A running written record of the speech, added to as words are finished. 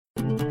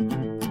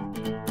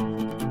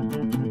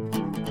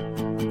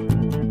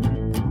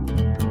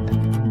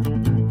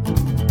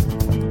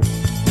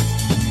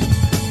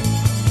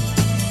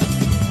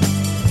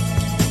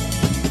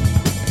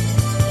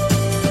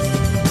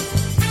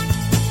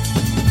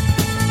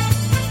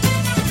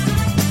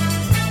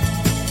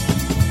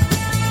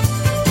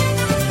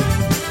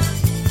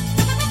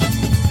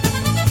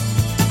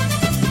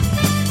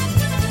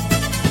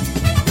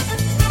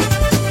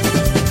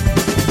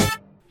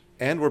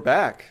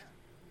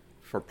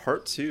for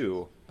part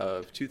 2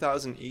 of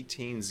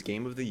 2018's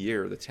Game of the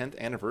Year, the 10th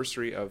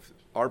anniversary of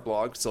our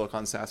blog,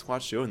 Silicon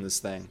Sasquatch, doing this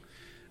thing.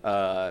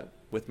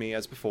 With me,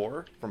 as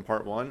before, from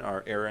part 1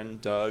 are Aaron,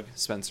 Doug,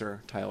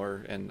 Spencer,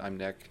 Tyler, and I'm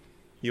Nick.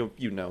 You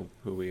know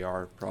who we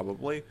are,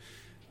 probably.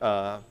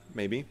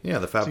 Maybe. Yeah,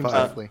 the Fab Seems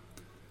Five. likely.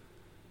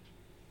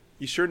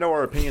 You sure know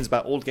our opinions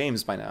about old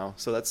games by now,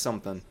 so that's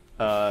something.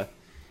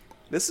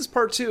 This is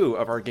part 2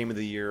 of our Game of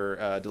the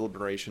Year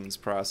deliberations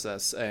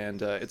process,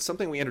 and it's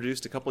something we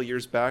introduced a couple of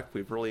years back.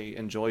 We've really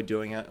enjoyed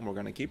doing it, and we're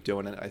going to keep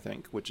doing it, I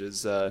think, which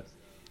is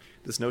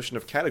this notion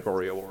of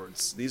category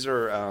awards. These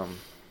are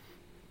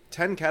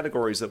 10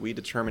 categories that we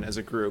determine as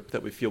a group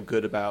that we feel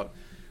good about,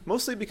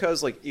 mostly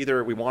because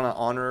either we want to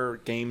honor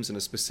games in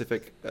a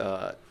specific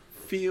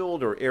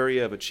field or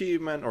area of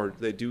achievement, or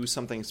they do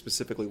something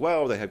specifically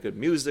well, they have good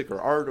music or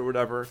art or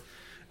whatever.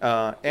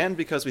 And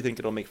because we think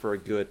it'll make for a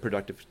good,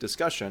 productive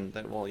discussion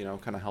that will,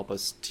 kind of help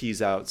us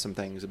tease out some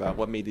things about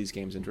what made these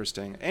games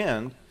interesting.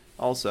 And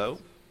also,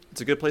 it's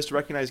a good place to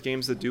recognize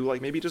games that do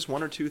maybe just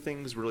one or two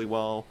things really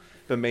well,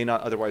 but may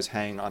not otherwise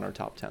hang on our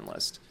top 10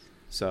 list.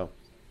 So,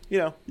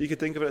 you could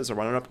think of it as a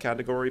runner-up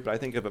category, but I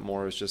think of it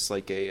more as just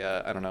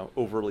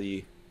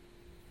overly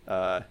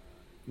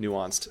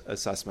nuanced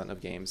assessment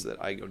of games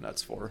that I go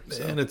nuts for.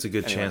 So, and it's a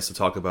good chance to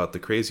talk about the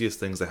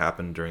craziest things that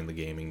happened during the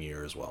gaming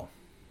year as well.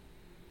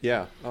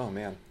 Yeah. Oh,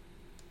 man.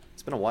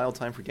 It's been a wild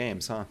time for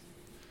games, huh?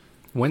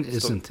 When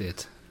isn't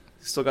it?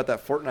 Still got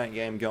that Fortnite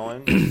game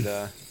going.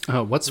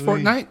 And, what's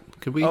Fortnite?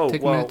 Could we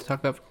take a minute to talk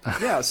about...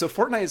 Yeah, so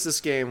Fortnite is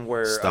this game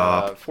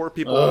where 4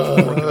 people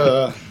work in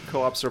a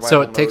co-op survival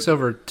So it takes mode.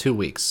 over 2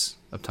 weeks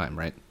of time,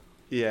 right?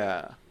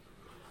 Yeah.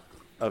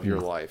 Of your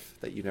life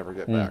that you never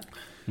get back.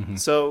 Mm-hmm.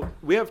 So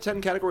we have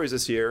 10 categories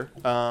this year.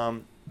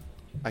 I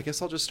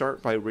guess I'll just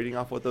start by reading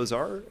off what those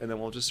are, and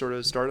then we'll just sort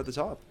of start at the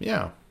top.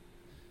 Yeah.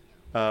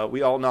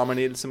 We all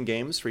nominated some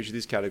games for each of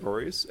these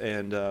categories,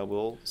 and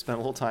we'll spend a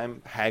little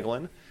time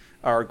haggling.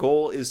 Our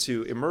goal is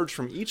to emerge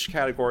from each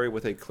category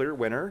with a clear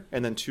winner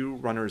and then 2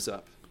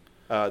 runners-up.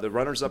 The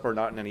runners-up are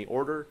not in any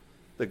order.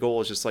 The goal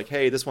is just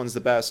hey, this one's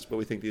the best, but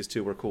we think these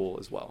 2 were cool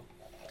as well.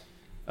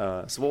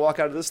 So we'll walk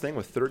out of this thing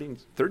with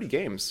 30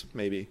 games,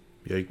 maybe.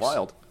 Yikes.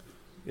 Wild.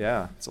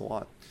 Yeah, it's a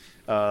lot.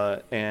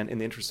 And in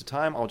the interest of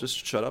time, I'll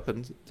just shut up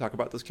and talk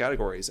about those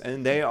categories.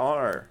 And they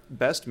are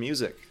Best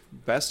Music,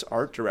 Best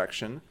Art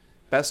Direction,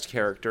 Best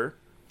Character,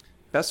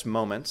 Best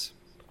Moment,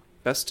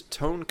 Best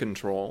Tone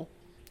Control,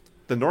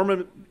 the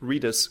Norman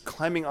Reedus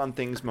Climbing on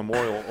Things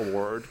Memorial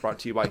Award, brought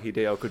to you by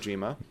Hideo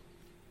Kojima,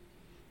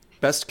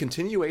 Best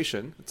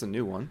Continuation, that's a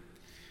new one,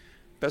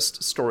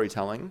 Best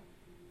Storytelling,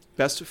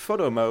 Best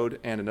Photo Mode,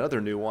 and another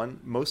new one,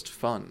 Most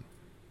Fun.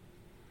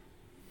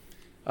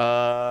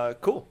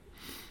 Cool.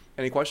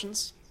 Any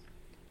questions?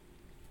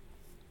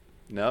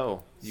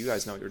 No. You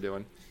guys know what you're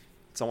doing.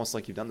 It's almost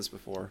like you've done this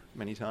before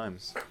many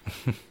times.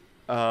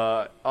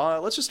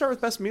 Let's just start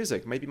with Best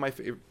Music. Maybe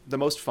the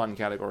most fun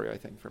category, I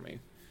think, for me.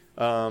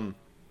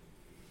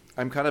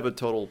 I'm kind of a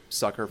total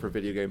sucker for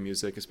video game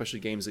music, especially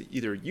games that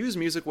either use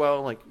music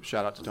well, like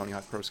shout out to Tony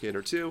Hawk Pro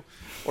Skater 2,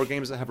 or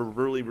games that have a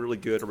really, really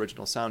good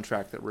original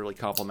soundtrack that really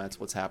complements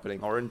what's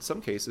happening. Or in some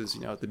cases,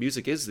 the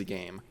music is the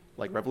game,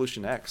 like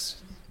Revolution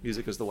X.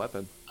 Music is the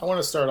weapon. I want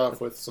to start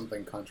off with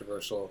something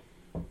controversial.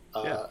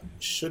 Yeah.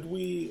 Should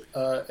we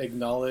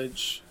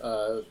acknowledge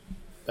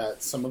that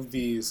some of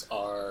these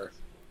are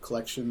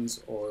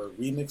collections or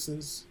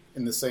remixes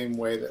in the same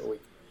way that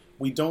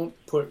we don't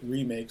put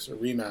remakes or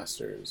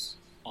remasters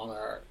on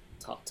our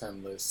top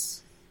 10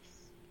 lists?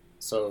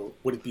 So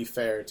would it be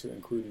fair to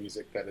include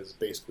music that is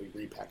basically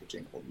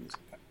repackaging old music?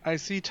 I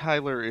see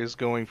Tyler is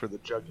going for the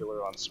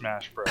jugular on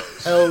Smash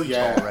Bros. Hell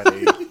yeah.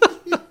 Already.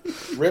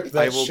 Rip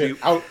that shit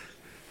out.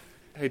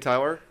 Hey,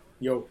 Tyler.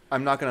 Yo.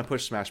 I'm not going to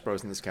push Smash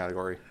Bros. In this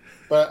category.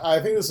 But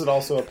I think this would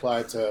also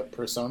apply to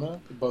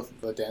Persona,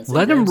 both the dancing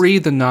Let him games.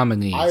 read the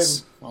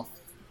nominees. But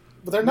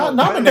they're not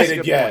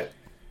nominated yet.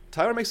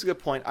 Tyler makes a good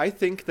point. I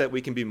think that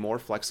we can be more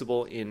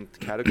flexible in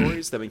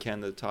categories than we can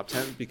in the top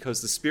 10,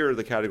 because the spirit of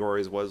the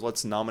categories was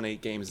let's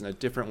nominate games in a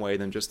different way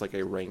than just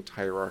a ranked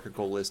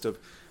hierarchical list of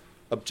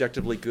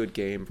objectively good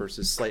game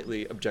versus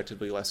slightly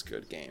objectively less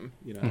good game.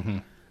 Mm-hmm.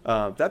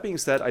 That being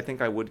said, I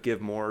think I would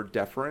give more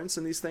deference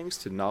in these things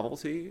to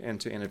novelty and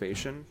to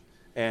innovation.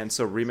 And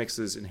so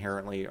remixes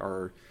inherently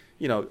are,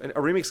 a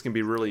remix can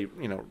be really,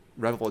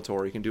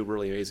 revelatory, can do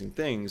really amazing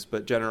things,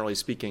 but generally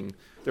speaking,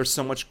 there's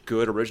so much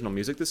good original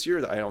music this year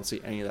that I don't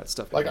see any of that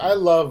stuff. I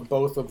love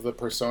both of the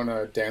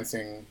Persona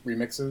dancing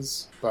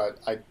remixes, but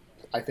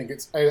I think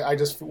I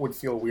just would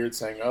feel weird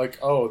saying,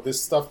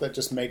 this stuff that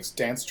just makes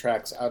dance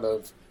tracks out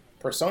of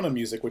Persona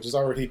music, which is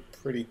already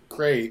pretty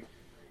great,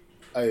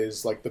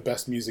 is the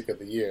best music of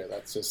the year.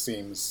 That just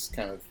seems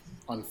kind of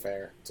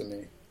unfair to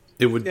me.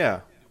 It would.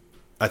 Yeah.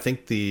 I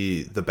think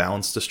the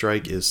balance to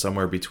strike is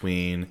somewhere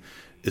between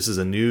this is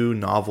a new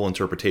novel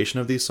interpretation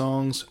of these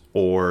songs,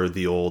 or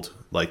the old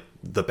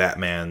the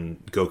Batman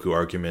Goku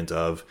argument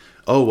of,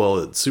 oh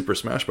well, Super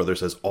Smash Brothers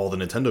has all the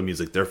Nintendo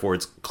music, therefore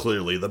it's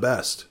clearly the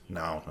best.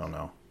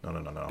 No.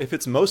 No. If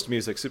it's most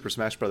music, Super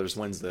Smash Brothers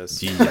wins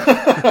this.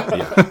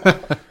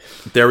 Yeah.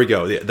 There we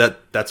go. Yeah,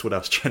 that's what I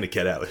was trying to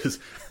get at, is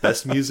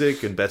best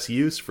music and best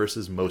use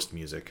versus most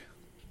music.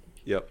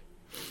 Yep.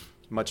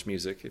 Much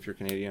music if you're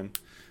Canadian.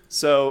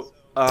 So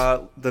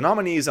the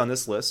nominees on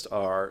this list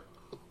are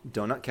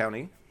Donut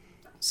County,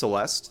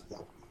 Celeste,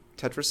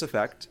 Tetris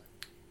Effect,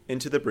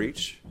 Into the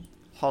Breach,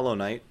 Hollow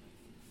Knight,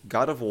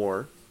 God of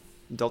War,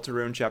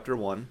 Deltarune Chapter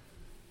 1,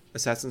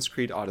 Assassin's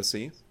Creed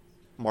Odyssey,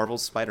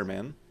 Marvel's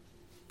Spider-Man,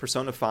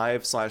 Persona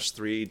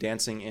 5/3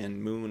 Dancing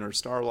in Moon or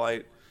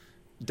Starlight,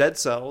 Dead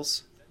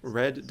Cells,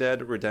 Red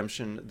Dead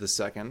Redemption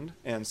 2,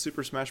 and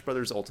Super Smash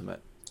Bros.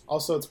 Ultimate.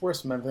 Also, it's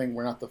worth remembering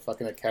we're not the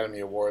fucking Academy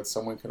Awards.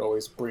 Someone could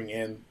always bring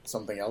in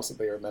something else that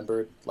they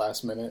remembered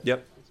last minute.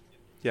 Yep.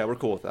 Yeah, we're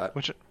cool with that.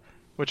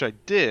 Which I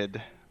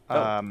did.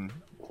 Oh.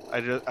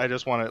 I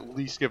just want to at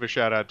least give a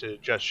shout out to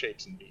Just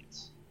Shapes and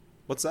Beats.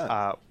 What's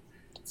that?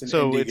 It's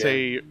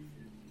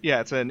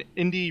it's an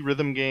indie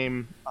rhythm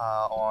game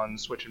on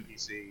Switch and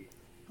PC.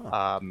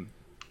 Huh.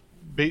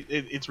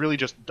 It's really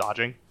just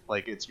dodging.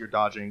 Like, you're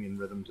dodging in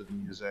rhythm to the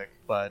music,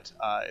 but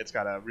it's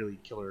got a really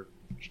killer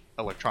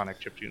electronic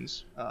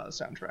chiptunes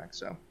soundtrack.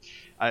 So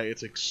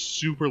it's a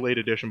super late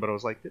edition, but I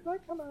was like, did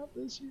that come out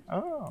this year?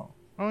 Oh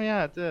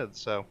yeah, it did.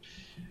 So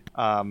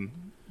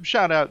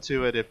shout out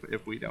to it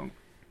if we don't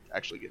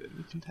actually get it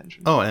in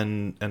contention. Oh,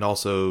 and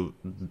also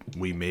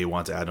we may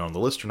want to add it on the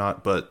list or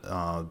not, but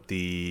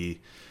the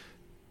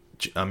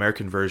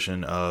American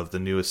version of the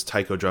newest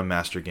Taiko Drum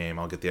Master game,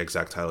 I'll get the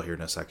exact title here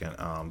in a second,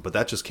 but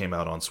that just came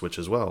out on Switch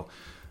as well.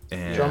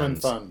 And Drum and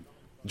Fun.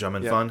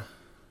 Fun.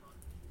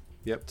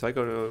 Yep,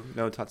 Taiko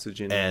no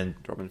Tatsujin and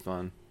Drum and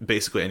Fun.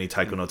 Basically, any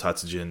Taiko no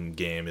Tatsujin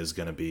game is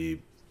going to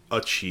be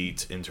a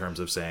cheat in terms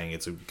of saying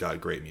it's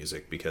got great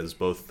music, because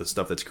both the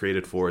stuff that's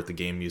created for it, the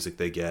game music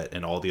they get,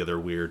 and all the other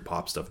weird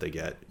pop stuff they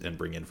get and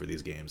bring in for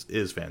these games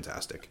is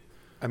fantastic.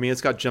 I mean,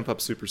 it's got Jump Up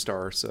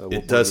Superstar, so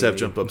it does have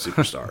Jump Up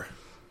Superstar,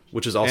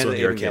 which is also and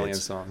in the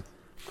arcades. Song.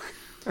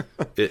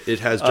 It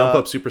has Jump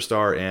Up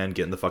Superstar and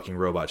Getting the Fucking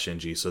Robot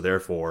Shinji, so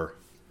therefore,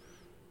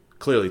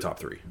 clearly top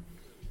 3.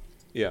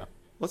 Yeah.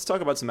 Let's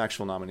talk about some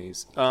actual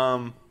nominees.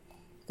 I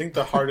think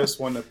the hardest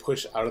one to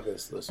push out of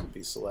this list would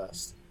be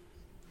Celeste.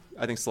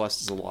 I think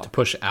Celeste is a lot. To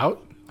push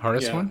out?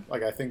 Hardest one?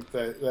 Like, I think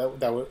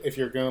that would, if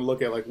you're going to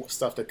look at like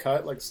stuff to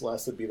cut, like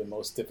Celeste would be the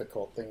most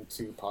difficult thing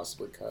to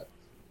possibly cut.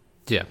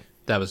 Yeah,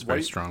 that was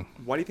very strong.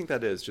 Why do you think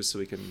that is, just so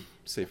we can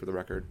say for the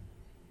record?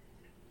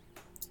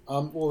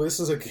 Well, this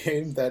is a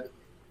game that,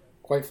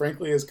 quite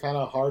frankly, is kind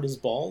of hard as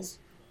balls.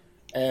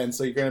 And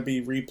so you're going to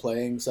be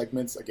replaying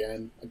segments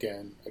again.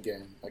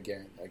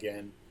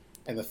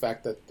 And the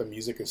fact that the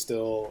music is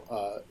still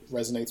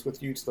resonates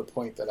with you to the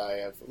point that I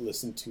have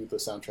listened to the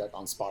soundtrack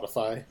on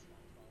Spotify,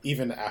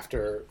 even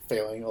after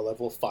failing a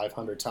level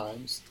 500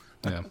 times.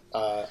 Yeah.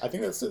 I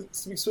think that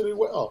speaks really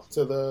well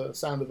to the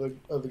sound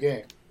of the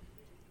game.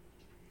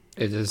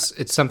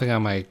 It's something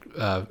on my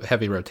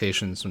heavy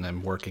rotations when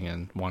I'm working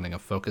and wanting a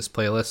focus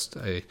playlist.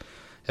 I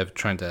have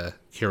trying to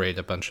curate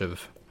a bunch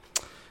of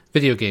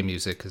video game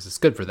music because it's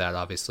good for that.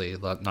 Obviously,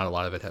 not a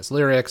lot of it has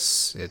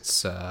lyrics.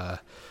 It's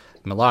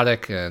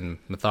melodic and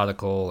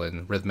methodical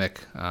and rhythmic.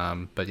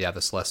 But yeah,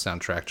 the Celeste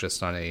soundtrack,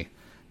 just on a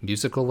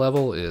musical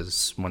level,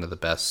 is one of the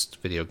best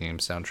video game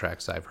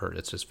soundtracks I've heard.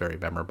 It's just very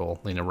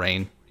memorable. Lena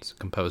Raine is a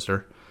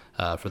composer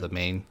for the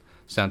main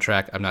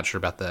soundtrack. I'm not sure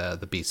about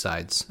the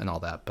B-sides and all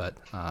that, but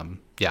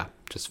yeah,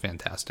 just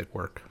fantastic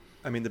work.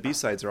 I mean, the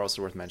B-sides are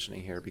also worth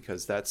mentioning here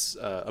because that's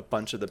a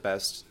bunch of the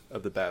best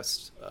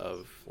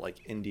of like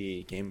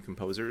indie game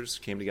composers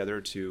came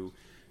together to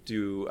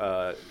do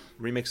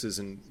remixes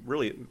and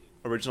really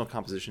original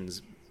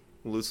compositions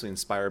loosely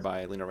inspired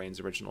by Lena Raine's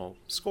original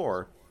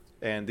score.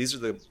 And these are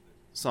the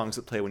songs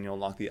that play when you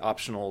unlock the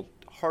optional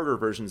harder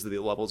versions of the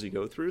levels you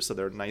go through. So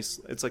they're nice.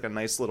 It's like a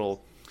nice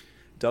little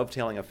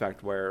dovetailing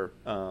effect where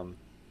the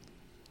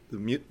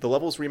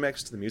level's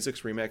remixed, the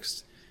music's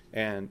remixed,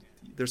 and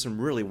there's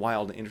some really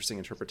wild and interesting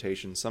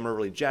interpretations. Some are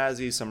really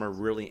jazzy, some are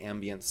really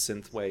ambient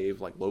synthwave,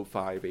 like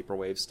lo-fi,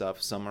 vaporwave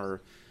stuff. Some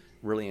are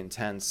really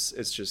intense.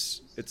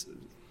 It's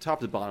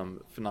top to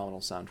bottom phenomenal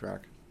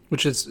soundtrack.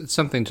 Which is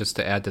something, just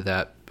to add to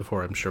that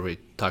before I'm sure we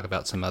talk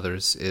about some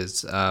others,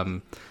 is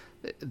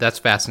that's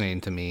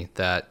fascinating to me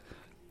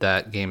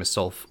that game is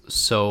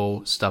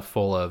so stuffed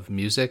full of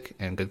music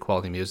and good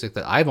quality music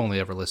that I've only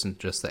ever listened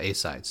to just the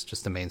A-sides,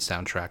 just the main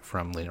soundtrack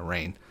from Lena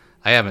Raine.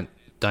 I haven't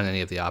done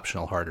any of the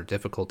optional harder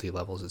difficulty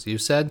levels, as you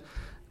said,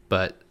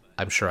 but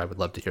I'm sure I would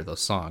love to hear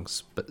those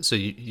songs. But so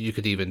you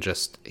could even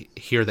just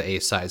hear the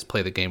A-sides,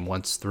 play the game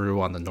once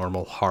through on the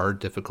normal hard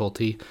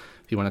difficulty,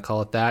 if you want to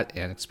call it that,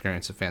 and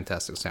experience a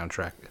fantastic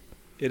soundtrack.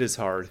 It is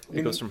hard.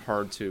 It goes from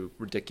hard to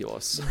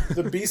ridiculous.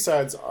 The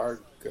B-sides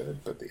are good,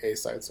 but the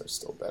A-sides are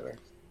still better.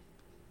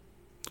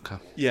 Okay.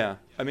 Yeah,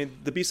 I mean,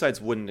 the B-sides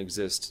wouldn't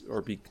exist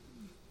or be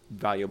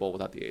valuable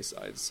without the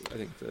A-sides. I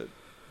think that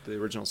the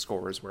original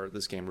score is where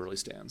this game really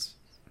stands.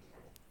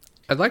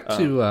 I'd like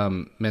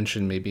to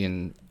mention maybe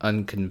an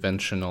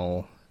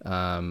unconventional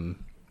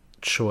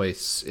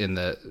choice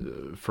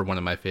for one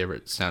of my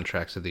favorite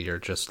soundtracks of the year,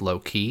 just low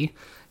key,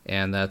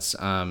 and that's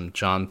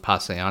John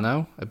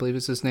Passeano, I believe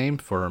is his name,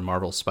 for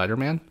Marvel's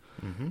Spider-Man.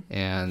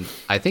 And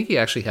I think he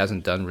actually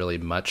hasn't done really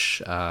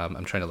much.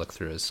 I'm trying to look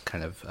through his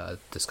kind of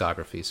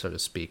discography, so to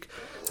speak.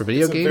 For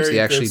video games, he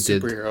actually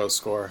did superhero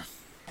score.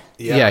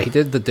 Yeah, he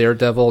did the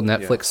Daredevil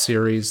Netflix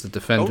series, The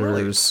Defenders. Oh,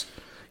 really?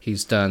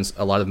 He's done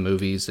a lot of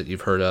movies that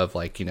you've heard of,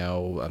 like,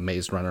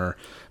 Maze Runner.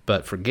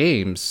 But for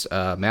games,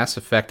 Mass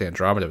Effect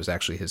Andromeda was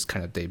actually his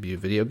kind of debut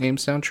video game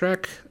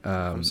soundtrack.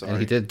 And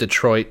he did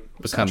Detroit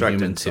Become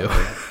Human too.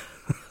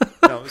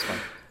 No, it was fun.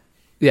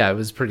 Yeah, it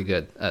was pretty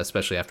good,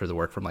 especially after the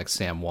work from like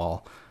Sam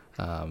Wall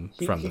from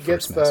the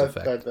first Mass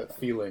Effect. That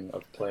feeling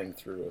of playing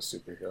through a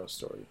superhero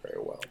story very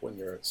well. When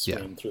you're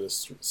swinging through the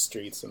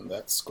streets and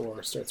that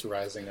score starts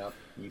rising up,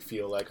 you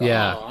feel like,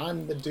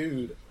 I'm the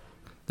dude.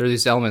 There are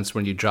these elements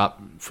when you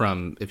drop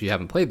from, if you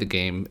haven't played the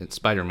game, in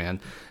Spider-Man,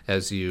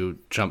 as you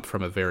jump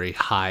from a very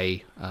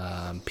high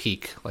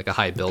peak, like a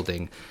high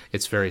building,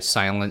 it's very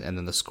silent, and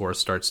then the score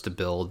starts to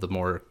build. The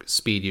more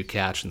speed you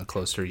catch and the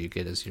closer you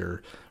get as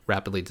you're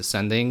rapidly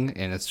descending,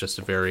 and it's just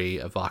a very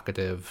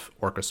evocative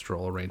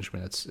orchestral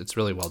arrangement. It's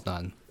really well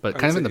done, but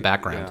kind of in the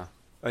background.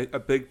 Yeah. A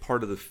big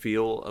part of the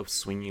feel of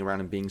swinging around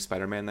and being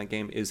Spider-Man in that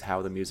game is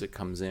how the music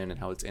comes in and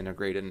how it's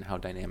integrated and how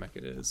dynamic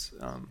it is.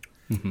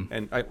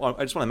 And I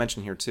just want to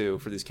mention here too,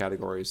 for these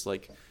categories,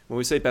 like when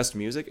we say best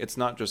music, it's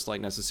not just like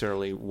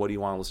necessarily what do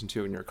you want to listen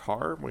to in your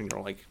car when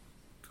you're like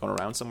going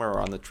around somewhere or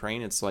on the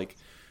train. It's like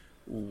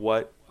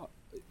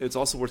it's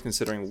also worth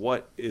considering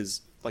what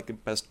is like the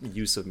best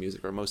use of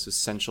music or most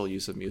essential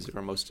use of music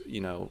or most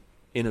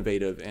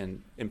innovative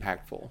and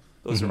impactful.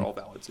 Those are all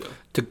valid too.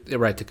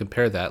 To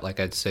compare that,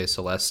 like I'd say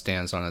Celeste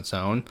stands on its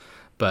own,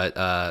 but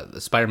the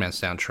Spider-Man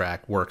soundtrack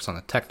works on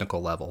a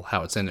technical level,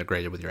 how it's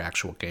integrated with your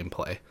actual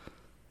gameplay.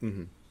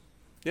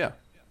 Yeah.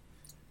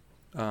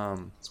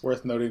 It's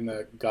worth noting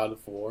that God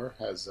of War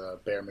has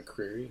Bear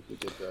McCreary, who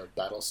did the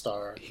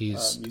Battlestar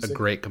He's music. a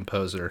great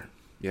composer.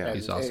 Yeah, and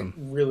he's awesome.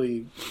 It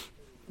really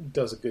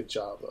does a good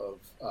job of,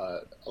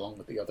 along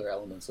with the other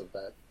elements of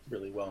that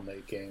really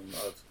well-made game,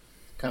 of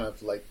kind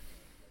of like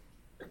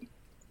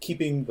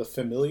keeping the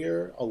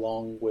familiar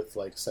along with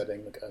like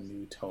setting like a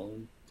new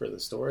tone for the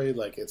story.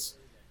 Like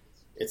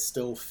it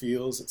still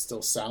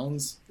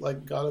sounds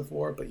like God of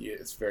War, but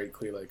it's very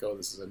clear like, oh,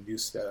 this is a new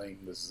setting,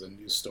 this is a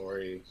new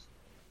story.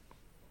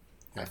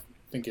 I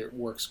think it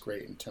works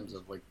great in terms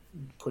of like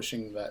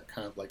pushing that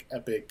kind of like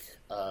epic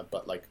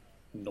but like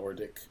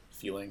Nordic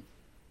feeling.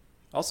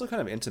 Also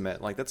kind of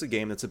intimate. Like that's a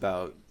game that's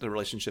about the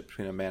relationship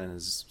between a man and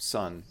his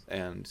son,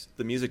 and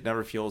the music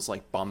never feels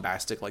like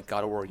bombastic like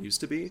God of War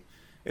used to be.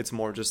 It's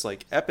more just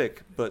like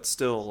epic, but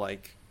still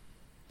like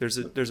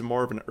there's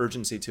more of an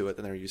urgency to it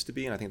than there used to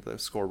be, and I think the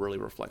score really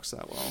reflects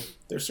that well.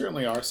 There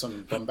certainly are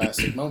some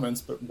bombastic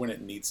moments, but when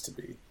it needs to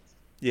be.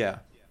 Yeah.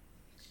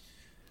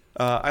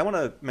 I want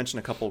to mention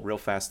a couple real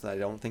fast that I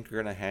don't think are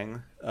going to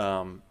hang.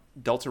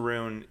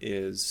 Deltarune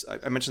is...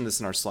 I mentioned this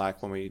in our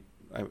Slack when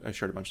I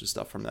shared a bunch of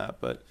stuff from that,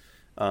 but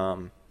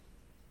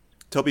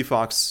Toby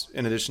Fox,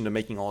 in addition to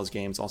making all his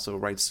games, also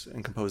writes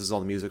and composes all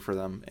the music for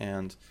them,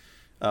 and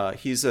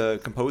he's a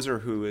composer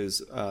who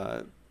is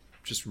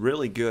just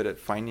really good at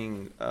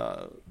finding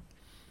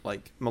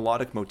like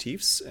melodic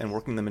motifs and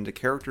working them into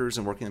characters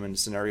and working them into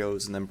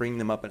scenarios and then bringing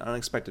them up in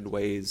unexpected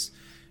ways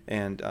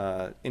and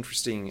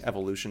interesting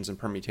evolutions and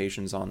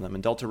permutations on them.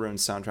 And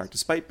Deltarune's soundtrack,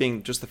 despite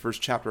being just the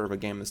first chapter of a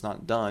game that's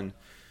not done,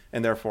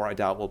 and therefore I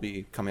doubt will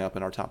be coming up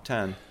in our top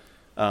 10,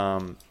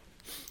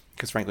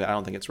 because frankly I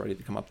don't think it's ready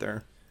to come up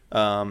there.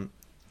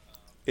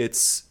 It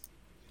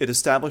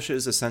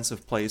establishes a sense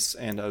of place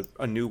and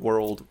a new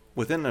world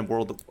within a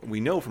world that we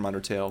know from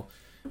Undertale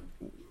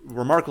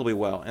remarkably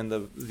well, and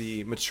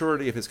the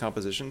maturity of his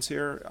compositions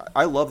here.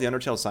 I love the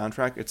Undertale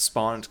soundtrack. It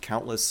spawned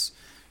countless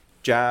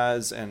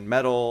jazz and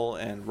metal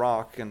and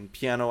rock and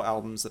piano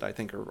albums that I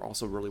think are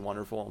also really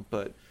wonderful,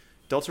 but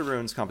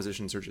Deltarune's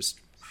compositions are just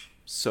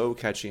so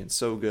catchy and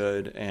so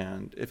good,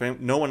 and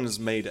no one has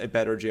made a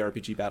better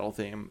JRPG battle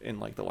theme in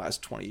like the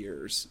last 20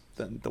 years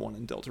than the one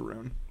in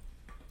Deltarune.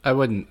 I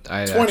 20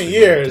 years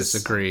wouldn't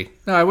disagree.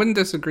 No, I wouldn't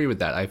disagree with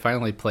that. I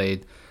finally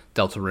played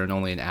Deltarune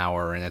only an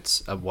hour, and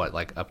it's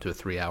like up to a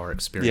 3-hour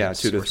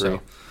experience. Yeah, 2 to 3.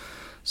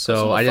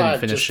 So I didn't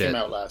finish just it. Came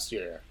out last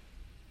year.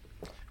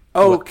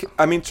 Oh,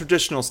 I mean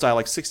traditional style,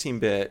 like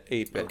 16-bit,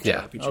 8-bit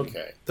JRPG.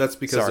 Okay. That's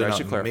because Sorry,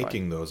 they're not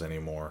making those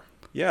anymore.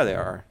 Yeah, they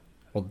are.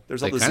 Well,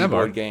 there's all the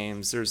Z-board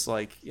games. There's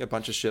like a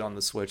bunch of shit on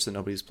the Switch that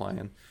nobody's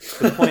playing.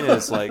 But the point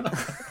is, like,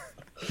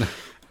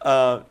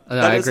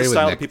 that is the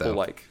style that people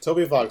like.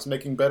 Toby Fox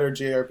making better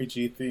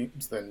JRPG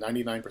themes than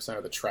 99%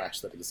 of the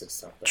trash that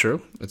exists out there.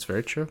 True, it's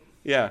very true.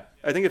 Yeah,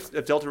 I think if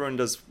Deltarune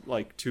does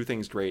like two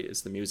things great,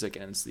 it's the music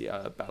and it's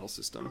the battle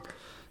system.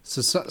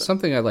 So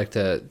something I'd like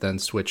to then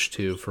switch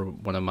to for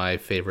one of my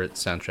favorite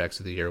soundtracks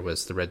of the year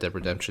was the Red Dead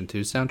Redemption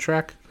 2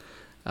 soundtrack.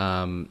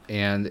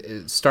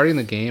 Starting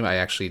the game, I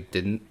actually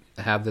didn't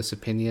have this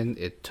opinion.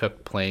 It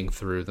took playing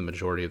through the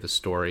majority of the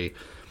story.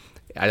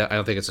 I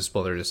don't think it's a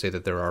spoiler to say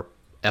that there are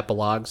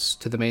epilogues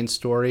to the main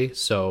story.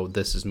 So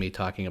this is me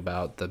talking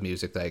about the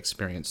music that I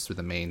experienced through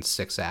the main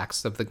 6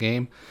 acts of the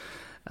game.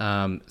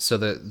 So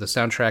the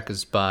soundtrack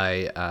is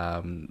by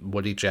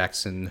Woody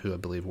Jackson, who I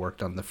believe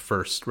worked on the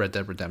first Red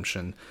Dead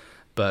Redemption.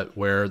 But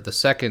where the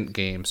second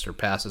game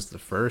surpasses the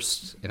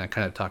first, and I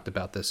kind of talked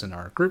about this in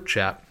our group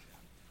chat,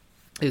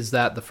 is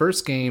that the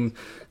first game,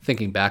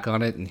 thinking back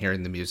on it and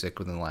hearing the music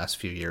within the last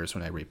few years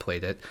when I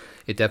replayed it,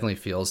 it definitely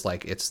feels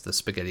like it's the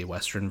spaghetti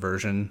western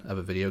version of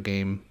a video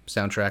game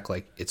soundtrack.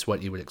 Like, it's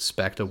what you would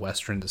expect a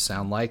western to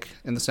sound like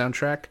in the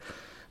soundtrack.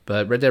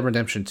 But Red Dead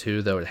Redemption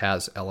 2, though, it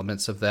has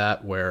elements of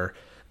that where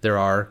there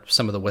are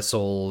some of the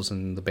whistles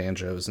and the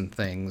banjos and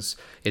things.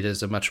 It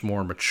is a much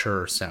more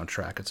mature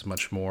soundtrack. It's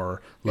much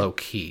more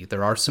low-key.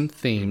 There are some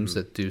themes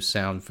that do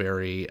sound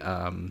very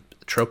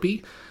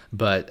tropey,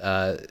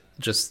 but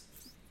just...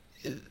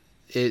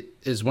 It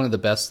is one of the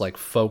best like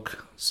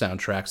folk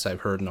soundtracks I've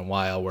heard in a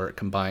while, where it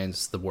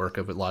combines the work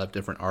of a lot of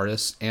different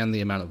artists and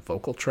the amount of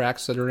vocal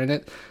tracks that are in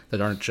it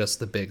that aren't just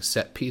the big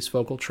set piece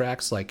vocal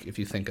tracks. Like if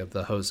you think of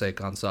the Jose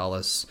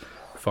Gonzalez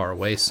Far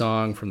Away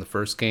song from the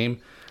first game,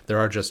 there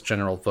are just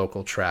general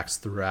vocal tracks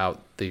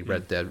throughout the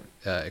Red Dead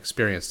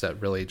experience that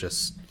really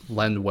just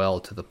lend well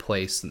to the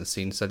place and the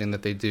scene setting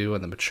that they do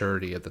and the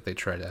maturity that they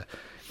try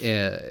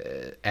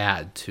to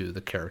add to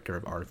the character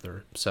of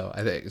Arthur. So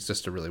I think it's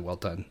just a really well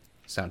done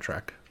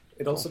soundtrack.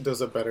 It also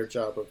does a better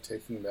job of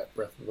taking that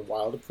Breath of the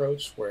Wild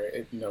approach, where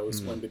it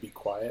knows when to be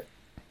quiet.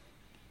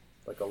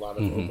 Like a lot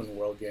of open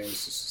world games,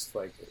 it's just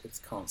like it's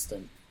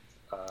constant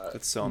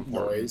It's so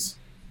important. noise.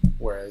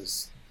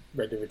 Whereas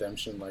Red Dead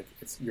Redemption, like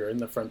you're in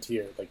the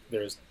frontier. Like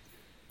there's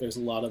a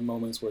lot of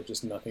moments where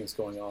just nothing's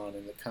going on,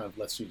 and it kind of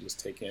lets you just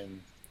take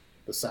in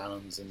the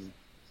sounds. And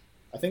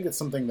I think it's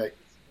something that,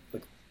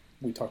 like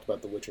we talked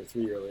about The Witcher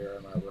 3 earlier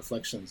in our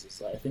reflections.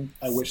 Is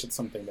I wish it's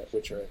something that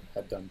Witcher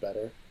had done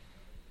better.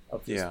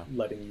 Of just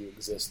letting you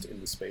exist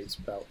in the space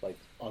without like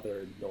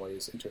other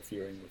noise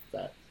interfering with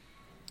that.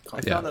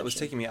 I found that was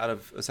taking me out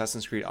of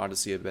Assassin's Creed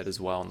Odyssey a bit as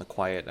well, in the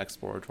quiet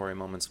exploratory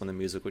moments when the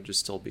music would just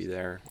still be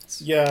there. That's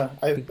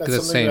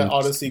something that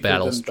Odyssey could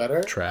have done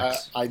better.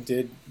 I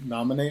did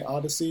nominate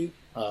Odyssey.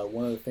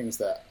 One of the things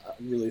that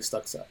really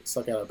stuck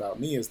out about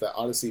me is that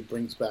Odyssey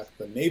brings back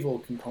the naval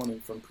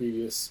component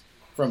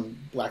from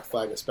Black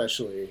Flag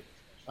especially,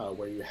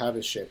 where you have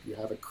a ship, you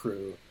have a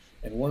crew.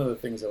 And one of the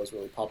things that was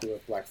really popular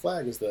with Black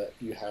Flag is that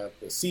you have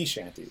the sea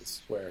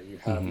shanties, where you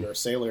have your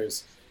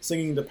sailors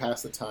singing to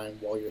pass the time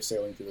while you're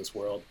sailing through this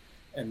world.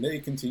 And they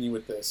continue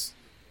with this.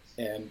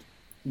 And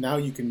now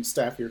you can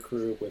staff your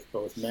crew with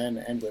both men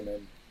and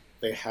women.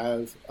 They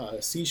have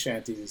sea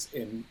shanties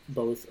in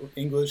both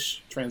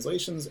English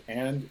translations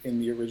and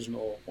in the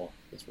original. Well,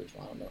 it's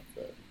original. I don't know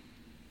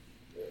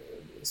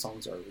if the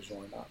songs are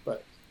original or not,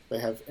 but they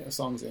have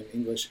songs in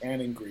English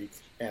and in Greek,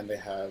 and they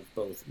have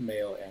both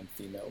male and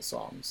female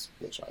songs,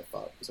 which I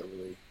thought was a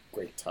really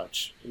great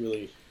touch. It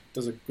really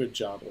does a good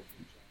job of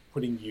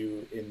putting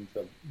you in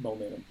the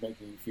moment and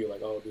making you feel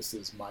like, oh, this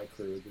is my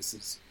crew.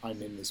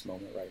 I'm in this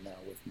moment right now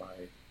with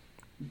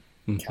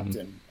my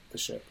captain of the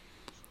ship.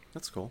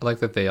 That's cool. I like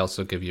that they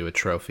also give you a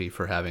trophy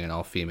for having an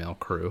all-female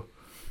crew.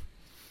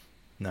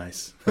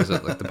 Nice. Or is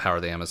it like the Power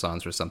of the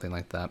Amazons or something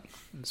like that?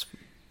 It's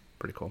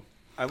pretty cool.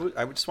 I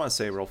would just want to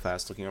say real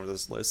fast, looking over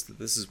this list, that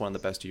this is one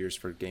of the best years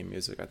for game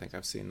music I think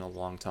I've seen in a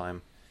long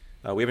time.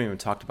 We haven't even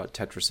talked about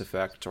Tetris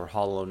Effect or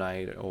Hollow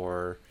Knight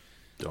or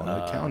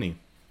Donut County,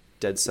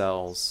 Dead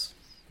Cells,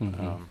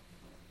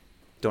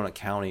 Donut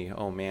County.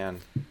 Oh man,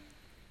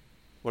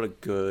 what a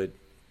good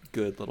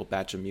little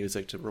batch of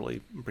music to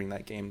really bring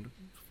that game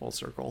full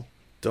circle.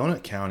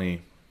 Donut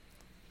County,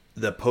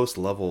 the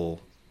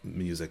post-level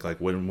music, like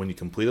when you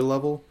complete a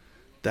level,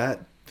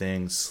 that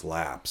thing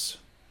slaps.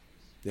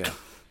 Yeah.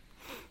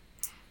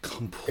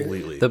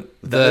 Completely.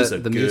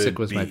 The music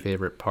was my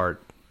favorite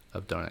part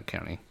of Donut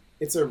County.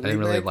 It's a remake, I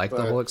didn't really like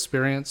the whole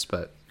experience,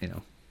 but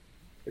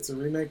it's a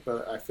remake.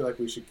 But I feel like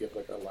we should give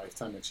like a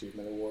lifetime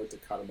achievement award to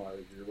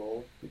Katamari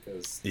Reroll,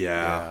 because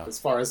as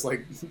far as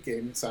like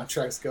game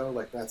soundtracks go,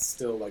 like that's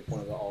still like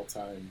one of the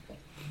all-time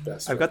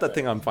best. I've got that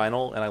thing on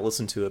vinyl, and I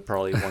listen to it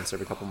probably once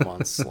every couple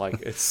months. Like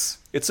it's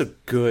a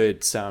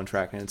good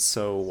soundtrack, and it's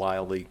so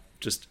wildly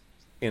just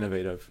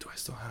innovative. Do I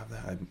still have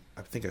that?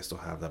 I think I still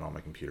have that on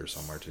my computer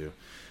somewhere too.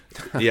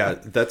 Yeah,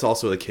 that's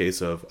also the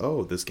case of,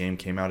 this game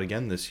came out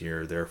again this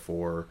year,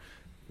 therefore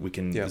we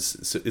can. Yeah. It's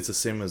the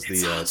same as the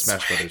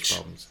Smash Brothers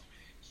problems.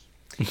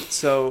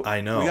 So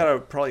I know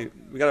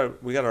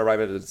we gotta arrive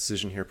at a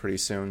decision here pretty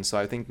soon. So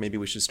I think maybe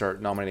we should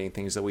start nominating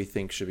things that we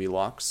think should be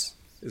locks.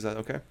 Is that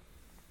okay?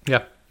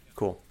 Yeah.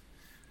 Cool.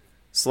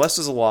 Celeste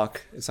is a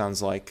lock. It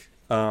sounds like.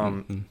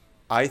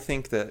 I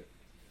think that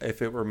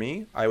if it were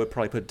me, I would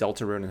probably put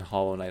Deltarune and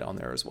Hollow Knight on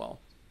there as well.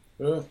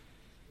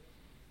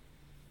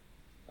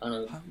 I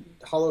don't know.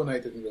 Hollow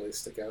Knight didn't really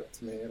stick out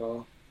to me at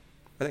all.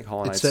 I think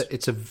Hollow Knight's...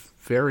 It's a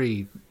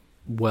very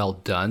well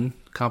done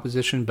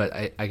composition, but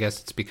I guess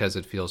it's because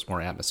it feels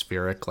more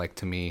atmospheric. Like,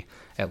 to me,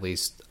 at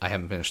least, I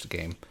haven't finished the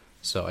game,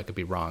 so I could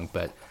be wrong,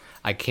 but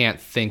I can't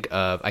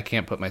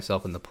put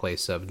myself in the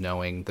place of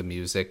knowing the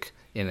music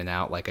in and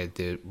out like I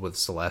did with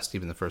Celeste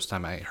even the first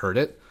time I heard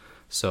it.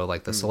 So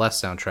like the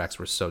Celeste soundtracks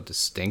were so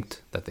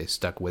distinct that they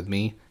stuck with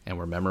me and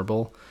were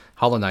memorable.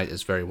 Hollow Knight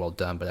is very well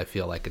done, but I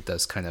feel like it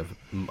does kind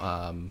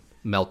of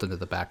melt into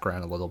the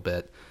background a little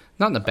bit.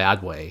 Not in a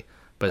bad way,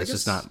 but it's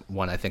just not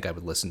one I think I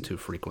would listen to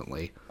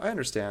frequently. I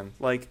understand.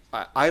 Like,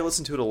 I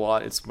listen to it a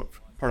lot. It's part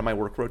of my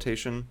work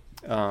rotation.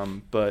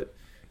 But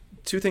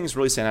two things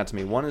really stand out to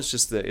me. One is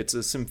just that it's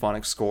a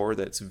symphonic score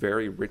that's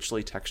very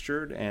richly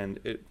textured, and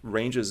it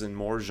ranges in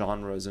more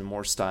genres and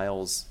more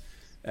styles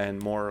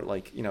and more,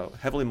 like, you know,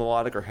 heavily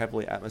melodic or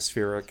heavily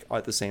atmospheric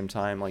at the same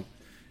time. Like,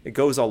 it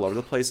goes all over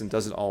the place and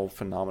does it all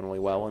phenomenally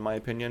well, in my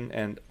opinion.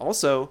 And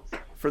also,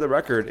 for the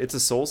record, it's a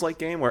Souls-like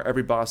game where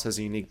every boss has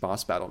a unique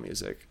boss battle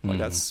music. Like,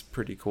 that's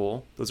pretty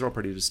cool. Those are all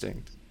pretty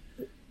distinct.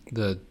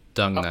 The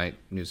Dung Knight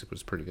music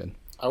was pretty good.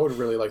 I would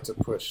really like to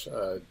push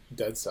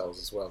Dead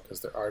Cells as well,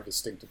 because there are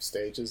distinctive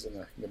stages,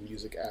 and the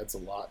music adds a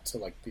lot to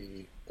like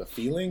the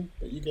feeling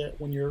that you get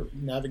when you're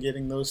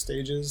navigating those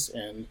stages.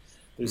 And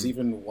there's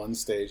even one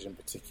stage in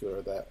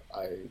particular that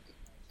I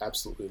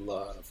absolutely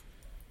love,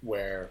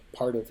 where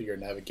part of your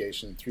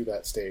navigation through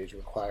that stage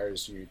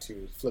requires you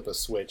to flip a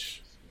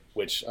switch,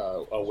 which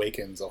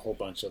awakens a whole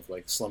bunch of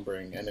like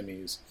slumbering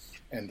enemies,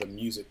 and the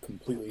music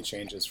completely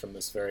changes from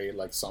this very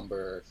like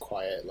somber,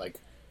 quiet, like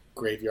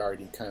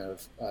graveyardy kind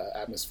of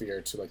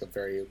atmosphere to like a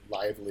very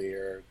lively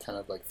or kind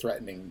of like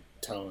threatening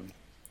tone.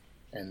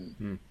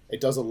 And it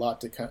does a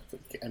lot to kind of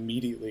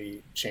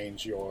immediately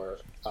change your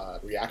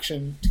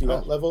reaction to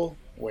that level,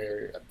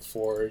 where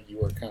before you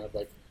were kind of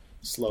like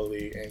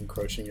slowly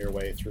encroaching your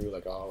way through,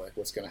 like, oh, like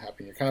what's going to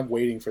happen? You're kind of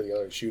waiting for the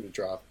other shoe to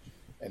drop,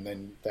 and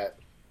then that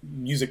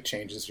music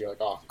changes. You're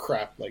like, oh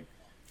crap! Like,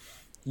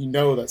 you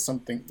know that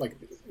something, like,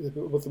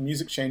 with the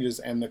music changes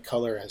and the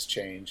color has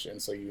changed,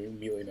 and so you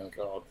immediately know, like,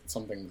 oh,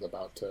 something's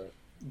about to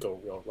go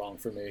real wrong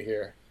for me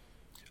here.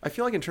 I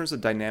feel like in terms of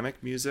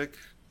dynamic music,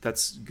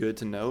 that's good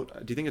to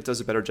note. Do you think it does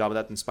a better job of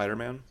that than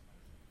Spider-Man?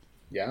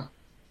 Yeah.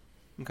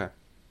 Okay.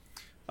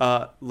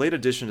 Late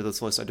addition to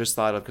this list I just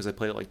thought of because I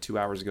played it like 2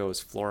 hours ago is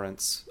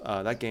Florence.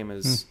 That game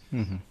is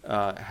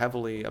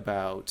heavily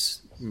about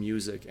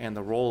music and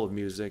the role of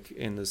music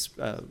in this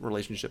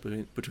relationship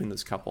between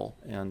this couple,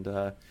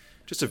 and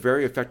just a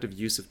very effective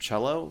use of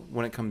cello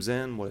when it comes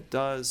in, what it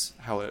does,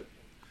 how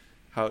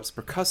it's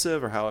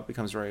percussive, or how it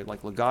becomes very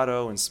like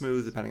legato and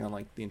smooth depending on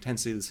like the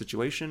intensity of the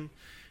situation,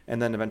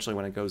 and then eventually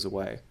when it goes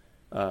away,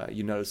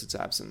 you notice its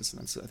absence,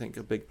 and that's, I think,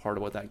 a big part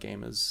of what that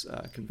game is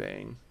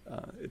conveying.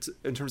 It's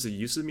in terms of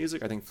use of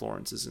music, I think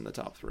Florence is in the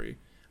top 3.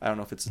 I don't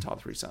know if it's the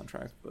top 3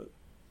 soundtrack, but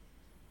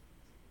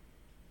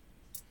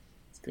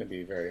it's going to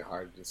be very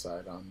hard to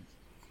decide on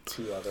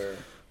 2 other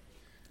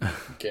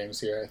games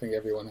here. I think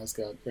everyone has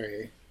got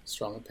very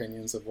strong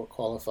opinions of what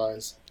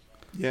qualifies.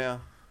 yeah.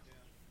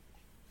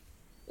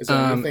 Is there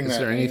anything is that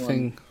there anyone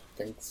anything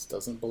thinks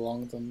doesn't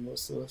belong on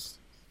this list?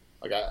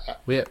 Like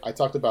I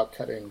talked about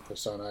cutting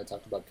Persona. I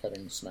talked about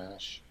cutting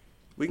Smash.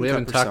 We We cut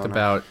haven't talked Persona.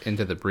 about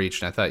Into the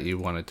Breach, and I thought you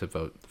wanted to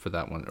vote for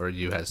that one, or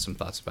you had some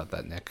thoughts about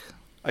that, Nick.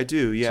 I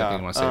do, yeah. Something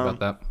you want to say about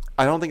that?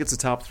 I don't think it's the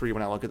top 3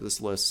 when I look at this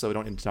list, so we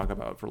don't need to talk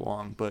about it for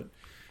long. But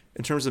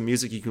in terms of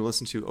music you can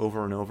listen to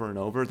over and over and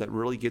over that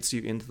really gets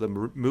you into the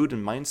mood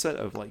and mindset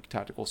of like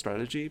tactical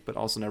strategy, but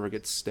also never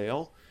gets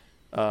stale,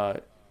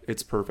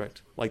 it's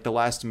perfect. Like the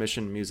last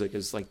mission music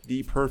is like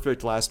the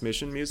perfect last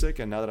mission music,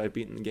 and now that I've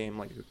beaten the game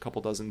like a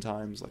couple dozen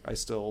times, like I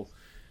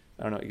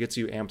don't know, it gets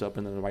you amped up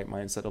in the right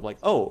mindset of like,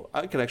 oh,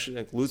 I could actually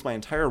like lose my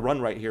entire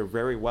run right here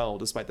very well,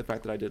 despite the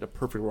fact that I did a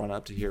perfect run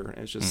up to here. And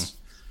it's just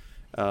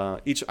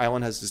each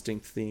island has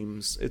distinct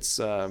themes. It's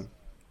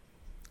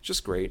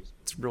just great.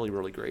 It's really,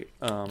 really great.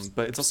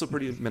 But it's also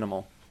pretty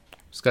minimal.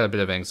 Just got a bit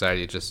of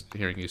anxiety just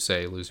hearing you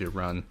say lose your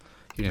run,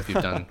 even if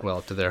you've done well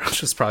up to there,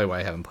 which is probably why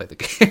I haven't played the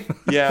game.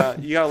 Yeah,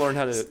 you gotta learn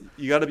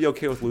you gotta be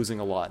okay with losing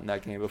a lot in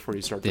that game before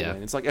you start to Yeah.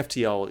 win. It's like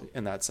FTL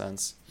in that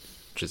sense.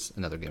 Which is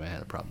another game I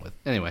had a problem with.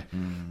 Anyway,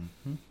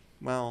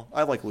 Well,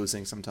 I like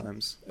losing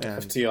sometimes.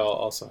 And FTL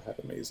also had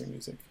amazing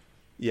music.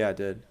 yeah, it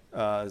did.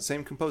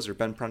 Same composer,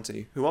 Ben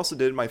Prunty, who also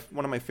did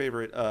one of my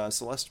favorite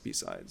Celeste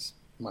B-sides.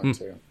 Mine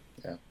too.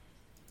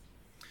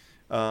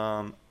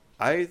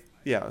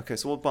 Yeah. Okay,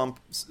 so we'll bump.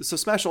 So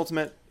Smash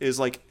Ultimate is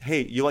like,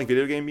 hey, you like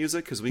video game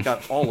music? Because we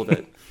got all of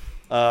it.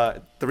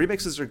 The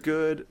remixes are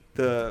good.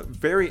 The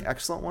very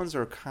excellent ones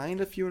are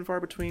kind of few and far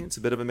between. It's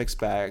a bit of a mixed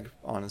bag,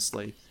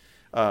 honestly.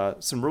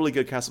 Some really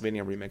good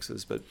Castlevania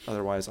remixes, but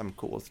otherwise I'm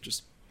cool with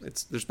just,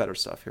 there's better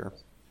stuff here.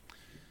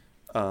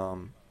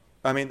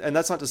 I mean, and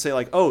that's not to say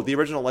like, oh, the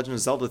original Legend of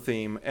Zelda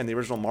theme and the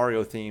original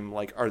Mario theme,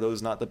 like, are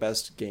those not the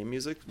best game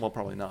music? Well,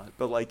 probably not.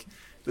 But like,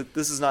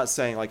 this is not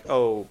saying like,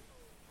 oh,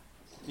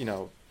 you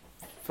know,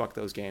 fuck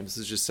those games.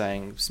 This is just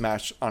saying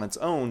Smash on its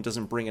own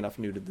doesn't bring enough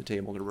new to the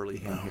table to really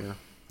hang here.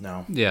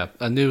 No. yeah,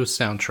 a new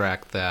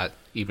soundtrack that,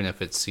 even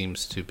if it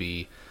seems to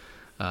be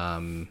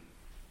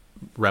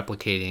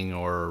replicating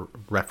or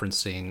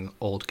referencing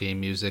old game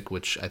music,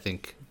 which I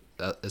think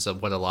is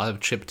what a lot of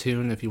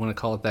chiptune, if you want to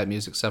call it that,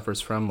 music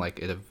suffers from. Like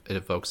it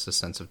evokes the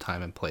sense of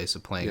time and place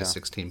of playing a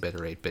 16-bit or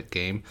 8-bit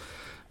game.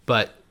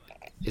 But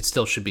it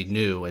still should be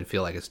new and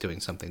feel like it's doing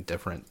something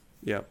different.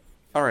 Yep.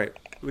 All right,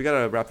 we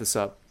gotta wrap this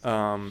up. We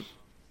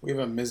have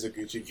a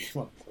Mizuguchi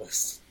game on the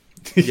list.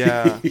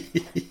 Yeah,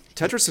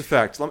 Tetris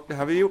Effect.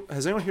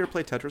 Has anyone here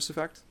played Tetris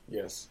Effect?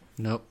 Yes.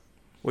 Nope.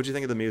 What'd you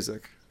think of the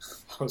music?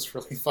 That was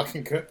really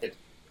fucking good.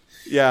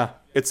 Yeah,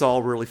 it's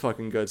all really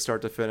fucking good,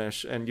 start to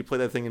finish. And you play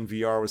that thing in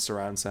VR with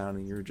surround sound,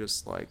 and you're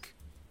just like,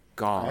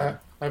 God.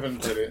 I haven't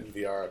played it in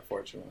VR,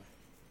 unfortunately.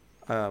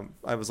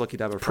 I was lucky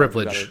to have a friend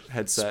who got Privilege a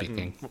headset.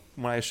 speaking. And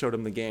when I showed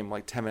him the game,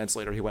 like 10 minutes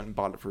later, he went and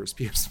bought it for his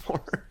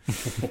PS4.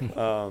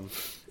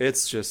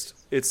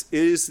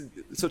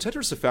 So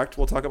Tetris Effect.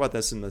 We'll talk about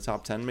this in the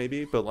top 10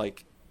 maybe, but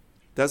like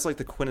that's like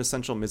the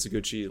quintessential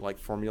Mizuguchi like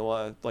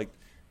formula. Like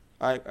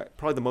I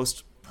probably the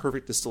most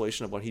perfect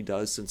distillation of what he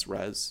does since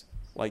Rez.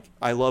 Like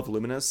I love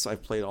Luminous.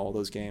 I've played all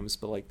those games,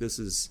 but like this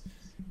is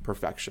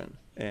perfection.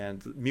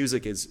 And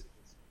music is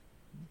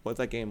what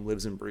that game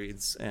lives and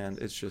breathes, and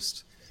it's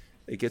just.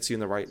 It gets you in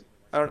the right.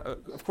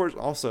 Of course,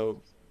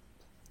 also,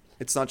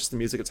 it's not just the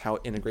music; it's how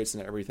it integrates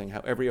into everything.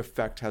 How every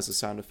effect has a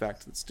sound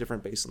effect that's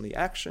different based on the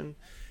action.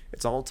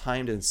 It's all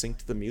timed and synced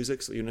to the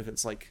music, so even if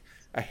it's like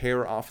a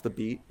hair off the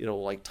beat,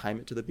 it'll like time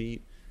it to the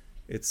beat.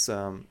 It's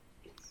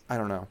I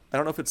don't know. I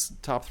don't know if it's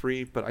top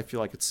 3, but I feel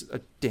like it's a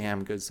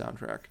damn good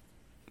soundtrack.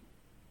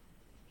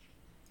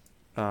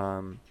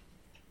 Who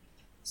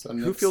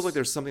feels like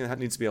there's something that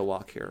needs to be a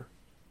lock here?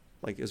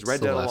 Like, is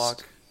Red Dead a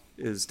lock?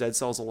 Is Dead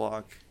Cells a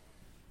lock?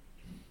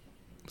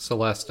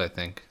 Celeste, I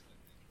think.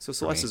 So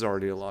Celeste is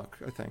already a lock,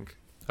 I think.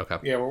 Okay.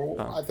 Yeah,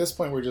 at this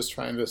point, we're just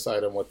trying to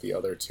decide on what the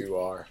other two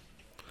are.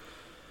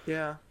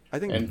 Yeah, I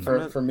think. And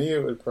for me,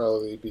 it would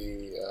probably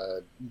be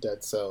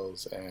Dead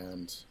Cells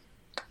and.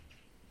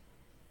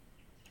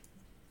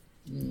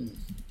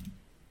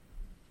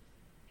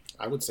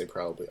 I would say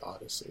probably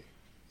Odyssey.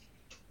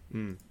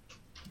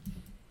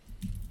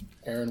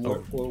 Aaron,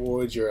 what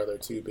would your other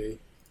two be?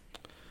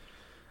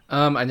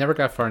 I never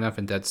got far enough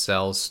in Dead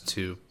Cells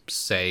to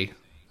say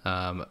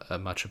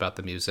much about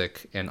the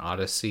music. In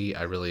Odyssey,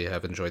 I really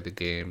have enjoyed the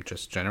game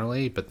just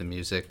generally, but the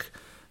music,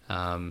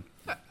 I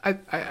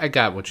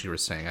got what you were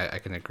saying. I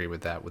can agree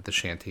with that, with the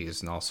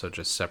shanties, and also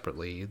just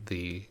separately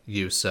the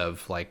use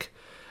of like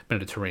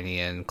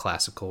Mediterranean,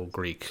 classical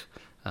Greek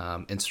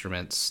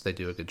instruments. They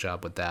do a good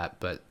job with that,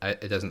 but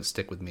it doesn't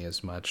stick with me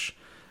as much.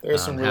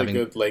 There's some really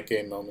good late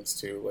game moments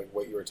too, like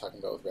what you were talking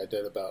about with Red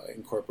Dead, about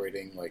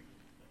incorporating like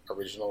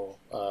original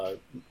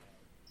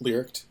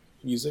lyric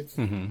music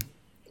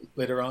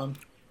later on.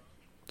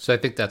 So I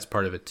think that's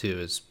part of it too.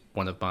 Is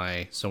one of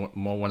my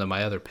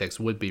other picks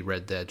would be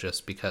Red Dead,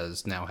 just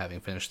because now having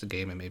finished the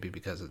game and maybe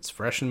because it's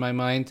fresh in my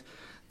mind,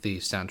 the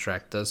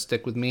soundtrack does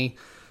stick with me.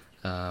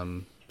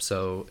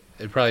 So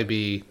it'd probably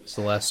be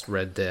Celeste,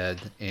 Red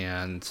Dead,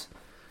 and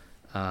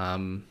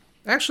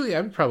actually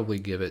I would probably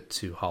give it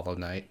to Hollow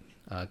Knight.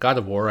 God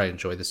of War, I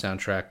enjoy the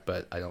soundtrack,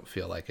 but I don't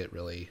feel like it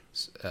really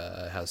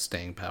has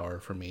staying power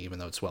for me, even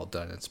though it's well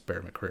done. It's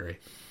Bear McCreary.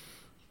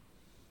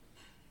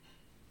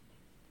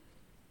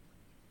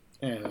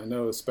 And I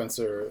know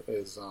Spencer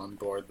is on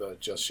board the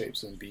Just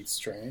Shapes and Beats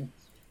train.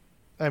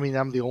 I mean,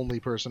 I'm the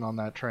only person on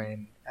that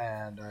train,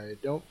 and I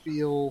don't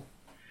feel.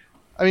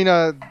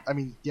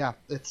 Yeah,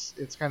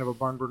 it's kind of a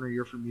barn burner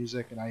year for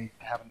music, and I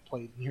haven't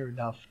played near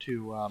enough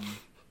to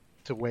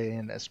weigh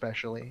in,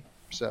 especially.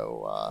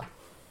 So,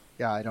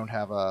 yeah, I don't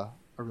have a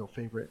real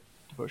favorite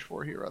to push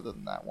for here other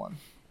than that one.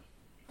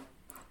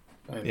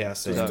 And Yeah,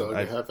 so so do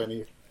you have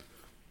any?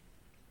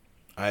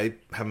 I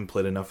haven't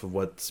played enough of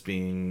what's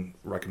being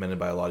recommended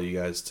by a lot of you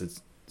guys to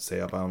say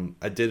up.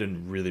 I did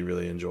really,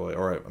 really enjoy,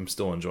 or I'm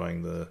still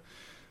enjoying the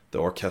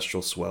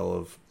orchestral swell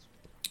of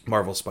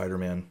Marvel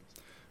Spider-Man,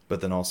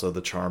 but then also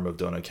the charm of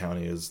Donut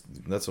County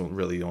that's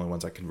really the only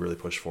ones I can really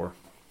push for.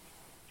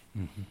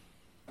 Mm-hmm.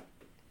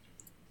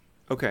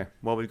 Okay,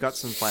 well, we've got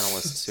some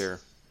finalists here.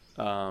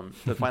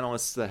 The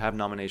finalists that have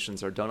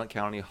nominations are Donut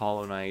County,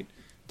 Hollow Knight,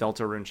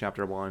 Deltarune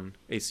Chapter 1,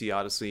 AC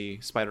Odyssey,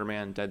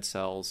 Spider-Man, Dead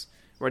Cells,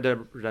 Red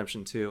Dead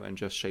Redemption 2, and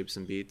Just Shapes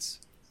and Beats.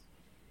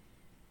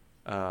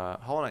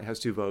 Hollow Knight has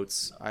 2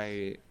 votes.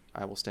 I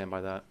will stand by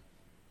that.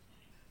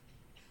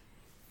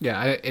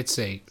 Yeah, it's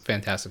a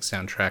fantastic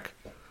soundtrack,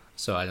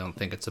 so I don't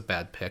think it's a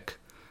bad pick.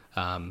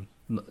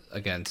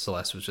 Again,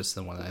 Celeste was just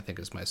the one that I think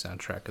is my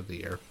soundtrack of the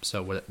year.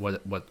 So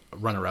what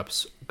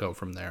runner-ups go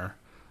from there,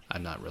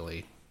 I'm not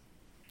really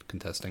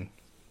contesting.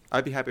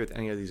 I'd be happy with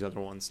any of these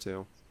other ones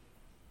too.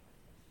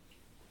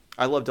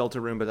 I love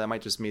Deltarune, but that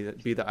might just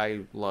be that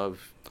I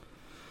love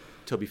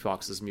Toby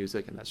Fox's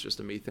music, and that's just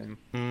a me thing.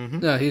 Mm-hmm.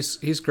 No,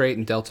 he's great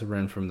in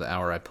Deltarune. From the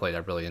hour I played, I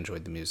really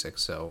enjoyed the music.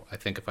 So I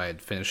think if I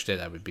had finished it,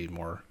 I would be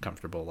more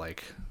comfortable,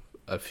 like,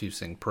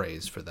 effusing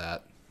praise for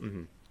that.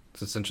 Mm-hmm.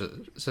 So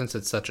since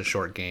it's such a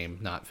short game,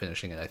 not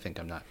finishing it, I think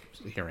I'm not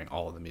hearing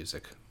all of the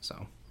music.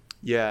 So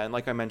yeah, and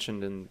like I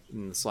mentioned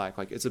in the Slack,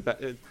 like it's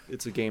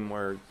a game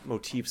where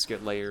motifs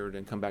get layered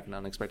and come back in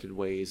unexpected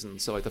ways,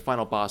 and so like the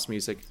final boss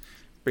music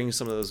brings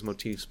some of those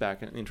motifs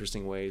back in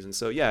interesting ways, and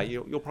so yeah,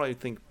 you'll probably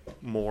think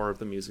more of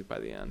the music by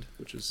the end,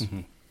 which is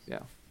yeah,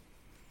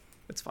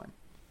 it's fine.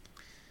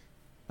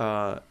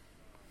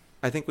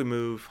 I think we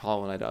move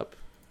Hollow Knight up.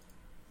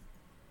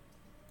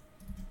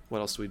 What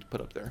else do we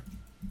put up there?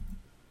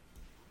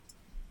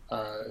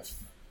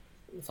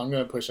 If I'm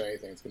going to push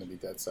anything, it's going to be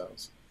Dead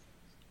Cells.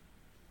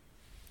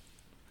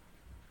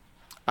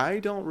 I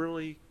don't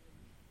really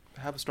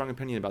have a strong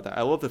opinion about that.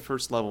 I love the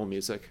first level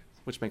music,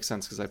 which makes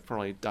sense because I've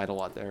probably died a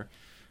lot there.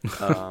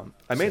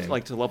 I made it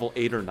like to level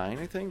 8 or 9,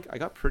 I think. I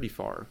got pretty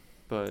far,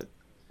 but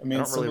I mean,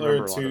 I don't really similar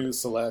remember a lot of to it.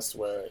 Celeste,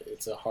 where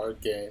it's a hard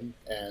game,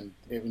 and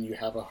when you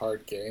have a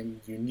hard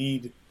game, you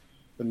need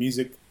the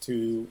music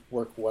to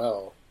work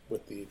well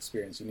with the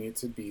experience. You need it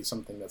to be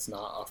something that's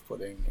not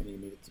off-putting, and you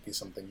need it to be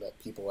something that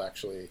people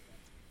actually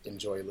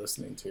enjoy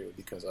listening to,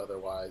 because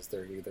otherwise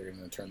they're either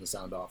going to turn the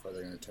sound off or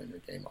they're going to turn your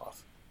game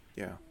off.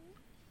 Yeah.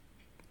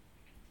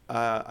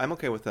 I'm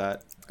okay with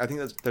that. I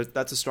think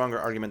that's a stronger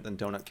argument than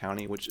Donut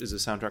County, which is a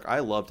soundtrack I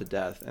love to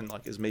death and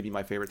like is maybe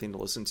my favorite thing to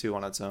listen to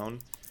on its own.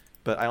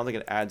 But I don't think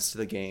it adds to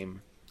the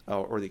game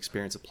or the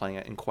experience of playing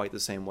it in quite the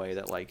same way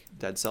that like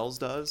Dead Cells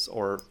does,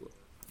 or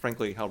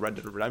frankly how Red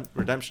Dead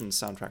Redemption's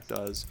soundtrack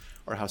does,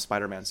 or how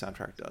Spider-Man's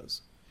soundtrack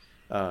does.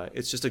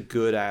 It's just a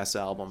good ass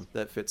album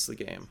that fits the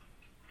game.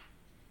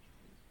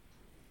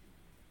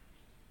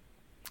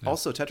 Yeah.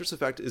 Also, Tetris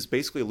Effect is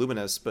basically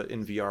Luminous, but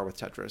in VR with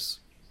Tetris.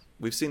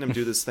 We've seen them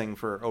do this thing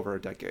for over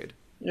a decade.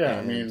 Yeah, I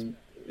And mean,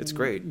 it's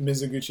great.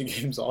 Mizuguchi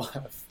games all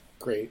have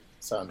great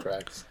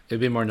soundtracks.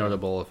 It'd be more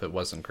notable if it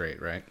wasn't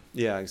great, right?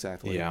 Yeah,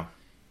 exactly. Yeah.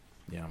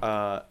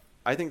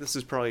 I think this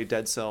is probably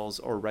Dead Cells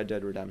or Red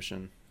Dead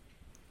Redemption.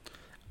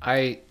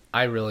 I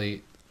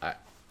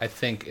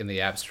think in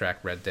the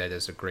abstract, Red Dead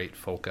is a great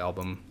folk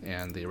album,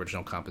 and the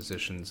original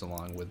compositions,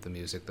 along with the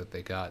music that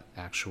they got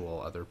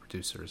actual other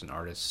producers and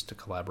artists to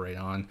collaborate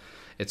on,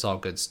 it's all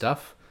good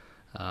stuff,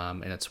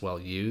 and it's well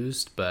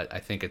used. But I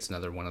think it's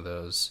another one of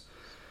those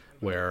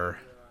where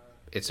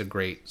it's a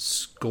great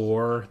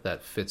score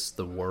that fits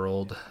the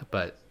world,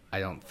 but I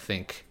don't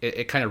think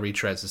it kind of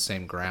retreads the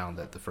same ground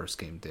that the first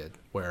game did,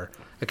 where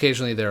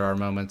occasionally there are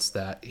moments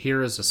that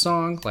here is a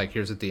song, like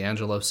here's a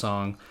D'Angelo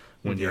song,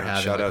 when you're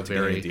having shout like out a to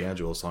very Benny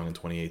D'Angelo song in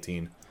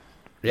 2018.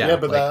 Yeah,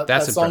 but like,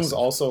 that song's impressive.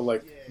 also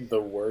like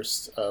the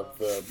worst of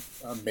the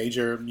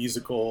major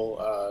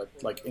musical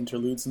like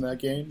interludes in that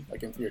game.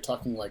 Like if you're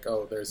talking like,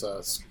 oh, there's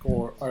a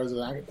score or there's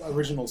an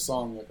original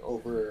song like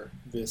over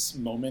this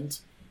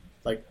moment,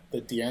 like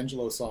the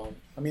D'Angelo song.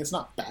 I mean, it's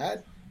not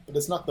bad, but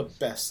it's not the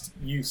best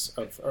use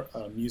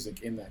of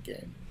music in that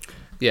game.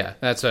 Yeah,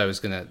 that's what I was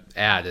going to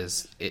add,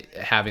 is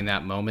having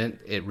that moment,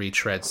 it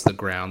retreads the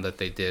ground that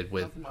they did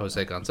with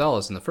Jose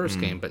Gonzalez in the first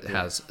game, but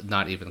has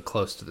not even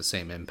close to the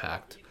same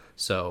impact.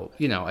 So,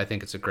 I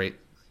think it's a great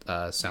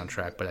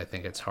soundtrack, but I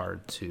think it's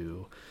hard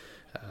to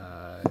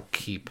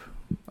keep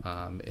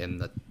in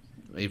the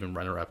even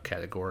runner-up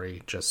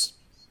category, just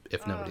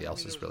if nobody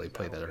else has really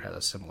played that or had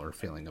a similar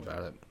feeling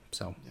about it.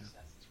 So,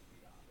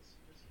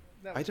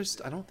 I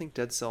don't think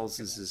Dead Cells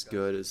is as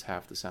good as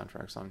half the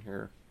soundtracks on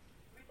here.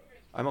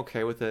 I'm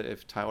okay with it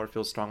if Tyler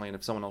feels strongly and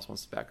if someone else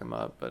wants to back him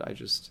up, but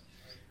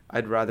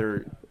I'd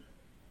rather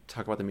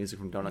talk about the music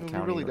from Donut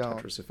County really or don't.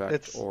 Tetris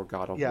Effect or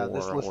God of Yeah,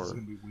 this War list or is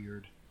going to be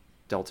weird.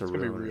 Deltarune gonna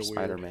be or real weird.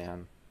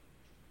 Spider-Man.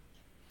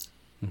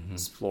 mhm.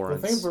 It's The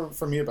Florence. thing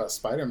for me about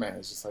Spider-Man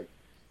is just like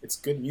it's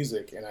good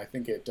music, and I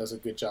think it does a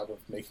good job of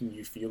making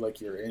you feel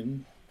like you're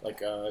in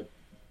like a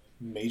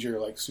major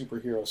like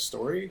superhero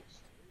story.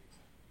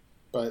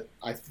 But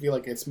I feel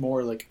like it's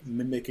more like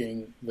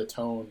mimicking the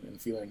tone and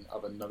feeling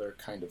of another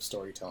kind of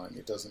storytelling.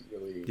 It doesn't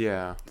really.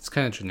 Yeah, it's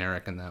kind of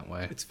generic in that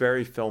way. it's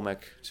very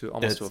filmic to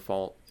almost to a It's-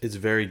 fault. It's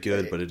very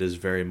good, but it is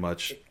very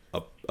much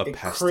a It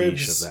pastiche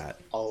cribs of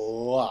that. a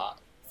lot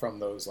from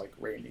those like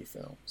Raimi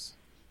films.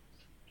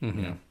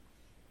 Mhm. Yeah.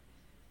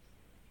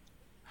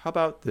 How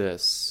about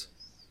this?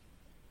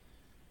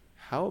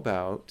 How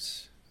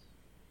about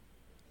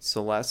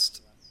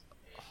Celeste,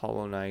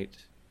 Hollow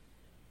Knight,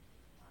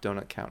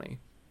 Donut County?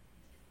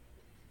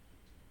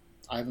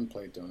 I haven't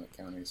played Donut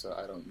County, so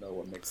I don't know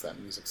what makes that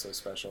music so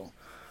special.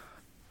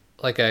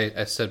 Like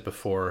I said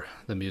before,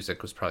 the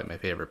music was probably my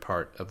favorite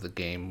part of the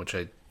game, which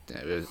it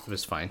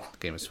was fine. The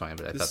game was fine,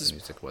 but I This thought is- the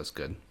music was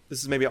good.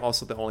 This is maybe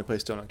also the only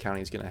place Donut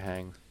County is going to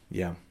hang.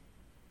 Yeah.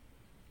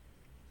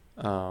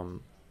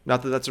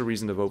 Not that that's a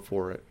reason to vote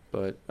for it,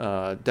 but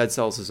Dead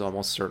Cells is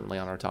almost certainly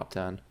on our top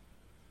 10.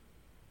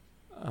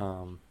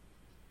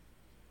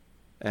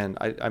 And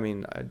I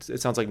mean,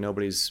 it sounds like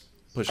nobody's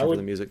pushing for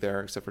the music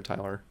there except for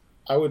Tyler.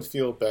 I would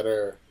feel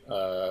better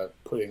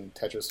putting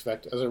Tetris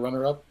Effect as a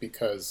runner-up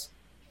because,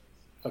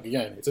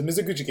 again, it's a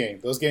Mizuguchi game.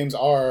 Those games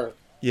are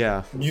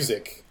Yeah,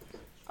 music.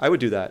 I would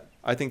do that.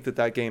 I think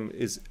that game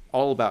is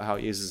all about how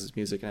he uses his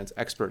music and it's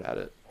expert at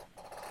it.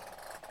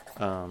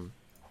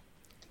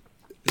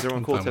 Is everyone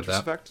I'm cool fine with with Tetris that.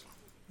 Effect?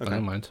 I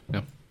don't mind.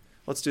 Yeah.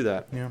 Let's do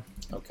that. Yeah.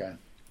 Okay.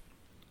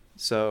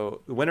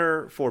 So the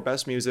winner for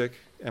best music,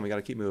 and we got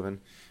to keep moving,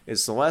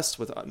 is Celeste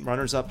with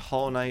runners-up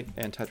Hollow Knight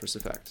and Tetris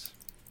Effect.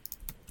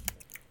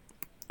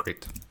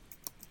 Great.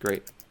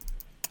 Great.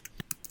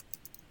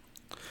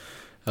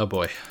 Oh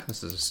boy,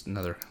 this is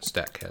another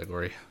stat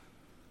category.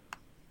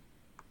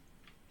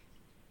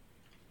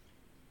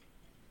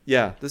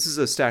 Yeah, this is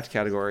a stacked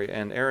category,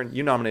 and Aaron,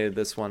 you nominated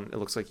this one. It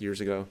looks like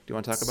years ago. Do you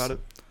want to talk about it?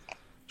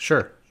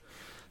 Sure.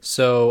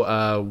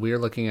 So we're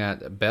looking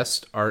at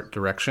best art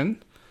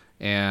direction,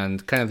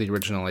 and kind of the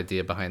original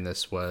idea behind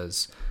this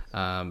was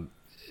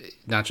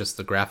not just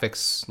the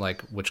graphics,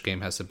 like which game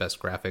has the best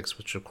graphics,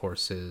 which of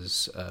course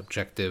is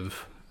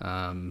objective,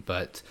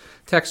 but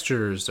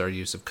textures, our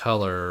use of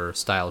color,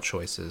 style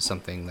choices,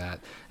 something that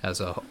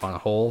on a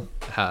whole,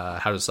 how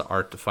does the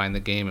art define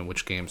the game, and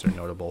which games are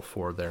notable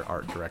for their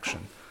art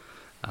direction.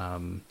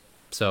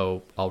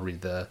 So I'll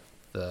read the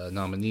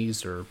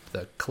nominees, or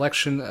the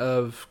collection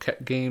of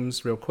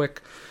games real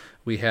quick.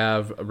 We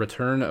have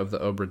Return of the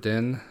Obra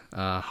Dinn,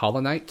 Hollow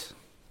Knight,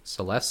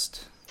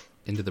 Celeste,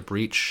 Into the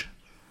Breach,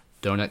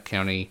 Donut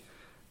County,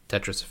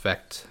 Tetris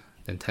Effect,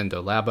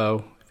 Nintendo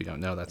Labo. If you don't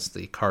know, that's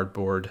the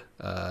cardboard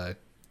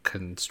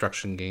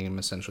construction game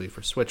essentially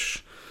for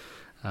Switch.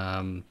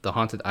 The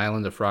Haunted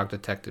Island, a Frog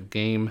Detective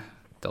game,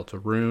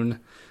 Deltarune,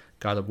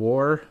 God of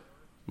War,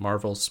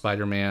 Marvel's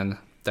Spider-Man,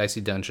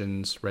 Dicey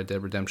Dungeons, Red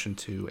Dead Redemption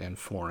 2, and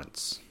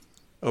Florence.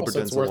 Also, it's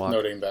Oberden's worth a lock.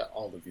 noting that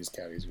all of these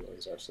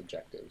categories are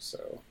subjective,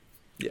 so...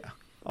 Yeah,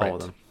 all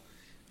of them.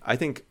 I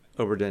think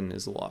Oberdin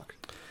is a lock.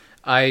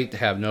 I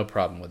have no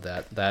problem with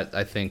that. That,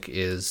 I think,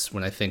 is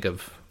when I think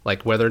of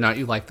like whether or not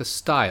you like the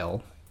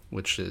style,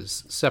 which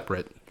is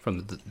separate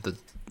from the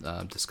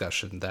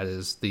discussion. That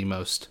is the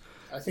most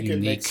I think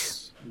unique. it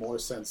makes more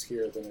sense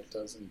here than it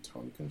does in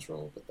tone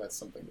control, but that's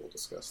something we'll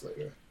discuss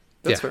later.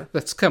 That's yeah, fair.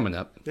 that's coming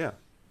up. Yeah.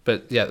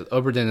 But yeah,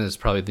 Oberdin is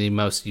probably the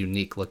most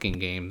unique looking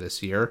game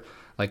this year.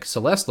 Like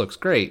Celeste looks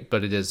great,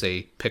 but it is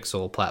a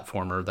pixel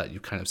platformer that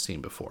you've kind of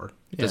seen before.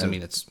 Doesn't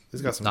mean it's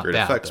got some not great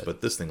bad, effects,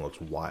 but this thing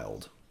looks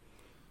wild.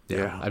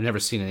 yeah, I've never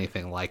seen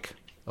anything like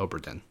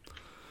Oberdin,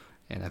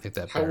 and I think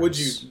that. How would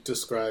you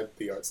describe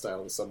the art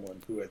style to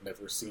someone who had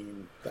never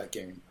seen that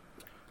game?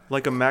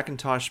 Like a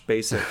Macintosh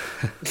basic.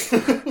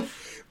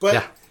 But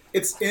Yeah.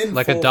 it's in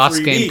like full a DOS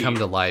 3D. game come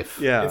to life?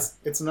 Yeah.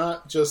 It's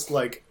not just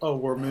like, oh,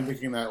 we're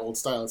mimicking that old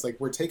style. It's like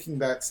we're taking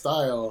that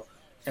style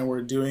and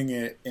we're doing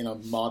it in a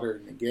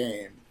modern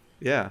game.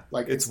 Yeah.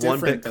 Like it's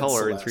different 1-bit than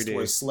color in Celeste, 3D.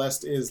 Where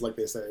Celeste is, like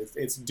they said,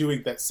 it's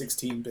doing that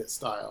 16-bit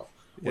style.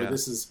 Where Yeah.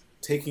 this is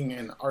taking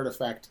an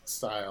artifact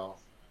style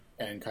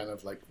and kind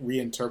of like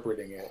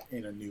reinterpreting it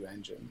in a new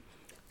engine.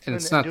 And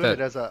it's not doing that.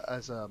 it as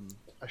a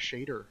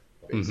shader.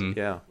 Basically.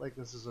 Yeah. Like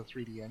this is a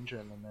 3D engine,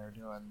 and they're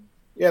doing.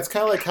 Yeah, it's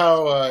kind of like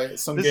how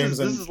some games.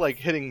 This is like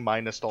hitting my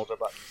nostalgia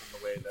buttons in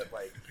the way that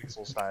like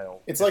pixel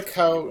style. It's is like for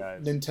how you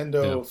guys.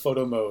 Nintendo Yeah.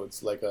 photo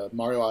modes, like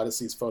Mario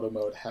Odyssey's photo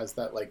mode, has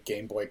that like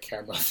Game Boy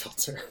camera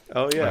filter,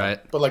 Oh, yeah. Right.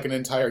 but like an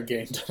entire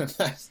game done in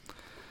that.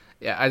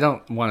 Yeah, I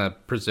don't want to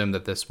presume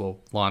that this will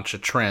launch a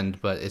trend,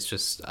 but it's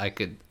just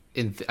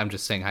I'm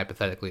just saying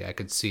hypothetically, I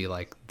could see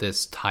like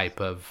this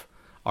type of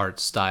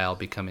art style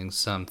becoming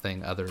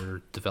something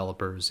other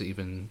developers,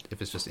 even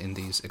if it's just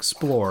indies,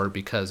 explore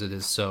because it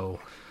is so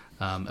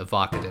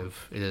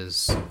evocative. It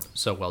is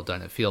so well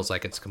done. It feels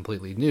like it's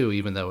completely new,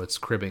 even though it's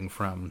cribbing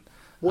from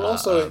Well,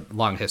 also a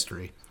long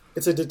history.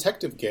 it's a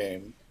detective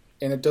game,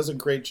 and it does a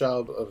great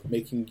job of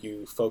making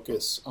you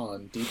focus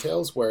on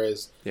details.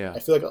 Whereas Yeah. I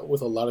feel like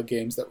with a lot of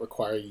games that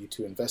require you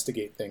to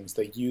investigate things,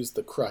 they use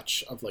the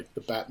crutch of like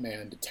the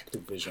Batman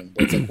detective vision.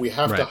 Where it's like we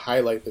have to Right.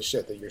 highlight the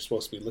shit that you're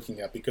supposed to be looking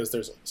at because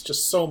there's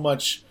just so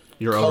much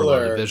You're color.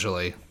 overloaded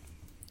visually.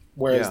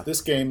 Whereas Yeah.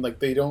 this game, like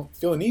they don't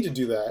feel a need to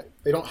do that.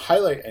 They don't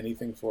highlight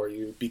anything for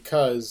you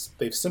because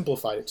they've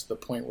simplified it to the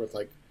point where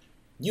like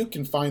you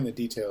can find the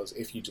details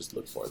if you just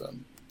look for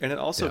them. And it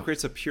also Yeah.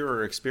 creates a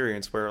purer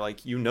experience where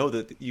like you know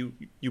that you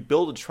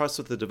build a trust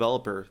with the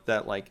developer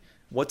that like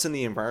what's in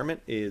the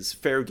environment is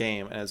fair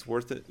game and it's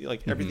worth it.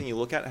 Like everything you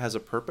look at has a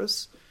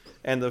purpose.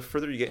 And the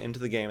further you get into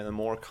the game and the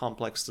more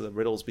complex the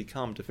riddles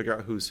become to figure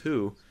out who's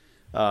who,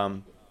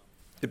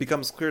 it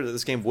becomes clear that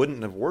this game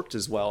wouldn't have worked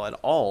as well at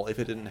all if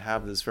it didn't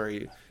have this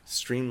very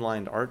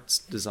streamlined art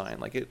design.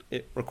 Like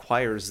it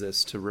requires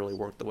this to really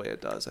work the way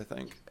it does, I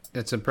think.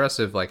 It's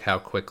impressive, like how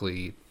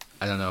quickly,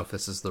 I don't know if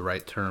this is the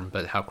right term,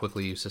 but how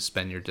quickly you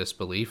suspend your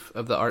disbelief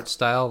of the art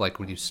style. Like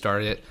when you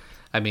start it,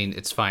 I mean,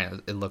 it's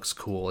fine. It looks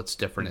cool. It's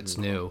different. It's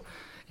new.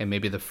 And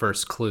maybe the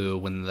first clue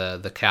when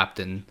the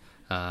captain,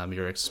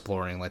 you're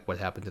exploring like what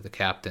happened to the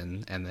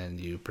captain, and then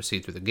you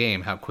proceed through the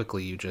game, how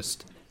quickly you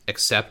just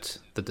accept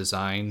the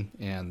design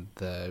and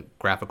the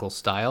graphical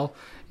style,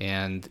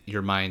 and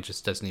your mind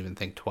just doesn't even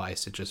think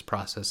twice. It just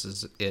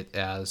processes it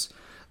as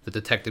the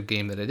detective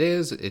game that it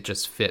is. It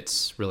just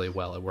fits really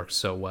well. It works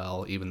so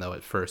well, even though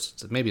at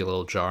first it's maybe a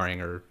little jarring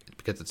or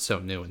because it's so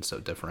new and so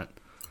different.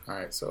 All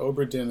right, so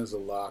Oberdin is a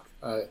lock.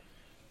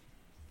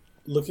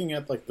 Looking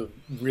at like the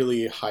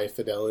really high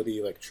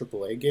fidelity like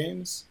AAA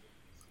games,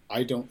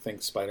 I don't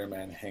think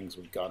Spider-Man hangs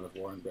with God of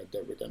War and Red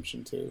Dead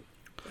Redemption 2.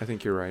 I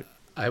think you're right.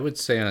 I would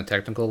say on a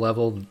technical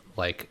level,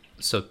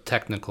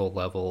 technical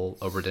level,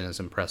 Oberdin is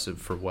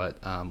impressive for what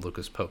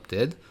Lucas Pope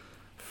did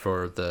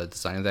for the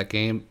design of that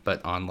game.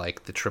 But on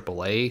like the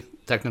AAA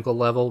technical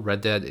level, Red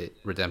Dead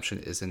Redemption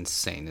is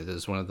insane. It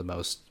is one of the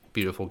most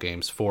beautiful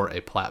games for a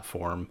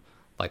platform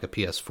like a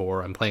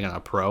PS4. I'm playing on a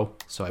Pro,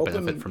 so I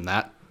benefit from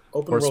that.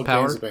 open world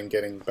horsepower. games have been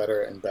getting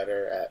better and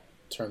better at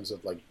terms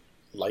of like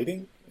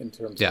lighting, in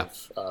terms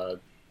of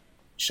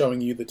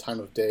showing you the time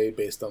of day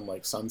based on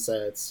like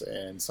sunsets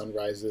and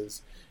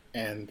sunrises,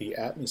 and the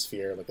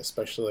atmosphere, like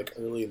especially like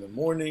early in the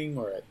morning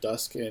or at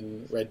dusk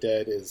in Red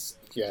Dead is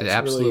It it's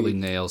absolutely really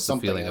nails the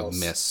something feeling else.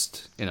 of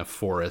mist in a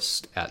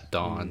forest at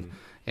dawn,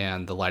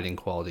 and the lighting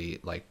quality,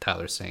 like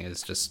Tyler's saying,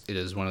 it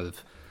is one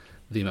of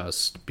the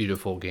most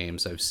beautiful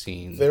games I've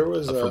seen. There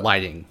was for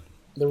lighting.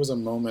 There was a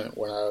moment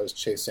when I was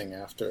chasing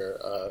after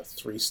a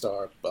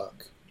 3-star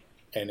buck,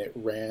 and it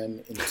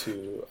ran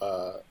into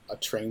a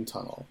train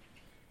tunnel.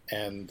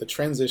 And the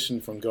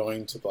transition from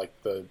going to like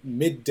the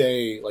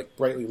midday, like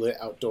brightly lit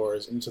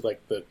outdoors into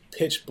like the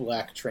pitch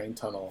black train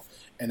tunnel,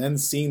 and then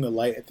seeing the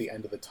light at the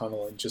end of the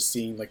tunnel and just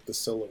seeing like the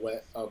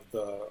silhouette of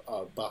the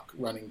buck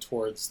running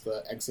towards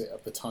the exit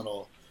of the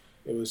tunnel,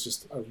 it was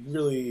just a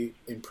really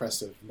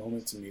impressive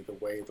moment to me, the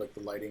way like the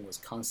lighting was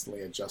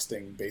constantly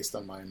adjusting based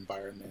on my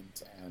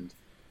environment. And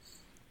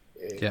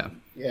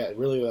it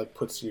really like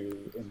puts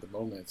you in the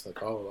moment. It's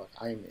like, oh, like,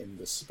 I'm in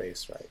this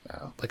space right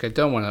now. Like, I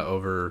don't want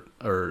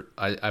to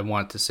I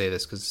want to say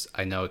this because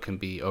I know it can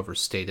be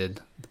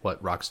overstated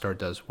what Rockstar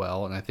does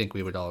well, and I think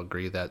we would all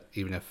agree that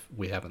even if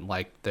we haven't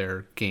liked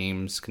their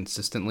games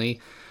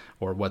consistently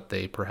or what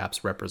they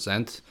perhaps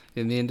represent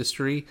in the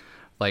industry,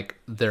 like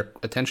their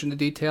attention to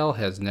detail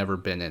has never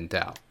been in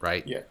doubt,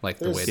 right? Yeah. Like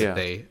the way that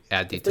they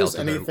add If detail there's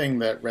to their... anything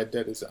that Red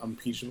Dead is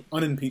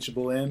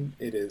unimpeachable in,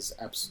 it is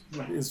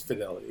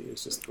fidelity.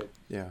 It's just like,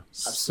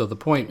 So the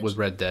point with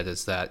Red Dead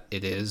is that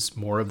it is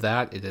more of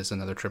that. It is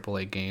another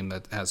AAA game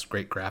that has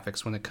great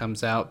graphics when it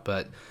comes out,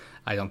 but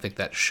I don't think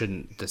that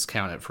shouldn't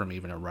discount it from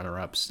even a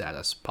runner-up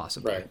status,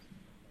 possibly. right.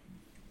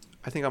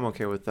 I think I'm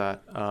okay with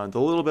that.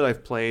 The little bit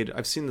I've played,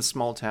 I've seen the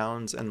small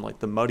towns and like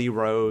the muddy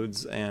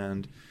roads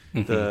and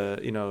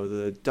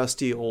the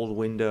dusty old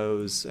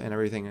windows and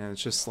everything, and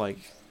it's just like,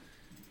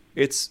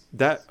 it's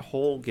that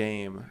whole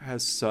game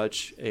has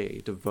such a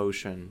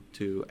devotion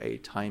to a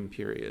time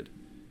period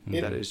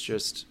that is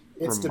just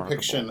Its remarkable.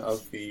 depiction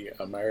of the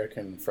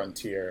American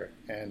frontier,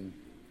 and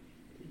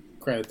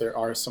granted, there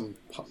are some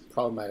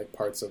problematic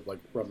parts of like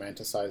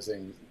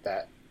romanticizing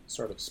that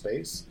sort of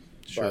space,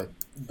 Sure. but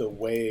the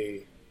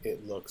way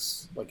it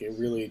looks, like it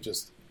really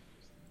just,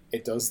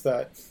 it does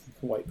that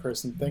white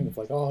person thing of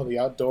like, oh, the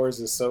outdoors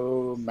is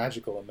so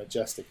magical and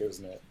majestic,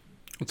 isn't it?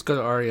 Let's go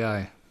to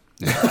REI.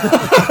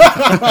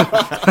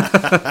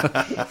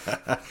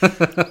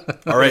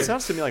 All right, It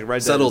sounds to me like Red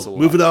Dead settled. is a lot,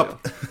 Move it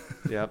up. too.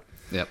 Yep.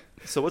 Yep.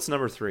 So what's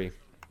number 3?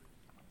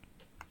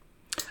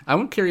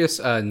 I'm curious,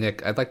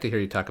 Nick, I'd like to hear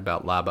you talk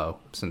about Labo,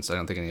 since I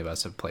don't think any of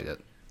us have played it.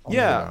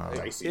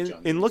 Dicey in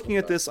Dungeons looking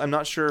and at this, I'm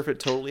not sure if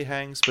it totally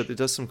hangs, but it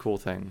does some cool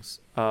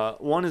things.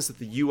 One is that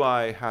the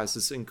UI has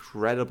this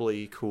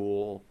incredibly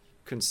cool,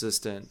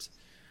 consistent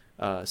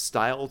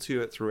style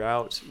to it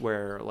throughout,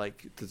 where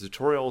like the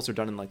tutorials are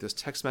done in like this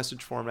text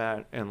message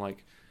format, and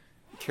like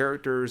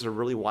characters are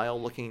really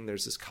wild looking.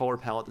 There's this color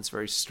palette that's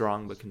very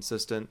strong but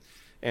consistent,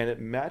 and it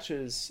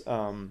matches.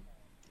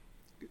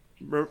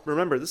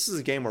 Remember, this is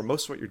a game where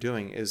most of what you're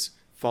doing is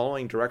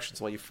following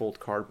directions while you fold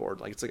cardboard.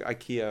 Like, it's like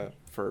IKEA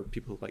for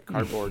people who like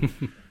cardboard.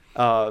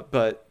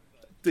 But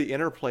the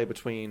interplay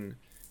between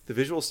the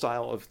visual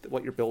style of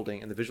what you're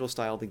building and the visual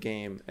style of the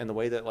game, and the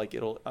way that like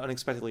it'll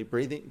unexpectedly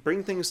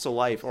bring things to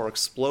life or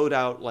explode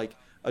out like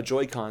a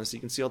Joy-Con, so you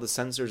can see all the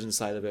sensors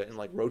inside of it and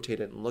like rotate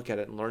it and look at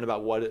it and learn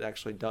about what it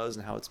actually does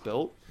and how it's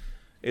built.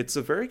 It's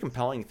a very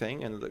compelling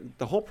thing, and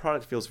the whole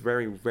product feels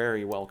very,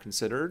 very well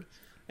considered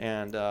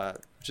and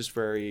just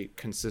very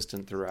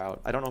consistent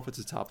throughout. I don't know if it's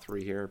a top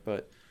 3 here,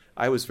 but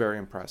I was very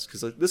impressed,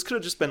 because like, this could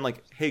have just been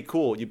like, hey,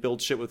 cool, you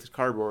build shit with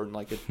cardboard and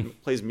like it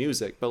plays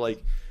music, but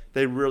like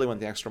they really went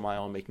the extra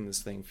mile in making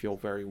this thing feel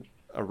very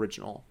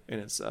original in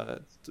its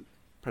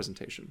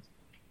presentation.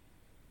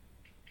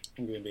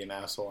 I'm going to be an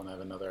asshole and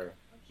have another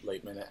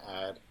late minute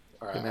ad.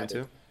 Hitman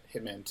 2?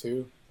 Hitman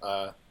 2.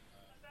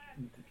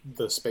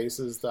 The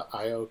spaces that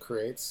IO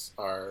creates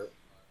are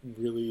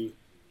really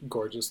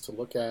gorgeous to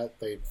look at.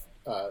 They've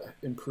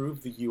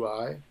improved the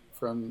UI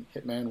from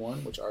Hitman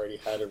 1, which already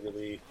had a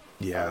really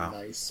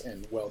nice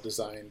and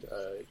well-designed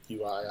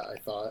UI, I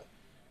thought.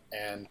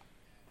 And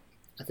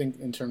I think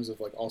in terms of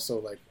like also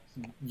like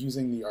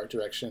using the art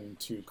direction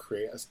to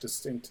create a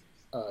distinct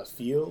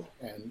feel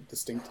and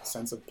distinct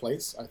sense of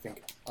place, I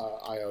think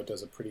IO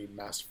does a pretty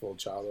masterful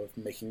job of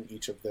making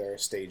each of their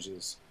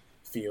stages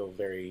feel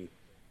very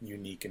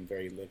unique and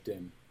very lived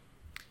in.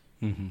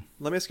 Mm-hmm.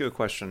 Let me ask you a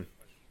question.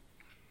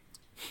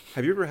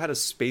 Have you ever had a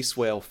space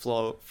whale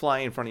fly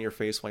in front of your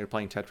face while you're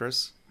playing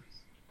Tetris?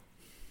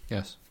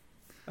 Yes.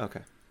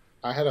 Okay.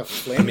 I had a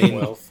flaming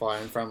whale fly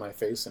in front of my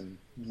face in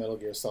Metal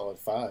Gear Solid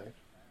 5.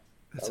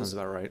 That sounds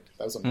about right.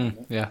 That was a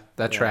moment. Yeah,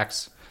 that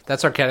tracks.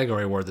 That's our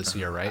category award this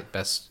year, right?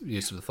 Best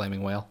use of the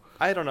flaming whale.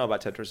 I don't know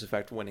about Tetris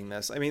Effect winning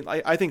this. I mean,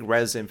 I think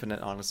Res Infinite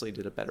honestly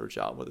did a better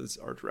job with its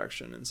art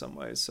direction in some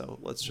ways, so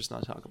let's just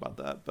not talk about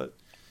that. But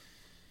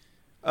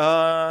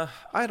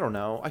I don't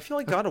know. I feel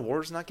like God of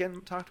War is not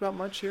getting talked about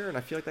much here, and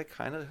I feel like that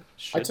kind of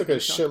should I took a be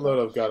talked shitload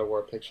about. of God of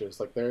War pictures.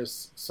 Like,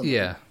 there's some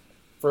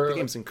The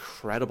game's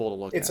incredible to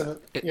look at.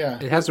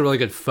 It has a really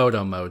good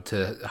photo mode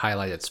to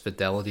highlight its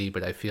fidelity,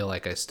 but I feel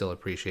like I still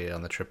appreciate it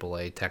on the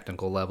AAA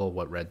technical level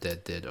what Red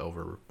Dead did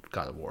over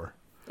God of War.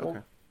 Okay.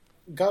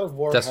 God of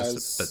War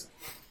But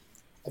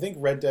I think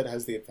Red Dead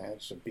has the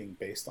advantage of being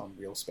based on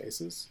real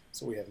spaces,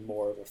 so we have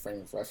more of a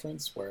frame of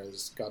reference,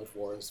 whereas God of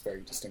War is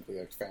very distinctly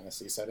like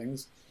fantasy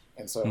settings,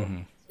 and so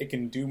it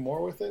can do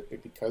more with it,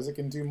 but because it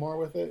can do more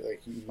with it,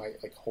 like you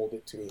might like hold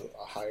it to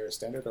a higher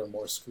standard or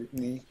more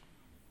scrutiny,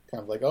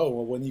 kind of like, oh,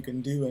 well, when you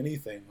can do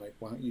anything, like,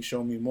 why don't you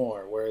show me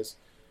more? Whereas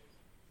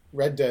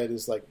Red Dead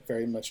is like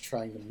very much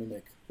trying to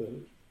mimic the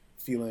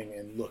feeling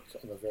and look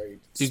of a very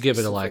you give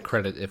it a lot of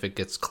credit if it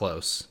gets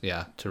close,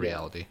 to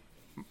reality.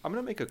 I'm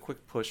going to make a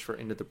quick push for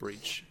Into the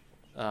Breach.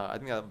 I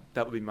think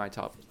that would be my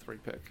top 3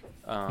 pick.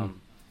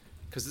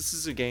 Because this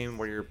is a game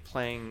where you're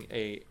playing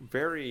a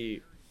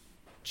very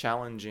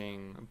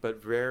challenging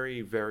but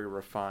very, very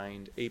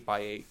refined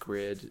 8x8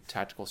 grid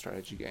tactical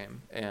strategy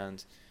game.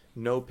 And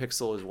no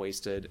pixel is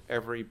wasted.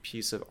 Every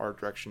piece of art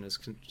direction is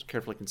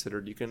carefully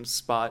considered. You can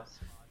spot...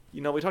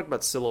 we talked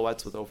about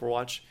silhouettes with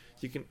Overwatch.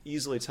 You can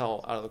easily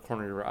tell out of the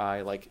corner of your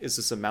eye, like, is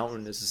this a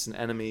mountain? Is this an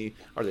enemy?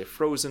 Are they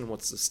frozen?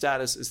 What's the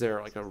status? Is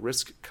there, like, a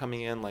risk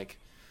coming in? Like,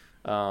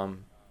 I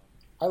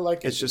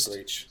like Into the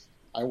Breach.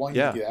 I want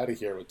you to get out of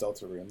here with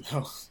Deltarune,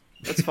 though.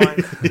 That's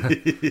fine.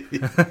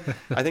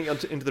 I think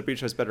Into the Breach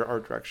has better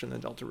art direction than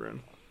Deltarune.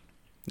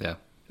 Yeah.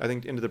 I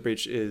think Into the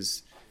Breach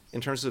is, in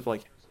terms of,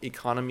 like,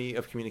 economy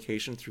of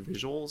communication through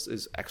visuals,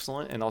 is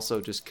excellent, and also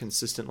just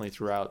consistently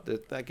throughout,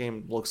 that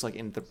game looks like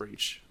Into the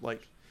Breach.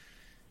 Like,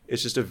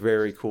 it's just a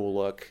very cool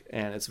look,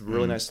 and it's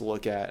really nice to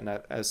look at.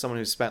 And as someone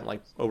who's spent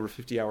like over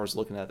 50 hours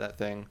looking at that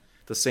thing,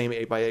 the same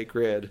 8x8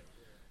 grid,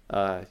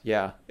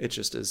 it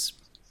just is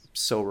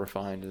so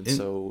refined and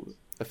so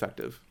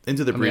effective.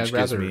 Into the Breach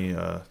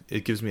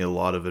gives me a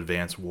lot of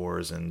Advance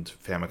Wars and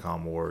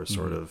Famicom Wars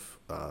sort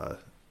of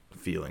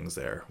feelings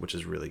there, which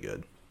is really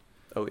good.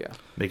 Oh yeah,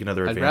 make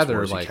another Advance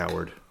Wars, you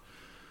coward.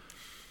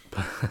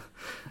 I'd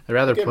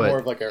rather put more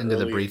of like Into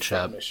the Breach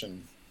up.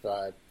 Mission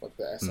vibe, like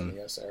the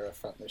SNES era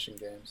front mission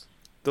games.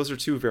 Those are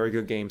 2 very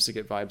good games to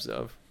get vibes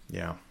of.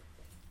 Yeah.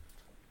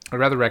 I'd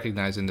rather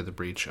recognize Into the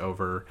Breach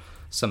over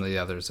some of the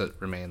others that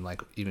remain,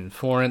 like even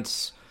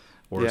Florence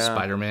or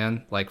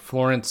Spider-Man. Like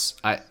Florence,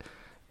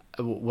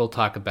 we'll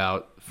talk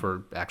about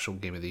for actual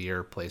Game of the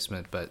Year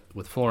placement, but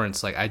with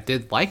Florence, like I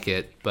did like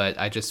it, but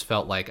I just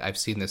felt like I've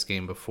seen this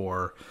game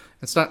before.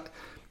 It's not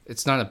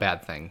a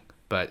bad thing,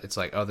 but it's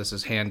like, oh, this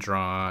is hand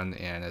drawn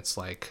and it's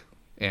like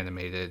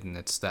animated, and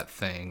it's that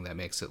thing that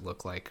makes it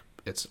look like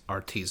it's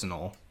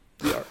artisanal.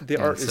 The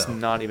art is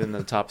not even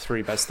the top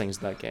 3 best things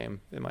in that game,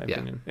 in my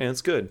opinion, and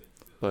it's good.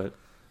 But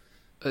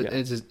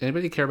does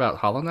anybody care about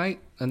Hollow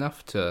Knight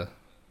enough to?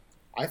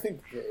 I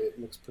think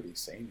it looks pretty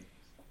samey.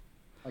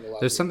 Like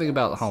there's something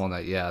about Hollow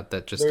Knight,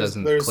 that just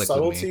doesn't click with me. There's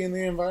subtlety in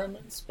the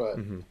environments, but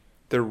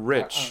they're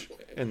rich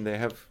and they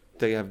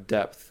have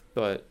depth.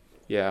 But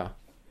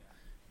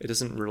it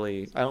doesn't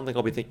really. I don't think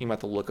I'll be thinking about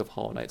the look of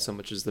Hollow Knight so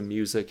much as the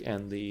music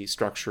and the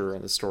structure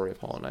and the story of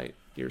Hollow Knight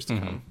years to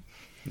come.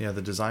 Yeah,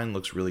 the design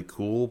looks really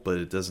cool, but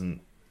it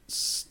doesn't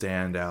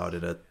stand out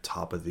in a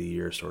top of the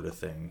year sort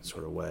of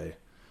way.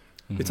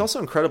 It's also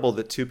incredible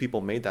that 2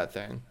 people made that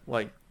thing.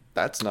 Like,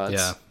 that's nuts.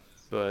 Yeah.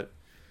 But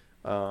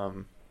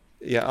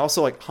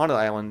also like Haunted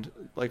Island,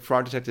 like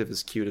Frog Detective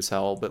is cute as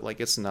hell, but like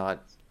it's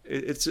not.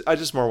 I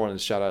just more wanted to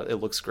shout out. It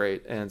looks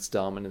great and it's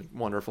dumb and it's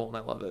wonderful and I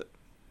love it.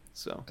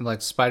 So, and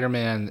like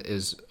Spider-Man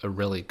is a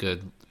really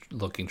good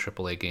looking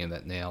AAA game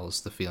that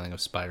nails the feeling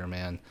of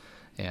Spider-Man,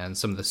 and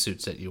some of the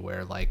suits that you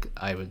wear, like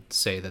I would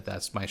say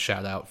that's my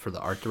shout out for the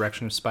art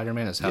direction of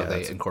Spider-Man, is how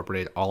they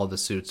incorporate all of the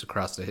suits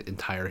across the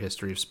entire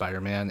history of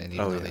Spider-Man, and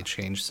even though they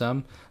changed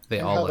some, they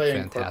all look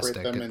fantastic.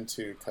 Incorporate them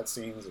into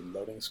cutscenes and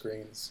loading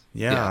screens.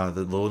 Yeah,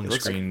 the loading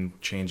screen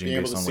changing being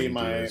able based to on see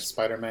what you my do.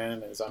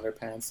 Spider-Man in his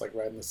underpants, like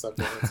riding the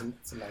subway.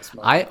 It's a nice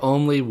moment. I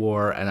only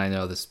wore, and I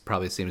know this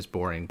probably seems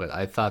boring, but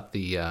I thought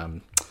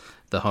the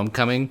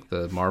Homecoming,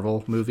 the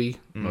Marvel movie,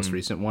 most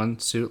recent one,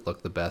 suit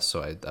looked the best,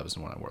 so that was the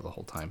one I wore the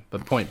whole time.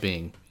 But point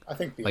being, I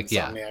think the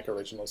Insomniac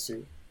original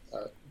suit.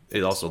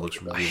 It also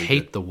looks really I good.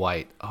 hate the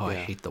white. I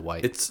hate the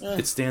white.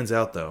 It stands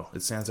out though.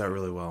 It stands out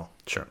really well.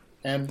 Sure.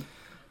 And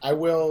I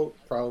will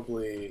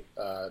probably,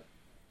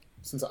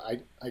 since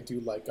I do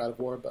like God of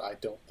War, but I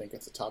don't think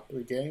it's a top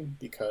 3 game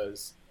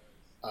because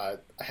I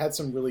had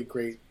some really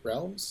great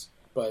realms,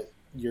 but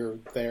you're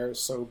there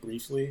so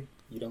briefly,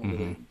 you don't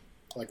really.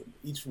 Like,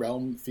 each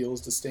realm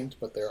feels distinct,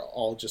 but they're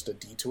all just a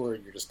detour.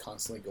 You're just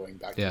constantly going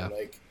back to the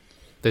lake.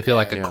 They feel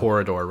like a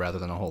corridor rather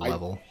than a whole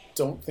level. I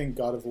don't think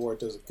God of War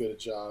does a good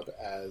job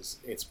as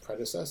its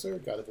predecessor,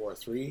 God of War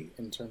 3,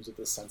 in terms of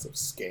the sense of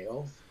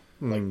scale.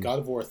 Like, God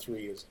of War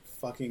 3 is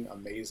fucking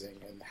amazing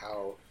in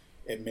how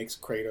it makes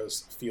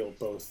Kratos feel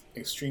both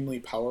extremely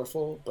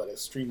powerful, but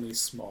extremely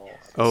small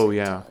at the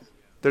same time.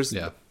 There's,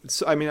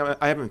 so, I mean,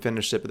 I haven't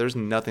finished it, but there's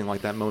nothing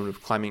like that moment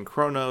of climbing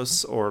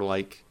Kronos or,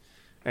 like,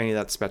 any of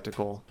that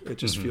spectacle. It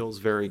just feels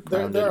very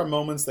grounded. There are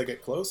moments that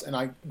get close, and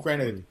I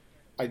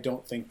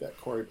don't think that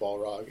Cory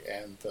Balrog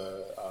and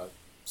the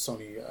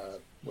Sony,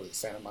 was it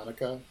Santa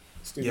Monica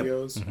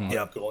Studios,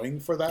 Yep. going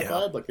for that Yeah.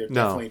 vibe. Like they're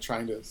No. definitely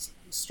trying to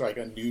strike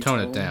a new Tone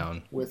it tone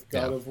down. with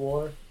God Yeah. of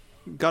War.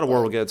 God of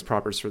War will get its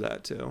propers for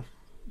that too.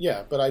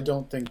 Yeah, but I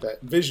don't think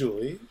that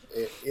visually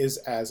it is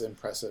as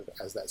impressive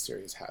as that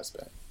series has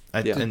been.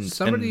 Yeah. And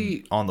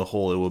on the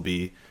whole, it will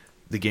be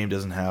the game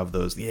doesn't have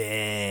those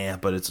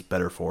but it's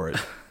better for it.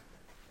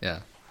 Yeah.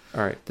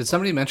 All right, Did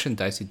somebody mention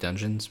Dicey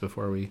Dungeons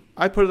before we?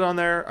 I put it on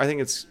there. I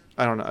think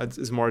I don't know.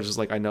 It's more just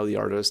like I know the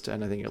artist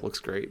and I think it looks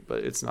great,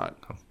 but it's not.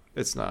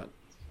 It's not.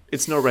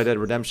 It's no Red Dead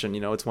Redemption.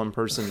 It's one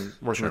person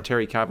working with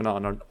Terry Cavanagh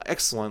on an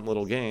excellent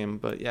little game,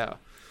 but yeah,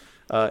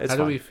 it's How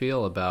do fine. we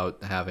feel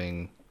about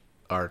having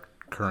our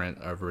current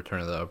of Return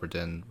of the Obra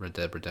Dinn, Red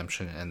Dead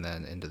Redemption, and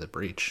then Into the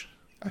Breach?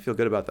 I feel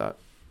good about that.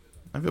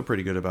 I feel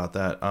pretty good about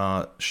that.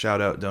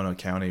 Shout out Donut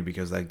County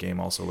because that game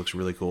also looks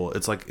really cool.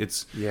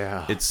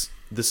 Yeah.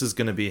 This is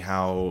going to be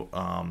how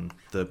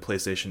the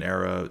PlayStation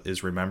era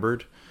is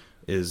remembered,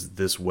 is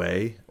this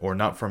way, or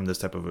not from this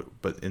type of,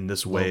 but in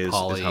this way is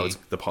how it's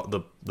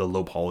the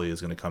low poly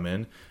is going to come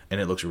in, and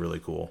it looks really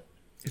cool.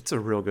 It's a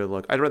real good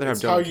look. I'd rather have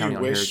It's how Donut County you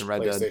on here wish than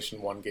Red Dead. PlayStation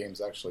 1 games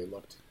actually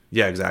looked.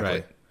 Yeah, exactly.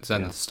 Right. It's that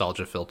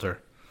nostalgia filter.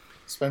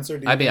 Spencer,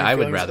 do you I mean, have I any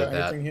would feelings rather about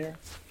that. anything here?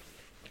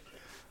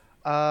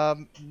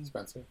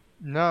 Spencer?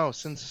 No,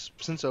 since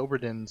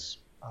Oberdinn's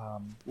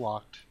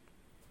locked,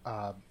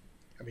 I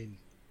mean,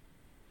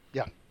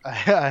 yeah, I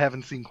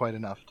haven't seen quite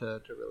enough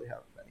to really have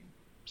any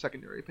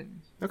secondary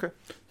opinions. Okay.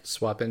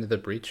 Swap Into the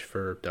Breach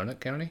for Donut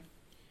County.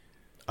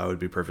 I would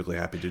be perfectly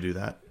happy to do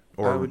that.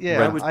 I Or would-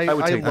 Yeah, I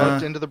would take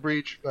loved that. Into the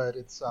Breach, but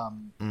it's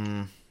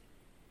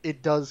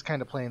it does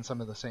kind of play in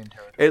some of the same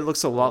territory. It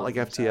looks a lot like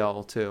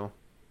FTL too.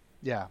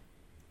 Yeah,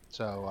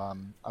 so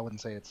I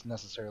wouldn't say it's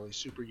necessarily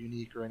super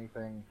unique or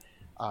anything.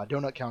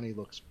 Donut County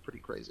looks pretty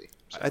crazy.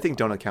 So, I think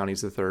Donut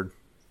County's the third.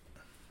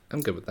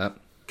 I'm good with that.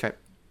 Okay.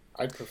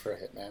 I'd prefer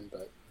Hitman,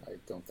 but I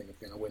don't think it's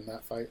going to win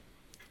that fight.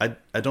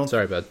 I don't.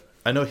 Sorry, bud.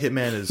 I know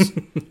Hitman is.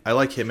 I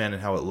like Hitman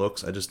and how it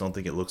looks. I just don't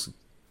think it looks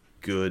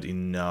good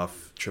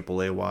enough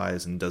AAA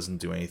wise and doesn't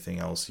do anything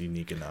else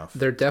unique enough.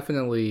 They're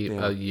definitely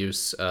Yeah. a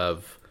use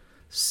of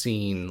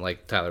scene,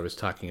 like Tyler was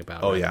talking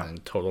about. Oh, rather yeah. than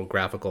total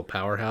graphical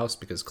powerhouse,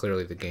 because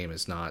clearly the game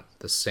is not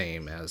the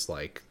same as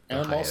like the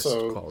And I'm highest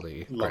also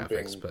quality lumping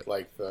graphics. But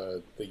like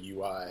the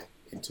UI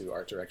into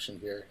art direction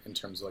here in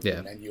terms of like Yeah.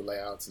 the menu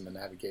layouts and the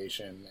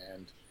navigation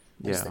and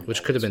I Yeah. just think Which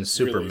that could have was been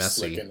super really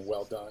messy. slick and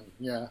well done.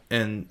 Yeah.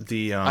 And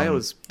the I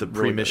was the really good at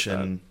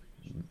pre-mission,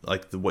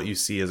 like what you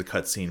see as a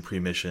cutscene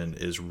pre-mission,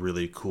 is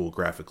really cool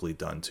graphically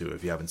done too.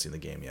 If you haven't seen the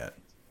game yet,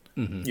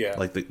 Yeah.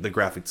 like the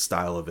graphic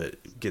style of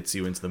it gets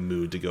you into the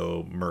mood to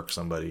go murk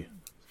somebody.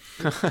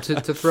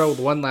 to throw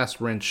one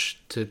last wrench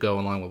to go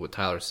along with what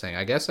Tyler's saying,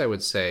 I guess I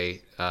would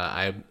say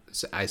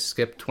I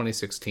skipped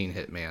 2016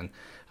 Hitman.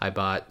 I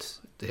bought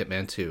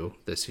Hitman 2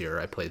 this year.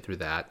 I played through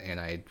that, and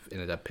I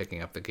ended up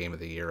picking up the Game of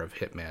the Year of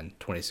Hitman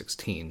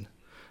 2016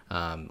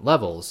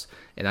 levels.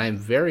 And I am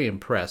very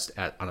impressed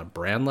on a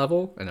brand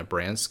level and a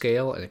brand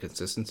scale and a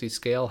consistency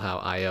scale how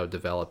IO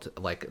developed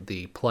like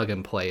the plug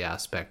and play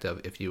aspect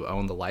of if you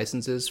own the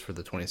licenses for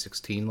the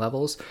 2016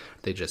 levels,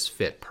 they just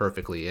fit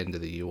perfectly into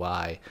the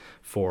UI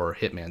for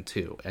Hitman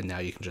 2. And now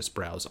you can just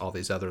browse all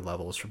these other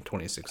levels from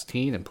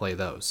 2016 and play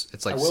those.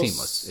 It's like I will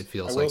seamless. It I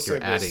feels will like you're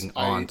say this, adding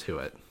on to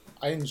it.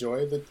 I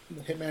enjoy the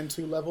Hitman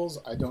 2 levels.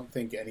 I don't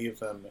think any of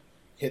them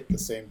hit the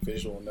same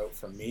visual note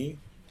for me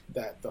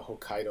that the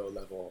Hokkaido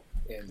level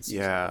in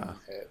season Yeah. 1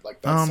 hit.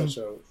 Like that's such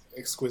a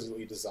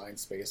exquisitely designed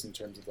space in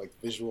terms of like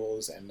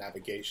visuals and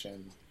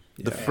navigation.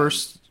 The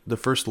And-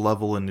 first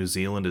level in New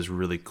Zealand is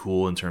really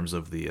cool in terms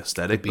of the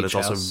aesthetic, The but it's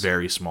beach also house.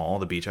 very small,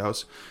 the beach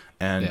house.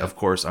 And Yeah. of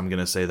course, I'm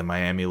gonna say the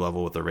Miami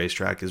level with the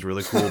racetrack is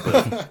really cool,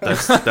 but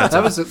that's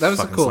That was a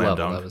fucking cool slam level.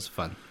 dunk. That was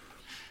fun.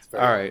 It's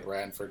very All right.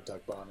 Ranford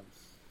Duck Bottom.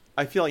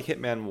 I feel like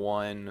Hitman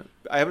 1,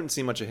 I haven't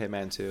seen much of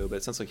Hitman 2, but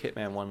it sounds like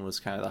Hitman 1 was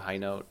kind of the high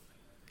note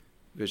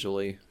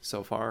visually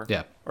so far.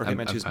 Yeah, Or I'm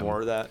Hitman 2 is fine more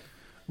with of that.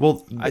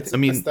 Well, I I, think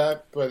mean, It's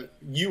that, but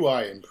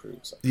UI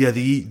improves. yeah,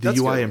 the That's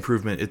UI good.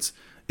 improvement.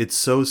 It's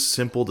so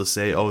simple to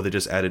say, oh, they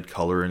just added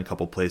color in a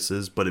couple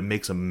places, but it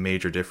makes a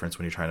major difference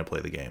when you're trying to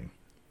play the game.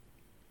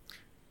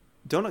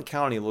 Donut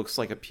County looks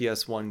like a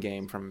PS1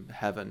 game from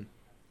heaven.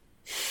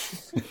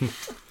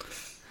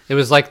 It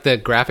was like the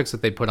graphics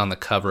that they put on the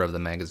cover of the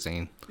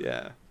magazine.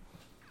 Yeah.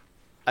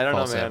 I don't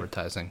False know, man.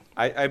 advertising.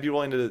 I'd be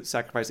willing to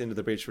sacrifice Into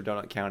the Breach for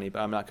Donut County, but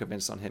I'm not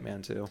convinced on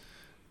Hitman 2.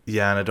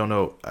 Yeah, and I don't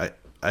know.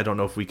 I don't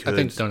know if we could. I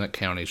think Donut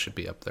County should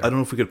be up there. I don't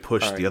know if we could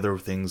push All right. the other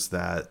things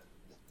that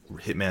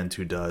Hitman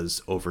 2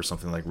 does over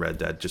something like Red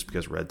Dead, just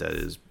because Red Dead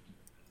is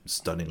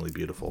stunningly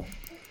beautiful.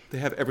 They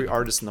have every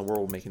artist in the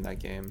world making that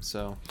game,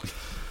 so.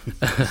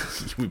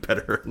 We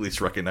better at least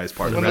recognize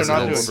part When of they're it. not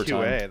doing Residents.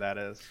 QA, that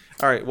is.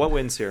 All right, what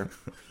wins here?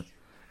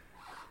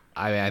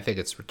 I think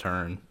it's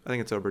Return. I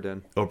think it's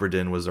Oberdin.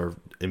 Oberdin was our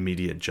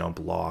immediate jump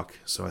lock,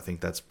 so I think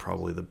that's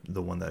probably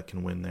the one that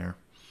can win there.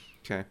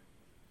 Okay.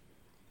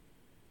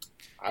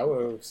 I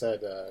would have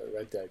said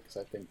Red Dead because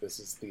I think this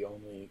is the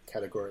only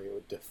category it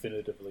would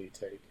definitively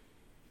take.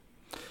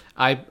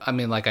 I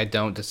mean, like, I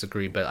don't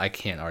disagree, but I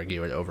can't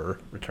argue it over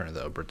Return of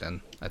the Obra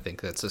Dinn. I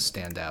think that's a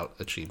standout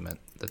achievement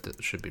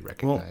that should be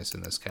recognized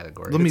in this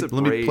category. It's a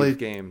brave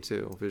game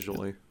too,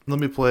 visually. Let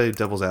me play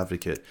devil's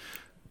advocate.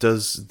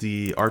 Does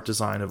the art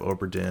design of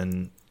Obra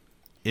Dinn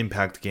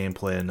impact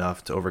gameplay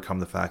enough to overcome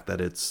the fact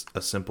that it's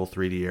a simple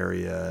 3D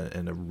area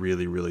and a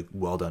really, really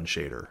well done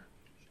shader?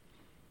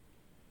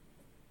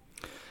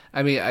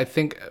 I mean, I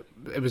think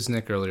it was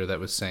Nick earlier that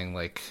was saying,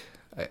 like,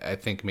 I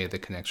think made the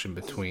connection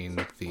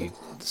between the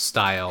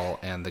style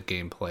and the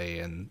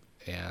gameplay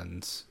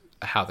and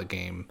how the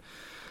game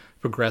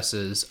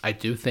progresses. I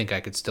do think I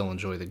could still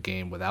enjoy the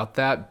game without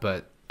that,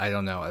 but I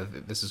don't know.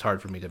 This is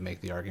hard for me to make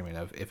the argument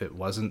of if it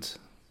wasn't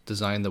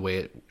designed the way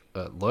it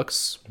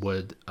looks,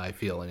 would I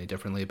feel any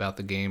differently about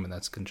the game? And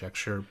that's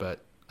conjecture,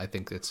 but I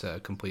think it's a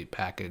complete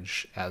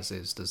package as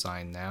is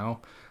designed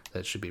now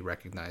that should be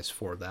recognized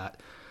for that.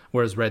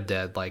 Whereas Red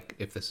Dead, like,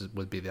 if this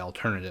would be the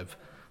alternative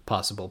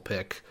possible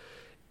pick,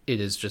 it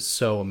is just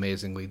so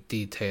amazingly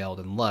detailed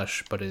and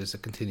lush, but it is a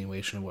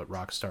continuation of what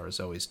Rockstar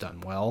has always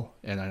done well,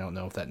 and I don't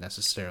know if that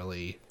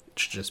necessarily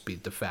should just be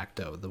de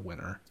facto the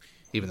winner,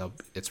 even though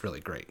it's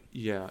really great.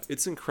 Yeah,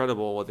 it's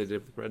incredible what they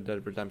did with Red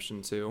Dead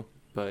Redemption 2,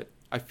 but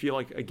I feel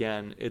like,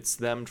 again, it's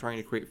them trying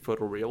to create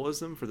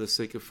photorealism for the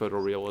sake of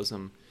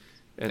photorealism,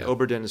 and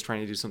Obra Dinn is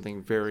trying to do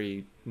something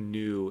very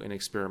new and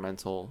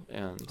experimental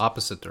and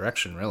opposite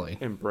direction, really,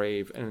 and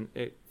brave, and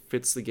it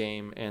fits the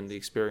game and the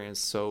experience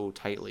so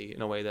tightly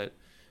in a way that,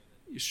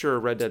 sure,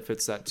 Red Dead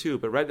fits that too,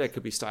 but Red Dead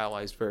could be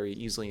stylized very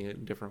easily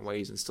in different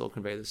ways and still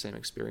convey the same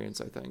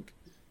experience, I think.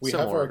 We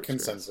have our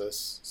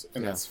consensus,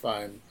 and that's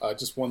fine.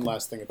 Just one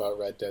last thing about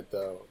Red Dead,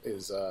 though,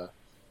 is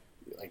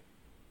like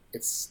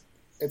it's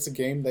a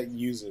game that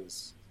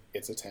uses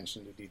its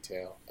attention to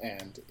detail,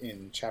 and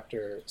in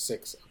Chapter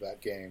 6 of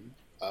that game,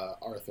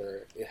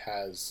 Arthur, it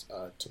has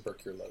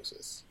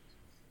tuberculosis,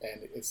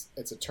 and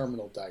it's a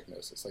terminal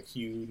diagnosis. Like,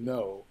 you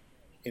know,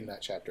 in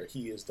that chapter,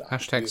 he is dying.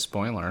 Hashtag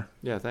spoiler.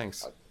 Yeah,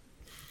 thanks.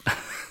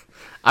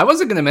 I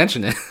wasn't going to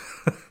mention it.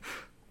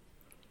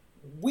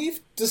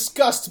 We've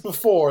discussed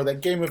before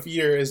that Game of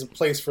Year is a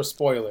place for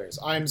spoilers.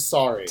 I'm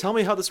sorry. Tell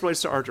me how this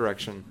relates to art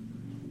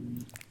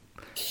direction.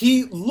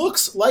 He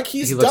looks like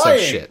he's he looks dying.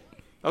 like shit.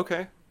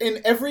 Okay.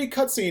 In every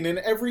cutscene, in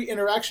every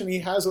interaction he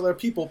has with other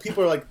people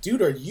are like,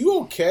 "Dude, are you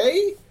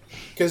okay?"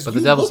 Because but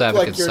the devil's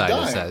advocate like side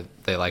dying. is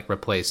that they like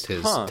replaced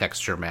his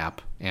texture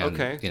map, and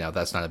you know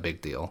that's not a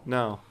big deal.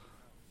 No.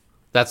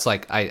 That's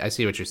like I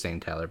see what you're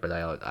saying, Tyler, but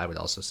I would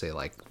also say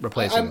like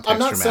replacing the I'm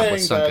not texture map saying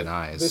with sunken that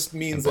eyes. this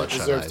means and it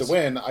deserves eyes. to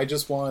win. I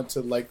just wanted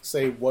to like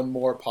say one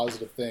more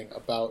positive thing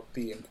about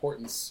the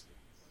importance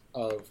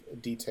of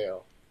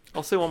detail.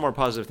 I'll say one more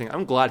positive thing.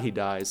 I'm glad he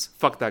dies.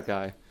 Fuck that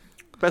guy.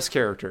 Best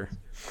character.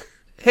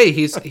 Hey,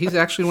 he's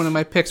actually one of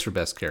my picks for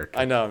best character.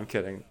 I know, I'm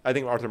kidding. I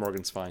think Arthur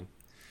Morgan's fine.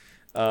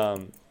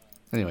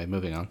 Anyway,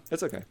 moving on.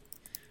 That's okay.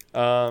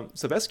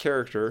 So best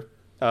character.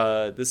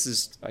 This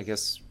is, I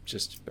guess,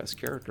 just best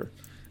character.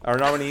 Our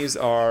nominees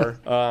are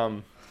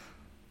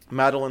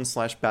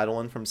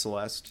Madeline/Badeline from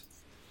Celeste,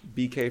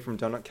 BK from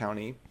Donut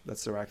County,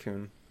 that's the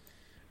raccoon,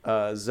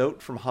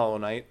 Zote from Hollow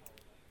Knight,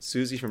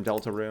 Susie from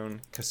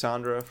Deltarune,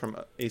 Cassandra from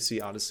AC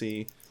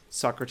Odyssey,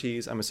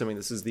 Socrates, I'm assuming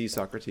this is the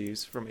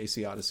Socrates from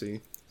AC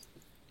Odyssey,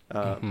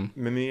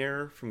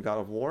 Mimir from God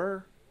of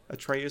War,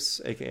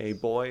 Atreus, aka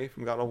Boy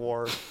from God of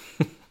War,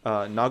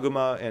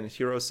 Naguma and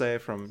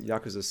Hirose from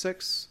Yakuza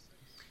 6,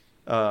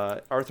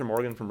 Arthur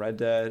Morgan from Red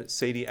Dead,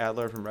 Sadie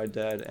Adler from Red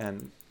Dead,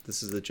 and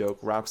this is a joke,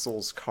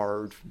 Roxel's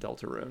Card from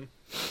Deltarune.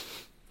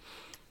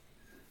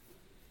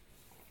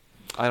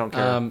 I don't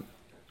care.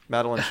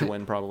 Madeline should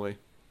win, probably.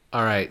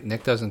 All right,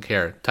 Nick doesn't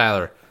care.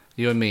 Tyler,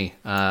 you and me.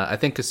 I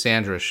think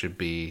Cassandra should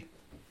be,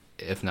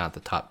 if not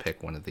the top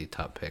pick, one of the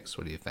top picks.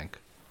 What do you think?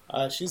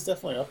 She's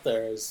definitely up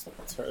there as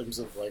in terms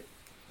of, like,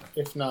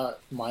 if not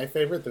my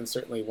favorite, then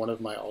certainly one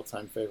of my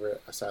all-time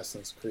favorite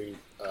Assassin's Creed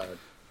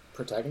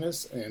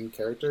protagonists and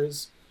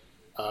characters.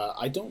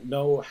 I don't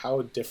know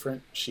how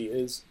different she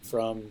is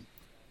from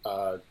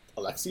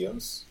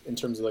Alexios in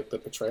terms of, like, the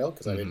portrayal,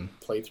 because I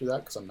didn't play through that,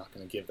 because I'm not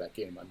going to give that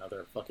game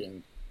another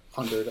fucking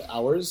 100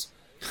 hours.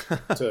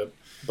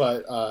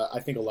 But I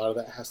think a lot of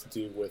that has to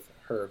do with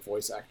her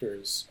voice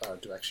actor's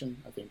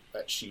direction. I think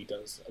that she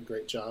does a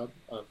great job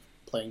of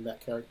playing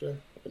that character,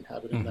 of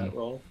inhabiting that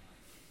role.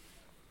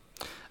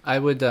 I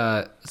would.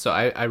 So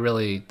I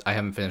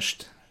haven't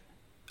finished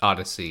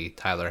Odyssey.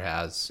 Tyler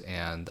has,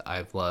 and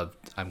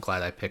I'm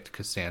glad I picked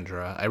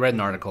Cassandra. I read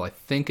an article. I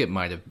think it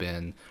might have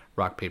been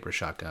Rock Paper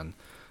Shotgun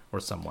or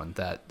someone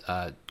that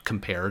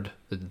compared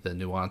the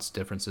nuanced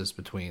differences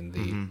between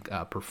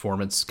the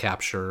performance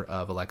capture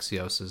of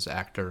Alexios's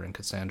actor and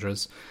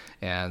Cassandra's,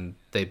 and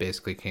they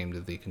basically came to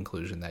the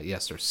conclusion that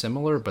yes, they're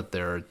similar, but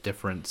there are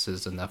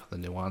differences enough of the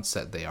nuance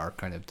that they are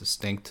kind of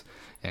distinct,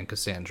 and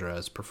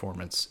Cassandra's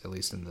performance, at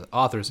least in the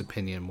author's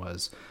opinion,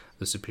 was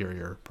the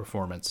superior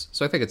performance.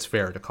 So I think it's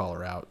fair to call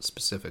her out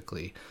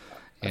specifically.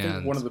 I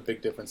think one of the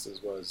big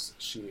differences was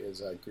she is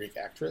a Greek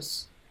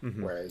actress,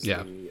 whereas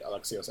the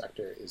Alexios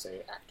actor is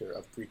an actor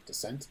of Greek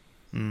descent.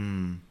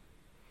 Yeah,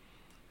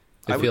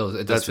 It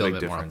does that's a feel a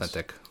big bit more difference.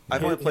 authentic.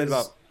 I've It only played is-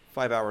 about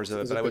 5 hours of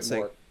it, It's but a I would bit say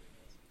more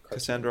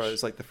Cassandra cartoonish.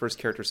 is like the first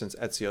character since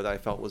Ezio that I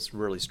felt was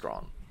really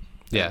strong.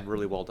 Yeah. And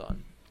really well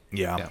done.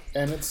 Yeah. Yeah.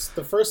 And it's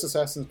the first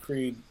Assassin's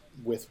Creed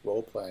with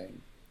role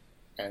playing,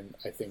 and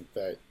I think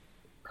that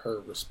her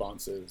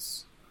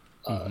responses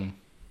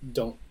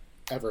don't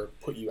ever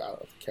put you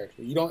out of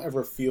character. You don't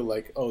ever feel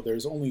like, oh,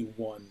 there's only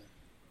one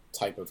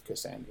type of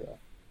Cassandra.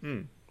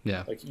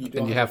 Yeah. Like you And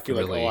don't you ever have to feel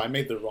really like, oh, I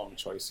made the wrong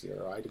choice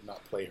here, or I did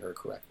not play her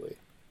correctly.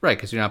 right,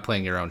 because you're not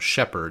playing your own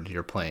shepherd.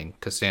 You're playing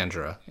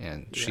Cassandra,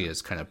 and she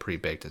is kind of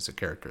pre-baked as a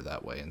character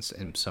that way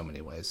in so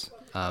many ways.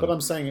 But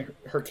I'm saying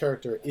her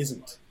character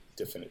isn't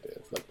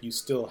definitive. Like you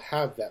still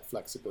have that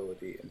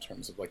flexibility in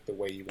terms of like the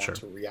way you want Sure.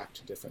 to react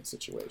to different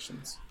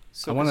situations.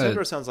 So I wanna-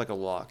 Cassandra sounds like a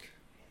lock.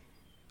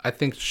 I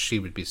think she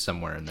would be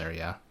somewhere in there.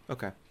 Yeah.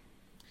 Okay.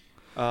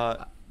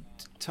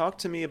 Talk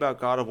to me about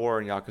God of War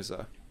and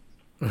Yakuza.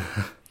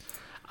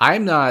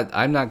 I'm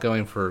not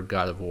going for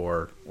God of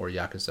War or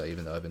Yakuza,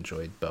 even though I've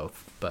enjoyed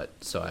both. But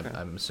so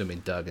I'm assuming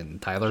Doug and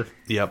Tyler.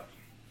 Yep.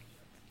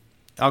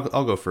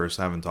 I'll go first.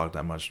 I haven't talked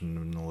that much in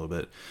a little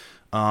bit.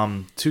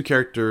 Two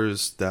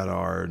characters that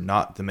are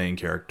not the main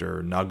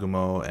character,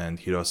 Nagumo and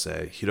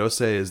Hirose.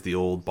 Hirose is the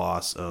old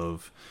boss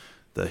of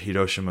the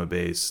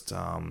Hiroshima-based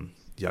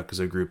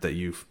Yakuza group that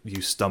you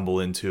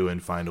stumble into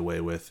and find a way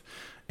with.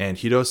 And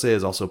Hirose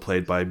is also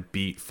played by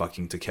Beat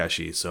fucking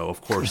Takeshi, so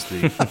of course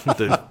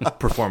the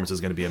performance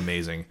is going to be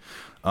amazing.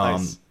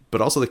 Nice.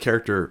 But also the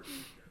character,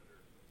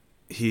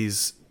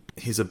 he's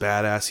a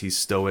badass. He's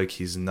stoic.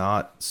 He's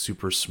not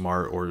super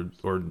smart,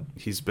 or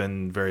he's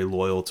been very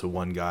loyal to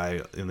one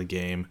guy in the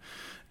game,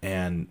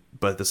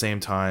 but at the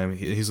same time,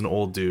 he's an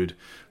old dude.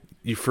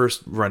 You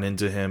first run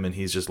into him and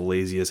he's just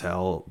lazy as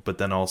hell, but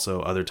then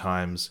also other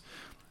times.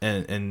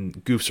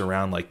 And goofs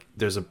around. Like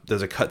there's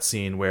a cut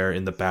scene where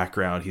in the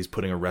background he's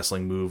putting a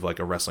wrestling move, like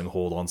a wrestling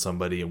hold on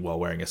somebody while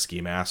wearing a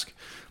ski mask.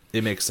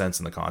 It makes sense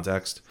in the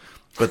context,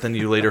 but then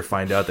you later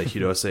find out that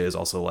Hirose is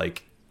also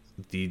like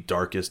the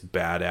darkest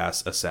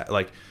badass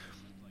like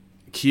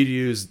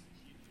Kiryu's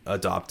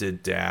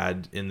adopted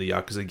dad in the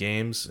Yakuza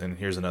games. And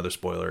here's another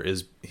spoiler: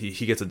 is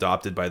he gets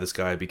adopted by this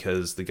guy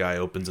because the guy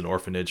opens an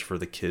orphanage for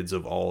the kids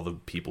of all the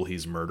people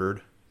he's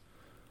murdered.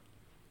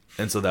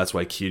 And so that's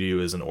why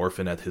Kiryu is an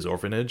orphan at his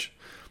orphanage.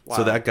 Wow.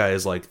 So that guy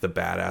is like the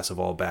badass of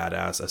all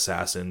badass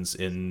assassins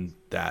in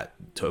that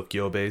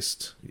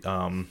Tokyo-based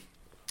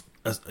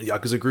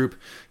Yakuza group.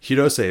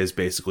 Hirose is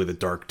basically the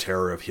dark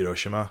terror of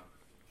Hiroshima,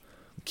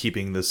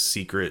 keeping this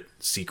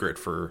secret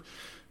for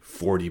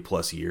 40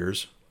 plus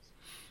years.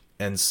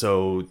 And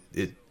so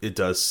it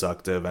does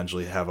suck to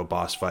eventually have a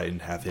boss fight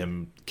and have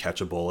him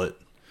catch a bullet.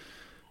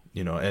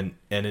 You know, and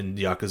in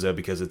Yakuza,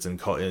 because it's in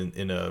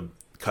a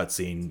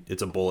cutscene,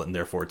 it's a bullet and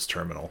therefore it's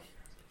terminal.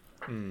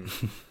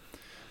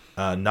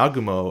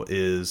 Nagumo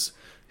is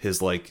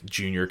his like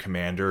junior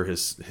commander,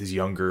 his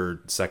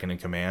younger second in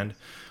command,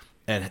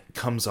 and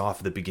comes off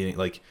at the beginning.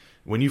 Like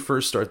when you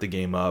first start the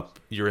game up,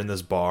 you're in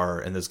this bar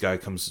and this guy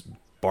comes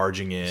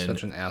barging in,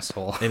 Such an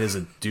asshole. and is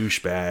a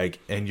douchebag,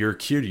 and you're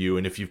Kiryu,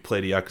 and if you've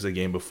played a Yakuza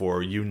game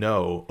before, you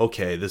know,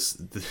 okay,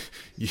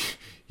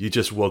 you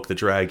just woke the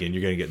dragon,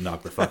 you're gonna get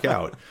knocked the fuck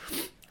out.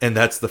 And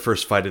that's the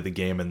first fight of the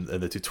game, and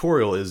the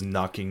tutorial is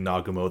knocking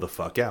Nagumo the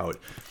fuck out.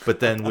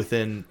 But then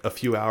within a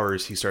few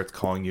hours, he starts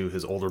calling you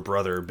his older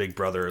brother, big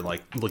brother, and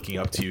like looking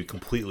up to you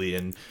completely,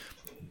 and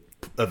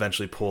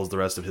eventually pulls the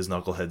rest of his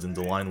knuckleheads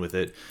into line with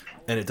it.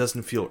 And it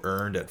doesn't feel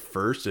earned at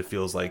first. It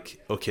feels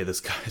like, okay, this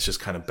guy is just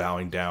kind of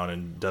bowing down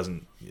and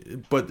doesn't...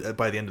 But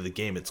by the end of the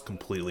game, it's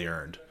completely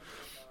earned.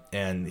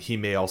 And he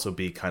may also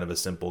be kind of a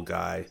simple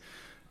guy.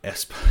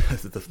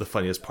 The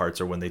funniest parts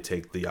are when they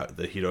take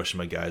the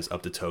Hiroshima guys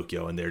up to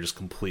Tokyo and they're just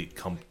complete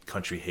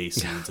country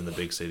hayseeds in the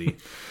big city.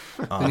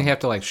 Didn't he have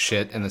to like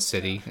shit in the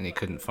city and he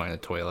couldn't find a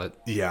toilet?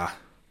 Yeah.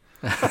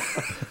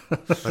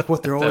 Like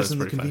what? They're That always was in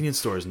the pretty convenience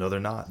stores. No,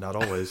 they're not. Not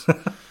always.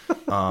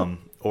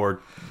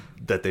 Or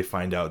that they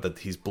find out that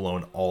he's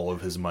blown all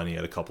of his money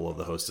at a couple of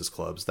the hostess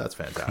clubs. That's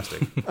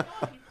fantastic.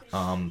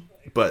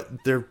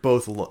 But they're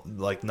both,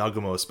 like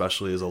Nagumo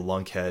especially, is a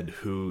lunkhead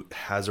who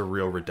has a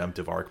real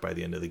redemptive arc by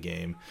the end of the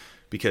game,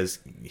 because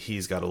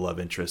he's got a love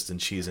interest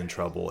and she's in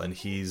trouble, and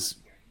he's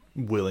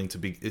willing to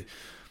be...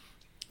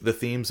 The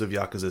themes of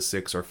Yakuza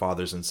 6 are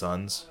fathers and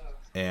sons,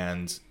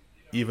 and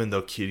even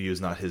though Kiryu is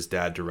not his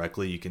dad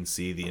directly, you can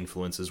see the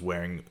influences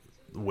wearing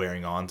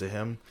on to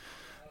him.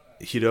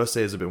 Hirose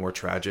is a bit more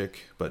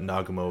tragic, but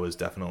Nagumo is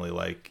definitely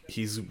like...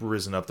 He's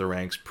risen up the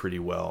ranks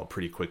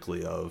pretty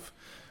quickly of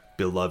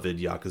beloved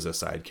Yakuza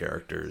side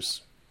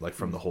characters, like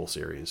from the whole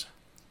series.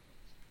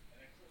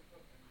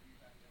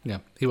 Yeah,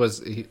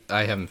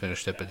 I haven't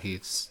finished it, but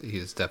he's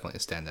definitely a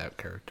standout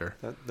character.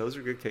 Those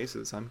are good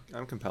cases. I'm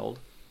compelled.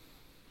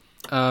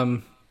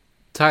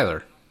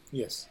 Tyler,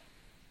 Yes.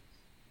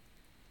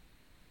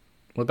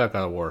 what about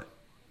God of War?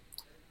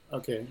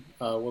 Okay.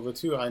 Well, the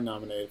two I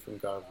nominated from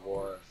God of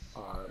War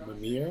are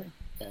Mimir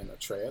and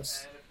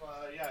Atreus.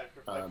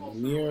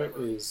 Mimir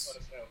is,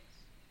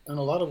 in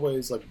a lot of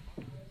ways, like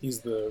he's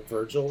the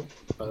Virgil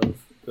of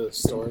the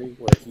story,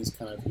 where he's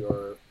kind of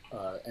your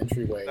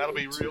entryway That'll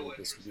be into real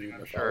this interesting, new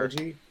I'm sure.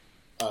 mythology.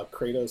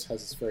 Kratos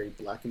has this very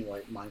black and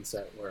white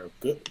mindset where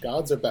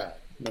gods are bad.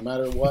 No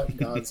matter what,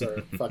 gods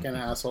are fucking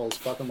assholes.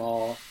 Fuck them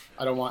all.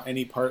 I don't want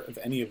any part of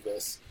any of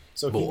this.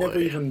 So he never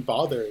even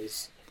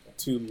bothers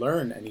to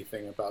learn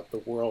anything about the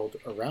world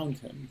around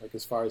him. Like,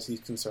 as far as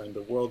he's concerned,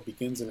 the world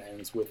begins and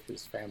ends with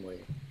his family.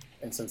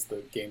 And since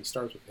the game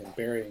starts with him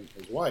burying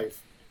his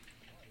wife,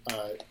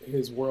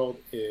 his world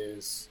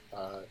is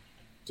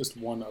just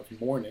one of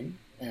mourning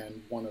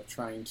and one of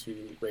trying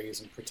to raise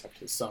and protect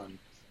his son,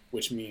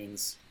 which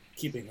means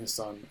keeping his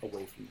son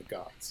away from the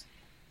gods.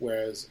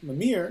 Whereas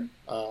Mimir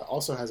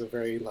also has a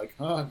very, like,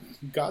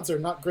 gods are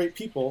not great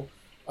people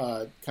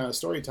kind of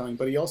storytelling,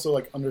 but he also,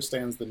 like,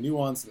 understands the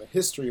nuance and the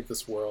history of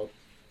this world.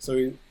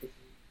 So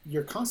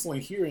you're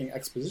constantly hearing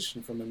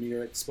exposition from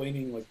Mimir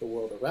explaining, like, the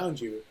world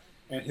around you,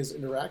 and his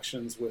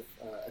interactions with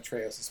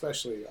Atreus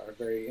especially are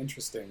very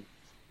interesting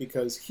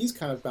because he's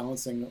kind of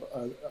balancing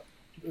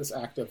this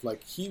act of,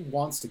 like, he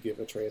wants to give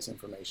Atreus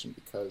information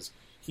because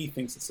he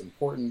thinks it's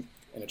important,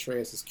 and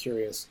Atreus is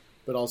curious,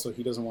 but also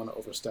he doesn't want to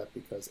overstep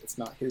because it's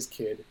not his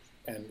kid,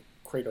 and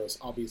Kratos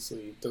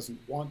obviously doesn't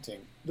want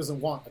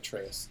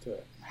Atreus to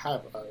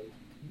have a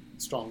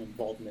strong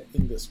involvement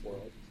in this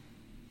world.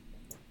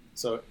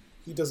 So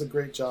he does a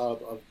great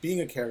job of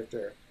being a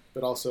character,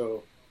 but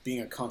also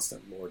being a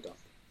constant lore dump,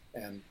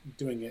 and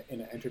doing it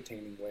in an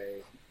entertaining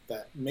way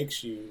that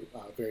makes you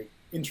very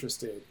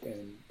interested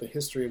in the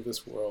history of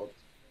this world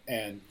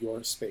and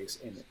your space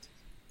in it.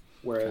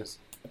 Whereas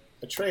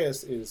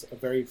Atreus is a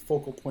very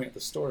focal point of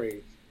the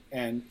story,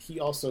 and he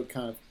also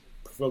kind of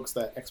provokes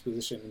that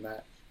exposition in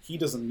that he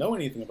doesn't know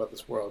anything about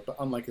this world, but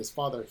unlike his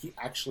father, he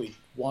actually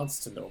wants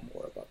to know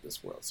more about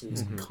this world. So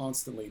he's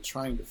constantly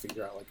trying to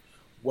figure out, like,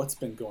 what's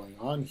been going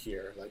on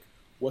here? Like,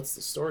 what's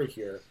the story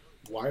here?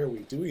 Why are we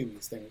doing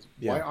these things?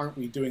 Yeah. Why aren't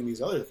we doing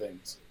these other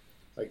things?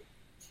 Like,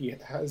 he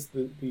has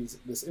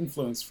this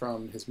influence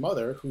from his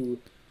mother, who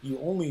you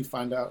only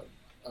find out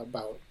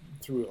about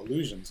through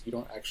illusions. You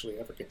don't actually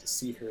ever get to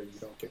see her. You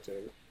don't get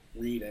to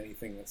read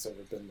anything that's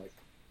ever been, like,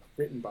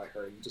 written by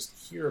her. You just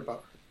hear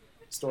about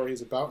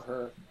stories about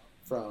her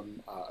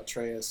from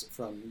Atreus,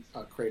 from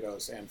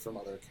Kratos, and from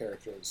other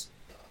characters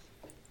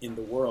in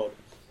the world.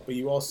 But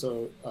you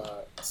also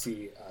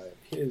see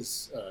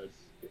his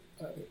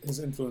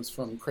influence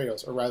from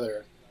Kratos, or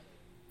rather,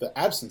 the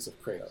absence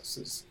of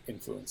Kratos'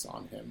 influence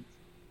on him.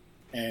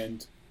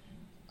 And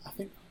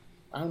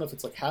I don't know if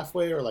it's like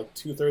halfway or like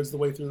 2/3 the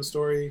way through the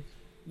story.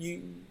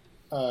 It's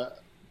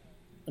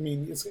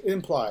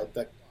implied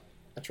that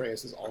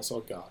Atreus is also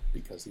a god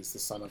because he's the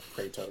son of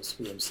Kratos,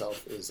 who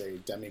himself is a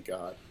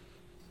demigod.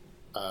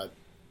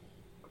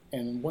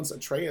 And once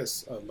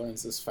Atreus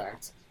learns this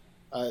fact,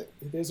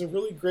 there's a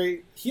really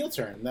great heel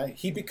turn that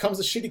he becomes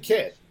a shitty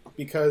kid,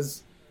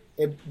 because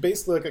it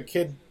basically like a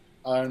kid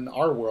in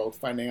our world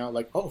finding out,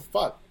 like, oh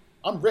fuck,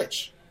 I'm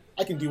rich,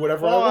 I can do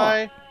whatever I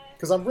want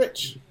because I'm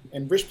rich,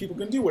 and rich people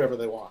can do whatever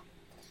they want.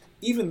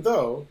 Even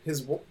though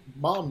his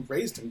mom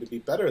raised him to be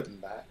better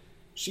than that,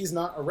 she's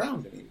not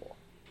around anymore,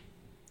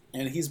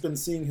 and he's been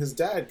seeing his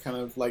dad kind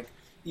of like,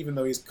 even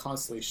though he's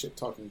constantly shit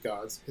talking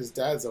gods, his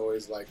dad's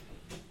always like,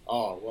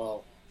 oh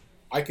well,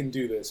 I can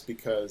do this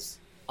because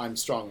I'm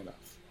strong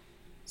enough.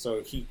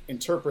 So he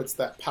interprets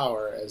that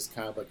power as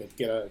kind of like a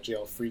get out of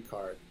jail free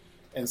card.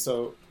 And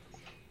so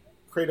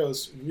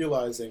Kratos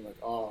realizing, like,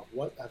 oh,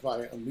 what have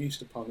I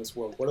unleashed upon this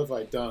world? What have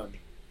I done?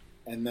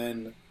 And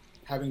then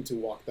having to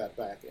walk that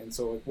back. And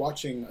so, like,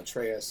 watching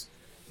Atreus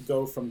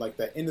go from like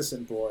that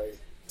innocent boy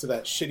to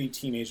that shitty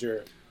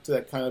teenager to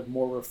that kind of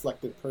more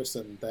reflective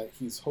person that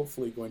he's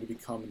hopefully going to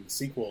become in the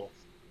sequel,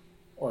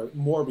 or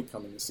more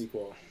become in the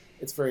sequel.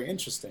 It's very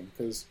interesting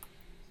because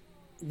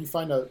you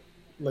find out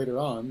later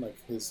on, like,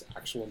 his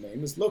actual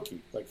name is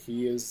Loki. Like,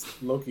 he is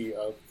Loki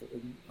of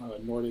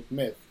Nordic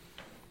myth.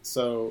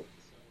 So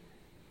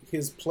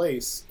his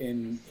place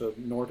in the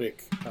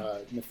Nordic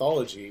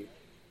mythology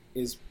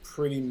is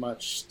pretty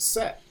much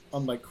set,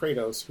 unlike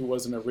Kratos, who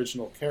was an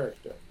original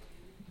character.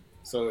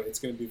 So it's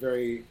going to be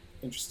very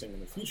interesting in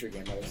the future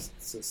game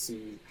to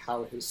see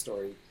how his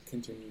story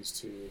continues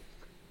to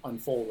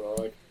unfold, or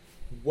like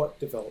what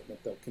development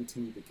they'll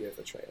continue to give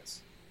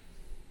Atreus.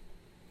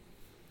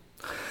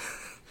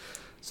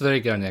 So there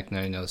you go, Nick.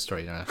 Now you know the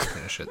story. You don't have to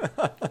finish it.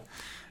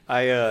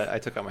 I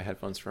took out my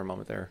headphones for a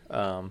moment there.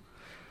 But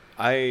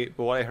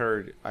what I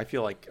heard, I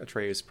feel like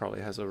Atreus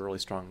probably has a really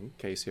strong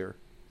case here.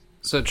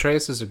 So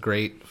Atreus is a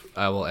great,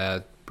 I will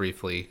add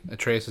briefly,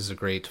 Atreus is a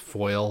great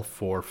foil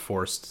for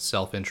forced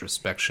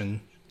self-introspection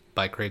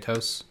by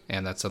Kratos,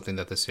 and that's something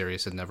that the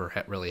series had never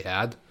really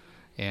had.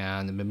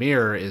 And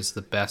Mimir is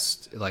the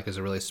best, like, is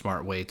a really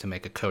smart way to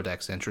make a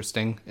codex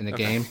interesting in a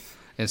game,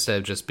 instead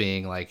of just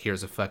being like,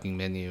 here's a fucking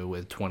menu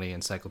with 20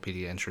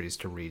 encyclopedia entries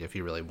to read if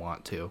you really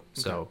want to. Okay.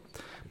 So,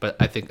 but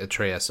I think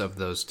Atreus of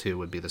those two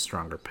would be the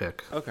stronger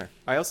pick. Okay.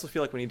 I also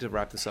feel like we need to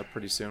wrap this up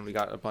pretty soon. We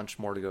got a bunch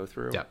more to go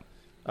through. Yeah.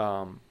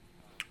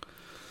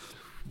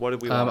 What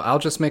did we want? I'll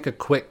just make a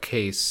quick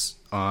case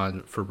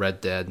for Red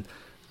Dead.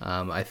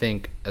 I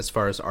think as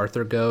far as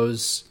Arthur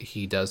goes,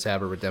 he does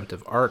have a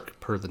redemptive arc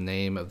per the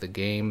name of the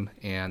game,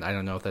 and I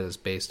don't know if that is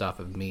based off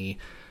of me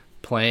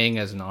playing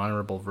as an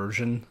honorable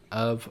version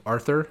of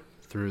Arthur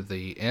through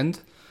the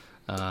end.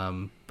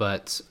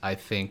 But I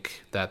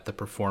think that the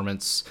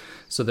performance...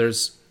 So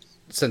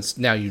since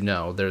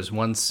now there's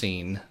one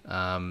scene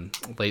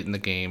late in the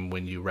game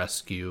when you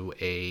rescue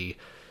a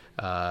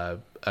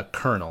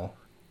colonel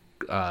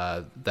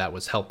that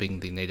was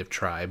helping the native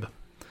tribe,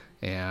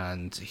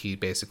 and he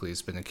basically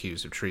has been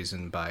accused of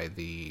treason by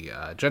the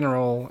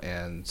general,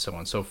 and so on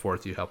and so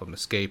forth. You help him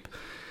escape,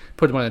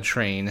 put him on a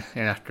train,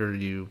 and after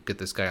you get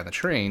this guy on the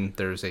train,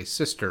 there's a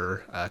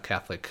sister, a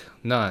Catholic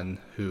nun,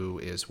 who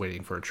is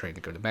waiting for a train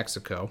to go to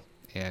Mexico,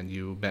 and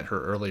you met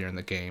her earlier in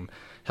the game,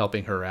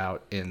 helping her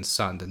out in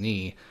Saint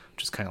Denis,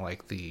 which is kind of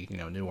like the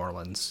New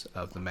Orleans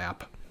of the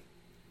map.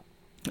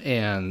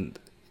 And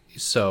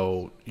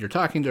so you're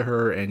talking to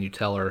her, and you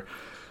tell her,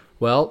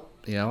 well,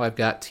 I've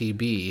got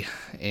TB,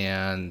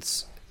 and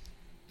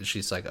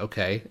she's like,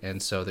 okay.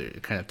 And so they're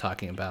kind of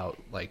talking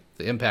about like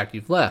the impact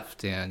you've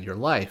left and your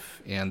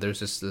life. And there's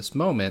just this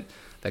moment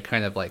that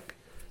kind of like,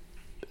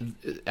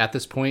 at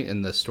this point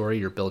in the story,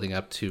 you're building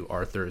up to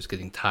Arthur is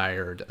getting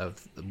tired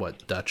of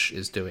what Dutch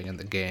is doing in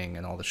the gang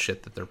and all the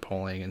shit that they're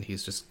pulling, and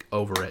he's just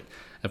over it.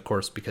 Of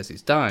course, because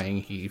he's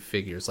dying, he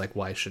figures like,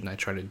 why shouldn't I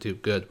try to do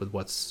good with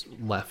what's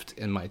left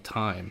in my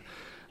time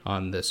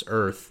on this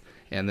earth?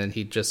 And then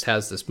he just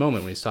has this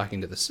moment when he's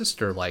talking to the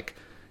sister, like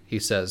he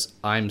says,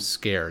 I'm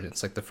scared.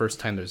 It's like the first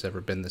time there's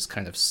ever been this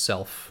kind of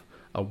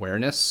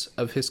self-awareness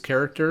of his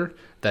character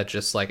that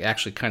just like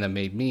actually kind of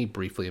made me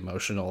briefly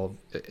emotional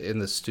in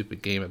this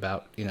stupid game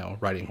about,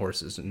 riding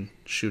horses and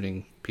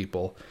shooting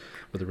people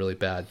with a really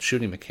bad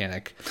shooting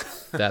mechanic.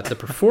 That the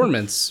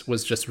performance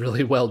was just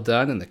really well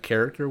done, and the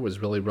character was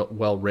really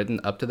well written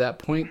up to that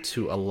point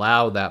to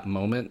allow that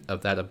moment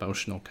of that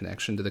emotional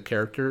connection to the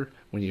character.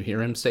 When you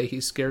hear him say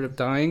he's scared of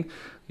dying,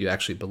 you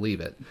actually believe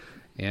it.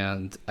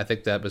 And I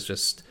think that was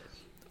just...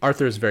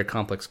 Arthur is a very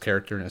complex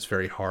character, and it's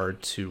very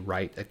hard to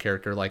write a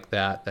character like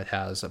that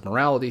has a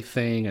morality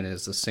thing and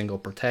is a single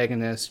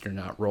protagonist. You're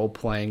not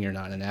role-playing, you're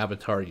not an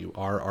avatar, you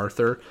are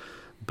Arthur.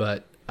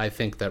 But I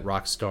think that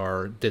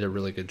Rockstar did a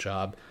really good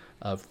job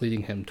of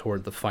leading him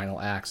toward the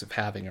final acts of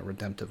having a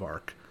redemptive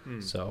arc.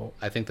 So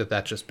I think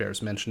that just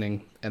bears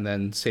mentioning. And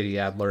then Sadie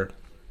Adler,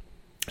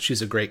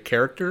 she's a great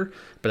character,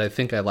 but I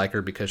think I like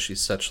her because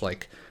she's such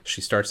like...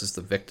 She starts as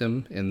the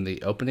victim in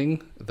the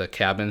opening, the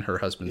cabin, her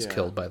husband's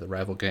killed by the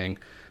rival gang,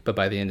 but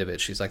by the end of it,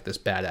 she's like this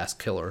badass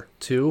killer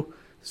too.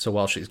 So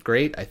while she's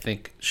great, I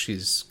think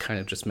she's kind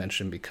of just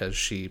mentioned because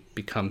she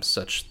becomes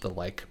such the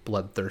like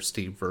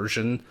bloodthirsty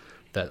version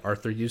that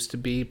Arthur used to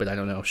be, but I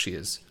don't know if she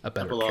is a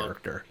better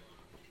character.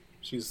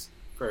 She's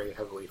very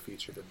heavily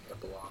featured in the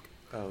epilogue.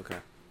 Oh, okay.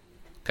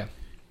 Okay.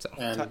 So.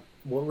 And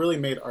what really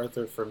made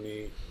Arthur for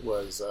me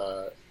was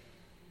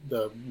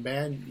the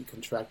man you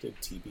contracted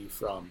TB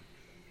from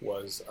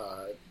was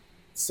a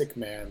sick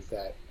man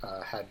that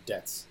had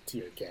debts to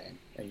your gang,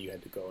 and you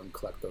had to go and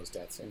collect those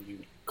debts, and you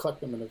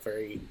collect them in a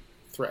very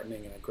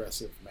threatening and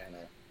aggressive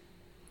manner,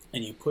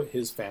 and you put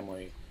his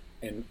family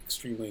in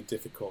extremely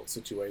difficult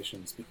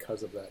situations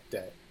because of that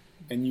debt,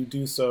 and you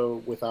do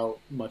so without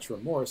much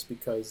remorse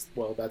because,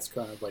 well, that's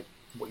kind of like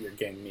what your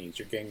gang needs.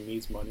 Your gang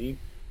needs money.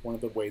 One of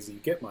the ways that you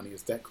get money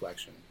is debt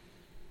collection.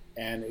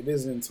 And it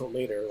isn't until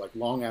later, like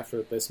long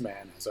after this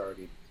man has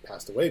already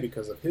passed away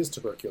because of his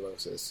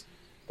tuberculosis,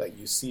 that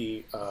you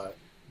see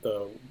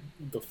the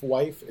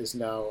wife is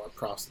now a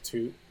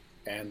prostitute,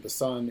 and the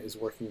son is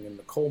working in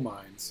the coal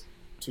mines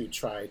to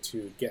try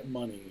to get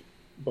money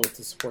both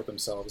to support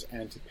themselves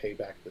and to pay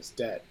back this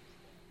debt.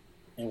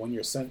 And when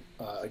you're sent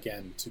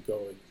again to go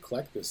and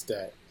collect this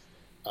debt,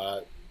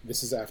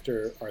 this is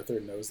after Arthur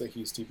knows that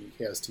he has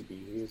TB,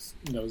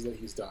 he knows that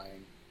he's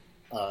dying.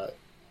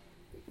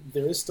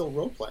 There is still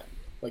role playing.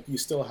 Like, you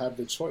still have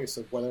the choice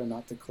of whether or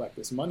not to collect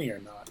this money or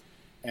not.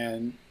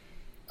 And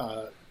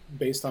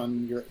based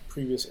on your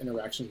previous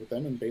interactions with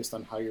them and based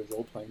on how you're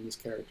role playing this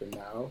character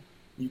now,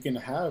 you can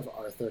have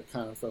Arthur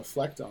kind of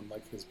reflect on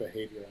like his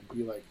behavior and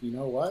be like, you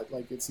know what,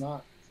 like it's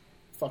not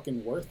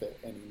fucking worth it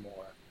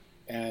anymore.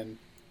 And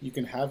you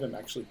can have him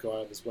actually go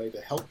out of his way to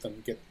help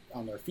them get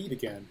on their feet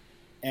again.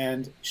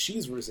 And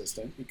she's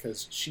resistant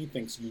because she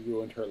thinks you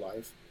ruined her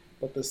life.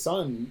 But the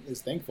son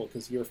is thankful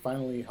because you're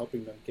finally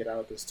helping them get out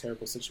of this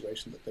terrible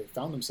situation that they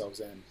found themselves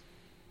in.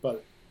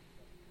 But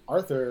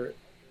Arthur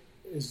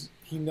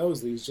he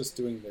knows that he's just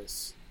doing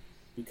this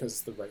because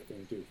it's the right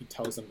thing to do. He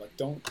tells them, like,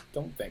 don't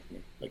thank me.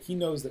 Like, he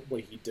knows that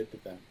what he did to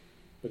them.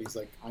 But he's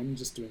like, I'm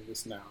just doing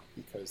this now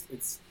because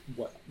it's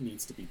what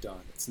needs to be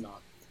done. It's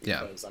not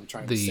because I'm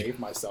trying to save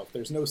myself.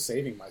 There's no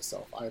saving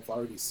myself. I've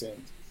already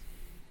sinned.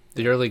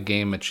 The early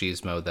game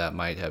machismo that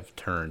might have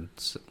turned,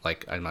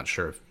 like, I'm not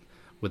sure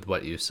with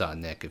what you saw,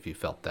 Nick, if you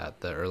felt that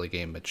the early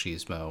game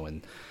machismo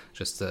and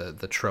just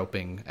the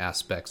troping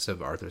aspects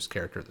of Arthur's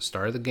character at the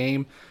start of the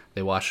game,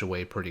 they wash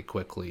away pretty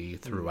quickly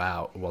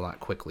throughout. Well, not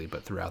quickly,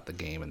 but throughout the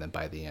game, and then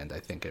by the end, I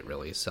think it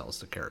really sells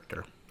the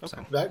character.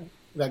 Okay. So.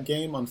 That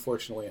game,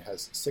 unfortunately,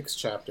 has 6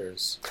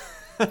 chapters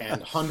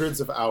and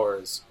hundreds of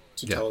hours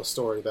to tell a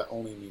story that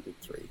only needed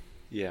 3.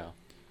 Yeah.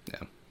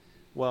 Yeah.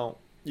 Well,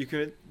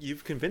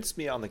 you've convinced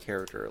me on the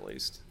character at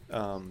least.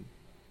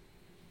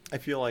 I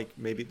feel like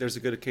maybe there's a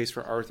good case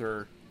for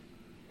Arthur,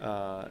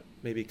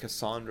 maybe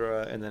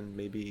Cassandra, and then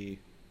maybe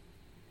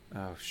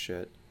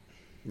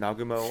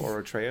Nagumo or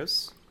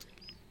Atreus.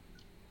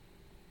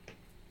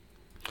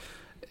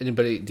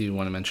 Anybody? Do you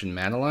want to mention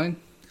Madeline?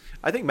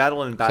 I think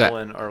Madeline and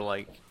Badeline are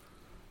like.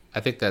 I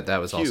think that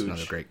was also huge.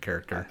 another great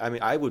character. I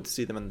mean, I would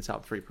see them in the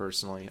top 3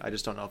 personally. I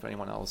just don't know if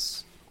anyone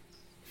else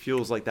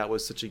feels like that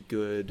was such a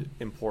good,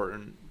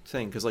 important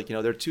thing. Because, like,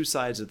 they're 2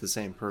 sides of the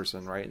same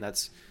person, right? And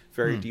that's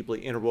very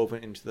deeply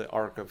interwoven into the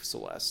arc of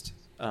Celeste,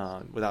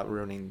 without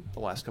ruining the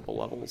last couple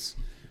levels.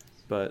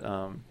 But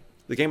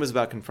the game is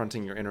about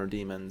confronting your inner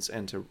demons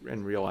and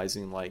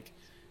realizing, like,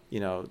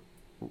 the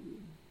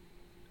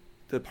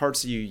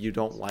parts of you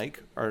don't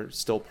like are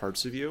still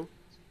parts of you.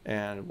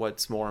 And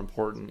what's more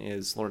important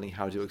is learning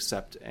how to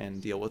accept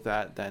and deal with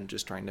that than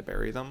just trying to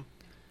bury them.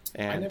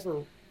 And I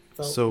never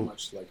felt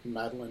much like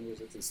Madeline was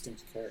a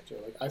distinct character.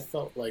 Like, I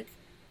felt like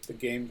the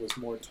game was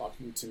more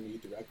talking to me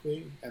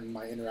directly, and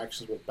my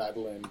interactions with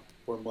Madeline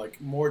were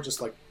like more just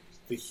like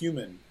the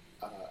human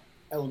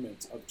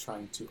element of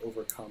trying to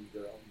overcome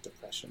your own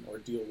depression or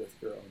deal with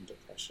your own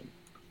depression.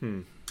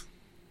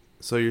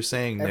 So you're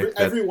saying, Nick,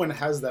 that everyone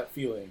has that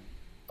feeling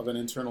of an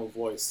internal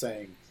voice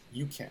saying,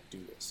 you can't do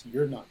this.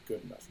 You're not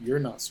good enough. You're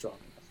not strong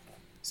enough.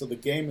 So the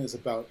game is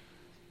about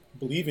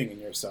believing in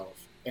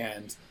yourself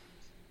and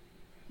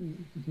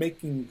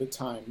making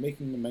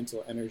the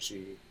mental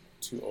energy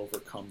to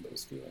overcome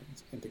those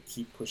feelings and to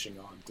keep pushing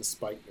on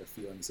despite your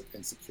feelings of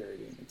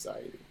insecurity and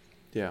anxiety.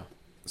 Yeah.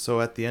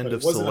 So at the end But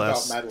of it wasn't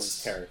Celeste, about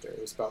Madeline's character.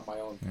 It was about my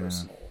own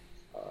personal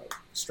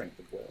strength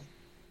of will.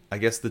 I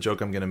guess the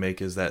joke I'm going to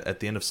make is that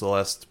at the end of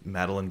Celeste,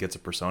 Madeline gets a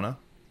persona.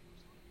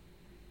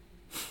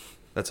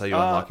 That's how you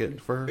unlock it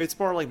for her? It's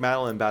more like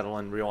Madeline and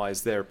Badeline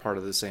realize they're part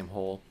of the same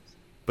whole.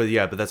 But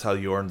that's how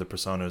you earn the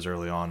personas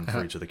early on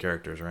for each of the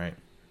characters, right?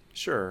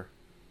 Sure.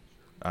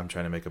 I'm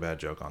trying to make a bad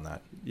joke on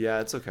that. Yeah,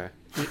 it's okay.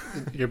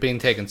 You're being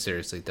taken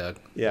seriously, Doug.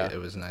 Yeah. It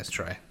was a nice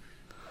try.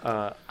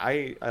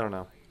 I don't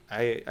know.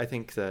 I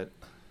think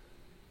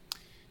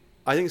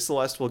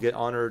Celeste will get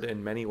honored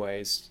in many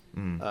ways.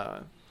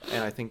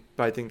 And I think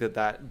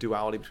that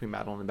duality between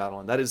Madeline and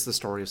Badeline, that is the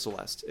story of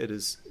Celeste. It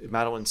is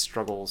Madeline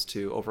struggles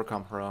to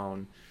overcome her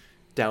own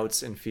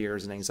doubts and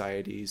fears and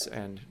anxieties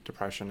and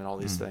depression and all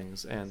these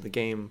things. And the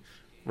game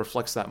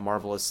reflects that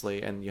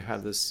marvelously. And you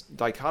have this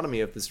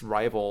dichotomy of this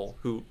rival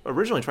who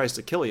originally tries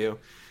to kill you,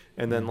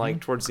 and then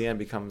like towards the end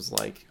becomes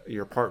like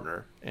your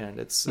partner. And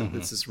it's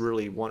this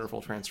really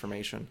wonderful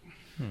transformation.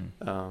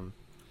 I'm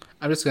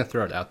just going to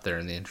throw it out there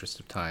in the interest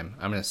of time.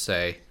 I'm going to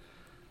say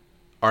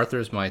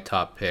Arthur's my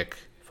top pick,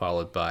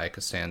 followed by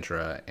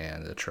Cassandra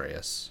and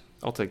Atreus.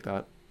 I'll take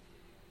that.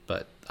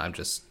 But I'm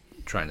just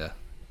trying to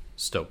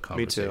stoke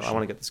conversation. Me too. I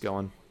want to get this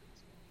going.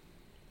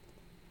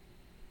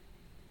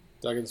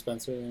 Doug and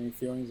Spencer, any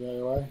feelings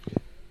either way?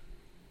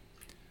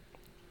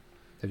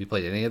 Have you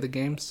played any of the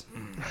games?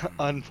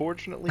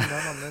 Unfortunately,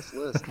 none on this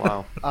list.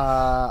 Wow.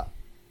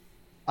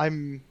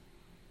 I'm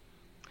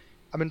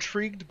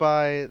intrigued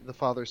by the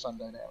father-son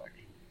dynamic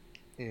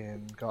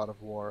in God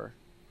of War,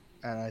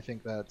 and I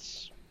think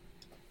that's,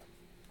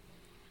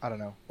 I don't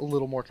know, a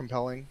little more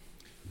compelling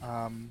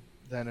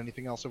than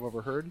anything else I've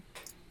ever heard.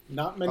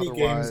 Not many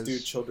games do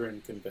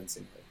children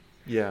convincingly.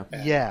 Yeah.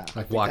 Yeah.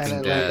 Like Walking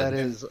and Dead. That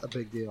is a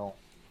big deal.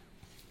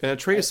 And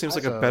Atreus seems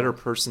like a Also- better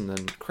person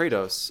than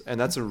Kratos, and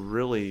that's a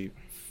really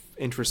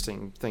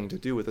interesting thing to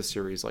do with a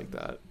series like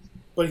that.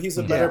 But he's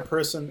a better Yeah.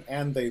 person,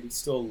 and they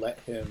still let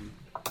him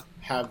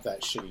have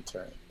that shitty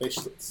turn. They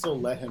still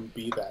let him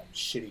be that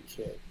shitty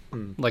kid.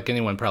 Like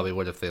anyone probably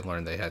would if they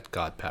learned they had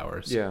god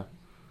powers. Yeah.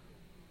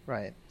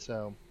 Right.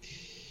 So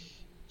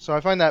I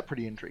find that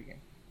pretty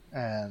intriguing,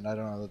 and I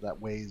don't know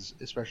that weighs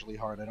especially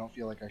hard. I don't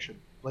feel like I should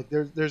like.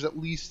 There's at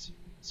least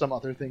some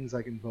other things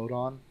I can vote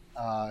on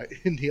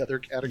in the other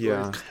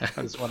categories. Yeah.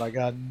 This one I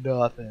got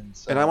nothing.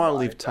 So And I wanna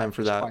leave time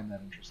for just that. Find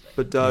that interesting.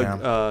 But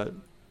Doug,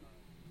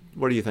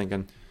 what are you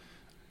thinking?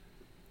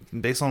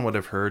 Based on what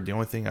I've heard, the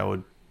only thing I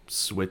would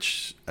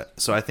switch...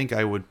 So I think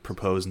I would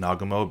propose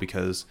Nagumo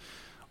because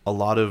a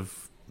lot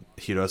of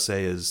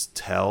Hirose is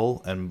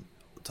tell, and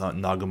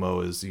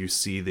Nagumo is you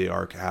see the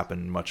arc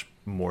happen much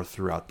more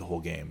throughout the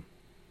whole game.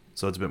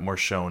 So it's a bit more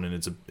shown,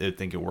 and I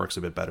think it works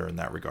a bit better in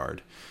that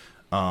regard.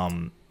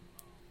 I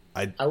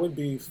would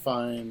be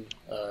fine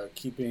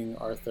keeping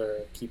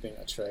Arthur, keeping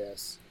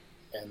Atreus,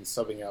 and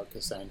subbing out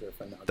Cassandra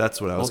for now.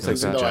 That's what I was I'll going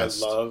to take that. Even though I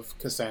suggest. love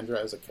Cassandra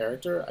as a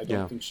character, I don't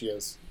Yeah. think she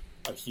has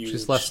a huge.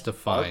 She's less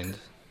defined.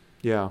 arc.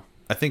 Yeah.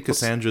 I think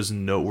Cassandra's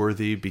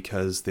noteworthy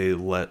because they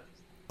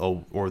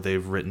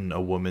they've written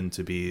a woman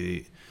to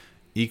be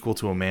equal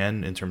to a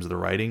man in terms of the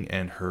writing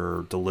and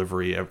her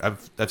delivery.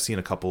 I've seen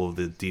a couple of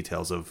the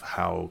details of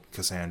how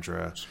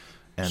Cassandra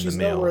and She's the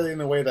male. noteworthy in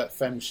the way that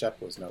Femme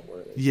Shep was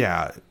noteworthy.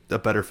 Yeah, a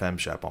better femme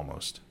shep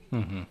almost.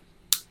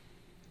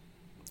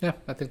 Yeah,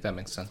 I think that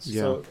makes sense.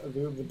 Yeah. So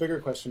the bigger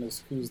question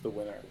is who's the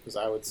winner? Because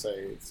I would say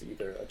it's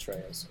either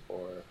Atreus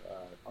or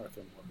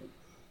Arthur Morgan.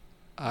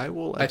 I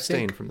will I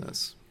abstain think- from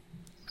this.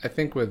 I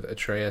think with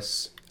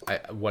Atreus,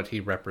 what he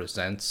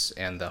represents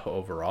and the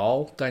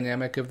overall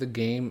dynamic of the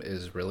game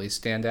is really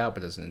stand out.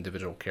 But as an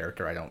individual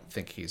character, I don't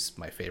think he's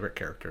my favorite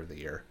character of the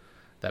year.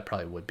 That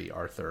probably would be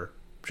Arthur,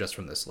 just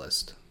from this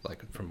list,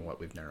 like from what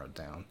we've narrowed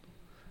down.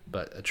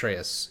 But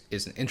Atreus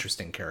is an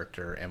interesting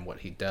character, and what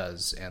he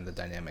does and the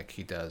dynamic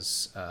he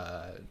does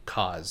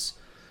cause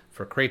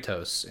for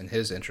Kratos in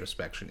his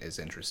introspection is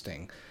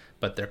interesting.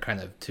 But they're kind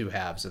of two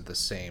halves of the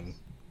same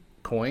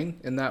coin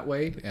in that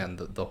way, and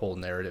the whole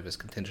narrative is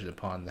contingent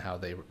upon how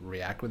they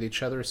react with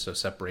each other. So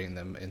separating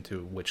them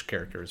into which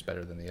character is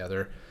better than the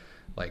other,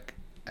 like,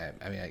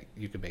 I mean,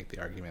 you could make the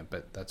argument,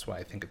 but that's why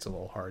I think it's a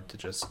little hard to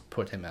just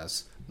put him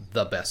as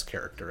the best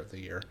character of the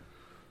year.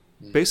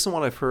 Based on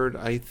what I've heard,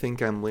 I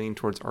think I'm leaning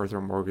towards Arthur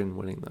Morgan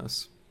winning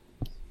this,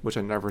 which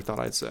I never thought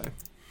I'd say.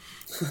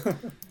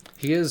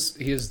 He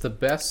is the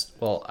best.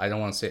 Well, I don't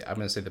want to say. I'm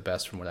going to say the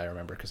best from what I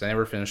remember, because I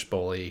never finished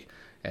Bully,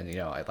 and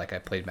I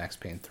played Max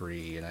Payne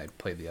 3 and I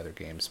played the other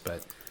games,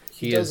 but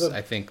he is,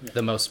 I think,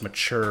 the most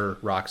mature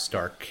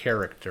Rockstar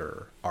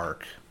character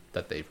arc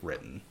that they've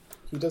written.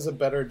 He does a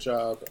better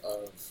job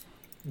of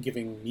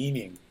giving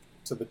meaning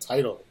to the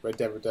title, Red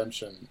Dead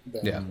Redemption,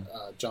 than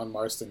John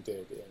Marston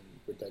did in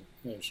Red Dead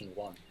Redemption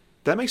 1.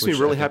 That makes me Which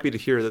really I think- happy to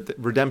hear that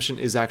redemption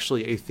is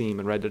actually a theme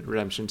in Red Dead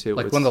Redemption 2.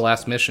 Like, one of the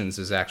last missions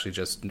is actually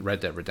just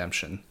Red Dead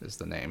Redemption is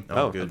the name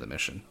Oh, of the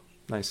mission.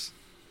 Nice.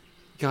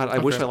 God, I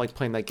wish I liked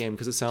playing that game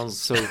because it sounds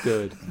so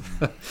good.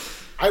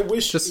 I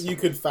wish Just- you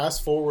could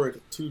fast forward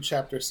to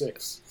Chapter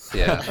 6.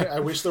 Yeah. I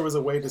wish there was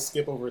a way to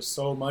skip over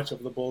so much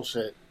of the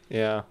bullshit.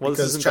 Yeah. Well, this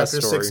Because isn't that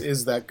Chapter story. 6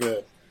 is that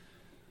good.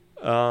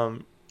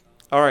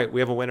 All right, we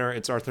have a winner.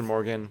 It's Arthur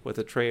Morgan with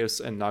Atreus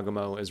and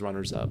Nagamo as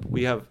runners-up.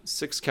 We have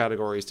 6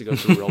 categories to go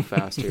through real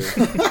fast here.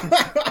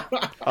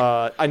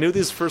 I knew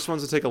these first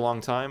ones would take a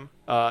long time,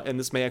 and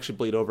this may actually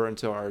bleed over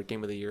into our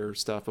Game of the Year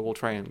stuff, but we'll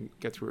try and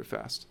get through it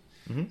fast.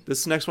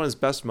 This next one is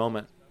best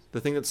moment.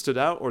 The thing that stood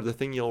out or the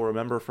thing you'll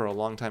remember for a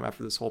long time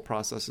after this whole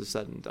process is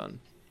said and done.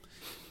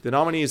 The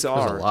nominees There's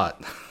are a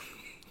lot.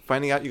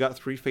 finding out you got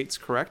 3 fates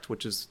correct,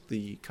 which is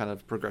the kind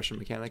of progression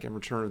mechanic in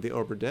Return of the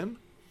Obra Dinn.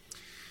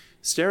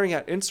 Staring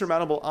at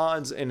insurmountable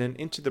odds in an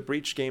Into the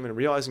Breach game and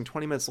realizing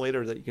 20 minutes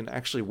later that you can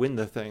actually win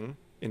the thing,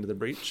 Into the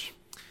Breach.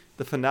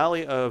 The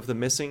finale of The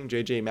Missing,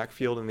 J.J.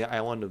 Macfield and the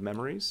Island of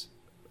Memories.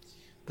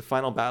 The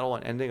final battle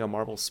and ending of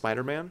Marvel's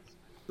Spider-Man.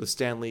 The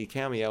Stan Lee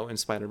cameo in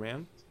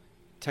Spider-Man.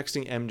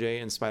 Texting MJ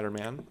in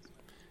Spider-Man.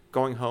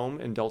 Going home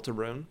in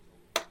Deltarune.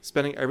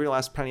 Spending every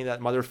last penny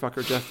that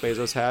motherfucker Jeff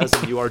Bezos has,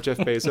 and you are Jeff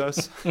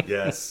Bezos.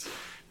 Yes.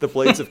 The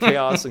Blades of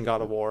Chaos in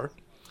God of War.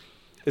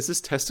 Is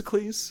this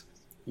Testicles?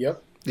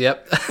 Yep.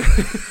 Yep.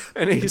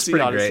 And AC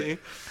pretty Odyssey.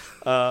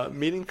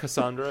 Meeting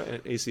Cassandra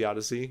in AC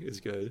Odyssey is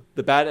good.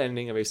 The bad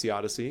ending of AC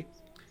Odyssey.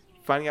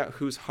 Finding out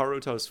who's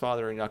Haruto's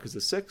father in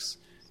Yakuza 6.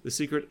 The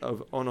secret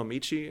of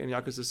Onomichi in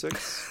Yakuza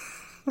 6.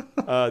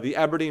 The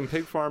Aberdeen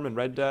Pig Farm in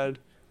Red Dead.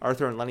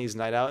 Arthur and Lenny's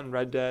Night Out in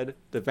Red Dead.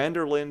 The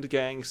Vanderlind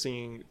gang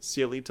singing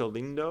Cielito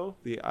Lindo,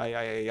 the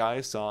I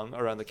song,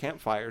 around the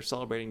campfire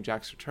celebrating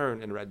Jack's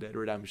return in Red Dead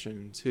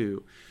Redemption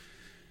 2.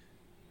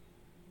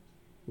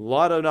 A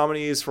lot of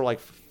nominees for like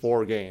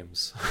 4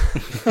 games.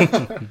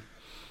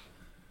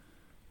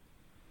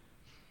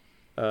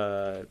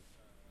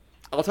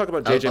 I'll talk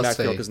about JJ I'll Macfield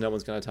say- because no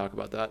one's going to talk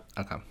about that.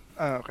 Okay.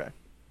 Okay.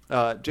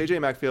 JJ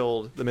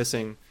Macfield, The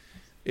Missing,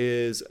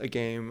 is a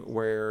game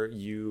where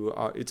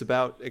it's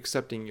about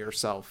accepting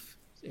yourself,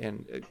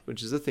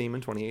 which is a theme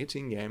in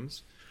 2018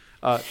 games.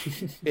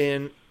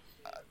 And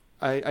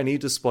I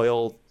need to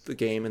spoil the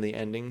game and the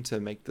ending to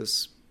make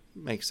this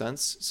make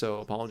sense, so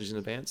apologies in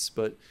advance.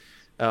 But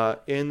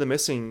in The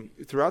Missing,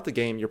 throughout the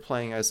game, you're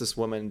playing as this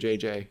woman,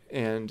 JJ,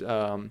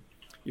 and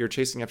you're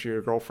chasing after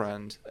your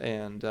girlfriend,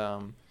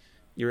 and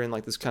you're in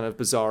like this kind of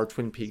bizarre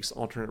Twin Peaks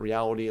alternate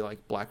reality,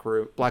 like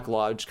Black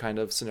Lodge kind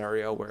of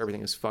scenario where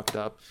everything is fucked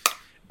up.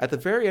 At the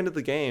very end of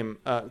the game,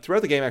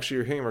 throughout the game, actually,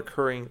 you're hearing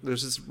recurring.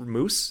 There's this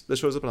moose that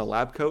shows up in a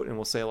lab coat and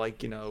will say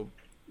like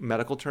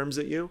medical terms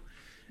at you.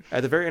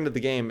 At the very end of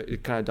the game,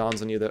 it kind of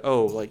dawns on you that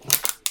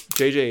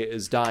JJ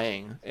is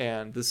dying,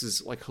 and this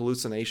is like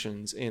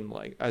hallucinations in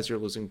like as you're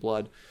losing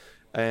blood.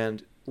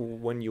 And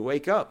when you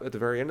wake up at the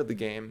very end of the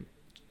game,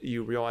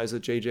 you realize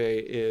that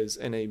JJ is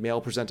in a male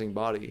presenting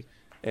body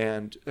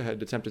and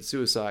had attempted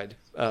suicide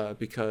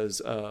because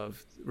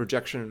of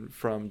rejection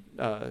from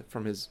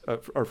his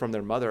or from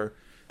their mother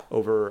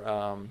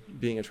over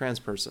being a trans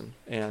person.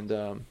 And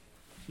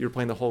you're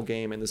playing the whole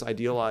game in this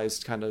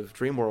idealized kind of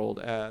dream world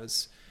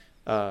as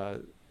a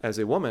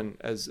woman,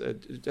 as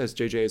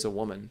JJ is a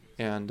woman,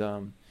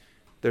 and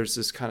there's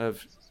this kind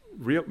of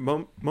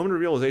moment of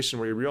realization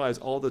where you realize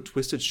all the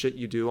twisted shit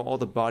you do, all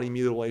the body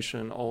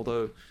mutilation, all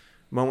the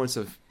moments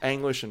of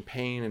anguish and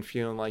pain, and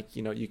feeling like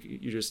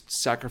you just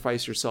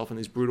sacrifice yourself in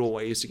these brutal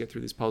ways to get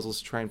through these puzzles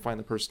to try and find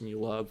the person you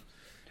love.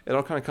 It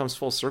all kind of comes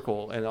full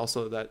circle, and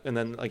also and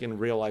then like in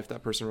real life,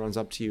 that person runs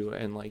up to you,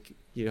 and like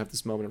you have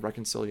this moment of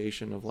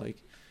reconciliation of like,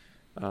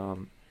 I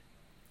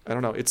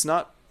don't know, it's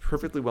not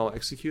perfectly well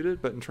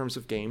executed, but in terms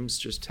of games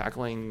just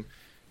tackling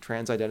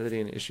trans identity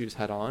and issues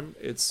head on,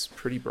 it's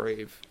pretty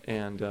brave,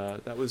 and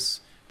that was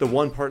the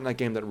one part in that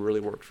game that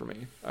really worked for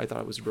me. I thought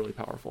it was really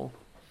powerful.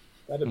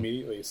 That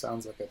immediately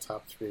sounds like a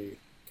top 3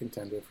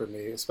 contender for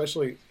me,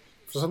 especially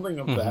for something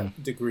of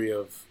that degree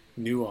of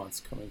nuance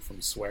coming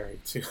from Swery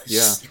too.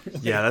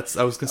 Yeah, that's.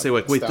 I was gonna say,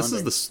 like, wait, this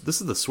is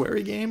the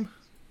Swery game.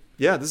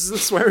 Yeah, this is the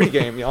Swery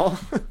game, y'all.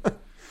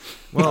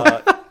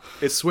 Well,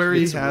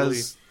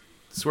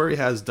 Swery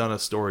has done a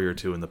story or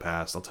two in the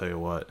past. I'll tell you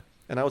what.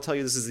 And I will tell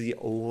you, this is the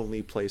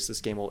only place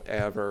this game will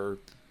ever.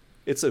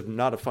 It's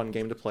not a fun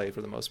game to play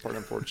for the most part,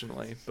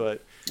 unfortunately.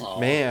 But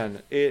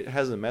man, it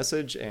has a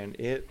message and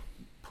it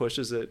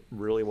pushes it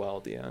really well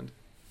at the end.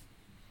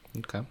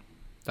 Okay,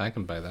 I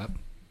can buy that.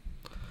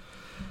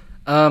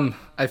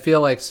 I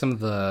feel like some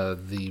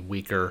of the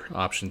weaker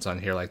options on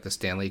here, like the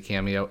Stanley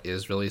cameo,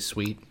 is really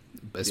sweet,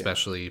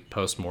 especially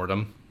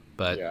post-mortem.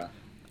 But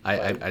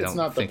I don't it's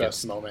not the think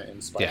best moment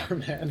in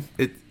Spider-Man.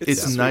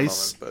 It's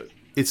nice. Moment, but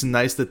It's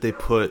nice that they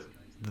put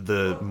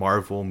the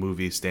Marvel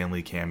movie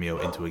Stanley cameo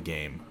into a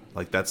game.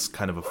 Like, that's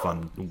kind of a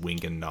fun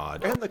wink and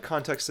nod. and the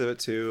context of it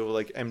too,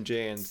 like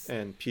MJ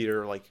and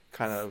Peter like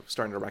kind of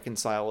starting to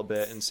reconcile a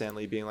bit, and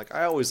Stanley being like,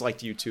 "I always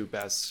liked you two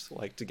best,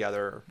 like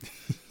together."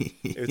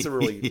 It's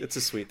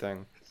a sweet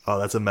thing. Oh,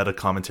 that's a meta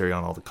commentary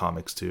on all the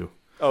comics too.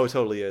 Oh, it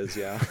totally is.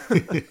 Yeah.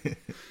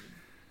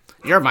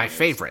 You're my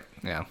favorite.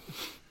 Yeah.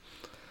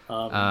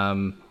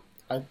 I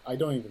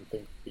don't even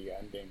think the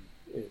ending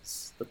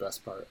is the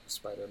best part of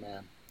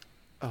Spider-Man.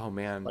 Oh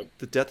man, Like-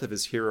 the death of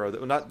his hero,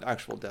 not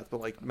actual death,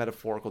 but like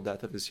metaphorical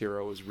death of his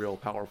hero was real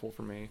powerful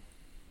for me.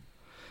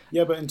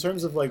 Yeah, but in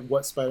terms of like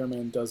what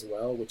Spider-Man does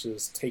well, which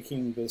is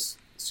taking this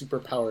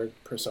superpowered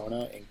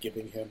persona and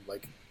giving him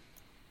like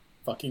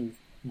fucking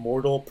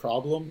mortal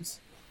problems,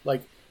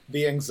 like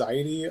the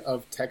anxiety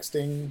of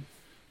texting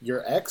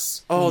your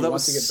ex who Oh, you that want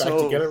was to get so back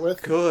together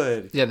with.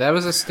 good. Yeah, that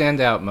was a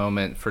standout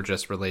moment for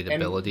just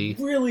relatability.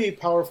 And really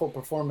powerful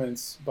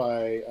performance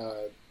by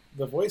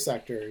the voice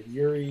actor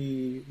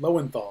Yuri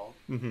Lowenthal,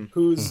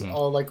 who's a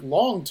like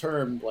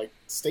long-term like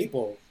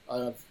staple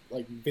of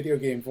like video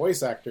game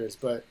voice actors,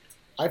 but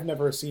I've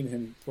never seen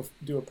him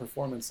do a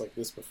performance like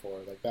this before.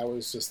 Like that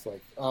was just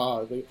like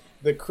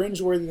the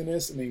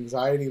cringeworthiness and the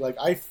anxiety. Like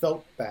I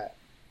felt that,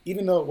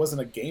 even though it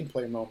wasn't a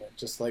gameplay moment.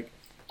 Just like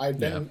I've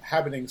been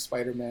inhabiting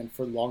Spider-Man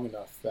for long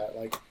enough that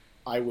like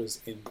I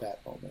was in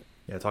that moment.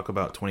 Yeah, talk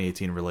about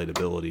 2018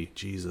 relatability.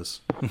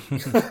 Jesus.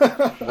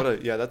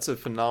 That's a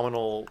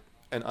phenomenal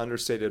and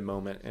understated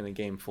moment in a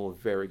game full of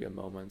very good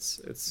moments.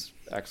 It's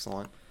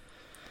excellent.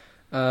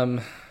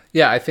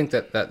 Yeah, I think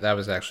that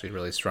was actually a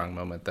really strong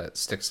moment that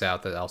sticks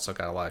out, that also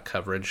got a lot of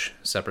coverage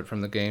separate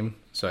from the game.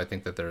 So I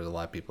think that there's a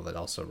lot of people that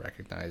also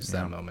recognize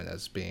that moment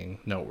as being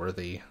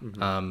noteworthy.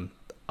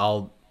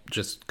 I'll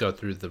just go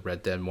through the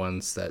Red Dead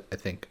ones that I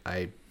think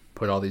I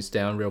put all these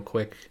down real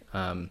quick.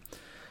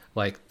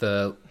 Like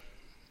the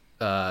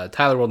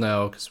Tyler will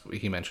know because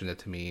he mentioned it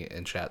to me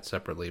in chat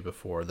separately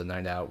before. The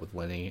night out with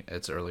Lenny,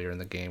 it's earlier in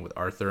the game with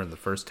Arthur in the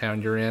first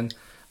town you're in.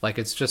 Like,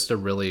 it's just a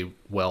really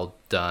well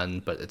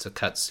done, but it's a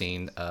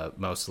cutscene.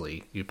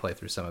 Mostly, you play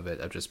through some of it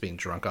of just being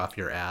drunk off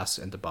your ass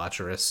and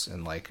debaucherous,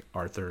 and like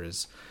Arthur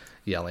is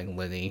yelling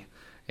Lenny.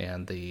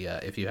 And the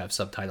if you have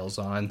subtitles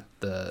on,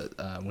 the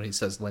when he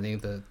says Lenny,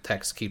 the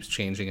text keeps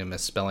changing and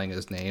misspelling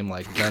his name,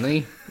 like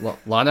Lenny,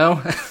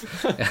 Lano.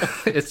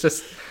 It's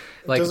just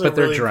like, does but a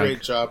they're really drunk.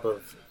 great job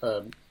of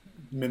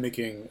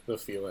mimicking the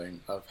feeling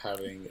of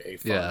having a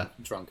fun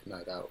drunk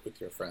night out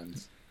with your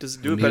friends. Does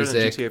it do it better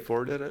than Music. GTA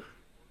 4 did it?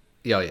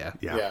 Oh yeah.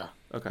 Yeah.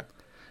 Okay.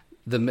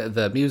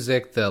 The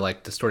music, the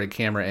like distorted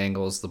camera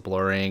angles, the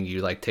blurring,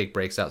 you like take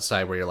breaks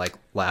outside where you're like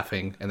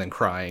laughing and then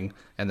crying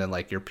and then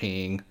like you're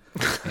peeing,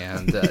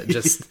 and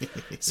just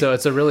so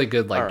it's a really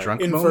good like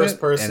drunk In moment,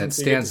 first person, and it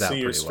so you get to stands out see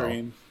your pretty well.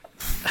 stream.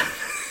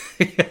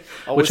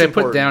 Always Which I put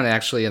important. down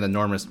actually in the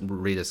Normus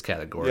Reedus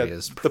category Yeah,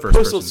 as the first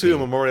Postal person 2 peeing.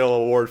 Memorial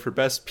Award for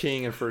best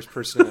peeing in first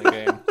person in a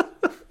game.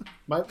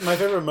 My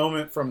favorite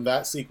moment from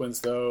that sequence,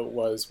 though,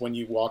 was when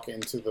you walk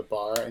into the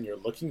bar and you're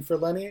looking for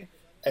Lenny,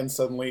 and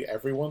suddenly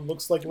everyone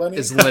looks like Lenny.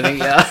 Is Lenny,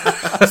 yeah.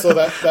 So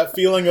that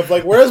feeling of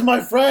like, where's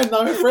my friend?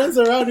 My friend's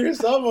around here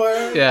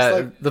somewhere. Yeah, It's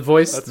like, the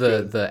voice, That's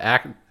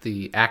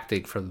the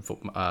acting from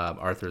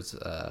Arthur's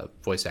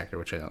voice actor,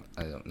 which I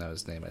don't know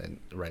his name. I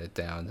didn't write it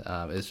down.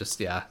 It's just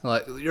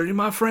like, you're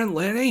my friend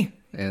Lenny,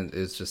 and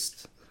it's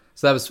just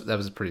so that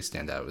was a pretty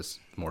standout. It was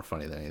more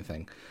funny than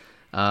anything.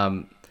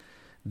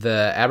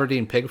 The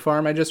Aberdeen Pig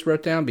Farm I just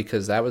wrote down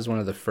because that was one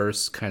of the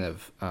first kind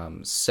of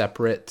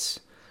separate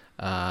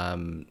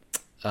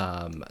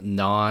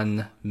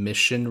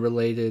non-mission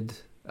related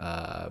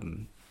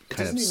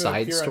kind of Doesn't even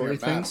side appear on story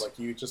your map. things. Like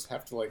you just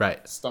have to like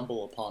Right.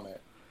 stumble upon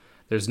it.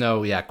 There's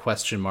no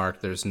question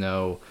mark. There's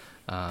no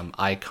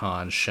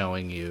icon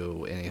showing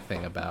you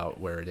anything about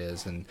where it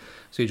is, and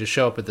so you just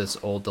show up at this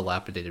old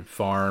dilapidated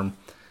farm,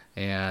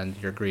 and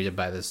you're greeted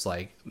by this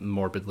like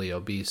morbidly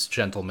obese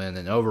gentleman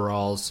in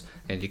overalls,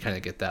 and you kind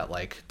of get that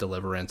like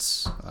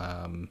Deliverance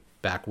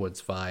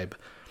backwoods vibe.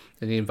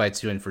 And he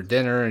invites you in for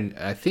dinner, and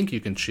I think you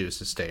can choose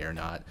to stay or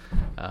not.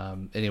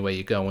 Anyway,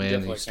 you go in and you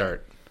definitely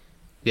start.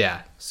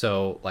 Yeah,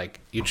 so like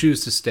you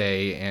choose to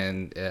stay,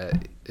 and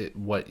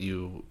what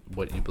you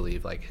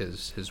believe, like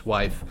his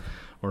wife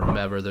or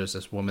whomever, there's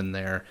this woman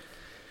there.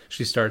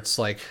 She starts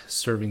like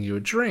serving you a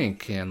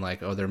drink, and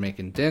like, oh, they're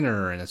making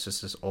dinner, and it's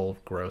just this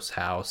old gross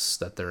house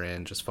that they're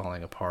in, just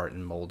falling apart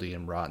and moldy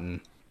and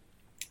rotten.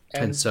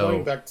 And so-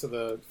 going back to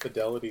the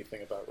fidelity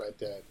thing about Red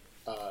Dead,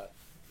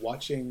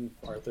 watching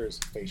Arthur's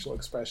facial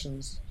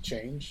expressions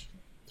change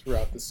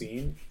throughout the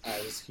scene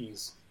as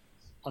he's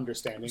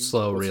understanding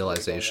Slow what's really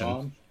realization. going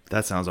on.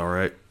 That sounds all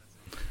right.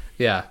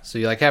 Yeah, so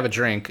you like have a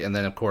drink, and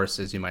then of course,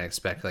 as you might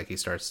expect, like he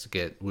starts to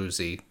get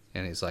woozy,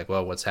 and he's like,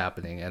 "Well, what's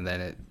happening?" And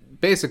then it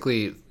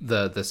basically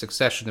the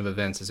succession of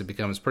events is it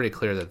becomes pretty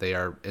clear that they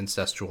are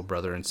incestual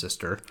brother and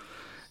sister,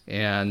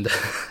 and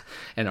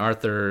and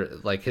Arthur,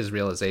 like his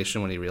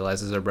realization when he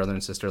realizes they're brother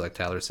and sister, like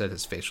Tyler said,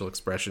 his facial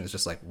expression is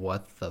just like,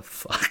 "What the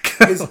fuck?"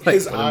 His, Like,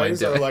 his what am I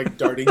eyes are doing? like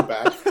darting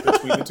back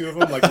between the two of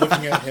them, like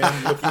looking at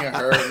him, looking at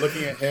her,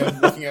 looking at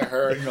him, looking at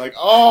her, and you're like,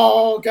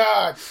 "Oh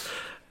God!"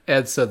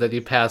 And so then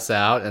you pass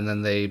out, and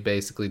then they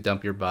basically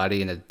dump your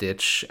body in a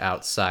ditch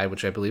outside,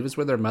 which I believe is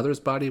where their mother's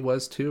body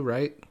was too,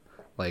 right?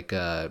 Like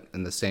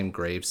in the same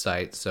grave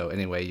site. So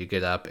anyway, you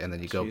get up, and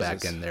then you go back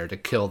Jesus. in there to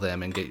kill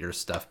them and get your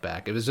stuff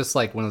back. It was just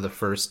like one of the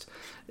first.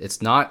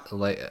 It's not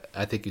like,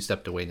 I think you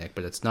stepped away, Nick,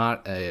 but it's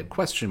not a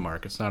question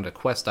mark. It's not a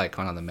quest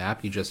icon on the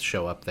map. You just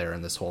show up there,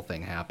 and this whole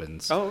thing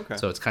happens. Oh, okay.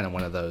 So it's kind of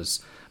one of those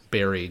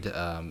buried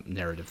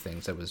narrative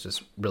things that was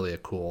just really a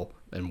cool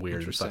and weird,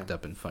 Interesting. sucked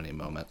up and funny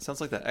moment.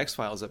 Sounds like that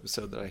X-Files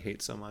episode that I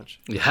hate so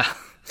much. Yeah.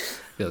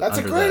 That's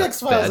a Under great the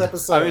X Files bed.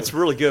 episode. I mean, it's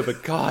really good,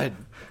 but God,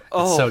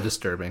 oh, So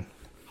disturbing.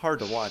 hard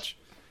to watch.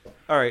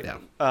 All right. Yeah.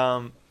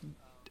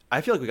 I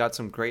feel like we got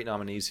some great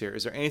nominees here.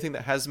 Is there anything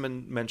that hasn't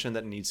been mentioned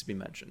that needs to be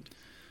mentioned?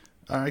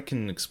 I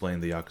can explain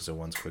the Yakuza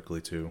ones quickly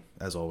too,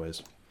 as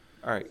always.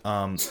 All right.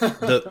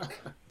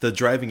 The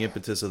driving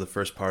impetus of the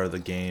first part of the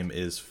game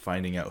is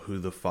finding out who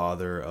the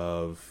father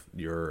of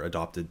your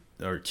adopted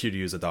or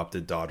Kiryu's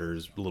adopted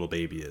daughter's little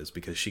baby is,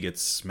 because she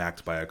gets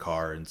smacked by a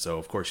car, and so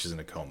of course she's in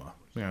a coma.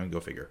 Go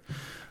figure.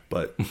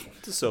 But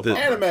It's a soap the-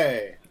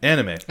 opera.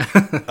 Anime.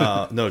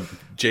 no,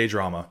 J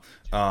drama.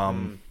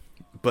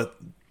 But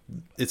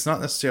it's not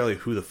necessarily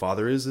who the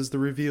father is the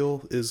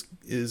reveal is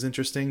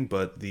interesting,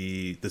 but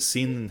the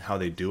scene and how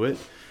they do it,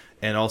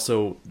 and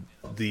also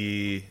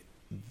the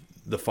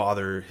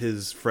father,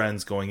 his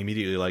friends going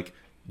immediately like,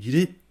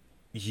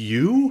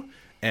 you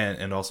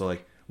and also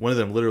like one of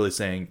them literally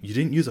saying, "You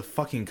didn't use a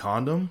fucking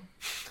condom,"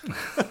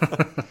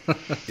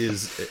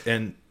 is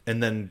and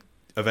then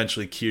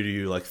eventually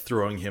Kiryu like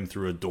throwing him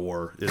through a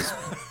door is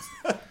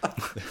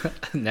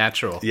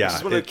Natural. yeah. This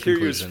is one of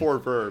Kiryu's conclusion. 4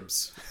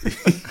 verbs.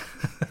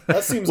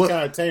 That seems kind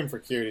of tame for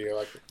Kiryu.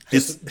 Like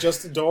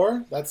just a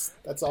door. That's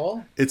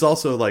all. It's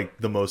also like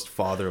the most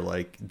father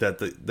like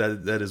that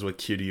is what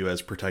Kiryu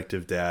as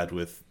protective dad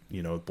with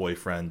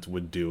boyfriend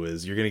would do,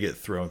 is you're gonna get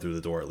thrown through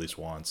the door at least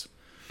once.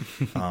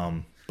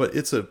 But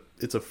it's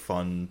a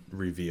fun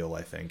reveal.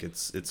 I think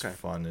it's Okay.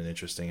 fun and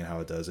interesting in how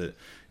it does it.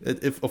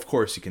 If of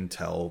course you can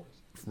tell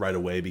right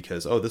away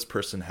because this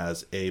person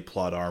has A,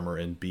 plot armor,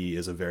 and B,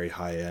 is a very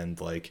high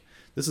end, like,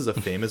 this is a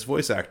famous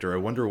voice actor. I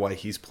wonder why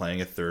he's playing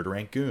a third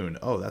rank goon.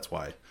 Oh, that's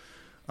why.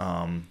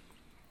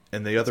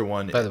 And the other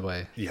one, By the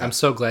way, Yeah. I'm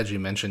so glad you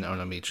mentioned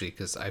Onomichi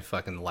because I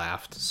fucking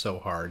laughed so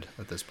hard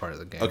at this part of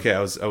the game. okay, I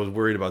was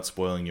worried about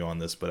spoiling you on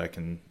this, but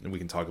we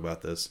can talk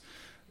about this.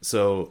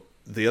 So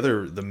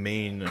the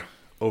main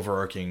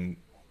overarching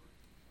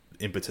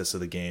impetus of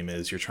the game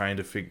is you're trying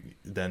to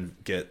then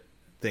get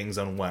things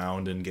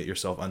unwound and get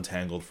yourself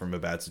untangled from a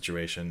bad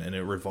situation, and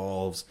it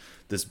revolves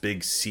this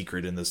big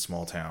secret in this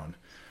small town.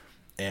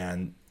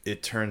 And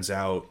it turns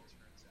out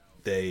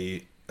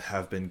they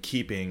have been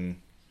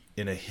keeping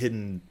in a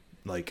hidden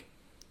like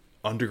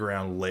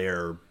underground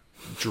lair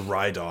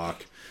dry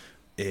dock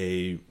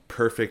a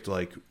perfect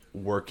like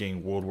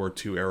working World War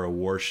II era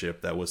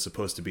warship that was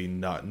supposed to be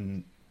not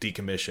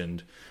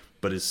decommissioned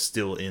but is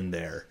still in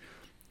there.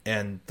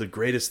 And the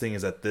greatest thing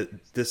is that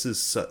this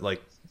is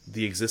like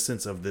the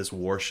existence of this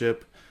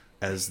warship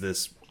as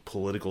this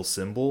political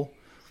symbol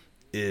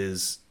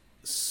is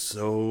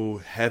so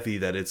heavy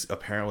that it's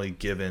apparently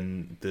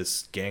given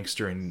this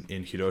gangster in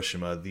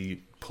Hiroshima the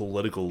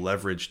political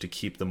leverage to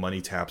keep the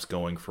money taps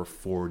going for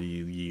 40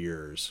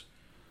 years.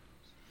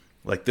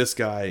 Like, this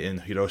guy in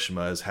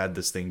Hiroshima has had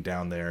this thing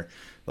down there.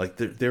 Like,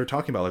 they were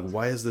talking about, like,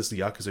 why has this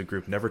Yakuza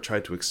group never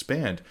tried to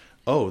expand?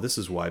 Oh, this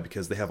is why,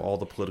 because they have all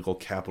the political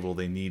capital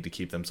they need to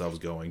keep themselves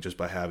going just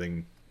by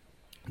having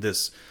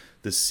this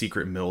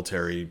secret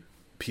military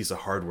piece of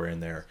hardware in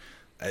there.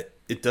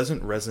 it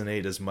doesn't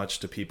resonate as much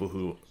to people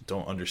who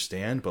don't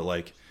understand, but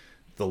like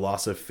the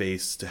loss of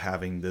face to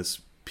having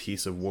this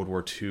piece of World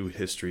War II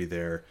history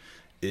there,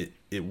 it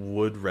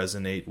would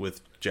resonate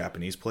with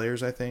Japanese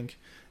players, I think.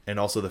 And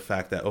also the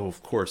fact that, oh,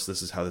 of course,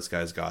 this is how this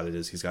guy's got it,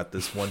 is he's got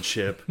this one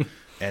chip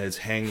and it's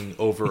hanging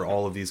over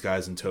all of these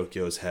guys in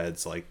Tokyo's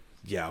heads. Like,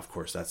 yeah, of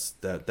course,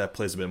 that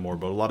plays a bit more.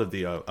 But a lot of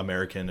the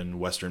American and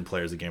Western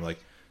players of the game are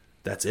like,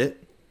 that's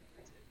it?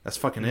 That's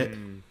fucking it?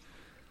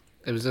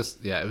 It was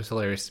just, yeah, it was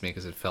hilarious to me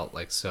because it felt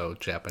like so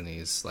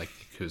Japanese, like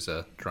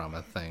Yakuza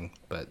drama thing.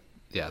 But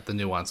yeah, the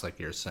nuance, like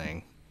you're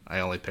saying, I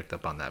only picked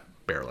up on that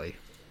barely.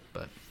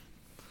 But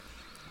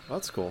Well,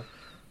 that's cool.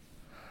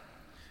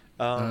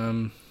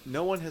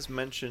 No one has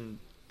mentioned,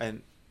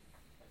 and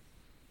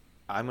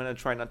I'm going to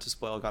try not to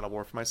spoil God of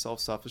War for myself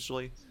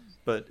selfishly,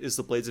 but is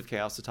the Blades of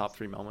Chaos the top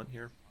 3 moment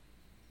here?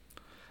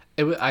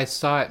 I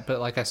saw it, but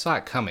like I saw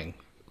it coming.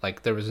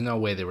 Like there was no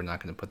way they were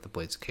not going to put the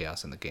Blades of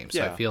Chaos in the game. So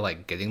Yeah. I feel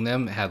like getting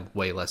them had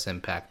way less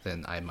impact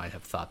than I might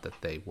have thought that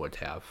they would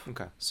have.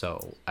 Okay.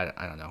 So I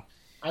don't know.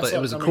 I But saw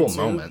it was a coming cool too,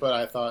 moment. But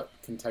I thought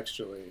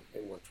contextually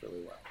it worked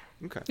really well.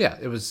 Okay. Yeah,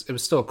 it was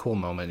still a cool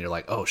moment. You're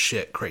like, oh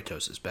shit,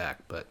 Kratos is back.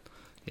 But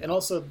yeah. And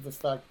also the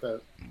fact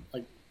that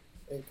like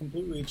it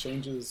completely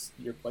changes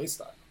your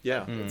playstyle.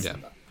 Yeah. It's- Yeah.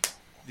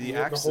 The the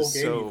axe whole is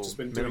game so you've just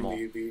been minimal.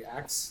 doing the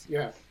axe,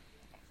 yeah.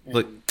 And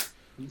Like-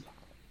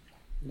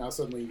 now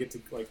suddenly you get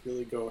to like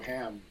really go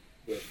ham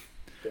with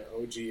the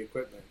OG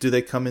equipment. Do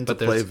they come into But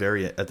there's-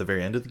 play at the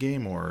very end of the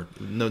game, or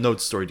no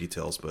story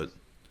details? But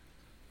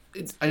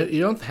You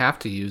don't have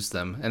to use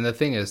them, and the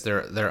thing is,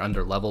 they're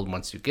under leveled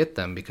once you get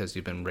them because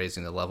you've been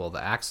raising the level of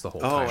the axe the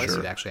whole Oh, time. I So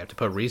see. you actually have to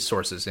put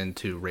resources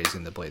into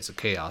raising the Blades of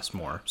Chaos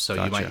more. So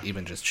you might Gotcha.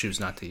 even just choose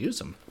not to use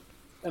them.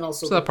 And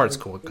also So that part's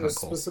there- cool, there kinda was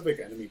cool. specific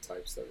enemy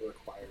types that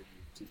required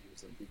you to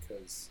use them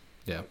because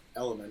Yeah.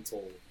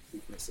 elemental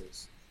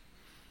weaknesses.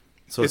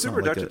 so Is it's it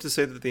not like reductive to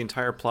say that the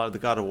entire plot of the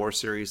God of War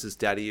series is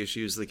daddy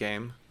issues the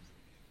game?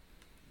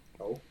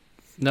 Oh,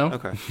 No.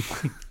 Okay.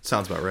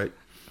 sounds about right.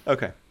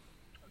 Okay.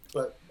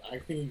 but I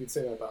think you could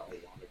say that about a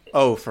lot of games.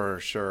 Oh, for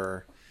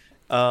sure.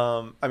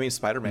 I mean,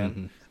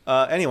 Spider-Man.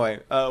 Anyway,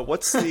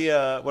 what's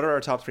the what are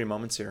our top 3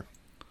 moments here?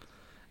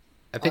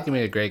 I think you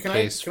made a great Can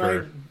case I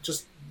for.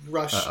 just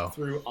rush Uh-oh.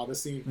 through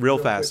Odyssey Real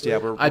fast. quickly? Yeah,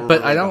 we're But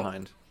really I don't.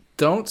 behind.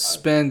 Don't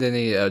spend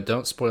any.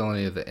 Don't spoil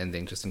any of the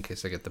ending, just in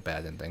case I get the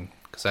bad ending.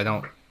 Because I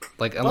don't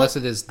like unless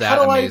it is that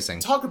How do amazing.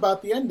 I talk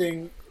about the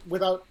ending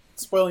without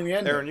spoiling the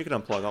ending? Aaron, you can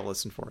unplug. I'll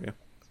listen for you.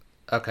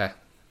 Okay.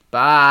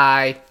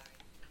 Bye.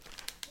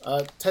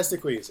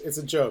 Testicles. It's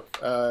a joke.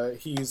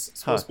 He's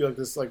supposed to be like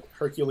this like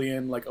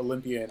Herculean like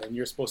Olympian, and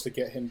you're supposed to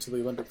get him to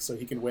the Olympics so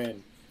he can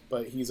win.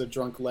 But he's a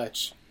drunk lech,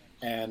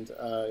 and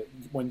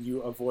when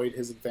you avoid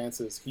his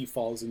advances, he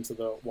falls into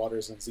the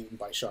waters and is eaten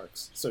by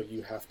sharks. So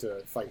you have to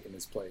fight in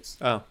his place.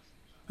 Oh,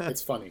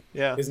 It's funny.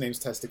 Yeah. His name's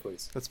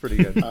Testicles. that's pretty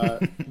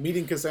good.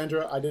 Meeting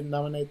Cassandra, I didn't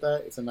nominate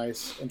that. It's a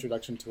nice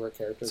introduction to her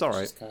character. It's all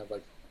right. She's kind of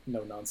like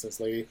no nonsense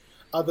lady.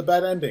 The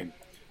bad ending.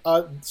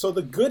 So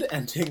the good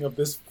ending of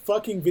this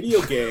fucking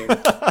video game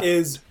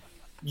is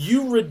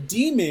you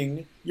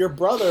redeeming your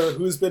brother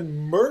who's been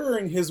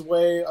murdering his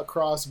way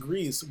across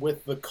Greece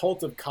with the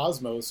cult of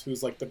Cosmos,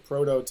 who's like the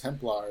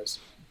proto-Templars.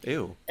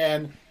 Ew.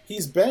 And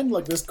he's been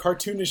like this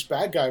cartoonish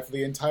bad guy for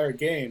the entire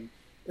game.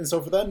 And so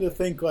for them to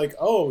think like,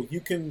 oh, you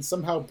can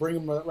somehow bring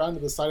him around to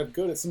the side of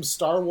good, it's some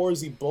Star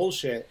Wars-y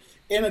bullshit.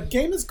 And a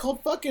game is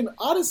called fucking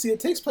Odyssey. It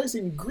takes place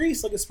in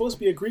Greece, like it's supposed to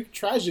be a Greek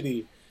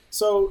tragedy.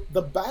 So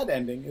the bad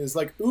ending is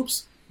like,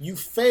 oops, you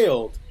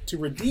failed to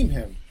redeem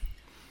him.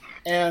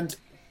 And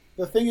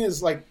the thing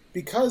is, like,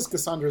 because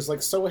Cassandra is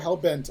like so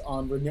hell-bent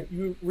on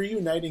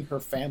reuniting her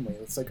family,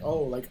 it's like, oh,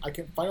 like I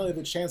can finally have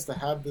the chance to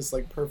have this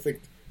like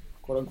perfect,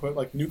 quote-unquote,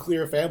 like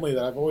nuclear family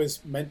that I've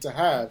always meant to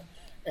have.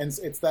 And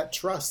it's that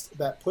trust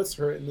that puts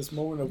her in this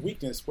moment of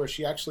weakness where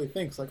she actually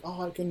thinks like,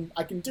 oh,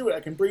 I can do it. I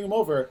can bring him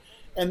over.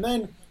 And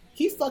then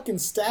he fucking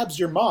stabs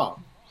your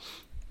mom.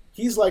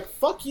 He's like,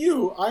 fuck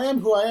you. I am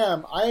who I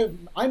am.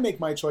 I make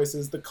my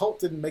choices. The cult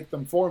didn't make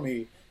them for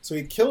me. So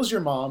he kills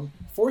your mom,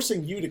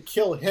 forcing you to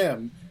kill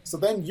him. So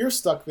then you're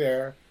stuck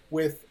there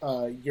with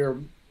your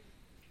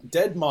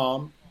dead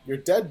mom, your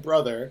dead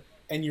brother,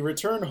 and you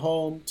return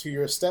home to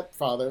your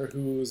stepfather,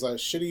 who's a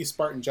shitty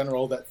Spartan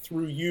general that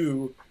threw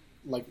you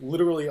like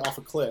literally off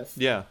a cliff,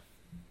 Yeah.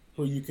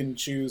 who you can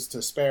choose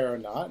to spare or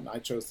not, and I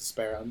chose to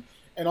spare him.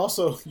 And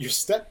also your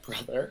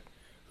stepbrother,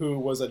 who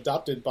was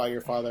adopted by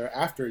your father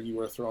after you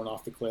were thrown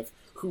off the cliff,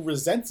 who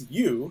resents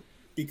you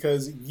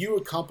because you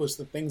accomplished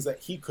the things that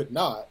he could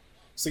not.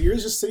 So you're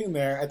just sitting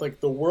there at like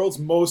the world's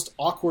most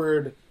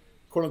awkward,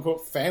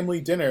 quote-unquote,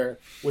 family dinner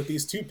with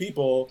these two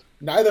people,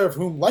 neither of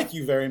whom like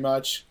you very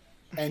much,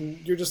 and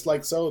you're just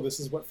like, so this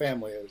is what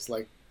family is.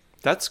 Like,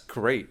 That's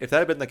great. If that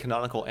had been the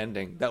canonical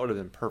ending, that would have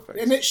been perfect.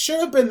 and it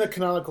should have been the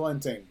canonical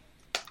ending.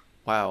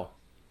 Wow.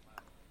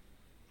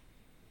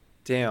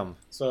 Damn.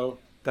 So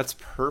That's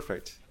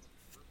perfect.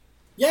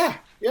 yeah,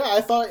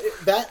 I thought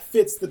that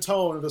fits the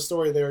tone of the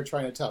story they were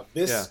trying to tell.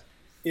 This Yeah.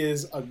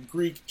 is a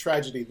Greek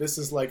tragedy. This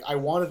is like, I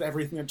wanted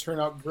everything to turn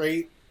out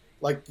great,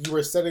 like you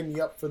were setting me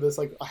up for this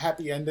like a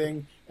happy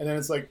ending, and then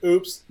it's like,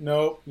 oops,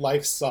 no,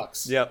 life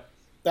sucks. Yep.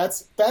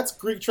 That's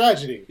Greek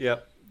tragedy.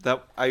 Yep.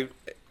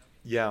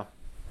 Yeah.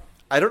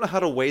 I don't know how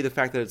to weigh the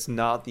fact that it's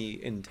not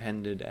the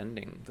intended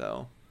ending,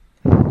 though.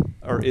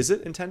 Or is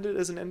it intended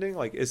as an ending?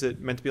 Like, is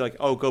it meant to be like,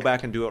 oh, go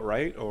back and do it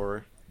right?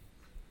 Or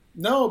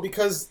No,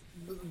 because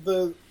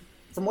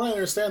from what I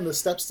understand, the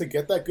steps to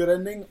get that good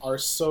ending are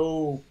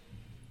so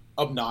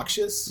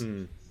obnoxious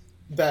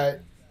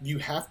that you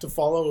have to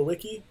follow a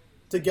wiki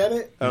to get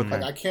it. Okay.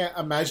 Like, I can't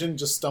imagine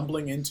just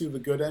stumbling into the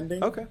good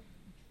ending. Okay.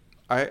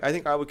 I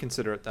think I would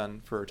consider it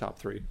then for top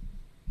 3.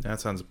 That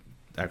sounds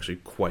actually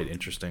quite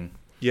interesting.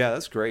 Yeah,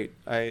 that's great.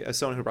 As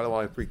someone who brought a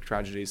lot of Greek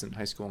tragedies in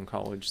high school and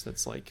college,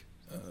 that's like...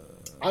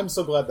 I'm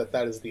so glad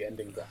that is the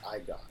ending that I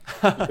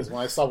got. Because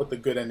when I saw what the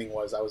good ending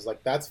was, I was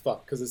like, that's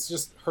fucked. Because it's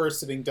just her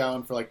sitting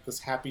down for like this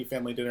happy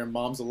family dinner.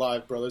 Mom's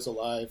alive, brother's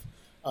alive,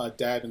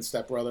 dad and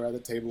stepbrother at the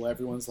table.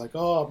 Everyone's like,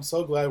 oh, I'm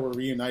so glad we're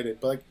reunited.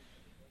 But like,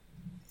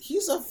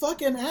 he's a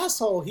fucking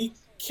asshole. He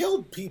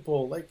killed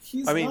people. Like,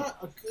 he's not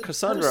a good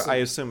Cassandra, person. I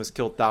assume, has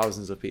killed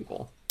thousands of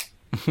people.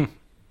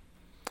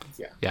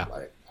 Yeah.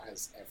 Like,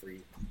 as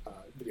every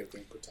video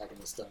game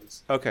protagonist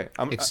does. Okay.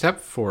 Except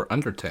for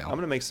Undertale. I'm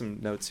going to make some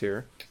notes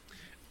here.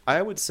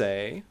 I would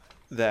say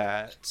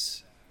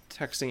that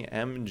Texting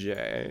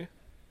MJ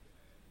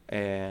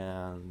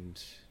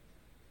and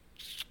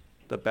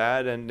the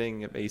bad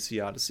ending of AC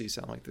Odyssey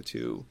sound like the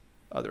 2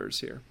 others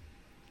here.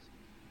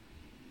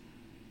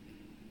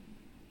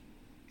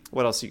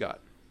 What else you got?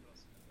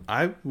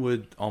 I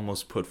would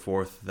almost put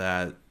forth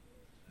that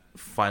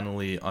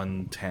finally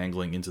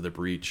untangling Into the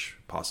Breach,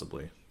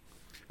 possibly.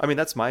 I mean,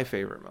 that's my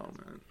favorite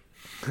moment.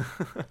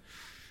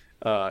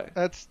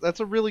 That's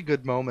a really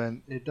good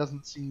moment. It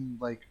doesn't seem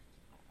like,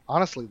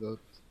 honestly, the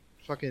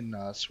fucking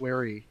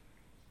sweary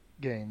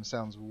game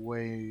sounds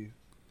way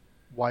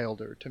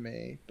wilder to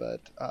me,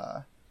 but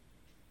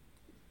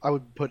I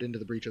would put Into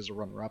the Breach as a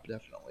runner-up,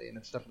 definitely, and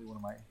it's definitely one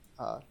of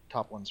my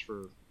top ones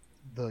for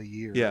the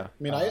year. Yeah.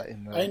 I mean,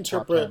 I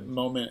interpret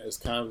moment as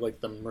kind of like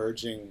the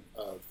merging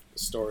of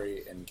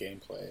story and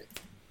gameplay,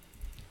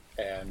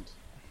 and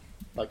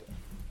like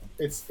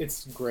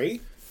it's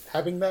great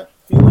having that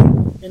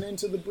feeling in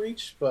Into the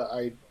Breach, but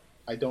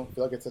I don't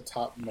feel like it's a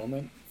top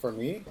moment for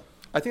me.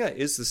 I think that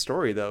is the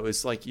story, though.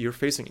 Is like you're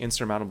facing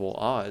insurmountable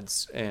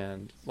odds,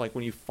 and like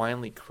when you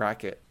finally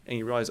crack it and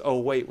you realize, oh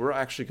wait, we're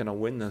actually going to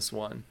win this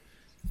one.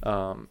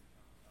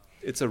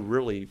 It's a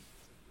really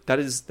that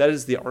is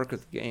the arc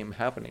of the game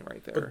happening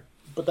right there.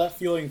 But that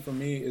feeling for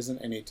me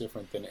isn't any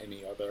different than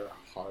any other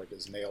hard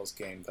as nails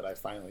game that I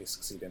finally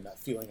succeed in. That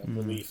feeling of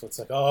relief. It's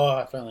like, oh,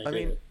 I finally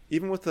did it.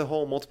 Even with the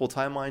whole multiple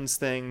timelines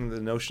thing,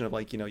 the notion of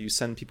like, you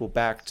send people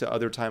back to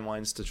other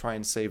timelines to try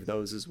and save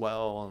those as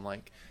well, and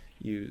like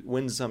you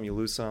win some, you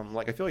lose some.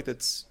 Like I feel like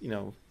that's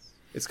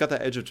it's got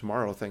that Edge of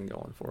Tomorrow thing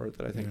going for it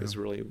that I think is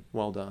really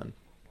well done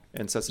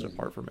and sets it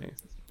apart for me.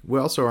 We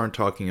also aren't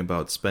talking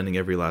about spending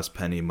every last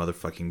penny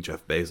motherfucking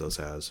Jeff Bezos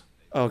has.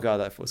 Oh god,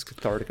 that was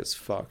cathartic as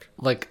fuck.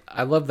 Like,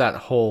 I love that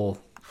whole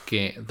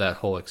game, that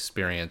whole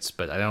experience,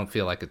 but I don't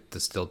feel like it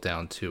distilled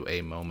down to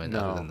a moment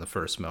other than the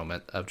first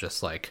moment of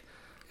just like,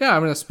 yeah,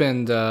 I'm going to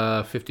spend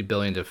 $50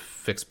 billion to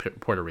fix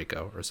Puerto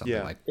Rico or something.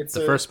 Yeah. Like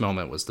the first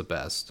moment was the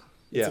best.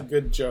 It's a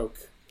good joke.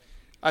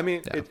 I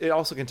mean, it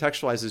also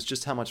contextualizes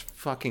just how much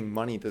fucking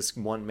money this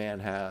one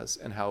man has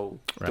and how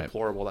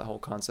deplorable that whole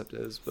concept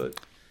is. But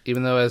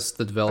even though, as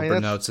the developer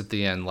notes at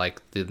the end,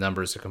 like the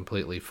numbers are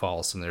completely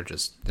false and they're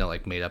just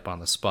like made up on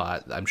the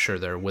spot, I'm sure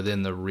they're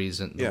within the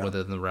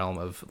within the realm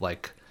of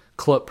like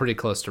pretty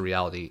close to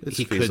reality.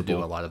 He could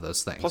do a lot of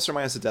those things, plus or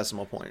minus a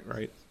decimal point,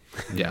 right?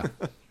 Yeah.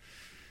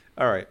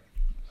 All right.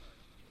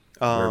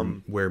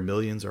 Where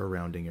millions are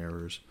rounding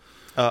errors.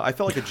 I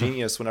felt like a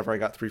genius whenever I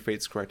got 3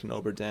 Fates correct in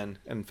Oberdin,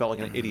 and felt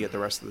like an idiot the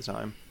rest of the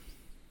time.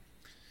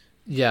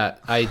 Yeah,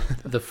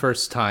 the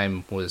first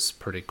time was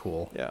pretty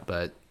cool. Yeah.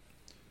 But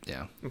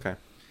yeah. Okay.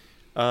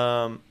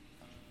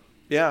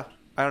 Yeah,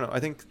 I don't know. I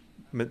think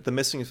the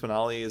Missing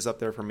Finale is up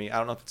there for me. I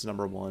don't know if it's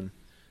number 1.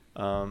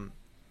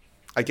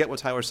 I get what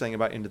Tyler's saying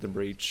about Into the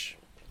Breach.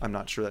 I'm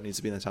not sure that needs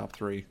to be in the top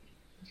 3.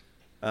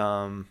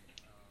 I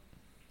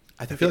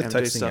feel like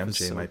Texting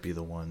MJ might be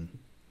the one.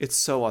 It's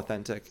so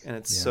authentic, and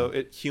it's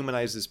it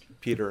humanizes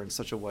Peter in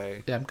such a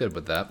way. Yeah, I'm good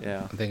with that.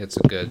 Yeah, I think it's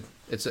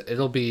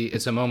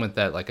it's a moment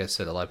that, like I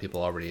said, a lot of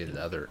people already had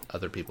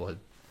other people had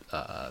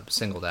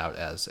singled out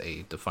as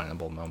a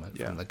definable moment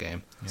from the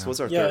game. Yeah. So what's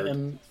our third?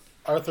 And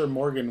Arthur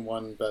Morgan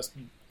won Best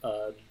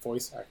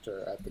Voice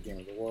Actor at the Game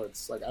of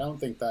Awards. Like, I don't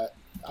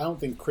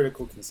think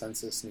critical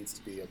consensus needs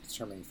to be a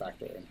determining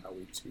factor in how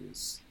we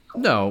choose.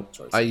 No,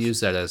 choices. I use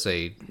that as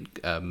a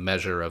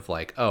measure of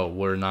like, oh,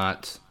 we're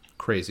not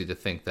crazy to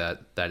think that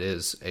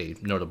is a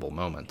notable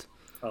moment,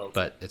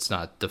 but it's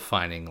not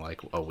defining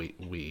like, oh,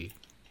 we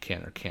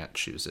can or can't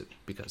choose it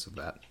because of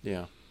that.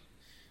 Yeah.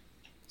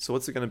 So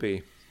what's it going to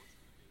be?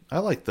 I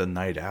like The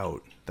Night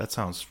Out.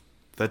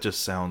 That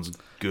just sounds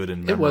good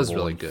and memorable. It was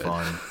really and good.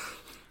 Fun.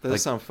 That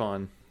does sound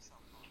fun.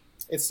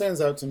 It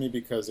stands out to me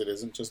because it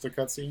isn't just a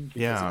cutscene.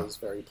 Because it is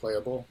very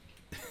playable.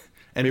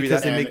 And Maybe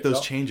because that- they make and those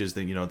it- changes,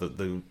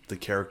 then the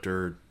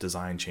character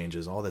design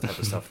changes, all that type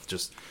of stuff.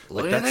 Just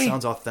like Really? that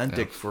sounds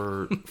authentic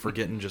for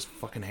getting just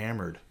fucking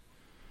hammered.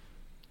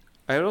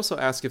 I would also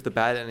ask if the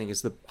bad ending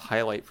is the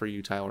highlight for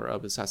you, Tyler,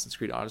 of Assassin's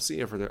Creed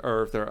Odyssey,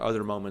 or if there are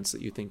other moments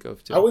that you think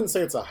of too. I wouldn't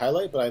say it's a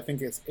highlight, but I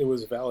think it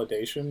was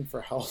validation for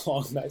how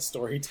long that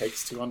story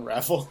takes to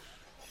unravel.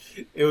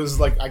 It was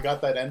like I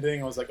got that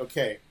ending. I was like,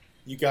 okay,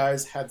 you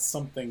guys had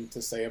something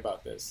to say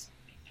about this.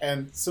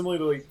 And similarly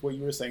to like what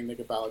you were saying, Nick,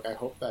 about like I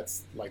hope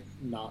that's like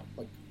not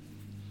like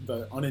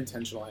the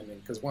unintentional ending,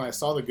 because when I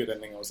saw the good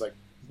ending, I was like,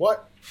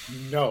 what?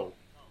 No,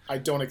 I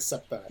don't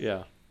accept that.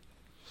 Yeah.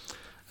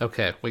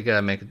 Okay, we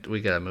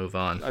gotta move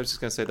on. I was just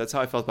gonna say that's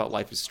how I felt about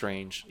Life is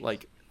Strange.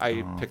 Like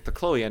I picked the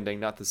Chloe ending,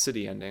 not the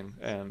City ending,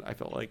 and I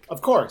felt like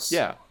Of course.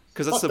 yeah,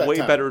 because that's Fuck a that way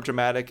town. better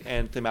dramatic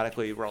and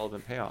thematically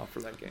relevant payoff for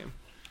that game.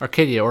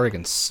 Arcadia,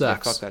 Oregon Yeah,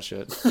 sucks. fuck that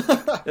shit.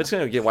 It's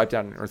gonna get wiped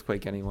out in an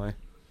earthquake anyway.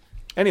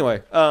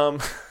 Anyway,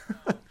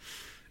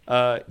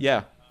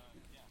 yeah,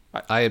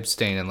 I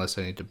abstain unless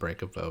I need to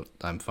break a vote.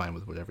 I'm fine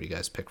with whatever you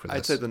guys pick for this.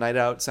 I'd say the Night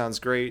Out sounds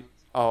great.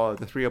 Oh,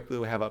 the three up that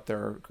we have up there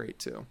are great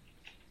too.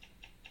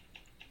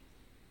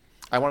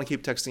 I want to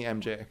keep texting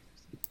MJ.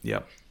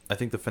 Yep. I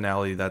think the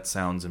finale, that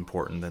sounds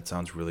important. That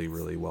sounds really,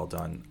 really well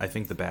done. I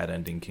think the bad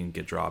ending can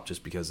get dropped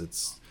just because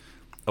it's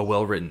a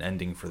well-written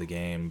ending for the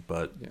game,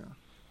 but Yeah,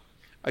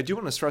 I do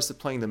want to stress that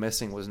playing The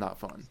Missing was not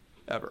fun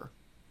ever.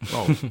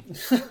 oh,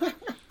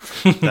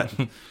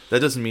 that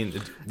doesn't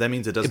mean that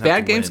means it doesn't. bad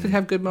have to games win. can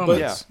have good But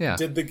moments. Yeah.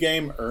 did the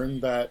game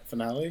earn that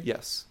finale?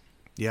 Yes.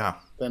 Yeah,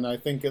 Then I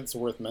think it's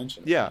worth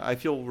mentioning. Yeah, I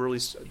feel really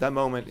that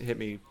moment hit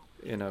me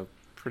in a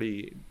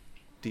pretty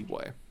deep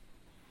way.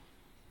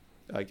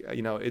 Like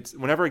it's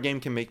whenever a game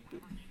can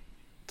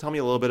tell me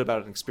a little bit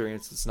about an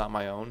experience that's not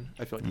my own,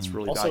 I feel like it's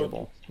really Also,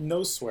 valuable. no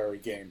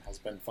sweary game has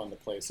been fun to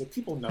play, so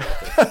people know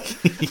what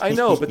they're doing. I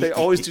know, but they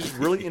always do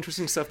really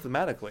interesting stuff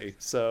thematically.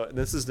 So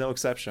this is no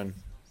exception.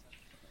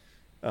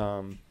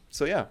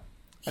 So yeah,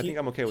 I think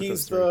I'm okay with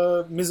He's those three.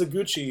 the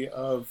Mizuguchi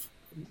of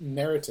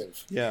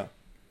narrative. Yeah.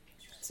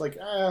 It's like,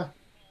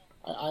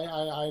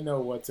 I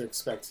know what to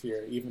expect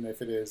here, even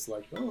if it is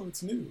like, oh,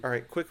 it's new. All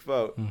right, quick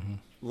vote.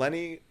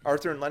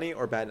 Arthur and Lenny,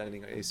 or bad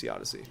ending of AC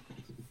Odyssey?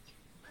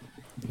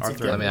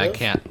 Arthur. I mean,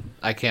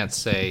 I can't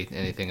say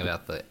anything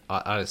about the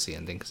Odyssey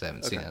ending because I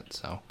haven't seen Okay. it.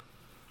 So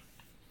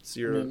So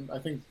I you're mean, I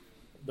think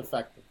the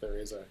fact that there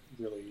is a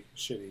really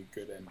shitty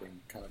good ending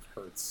kind of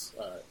hurts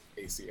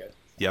AC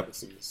Yep.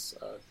 Odyssey's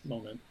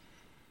moment.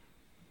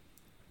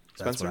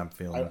 That's Spencer? what I'm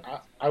feeling.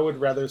 I would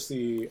rather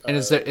see. and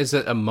is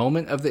it a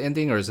moment of the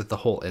ending or is it the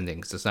whole ending?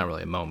 Because it's not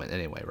really a moment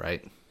anyway,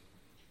 right?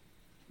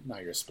 Now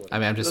you're splitting. I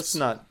mean, I'm let's just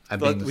not.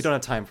 being- We don't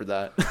have time for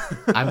that.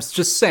 I'm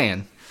just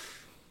saying.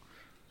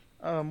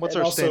 What's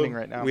And our also, standing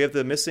right now? We have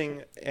the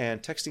Missing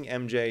and Texting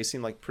MJ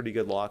seem like pretty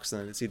good locks.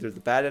 And then it's either the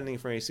bad ending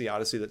from AC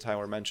Odyssey that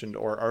Tyler mentioned,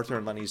 or Arthur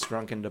and Lenny's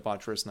drunken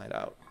debaucherous night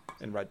out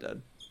in Red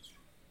Dead.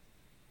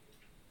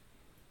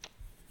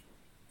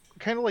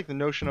 Kind of like the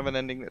notion of an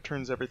ending that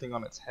turns everything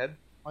on its head,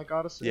 like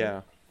Odyssey.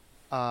 Yeah.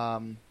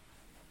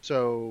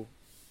 So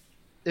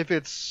if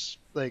it's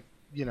like,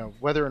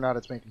 whether or not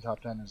it's making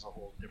top 10 is a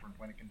whole different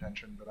point of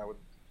contention, but I would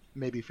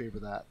maybe favor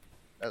that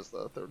as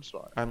the third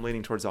spot. I'm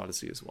leaning towards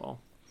Odyssey as well.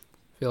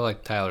 I feel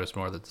like Tyler's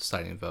more the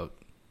deciding vote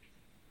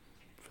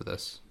for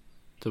this,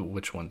 to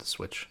which one to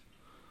switch.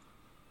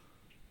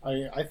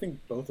 I think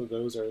both of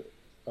those are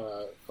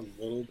a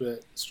little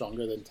bit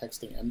stronger than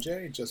Texting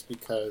MJ, just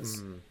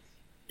because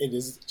it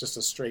is just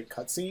a straight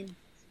cutscene.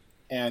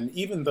 And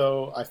even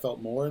though I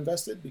felt more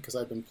invested because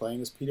I've been playing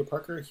as Peter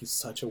Parker, he's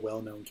such a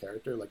well-known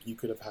character. Like, you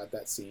could have had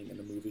that scene in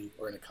a movie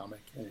or in a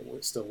comic, and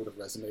it still would have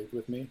resonated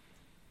with me.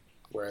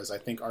 Whereas I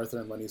think Arthur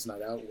and Lenny's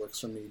Night Out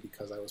works for me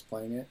because I was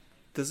playing it.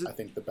 Does it? I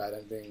think the bad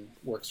ending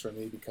works for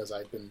me because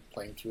I've been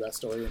playing through that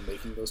story and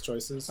making those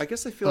choices. I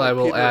guess I feel Well, I like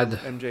will Peter add-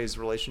 and MJ's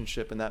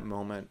relationship in that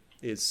moment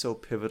is so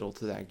pivotal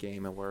to that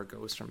game and where it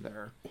goes from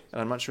there.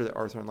 And I'm not sure that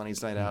Arthur and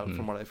Lenny's Night Out,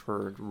 from what I've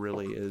heard,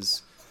 really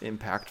is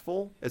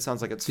impactful. It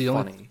sounds like it's The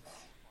only- funny.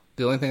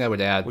 The only thing I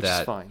would add Which is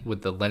that fine.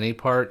 with the Lenny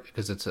part,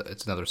 because it's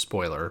another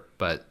spoiler,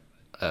 but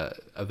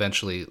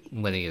eventually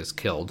Lenny is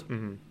killed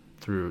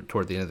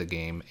toward the end of the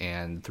game,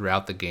 and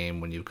throughout the game,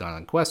 when you've gone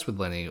on quests with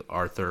Lenny,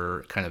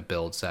 Arthur kind of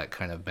builds that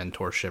kind of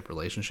mentorship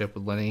relationship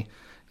with Lenny,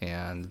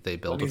 and they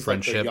build a He's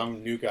like the friendship.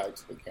 young new guy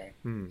to the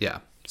game. Yeah.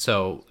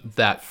 So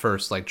that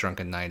first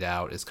drunken night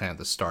out is kind of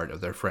the start of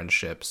their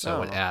friendship.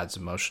 So it Oh. adds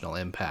emotional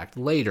impact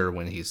later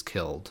when he's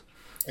killed.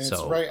 And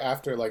So- it's right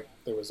after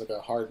there was a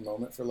hard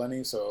moment for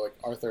Lenny, so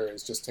Arthur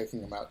is just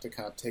taking him out to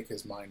kind of take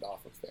his mind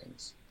off of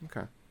things.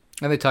 Okay.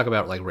 And they talk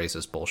about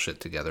racist bullshit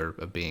together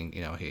of being,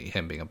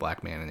 him being a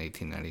black man in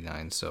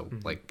 1899. So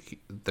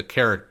the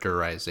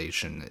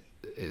characterization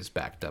is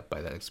backed up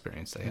by that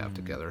experience they have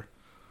together.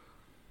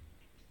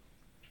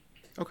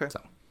 Okay.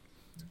 So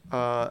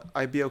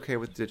I'd be okay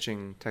with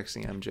ditching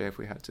Texting MJ if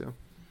we had to.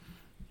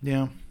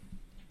 Yeah.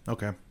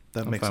 Okay.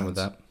 That I'm makes fine sense. with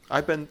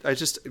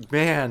that.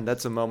 Man,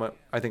 that's a moment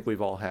I think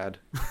we've all had.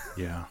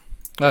 Yeah.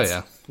 Oh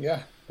yeah.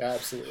 Yeah,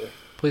 absolutely.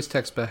 Please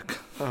text back.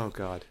 Oh,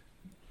 God.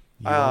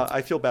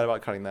 I feel bad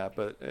about cutting that,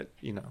 but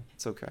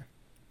it's okay.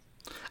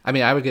 I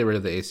mean, I would get rid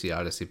of the AC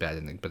Odyssey bad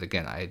ending, but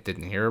again, I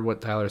didn't hear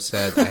what Tyler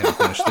said. I haven't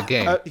finished the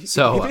game. He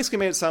So basically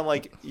made it sound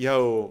like,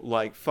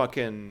 like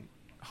fucking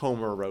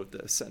Homer wrote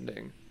this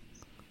ending.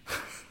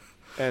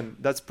 And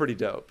that's pretty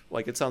dope.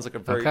 Like, it sounds like a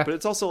very... Okay. But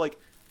it's also like,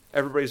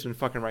 everybody's been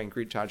fucking writing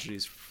Greek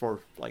tragedies for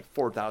like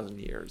 4,000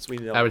 years. We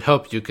know. I would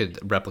hope you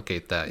could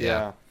replicate that.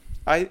 Yeah.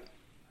 I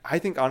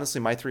think, honestly,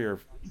 my three are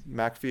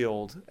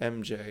Macfield,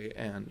 MJ,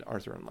 and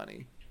Arthur and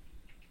Lenny.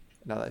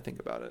 Now that I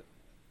think about it.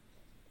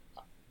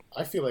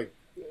 I feel like,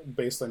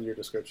 based on your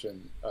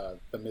description,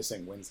 the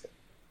missing wins it.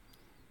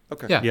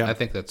 Okay. Yeah, I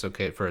think that's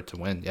okay for it to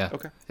win. Yeah.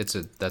 Okay.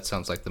 That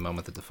sounds like the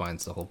moment that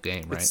defines the whole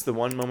game, right? It's the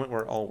one moment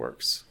where it all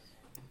works.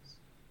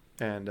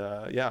 And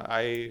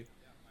I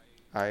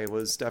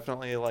was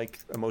definitely like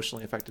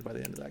emotionally affected by the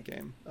end of that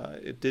game.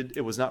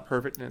 It was not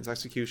perfect in its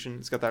execution.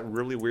 It's got that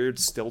really weird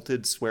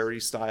stilted,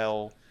 sweary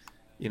style,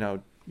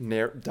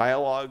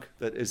 dialogue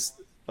that is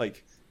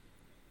like,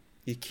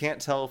 you can't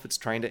tell if it's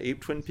trying to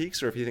ape Twin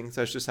Peaks or if you think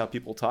that's just how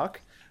people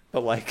talk.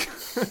 But like,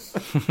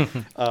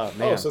 man.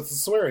 Oh, so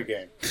it's a sweary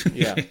game.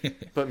 Yeah.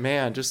 But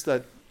man, just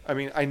that. I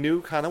mean, I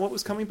knew kind of what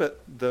was coming,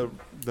 but the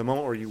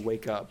moment where you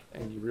wake up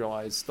and you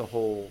realize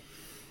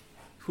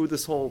who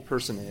this whole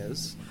person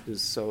is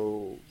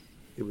so.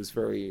 It was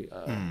very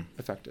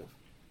effective.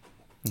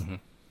 Mm-hmm.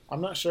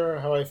 I'm not sure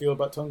how I feel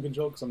about tone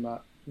control because I'm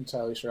not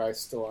entirely sure I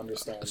still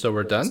understand. So we're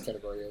what done? This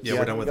category is. Yeah,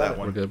 we're done with that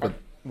one. We're good. But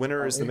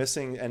Winner is The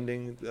Missing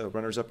Ending. The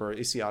runners-up are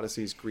AC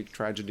Odyssey's Greek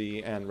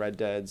Tragedy and Red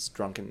Dead's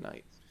Drunken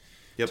Night.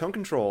 Yep. Tone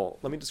control.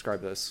 Let me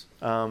describe this.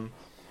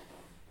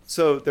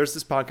 So there's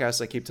this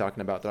podcast I keep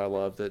talking about that I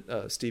love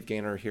that Steve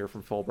Gaynor here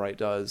from Fulbright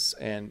does,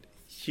 and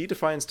he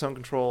defines tone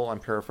control, I'm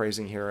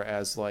paraphrasing here,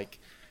 as like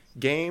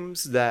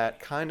games that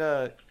kind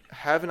of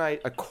have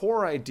a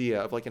core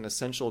idea of like an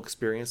essential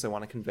experience they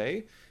want to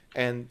convey,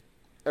 and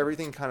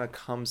everything kind of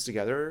comes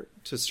together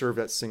to serve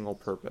that single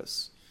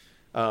purpose.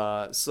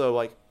 So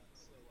like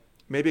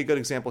maybe a good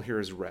example here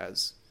is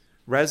Rez.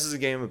 Rez is a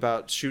game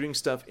about shooting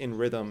stuff in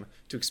rhythm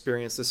to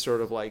experience this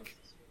sort of like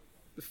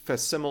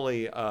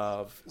facsimile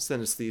of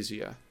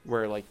synesthesia,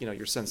 where like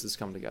your senses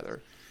come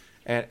together,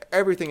 and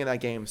everything in that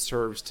game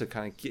serves to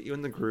kind of get you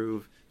in the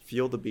groove,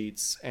 feel the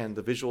beats, and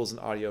the visuals and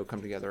audio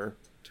come together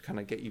to kind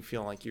of get you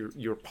feeling like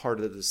you're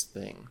part of this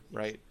thing,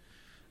 right?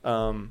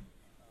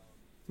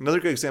 Another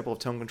good example of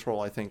tone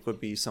control, I think, would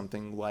be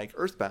something like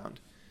Earthbound,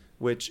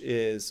 which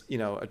is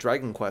a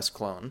Dragon Quest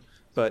clone,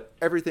 but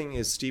everything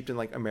is steeped in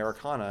like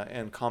Americana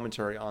and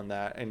commentary on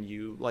that, and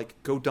you like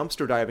go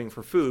dumpster diving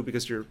for food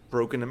because you're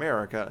broke in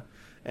America,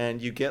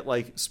 and you get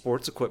like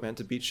sports equipment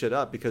to beat shit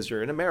up because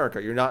you're in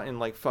America. You're not in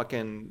like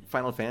fucking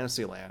Final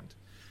Fantasy land,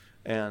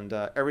 and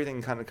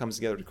everything kind of comes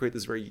together to create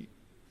this very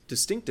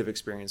distinctive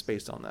experience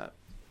based on that.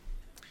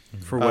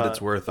 For what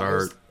it's worth,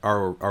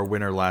 our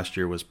winner last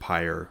year was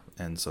Pyre,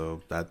 and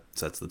so that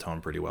sets the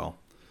tone pretty well.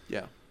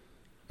 Yeah.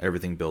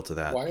 Everything built to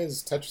that. Why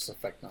is Tetris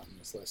Effect not on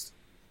this list?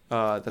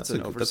 That's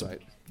an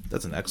oversight.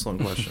 That's an excellent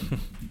question.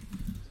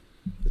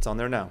 It's on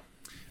there now.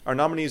 Our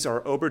nominees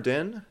are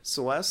Oberdin,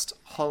 Celeste,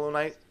 Hollow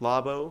Knight,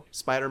 Labo,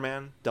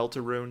 Spider-Man,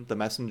 Deltarune, The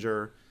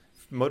Messenger,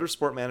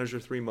 Motorsport Manager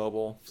 3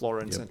 Mobile,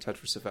 Florence, and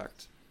Tetris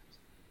Effect.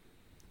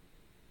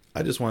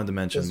 I just wanted to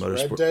mention Does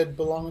Motorsport. Red Dead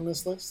belong on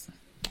this list?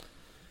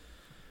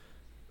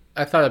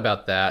 I thought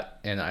about that,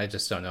 and I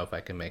just don't know if I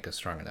can make a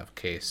strong enough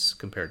case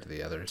compared to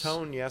the others.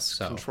 Tone, yes.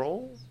 So.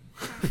 Control?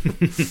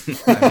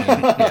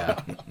 Yeah.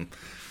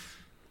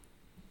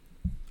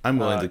 I'm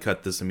willing to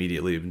cut this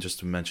immediately just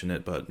to mention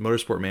it, but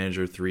Motorsport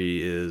Manager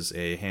 3 is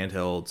a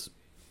handheld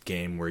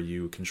game where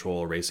you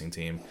control a racing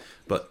team,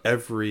 but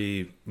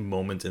every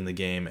moment in the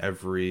game,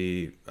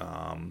 every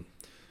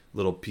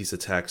little piece of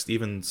text,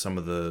 even some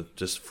of the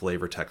just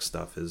flavor text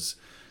stuff is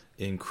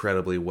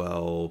incredibly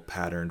well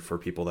patterned for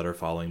people that are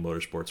following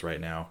motorsports right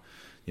now.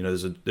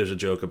 There's a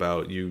joke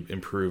about you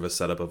improve a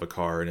setup of a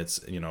car and it's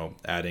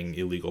adding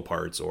illegal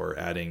parts or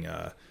adding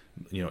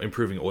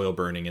improving oil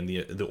burning, and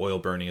the oil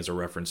burning is a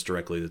reference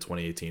directly to the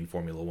 2018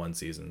 Formula One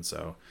season.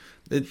 So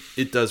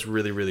it does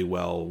really, really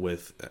well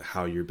with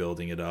how you're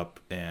building it up,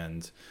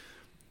 and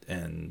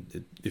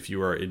if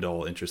you are at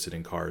all interested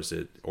in cars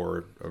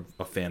or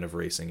a fan of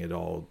racing, it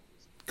all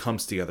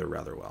comes together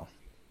rather well.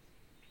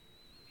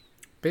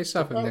 Based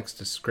off of Nick's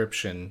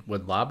description,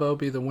 would Labo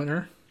be the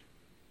winner?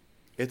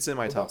 It's in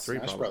my top three,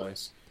 Smash probably.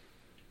 Brothers?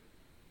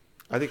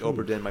 I think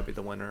Oberdin might be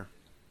the winner.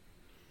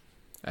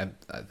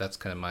 That's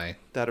kind of my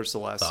That or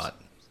Celeste. thought.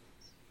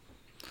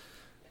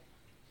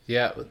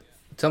 Yeah,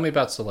 tell me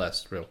about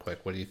Celeste real quick.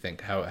 What do you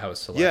think? How is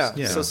Celeste?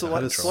 Yeah, so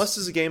how does- Celeste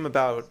is a game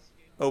about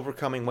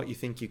overcoming what you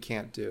think you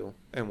can't do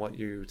and what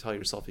you tell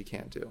yourself you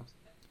can't do.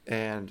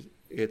 And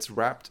it's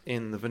wrapped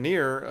in the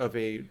veneer of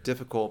a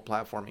difficult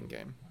platforming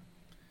game.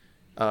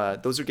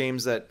 Those are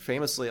games that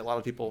famously a lot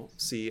of people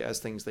see as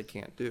things they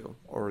can't do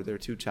or they're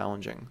too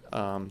challenging.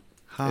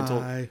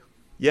 Hi.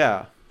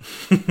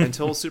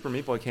 Until Super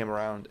Meat Boy came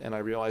around and I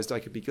realized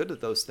I could be good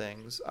at those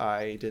things.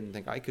 I didn't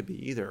think I could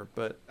be either.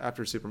 But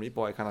after Super Meat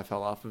Boy, I kind of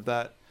fell off of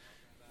that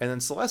And then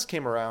Celeste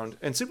came around,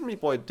 and Super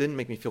Meat Boy didn't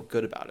make me feel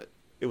good about it.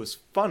 It was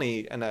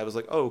funny, and I was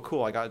like, oh,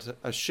 cool, I got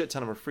a shit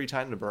ton of free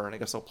time to burn. I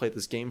guess I'll play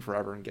this game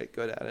forever and get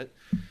good at it.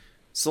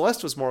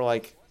 Celeste was more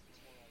like,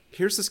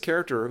 here's this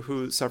character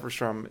who suffers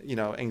from,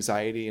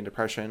 anxiety and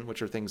depression,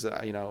 which are things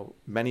that,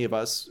 many of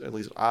us, at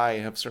least I,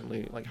 have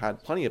certainly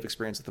had plenty of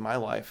experience with in my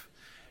life.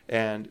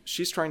 And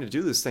she's trying to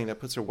do this thing that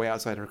puts her way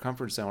outside her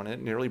comfort zone, and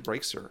it nearly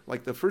breaks her.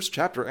 The first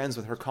chapter ends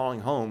with her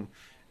calling home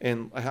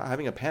and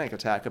having a panic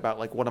attack about,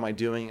 what am I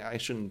doing? I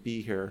shouldn't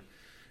be here.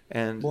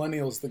 And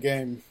Millennials, the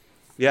game.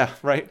 Yeah,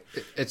 right?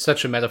 It's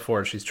such a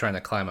metaphor. She's trying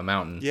to climb a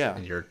mountain. Yeah.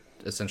 And you're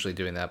essentially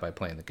doing that by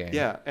playing the game.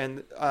 Yeah,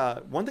 and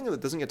one thing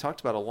that doesn't get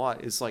talked about a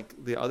lot is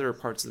the other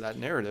parts of that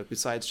narrative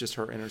besides just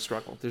her inner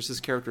struggle. There's this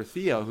character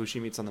Theo who she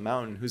meets on the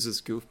mountain, who's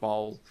this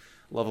goofball,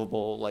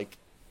 lovable,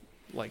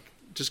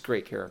 just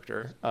great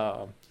character.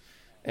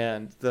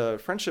 And the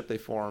friendship they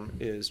form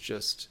is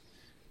just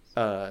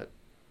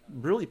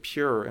really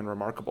pure and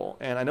remarkable.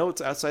 And I know it's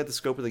outside the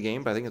scope of the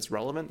game, but I think it's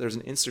relevant. There's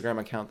an Instagram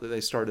account that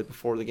they started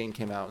before the game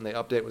came out, and they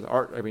update with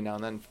art every now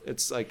and then.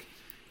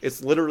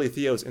 It's literally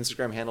Theo's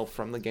Instagram handle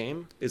from the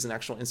game is an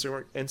actual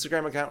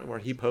Instagram account where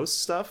he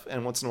posts stuff,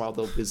 and once in a while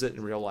they'll visit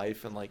in real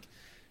life and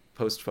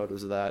post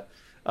photos of that.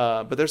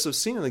 But there's a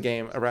scene in the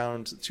game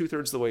around 2/3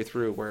 of the way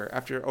through where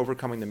after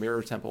overcoming the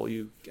Mirror Temple,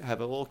 you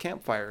have a little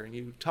campfire and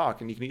you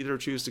talk, and you can either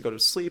choose to go to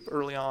sleep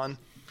early on,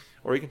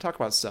 or you can talk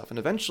about stuff. And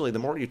eventually, the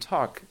more you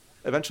talk,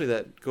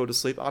 that go to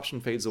sleep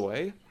option fades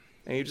away,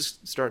 and you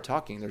just start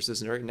talking. There's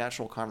this very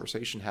natural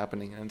conversation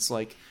happening, and it's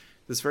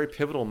this very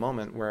pivotal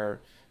moment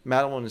where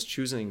Madeline is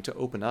choosing to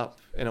open up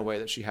in a way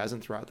that she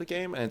hasn't throughout the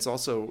game, and it's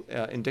also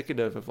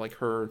indicative of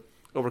her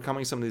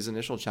overcoming some of these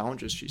initial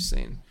challenges she's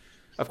seen.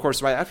 Of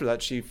course, right after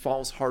that, she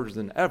falls harder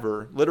than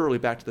ever, literally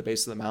back to the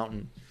base of the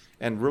mountain,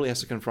 and really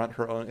has to confront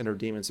her own inner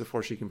demons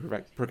before she can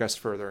progress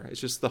further. It's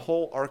just the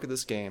whole arc of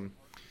this game,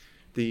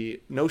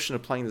 the notion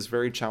of playing this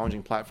very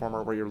challenging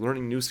platformer where you're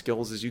learning new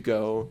skills as you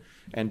go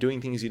and doing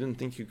things you didn't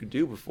think you could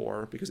do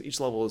before, because each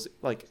level is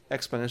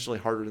exponentially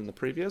harder than the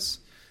previous.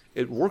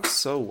 It works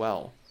so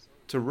well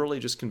to really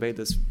just convey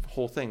this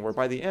whole thing where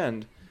by the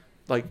end,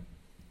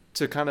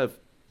 to kind of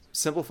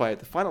simplify it,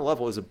 the final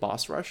level is a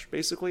boss rush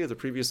basically of the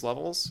previous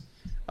levels,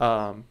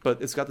 but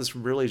it's got this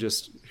really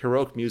just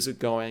heroic music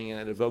going, and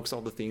it evokes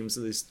all the themes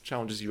of these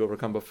challenges you've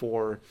overcome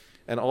before,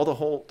 and the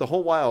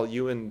whole while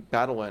you and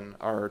Badeline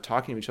are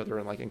talking to each other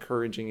and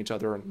encouraging each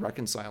other and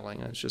reconciling,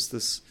 and it's just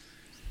this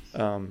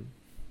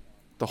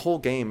the whole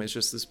game is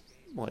just this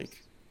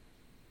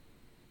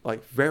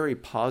very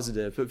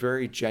positive but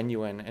very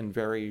genuine and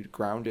very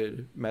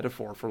grounded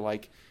metaphor for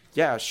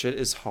yeah, shit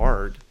is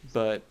hard,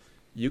 but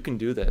you can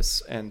do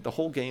this. And the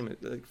whole game,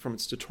 from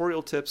its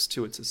tutorial tips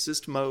to its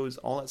assist modes,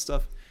 all that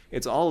stuff,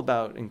 it's all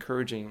about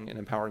encouraging and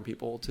empowering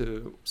people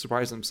to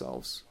surprise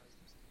themselves.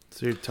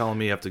 So you're telling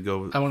me you have to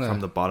go from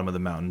the bottom of the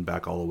mountain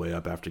back all the way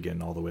up after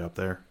getting all the way up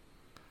there?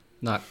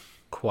 Not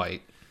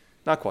quite.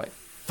 Not quite.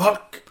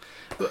 Fuck!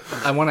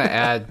 I want to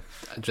add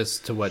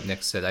just to what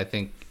Nick said. I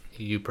think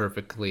you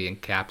perfectly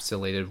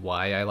encapsulated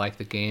why I like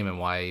the game and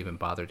why I even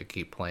bothered to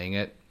keep playing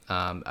it.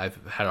 I've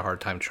had a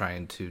hard time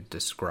trying to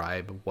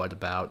describe what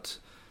about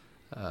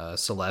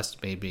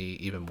Celeste made me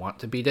even want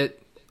to beat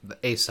it. The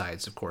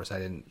A-sides, of course, I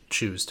didn't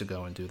choose to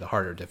go and do the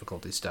harder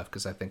difficulty stuff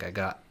because I think I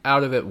got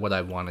out of it what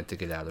I wanted to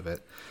get out of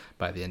it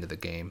by the end of the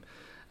game.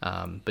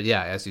 But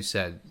yeah, as you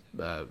said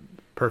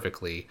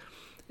perfectly,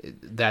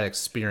 that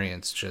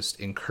experience just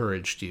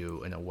encouraged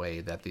you in a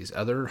way that these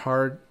other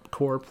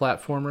hardcore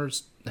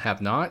platformers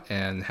have not,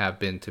 and have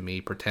been to me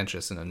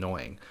pretentious and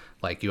annoying.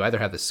 You either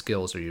have the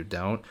skills or you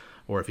don't,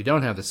 or if you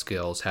don't have the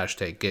skills,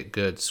 hashtag get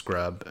good,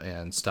 scrub,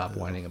 and stop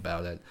whining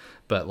about it.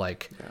 But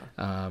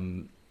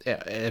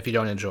if you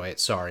don't enjoy it,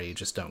 sorry, you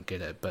just don't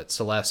get it. But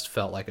Celeste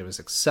felt like it was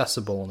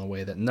accessible in a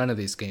way that none of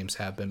these games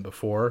have been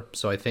before.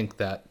 So I think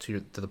that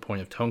to the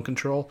point of tone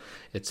control,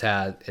 it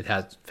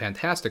had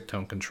fantastic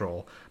tone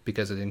control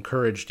because it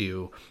encouraged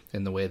you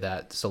in the way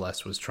that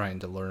Celeste was trying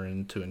to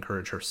learn to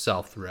encourage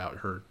herself throughout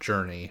her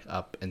journey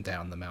up and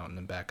down the mountain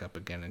and back up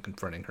again and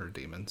confronting her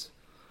demons.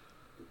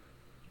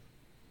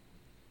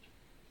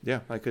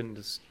 Yeah, I couldn't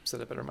just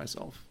said it better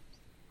myself.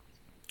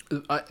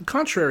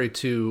 Contrary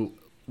to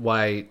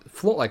why,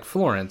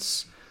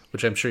 Florence,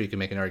 which I'm sure you can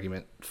make an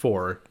argument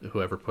for,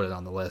 whoever put it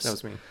on the list. That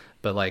was me.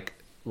 But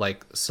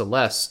like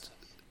Celeste,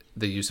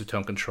 the use of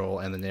tone control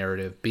and the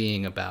narrative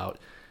being about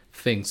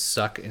things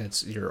suck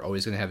and you're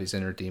always going to have these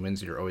inner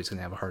demons, you're always going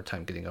to have a hard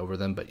time getting over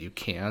them, but you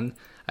can.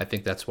 I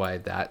think that's why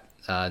that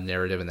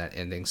narrative and that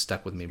ending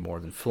stuck with me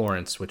more than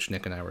Florence, which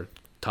Nick and I were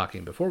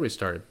talking before we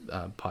started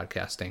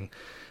podcasting,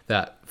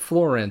 that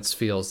Florence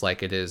feels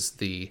like it is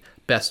the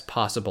best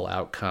possible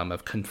outcome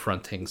of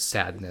confronting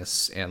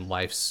sadness and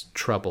life's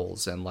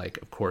troubles, and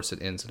of course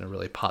it ends in a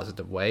really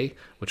positive way,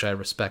 which I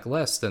respect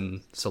less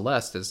than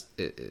Celeste.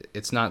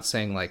 It's not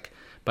saying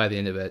by the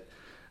end of it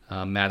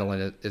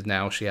Madeline is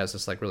now, she has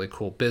this like really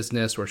cool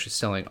business where she's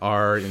selling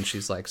art, and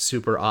she's like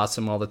super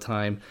awesome all the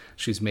time.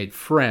 She's made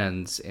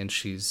friends, and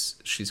she's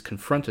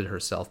confronted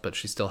herself, but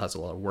she still has a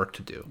lot of work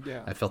to do.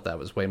 Yeah. I felt that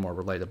was way more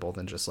relatable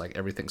than just like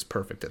everything's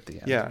perfect at the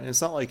end. Yeah, and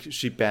it's not like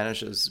she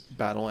banishes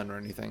Madeline or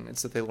anything.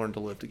 It's that they learn to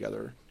live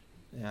together,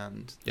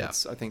 and Yeah.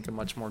 it's, I think, a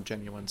much more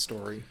genuine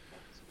story.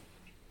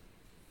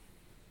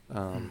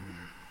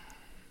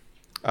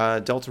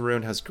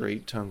 Deltarune has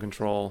great tone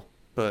control,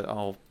 but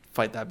I'll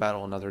fight that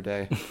battle another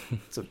day.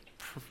 It's a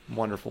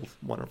wonderful,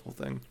 wonderful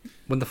thing.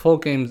 When the full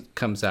game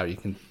comes out, you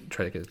can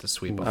try to get it to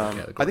sweep all the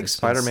categories. I think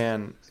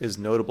Spider-Man is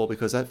notable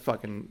because that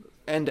fucking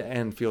end to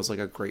end feels like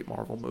a great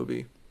Marvel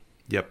movie.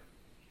 Yep.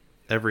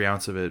 Every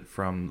ounce of it,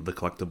 from the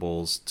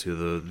collectibles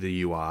to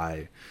the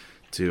UI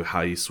to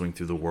how you swing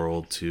through the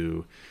world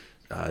to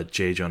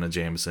J. Jonah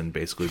Jameson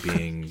basically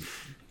being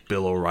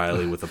Bill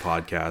O'Reilly with a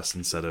podcast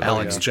instead of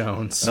Alex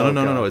Jones.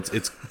 No.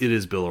 It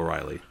is Bill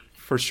O'Reilly.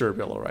 For sure,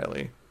 Bill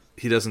O'Reilly.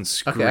 He doesn't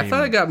scream. Okay, I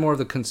thought I got more of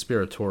the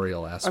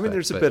conspiratorial aspect. I mean,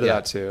 there's a but bit of yeah.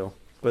 that too,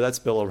 but that's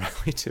Bill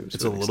O'Reilly too.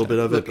 It's a little bit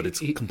of it, but it's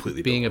He-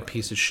 completely being Bill a O'Reilly.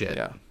 piece of shit.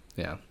 Yeah.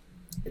 Yeah.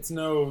 It's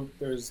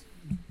there's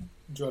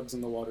drugs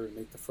in the water to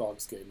make the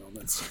frogs gay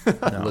moments.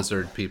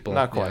 Lizard people.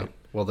 Not yeah. quite.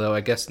 Well, though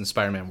I guess in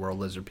Spider-Man world,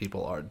 lizard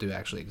people do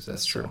actually exist.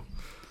 That's true. so-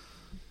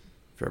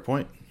 Fair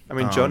point. I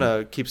mean,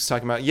 Jonah keeps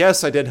talking about,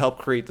 yes, I did help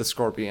create the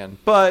Scorpion,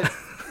 but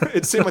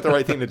it seemed like the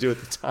right thing to do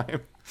at the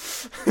time.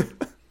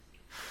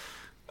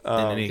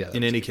 yeah, In that's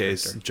any a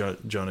case,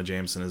 Jonah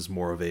Jameson is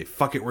more of a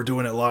 "fuck it, we're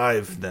doing it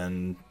live"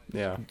 than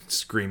Yeah.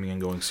 screaming and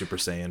going Super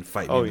Saiyan,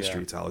 fighting Oh, in the yeah.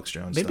 streets. Alex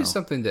Jones. Maybe style.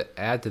 something to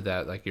add to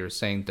that, like you were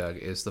saying, Doug,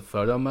 is the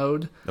photo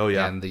mode. Oh,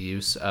 yeah. And the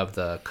use of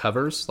the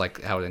covers,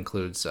 like how it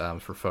includes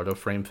for photo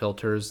frame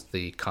filters,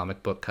 the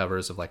comic book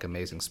covers of like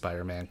Amazing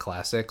Spider-Man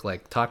Classic.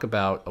 Like, talk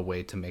about a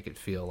way to make it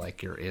feel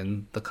like you're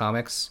in the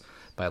comics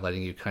by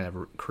letting you kind of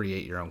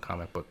create your own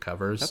comic book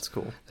covers. That's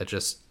cool. That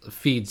just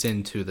feeds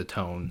into the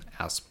tone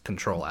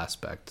control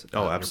aspect. Oh,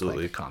 of you're absolutely.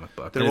 playing a comic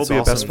book. There And will it's be a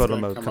also- best It's photo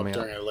gonna mode come coming up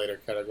up. during a later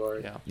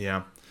category. Yeah.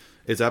 Yeah,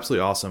 it's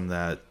absolutely awesome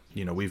that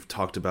we've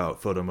talked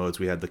about photo modes.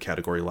 We had the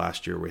category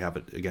last year. We have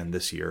it again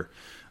this year,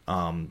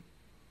 and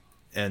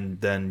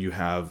then you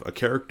have a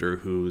character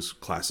who's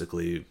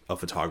classically a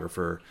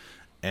photographer,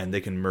 and they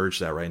can merge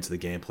that right into the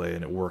gameplay,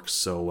 and it works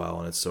so well,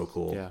 and it's so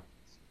cool. Yeah.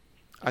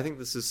 I think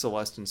this is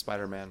Celeste and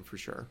Spider-Man for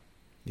sure.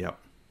 Yep.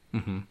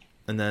 Mm-hmm.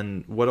 And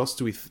then what else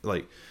do we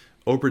like?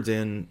 Obra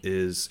Dinn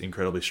is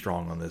incredibly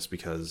strong on this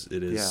because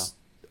it is.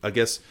 I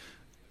guess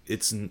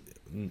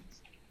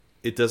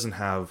it doesn't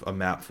have a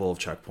map full of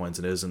checkpoints.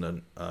 It isn't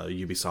a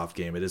Ubisoft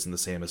game. It isn't the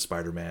same as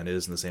Spider-Man. It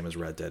isn't the same as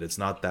Red Dead. It's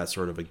not that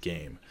sort of a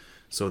game.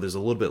 So there's a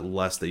little bit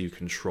less that you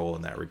control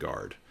in that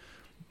regard.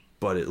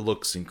 But it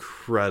looks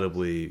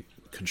incredibly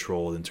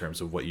controlled in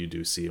terms of what you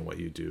do see and what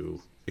you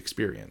do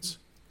experience.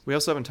 We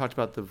also haven't talked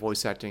about the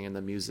voice acting and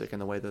the music and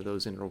the way that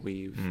those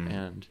interweave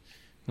and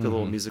the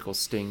little musical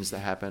stings that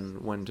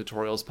happen when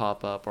tutorials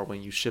pop up or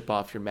when you ship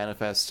off your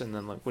manifest, and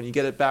then like when you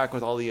get it back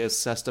with all the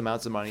assessed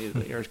amounts of money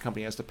that your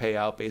company has to pay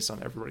out based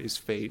on everybody's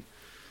fate.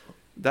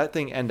 That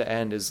thing end to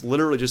end is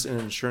literally just an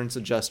insurance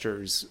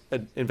adjuster's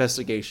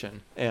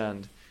investigation,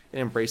 and it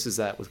embraces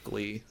that with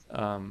glee.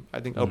 I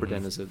think Obra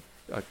Dinn is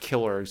a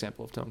killer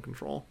example of tone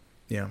control.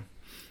 Yeah.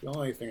 The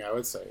only thing I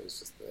would say is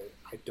just that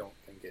I don't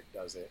think it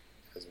does it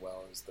as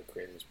well as the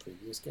creator's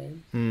previous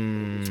game.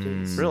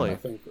 Really? I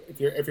think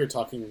if you're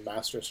talking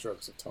master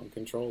strokes of tone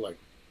control, like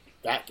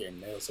that game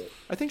nails it.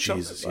 I think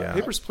Jesus, yeah.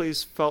 Papers,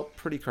 Please felt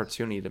pretty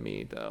cartoony to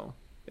me, though,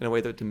 in a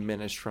way that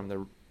diminished from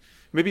the...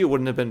 Maybe it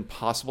wouldn't have been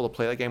possible to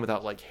play that game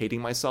without like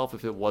hating myself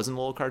if it wasn't a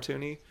little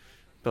cartoony,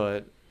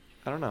 but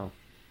I don't know.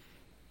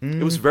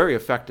 It was very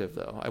effective,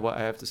 though, I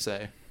have to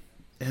say.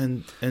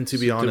 And to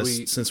be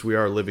honest, since we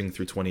are living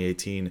through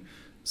 2018,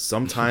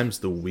 sometimes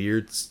the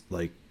weird,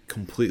 like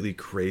completely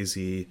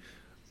crazy,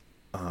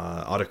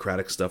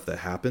 autocratic stuff that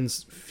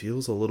happens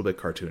feels a little bit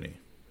cartoony.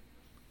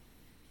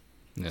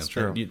 Yeah.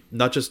 True. And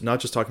not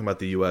just talking about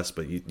the U.S.,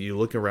 but you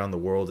look around the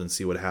world and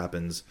see what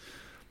happens,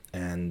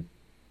 and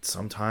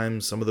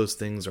sometimes some of those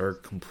things are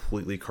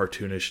completely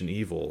cartoonish and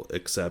evil,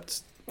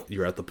 except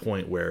you're at the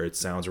point where it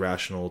sounds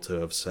rational to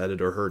have said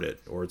it or heard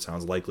it, or it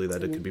sounds likely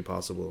that it could be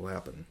possible to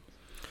happen.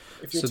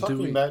 If you're So do talking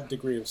we- that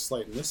degree of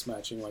slight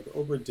mismatching, like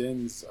Obra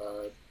Dinn's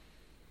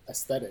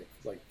aesthetic,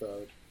 like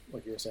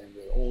you were saying,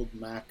 the old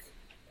Mac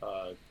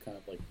kind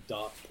of like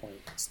dot point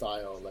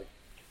style, like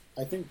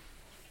I think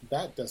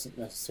that doesn't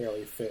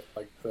necessarily fit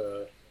like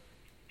the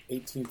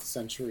 18th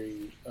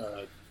century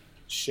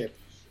ship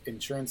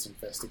insurance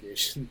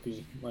investigation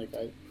theme. Like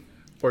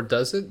Or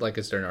does it? Like,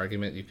 is there an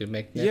argument you could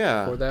make, Nick,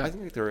 Yeah, for that? I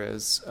think there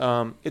is.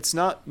 It's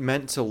not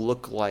meant to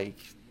look like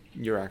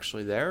you're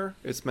actually there.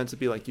 It's meant to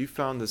be like you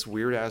found this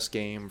weird-ass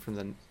game from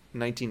the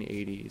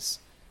 1980s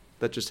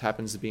that just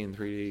happens to be in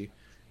 3D.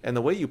 And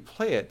the way you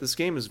play it, this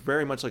game is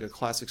very much like a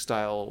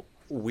classic-style,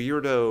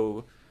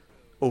 weirdo,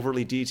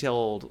 overly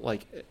detailed,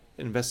 like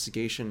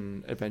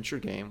investigation adventure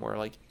game where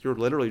like you're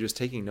literally just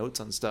taking notes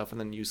on stuff and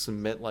then you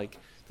submit like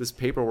this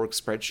paperwork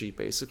spreadsheet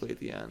basically at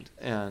the end.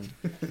 And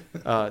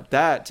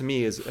that to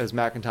me is as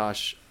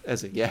Macintosh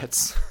as it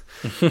gets.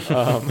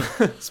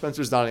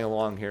 Spencer's nodding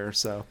along here,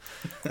 so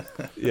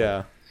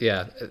yeah.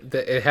 Yeah,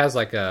 it has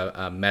like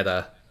a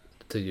meta,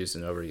 to use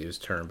an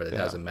overused term, but it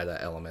has a meta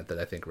element that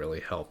I think really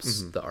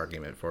helps the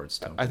argument for its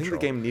tone I think the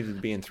control. game needed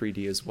to be in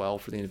 3D as well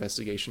for the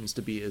investigations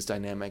to be as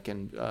dynamic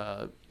and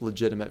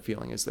legitimate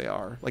feeling as they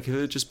are. Like if it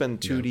had just been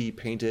 2D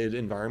painted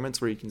environments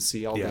where you can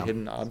see all the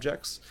hidden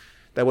objects,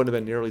 that wouldn't have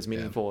been nearly as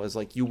meaningful as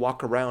like you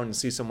walk around and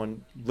see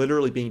someone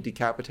literally being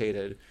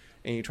decapitated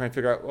and you try and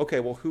figure out, okay,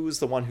 well, who's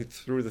the one who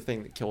threw the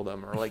thing that killed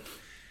him? Or like,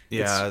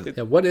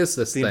 what is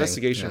this the thing?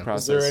 investigation Yeah.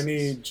 process. Is there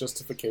any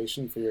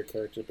justification for your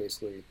character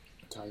basically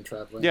time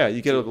traveling? Yeah,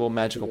 you get a little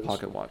magical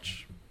pocket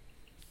watch.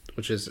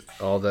 Which is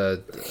all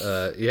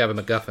the you have a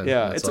MacGuffin.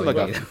 Yeah, That's it's a all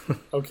you MacGuffin. need.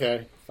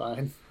 Okay,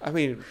 fine. I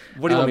mean,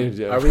 what do you want me to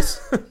do?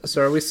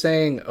 Are we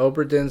saying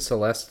Oberdin,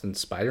 Celeste, and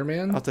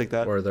Spider-Man? I'll take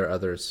that. Or are there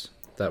others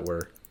that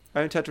were I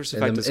mean, Tetris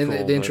in Effect the, is in cool.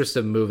 the but interest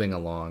of moving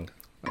along?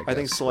 I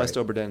think guess, Celeste,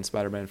 right? Oberdin, and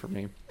Spider-Man for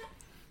me.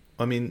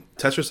 I mean,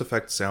 Tetris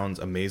Effect sounds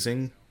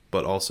amazing,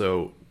 but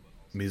also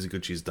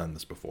Mizuguchi's done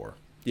this before.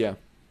 Yeah.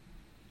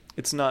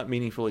 It's not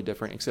meaningfully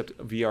different, except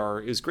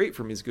VR is great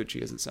for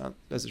Mizuguchi as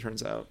it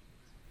turns out.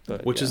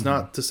 But, Which yeah. is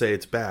not to say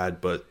it's bad,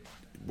 but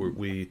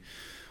we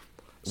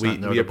not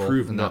notable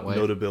approve in that way.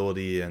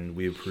 notability and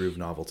we approve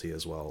novelty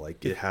as well.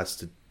 Like it has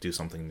to do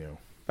something new.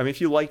 I mean, if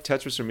you like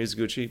Tetris or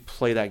Mizuguchi,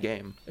 play that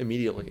game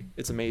immediately.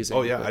 It's amazing.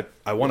 Oh yeah, but-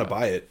 I want to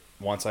buy it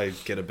once I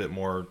get a bit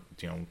more,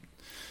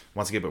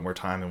 once I get a bit more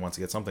time and once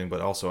I get something.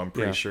 But also, I'm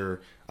pretty sure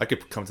I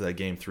could come to that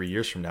game 3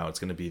 years from now. It's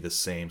going to be the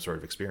same sort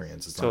of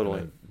experience. It's not Totally.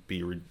 going to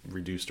be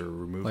reduced or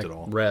removed Like at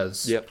all.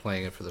 Rez Yep.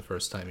 playing it for the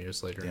first time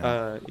years later.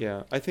 Yeah.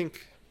 Yeah, I think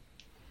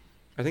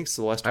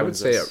Celeste. I would wins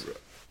say, this.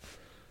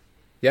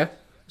 yeah,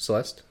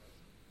 Celeste.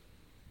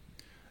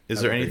 Is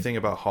I there would agree. anything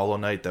about Hollow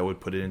Knight that would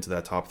put it into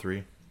that top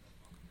 3?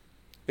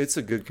 It's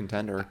a good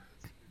contender.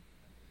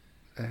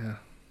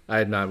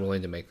 I'm not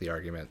willing to make the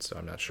argument, so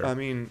I'm not sure. I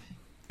mean,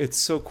 it's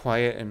so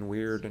quiet and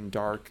weird and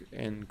dark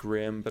and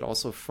grim, but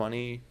also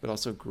funny, but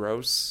also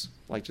gross.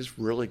 Like just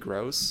really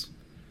gross.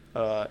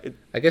 I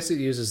guess it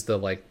uses the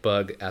like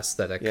bug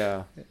aesthetic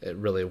Yeah.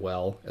 really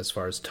well as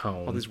far as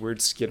tone. All these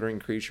weird skittering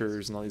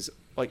creatures and all these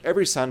like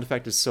every sound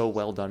effect is so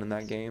well done in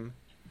that game.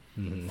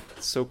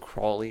 It's so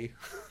crawly.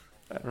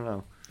 I don't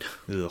know.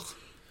 Ugh.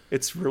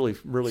 It's really,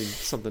 really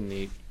something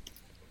neat.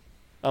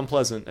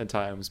 Unpleasant at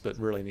times, but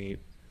really neat.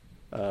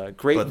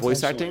 Great But voice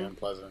Intentionally acting.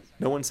 unpleasant.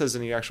 No one says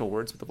any actual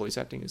words, but the voice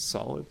acting is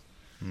solid.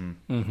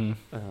 Mm-hmm.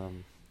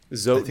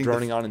 Zote think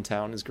droning on in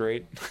town is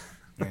great.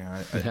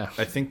 Yeah, Yeah.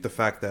 I think the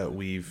fact that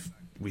we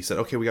said,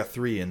 okay, we got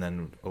 3, and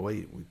then, oh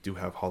wait, we do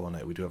have Hollow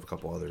Knight, we do have a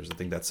couple others. I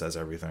think that says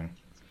everything.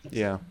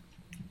 Yeah.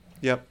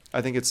 Yep.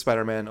 I think it's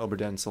Spider-Man,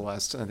 Oberdin,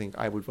 Celeste. I think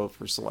I would vote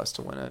for Celeste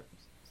to win it.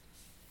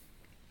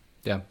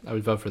 Yeah, I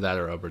would vote for that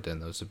or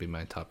Oberdin. Those would be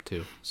my top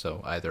two.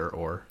 So either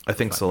or. I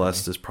think Fine.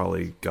 Celeste has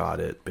probably got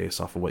it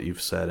based off of what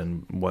you've said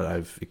and what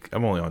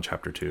I'm only on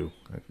chapter 2.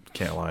 I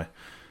can't lie.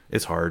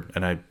 It's hard,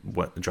 and I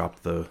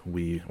dropped the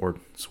Wii or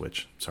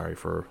Switch, sorry,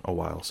 for a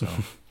while, so.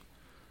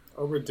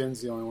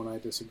 Oberdin's the only one I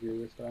disagree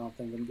with, but I don't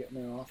think I'm getting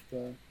it off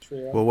the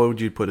trio. Well, what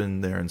would you put in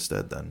there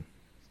instead then?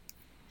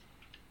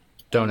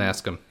 Don't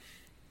ask him.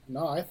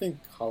 No, I think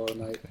Hollow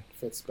Knight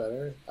fits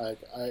better. I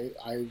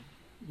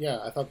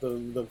thought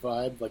the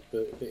vibe, like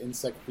the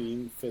insect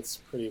theme, fits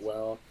pretty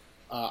well.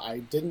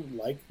 I didn't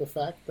like the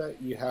fact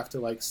that you have to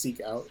like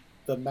seek out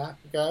the map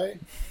guy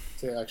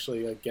to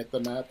actually get the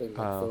map and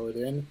fill it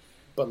in.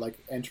 But like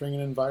entering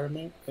an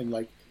environment and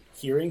like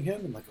hearing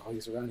him and like, oh,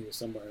 he's around here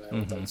somewhere, and I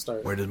would like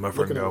start Where did my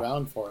friend looking go?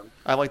 around for him.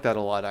 I like that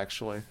a lot,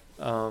 actually.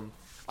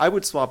 I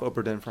would swap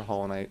Oberdin for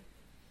Hollow Knight.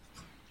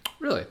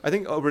 Really? I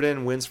think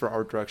Oberdin wins for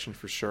art direction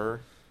for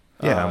sure.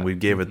 Yeah, and we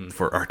gave it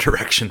for art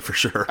direction for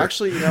sure.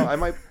 Actually,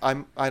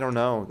 I don't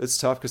know. It's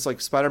tough because like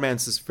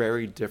Spider-Man's this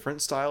very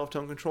different style of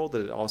tone control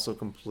that it also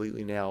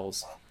completely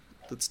nails.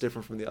 That's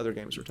different from the other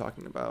games we're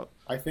talking about.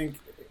 I think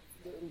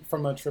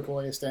from a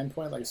AAA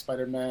standpoint, like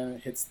Spider-Man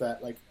hits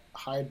that like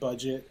high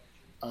budget,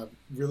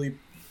 really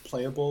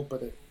playable,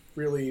 but it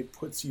really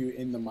puts you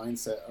in the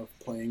mindset of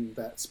playing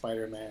that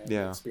Spider-Man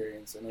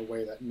experience in a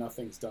way that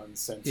nothing's done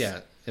since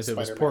Yeah, if it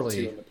was Spider-Man poorly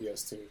 2 on the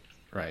PS2.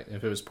 Right.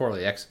 If it was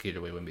poorly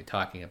executed, we wouldn't be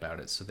talking about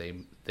it. So they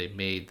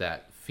made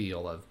that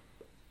feel of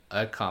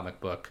a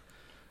comic book,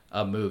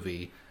 a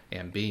movie,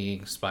 and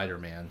being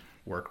Spider-Man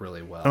work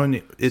really well. I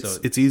mean, So-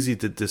 it's easy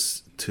to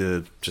just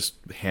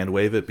hand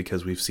wave it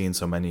because we've seen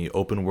so many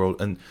open world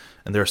and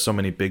there are so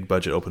many big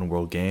budget open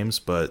world games,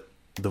 but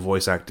the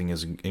voice acting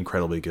is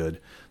incredibly good.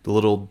 The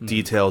little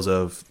details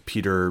of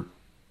Peter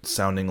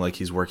sounding like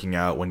he's working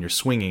out when you're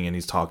swinging and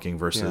he's talking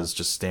versus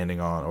just standing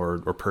on or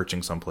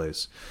perching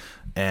someplace,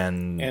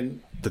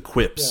 and the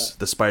quips,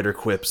 the spider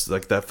quips,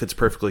 like that fits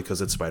perfectly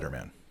because it's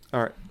Spider-Man.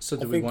 All right. So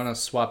do I we think- want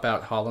to swap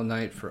out Hollow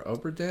Knight for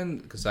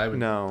Oberdin? Because I would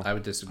No. I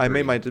would disagree. I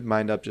made my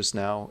mind up just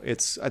now. I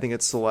think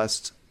it's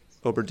Celeste,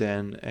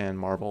 Oberdin, and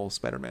Marvel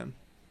Spider-Man.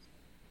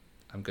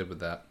 I'm good with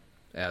that,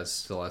 as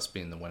Celeste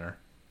being the winner.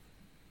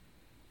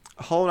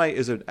 Hollow Knight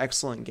is an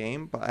excellent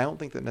game, but I don't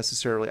think that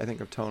necessarily I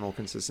think of tonal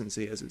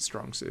consistency as its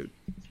strong suit.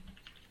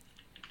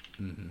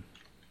 Mm-hmm.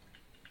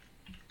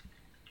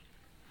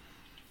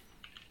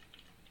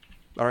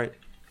 All right.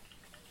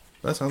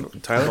 That sounds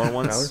Tyler. Going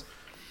once. Tyler?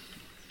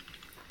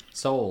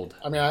 Sold.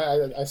 I mean,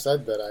 I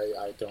said that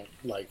I don't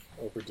like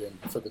Oberdin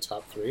for the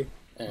top three,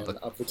 and But-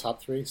 of the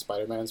top three,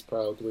 Spider-Man's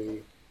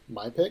probably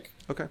my pick.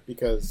 Okay.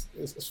 Because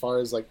as far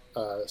as like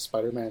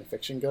Spider-Man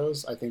fiction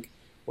goes, I think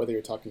whether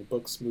you're talking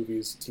books,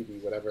 movies,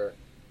 TV, whatever,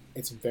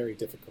 it's very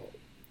difficult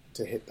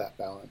to hit that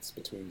balance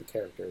between the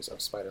characters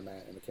of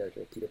Spider-Man and the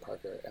character of Peter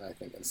Parker, and I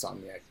think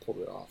Insomniac pulled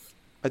it off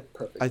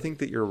perfectly. I think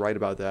that you're right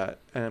about that.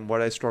 And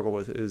what I struggle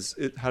with is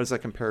how does that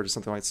compare to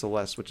something like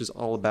Celeste, which is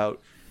all about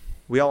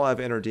we all have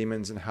inner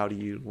demons, and how do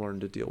you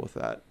learn to deal with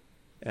that?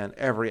 And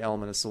every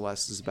element of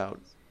Celeste is about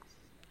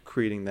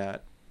creating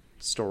that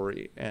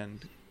story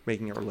and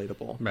making it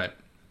relatable. Right.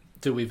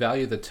 Do we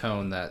value the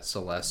tone that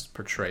Celeste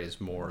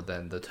portrays more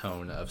than the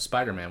tone of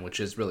Spider-Man, which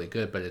is really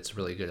good, but it's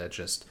really good at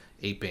just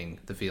aping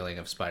the feeling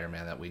of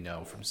Spider-Man that we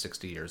know from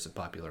 60 years of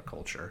popular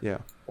culture? Yeah.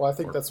 Well, I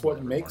think Or that's what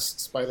whatever makes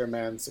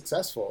Spider-Man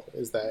successful,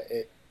 is that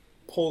it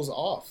pulls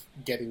off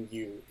getting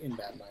you in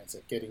that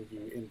mindset, getting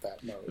you in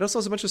that mode. It also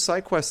has a bunch of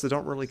side quests that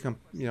don't really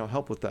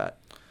help with that.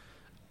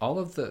 All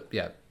of the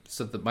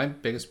my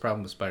biggest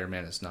problem with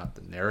Spider-Man is not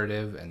the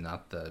narrative and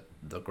not the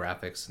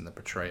graphics and the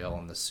portrayal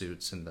and the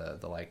suits and the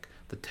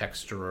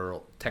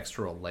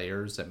textural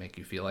layers that make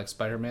you feel like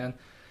Spider-Man.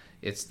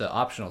 It's the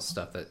optional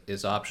stuff that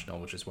is optional,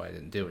 which is why I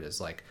didn't do it,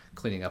 is like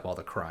cleaning up all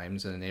the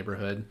crimes in a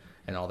neighborhood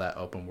and all that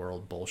open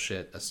world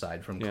bullshit,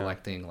 aside from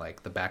collecting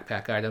like the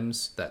backpack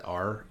items that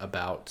are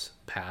about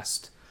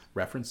past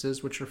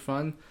references, which are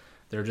fun.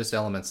 They're just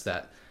elements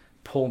that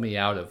pull me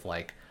out of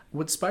like,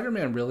 would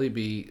Spider-Man really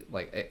be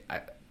like,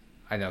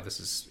 I know this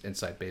is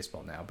inside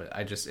baseball now, but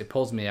it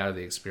pulls me out of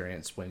the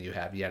experience when you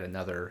have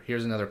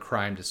here's another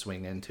crime to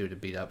swing into to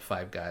beat up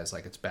 5 guys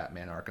like it's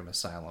Batman Arkham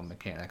Asylum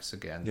mechanics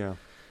again. Yeah.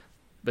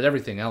 But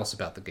everything else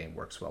about the game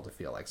works well to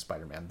feel like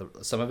Spider-Man.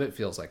 Some of it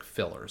feels like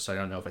filler, so I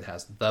don't know if it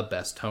has the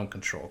best tone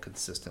control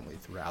consistently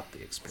throughout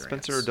the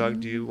experience. Spencer or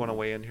Doug, do you want to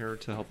weigh in here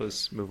to help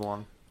us move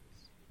along?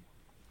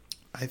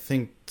 I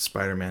think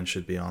Spider-Man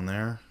should be on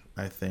there.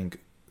 I think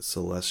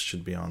Celeste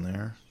should be on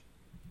there.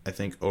 I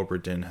think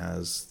Oberdin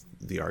has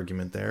the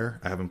argument there.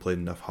 I haven't played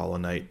enough Hollow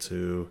Knight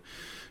to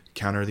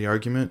counter the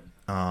argument,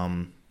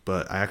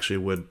 but I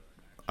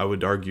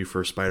would argue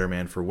for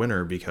Spider-Man for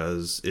winner,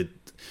 because it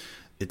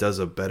does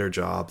a better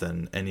job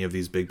than any of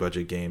these big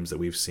budget games that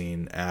we've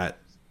seen at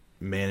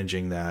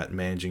managing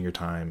your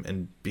time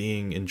and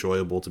being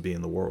enjoyable to be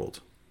in the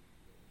world.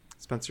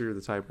 Spencer, you're the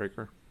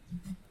tiebreaker.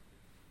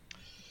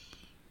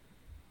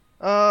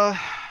 I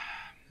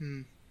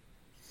think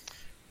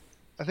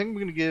I'm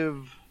gonna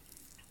give.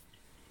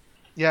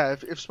 Yeah,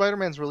 if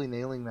Spider-Man's really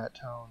nailing that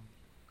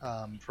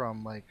tone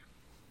from like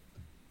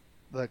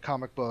the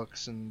comic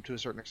books and to a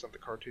certain extent the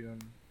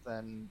cartoon,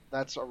 then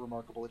that's a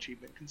remarkable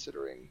achievement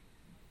considering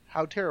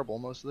how terrible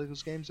most of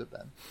those games have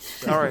been.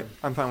 So, All right,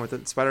 I'm fine with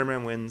it.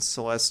 Spider-Man wins,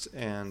 Celeste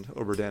and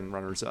Oberdin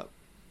runners up.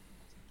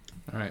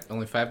 All right,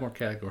 only 5 more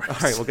categories. All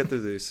right, we'll get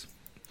through these.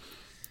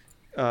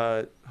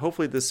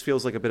 Hopefully this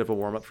feels like a bit of a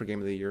warm-up for Game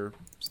of the Year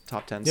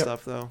top 10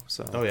 stuff, though.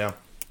 So. Oh yeah,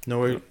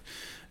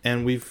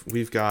 and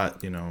we've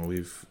got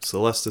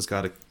Celeste has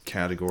got a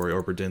category,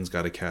 Oberdin's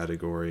got a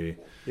category,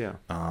 Yeah.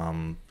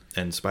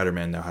 And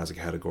Spider-Man now has a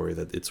category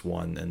that it's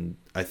won, and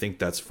I think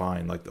that's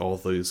fine. Like, all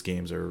of those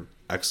games are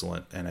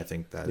excellent, and I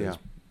think that is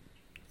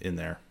in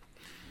there.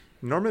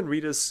 Norman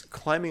Reedus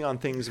Climbing on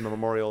Things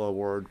Memorial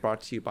Award,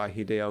 brought to you by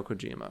Hideo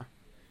Kojima.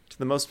 To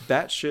the most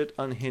batshit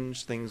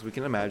unhinged things we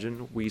can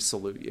imagine, we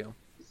salute you.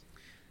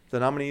 The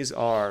nominees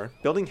are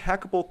building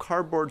hackable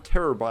cardboard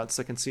terror bots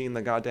that can see in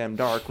the goddamn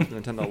dark with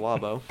Nintendo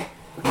Labo,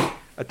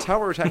 a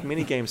tower attack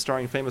minigame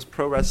starring famous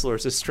pro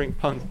wrestlers as string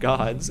punk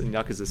gods in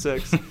Yakuza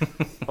 6,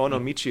 Ono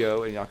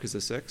Michio in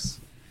Yakuza 6,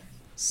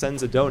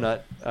 sends a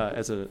donut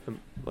as a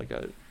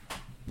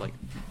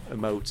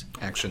emote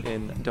Action.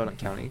 in Donut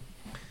County,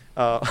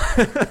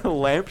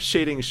 lamp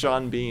shading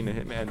Sean Bean in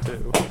Hitman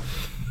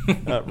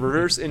 2,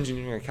 reverse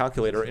engineering a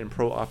calculator in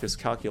Pro Office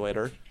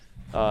Calculator,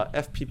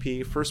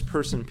 FPP first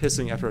person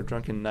pissing after a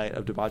drunken night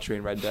of debauchery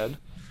in Red Dead,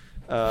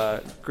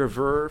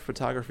 gravure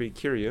photography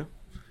Kiryu,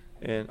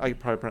 and I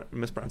probably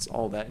mispronounced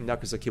all that in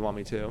Yakuza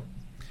Kiwami 2,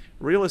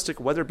 realistic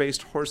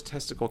weather-based horse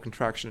testicle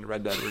contraction in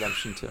Red Dead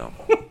Redemption 2.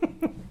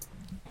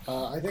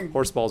 I think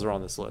Horse balls are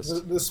on this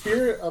list. the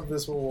spirit of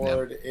this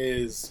award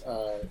is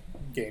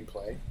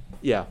gameplay.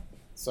 Yeah,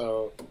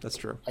 So that's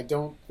true. I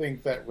don't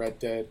think that Red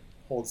Dead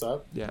holds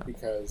up. Yeah.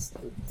 Because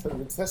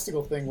the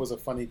testicle thing was a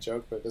funny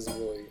joke, but it doesn't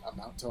really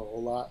amount to a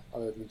whole lot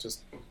other than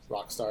just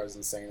Rockstar's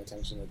insane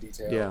attention to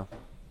detail. Yeah.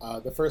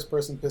 The first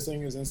person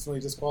pissing is instantly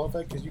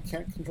disqualified because you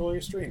can't control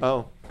your stream.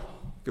 Oh,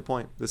 good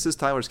point. This is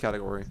Tyler's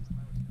category.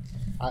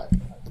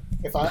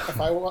 If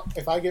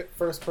I get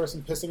first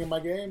person pissing in my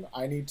game,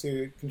 I need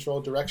to control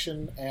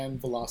direction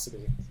and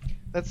velocity.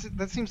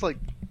 That seems like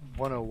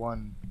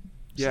 101.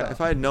 Yeah, stuff.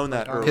 if I had known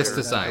that earlier, Piss I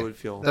design. would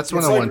feel. That's It's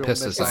 101 like-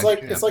 piss it's design.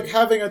 It's like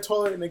having a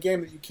toilet in a game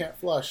that you can't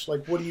flush.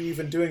 Like, what are you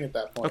even doing at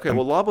that point? Okay,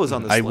 well, Labo's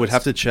on this I list. would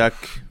have to check,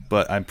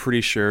 but I'm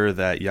pretty sure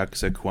that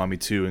Yakuza Kiwami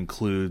 2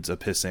 includes a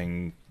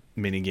pissing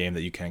mini game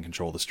that you can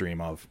control the stream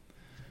of.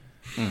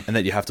 And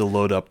that you have to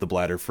load up the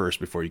bladder first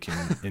before you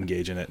can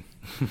engage in it.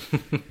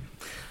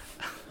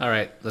 All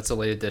right, that's a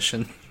late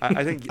addition.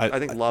 I think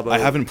Labo. I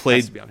haven't played-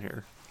 has to be on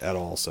here. At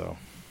all, so.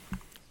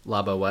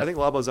 Labo what? I think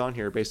Labo's on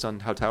here based on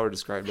how Tower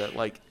described it.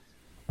 Like,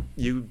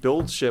 you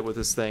build shit with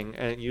this thing,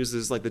 and it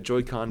uses like the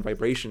Joy-Con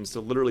vibrations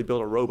to literally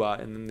build a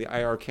robot, and then the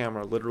IR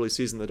camera literally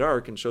sees in the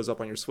dark and shows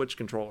up on your Switch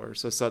controller.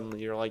 So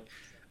suddenly you're like,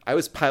 I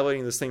was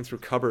piloting this thing through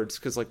cupboards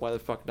because like, why the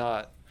fuck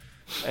not?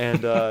 And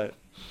the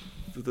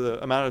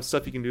amount of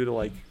stuff you can do to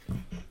like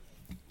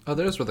Oh,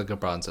 there's where the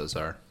Gabronzos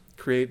are.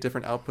 create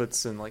different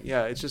outputs and like,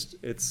 yeah,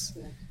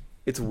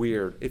 it's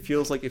weird. It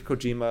feels like if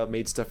Kojima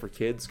made stuff for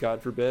kids,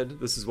 God forbid,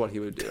 this is what he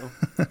would do.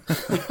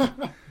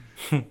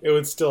 It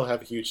would still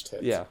have huge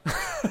tits. Yeah.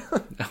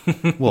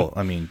 Well,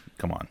 I mean,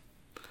 come on.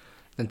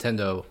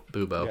 Nintendo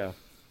Boobo. Yeah.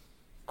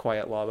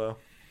 Quiet Labo.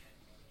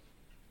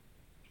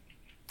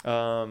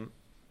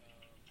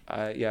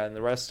 Yeah, and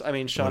the rest, I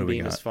mean, Sean do we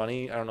Bean is got?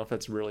 funny. I don't know if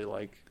that's really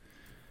like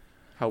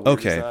how weird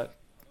Okay. is that?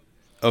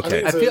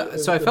 Okay. I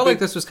think- I felt like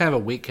this was kind of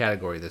a weak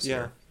category this Yeah.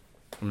 year.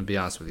 I'm gonna be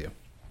honest with you.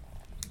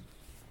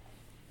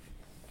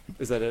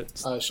 Is that it?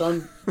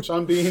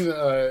 Sean Bean,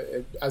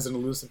 as an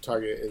elusive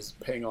target, is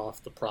paying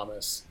off the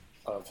promise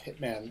of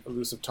Hitman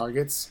elusive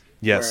targets.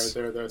 Yes.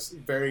 Where they're this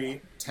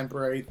very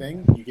temporary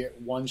thing. You get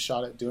one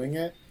shot at doing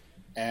it,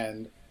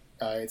 and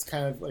it's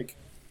kind of like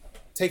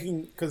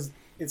taking, because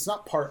it's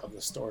not part of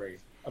the story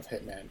of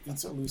Hitman.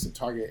 Each elusive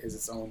target is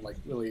its own like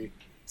really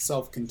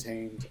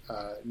self-contained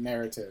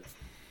narrative,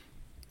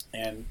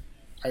 and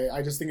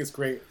I just think it's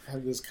great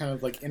have this kind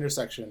of like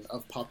intersection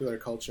of popular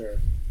culture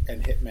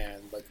and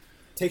Hitman, like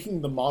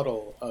taking the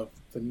model of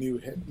the new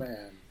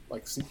Hitman,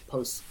 like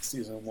post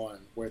season 1,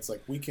 where it's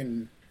like we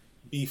can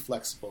be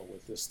flexible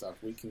with this stuff,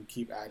 we can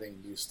keep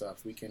adding new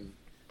stuff, we can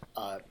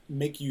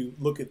make you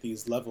look at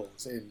these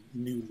levels in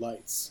new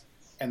lights,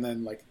 and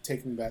then like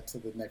taking that to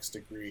the next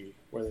degree,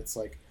 where it's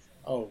like,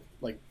 oh,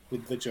 like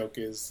the joke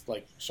is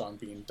like Sean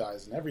Bean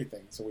dies and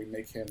everything, so we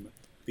make him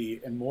the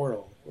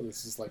immortal. Well,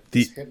 this is like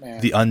this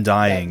Hitman, the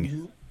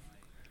undying.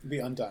 the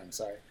undying.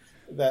 Sorry,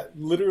 that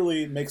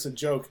literally makes a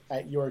joke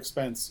at your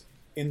expense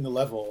in the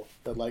level.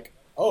 That like,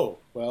 oh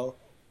well,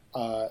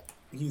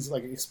 he's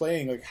like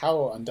explaining like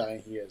how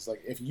undying he is.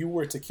 Like, if you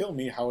were to kill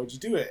me, how would you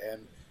do it?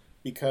 And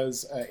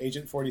because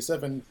Agent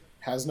 47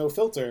 has no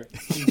filter,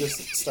 he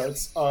just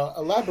starts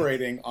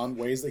elaborating on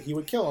ways that he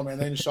would kill him,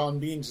 and then Sean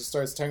Bean just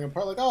starts tearing him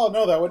apart like, oh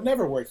no, that would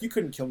never work, you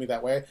couldn't kill me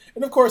that way.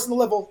 And of course in the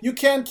level you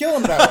can kill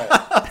him that way.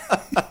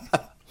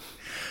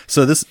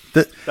 So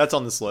That's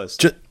on this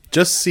list.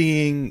 just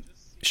seeing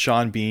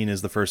Sean Bean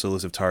as the first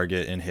elusive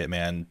target in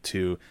Hitman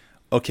 2,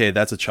 okay,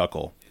 that's a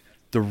chuckle.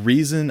 The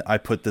reason I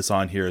put this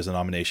on here as a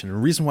nomination, the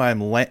reason why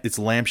it's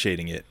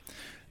lampshading it,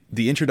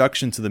 the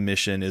introduction to the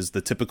mission is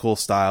the typical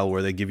style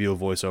where they give you a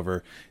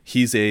voiceover.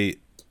 He's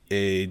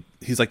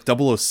he's like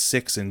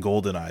 006 in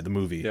GoldenEye, the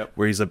movie, Yep.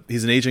 where he's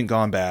an agent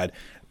gone bad,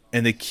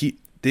 and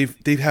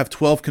they have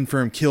 12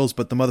 confirmed kills,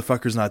 but the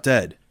motherfucker's not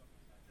dead.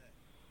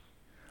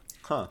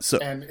 Huh. So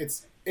And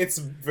it's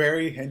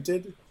very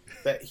hinted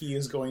that he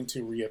is going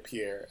to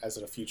reappear as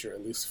a future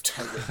elusive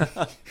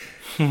target,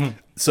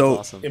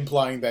 Awesome.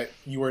 implying that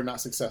you were not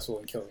successful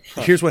in killing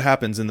him. here's what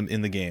happens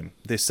in the game.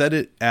 They said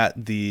it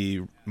at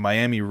the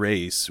Miami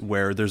race,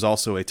 where there's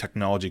also a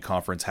technology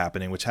conference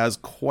happening, which has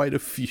quite a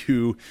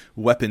few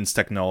weapons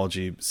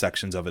technology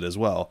sections of it as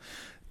well.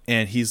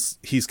 And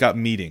he's got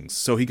meetings.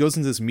 So he goes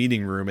into this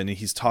meeting room and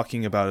he's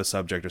talking about a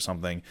subject or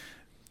something.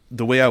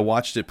 The way I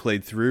watched it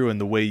played through,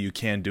 and the way you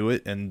can do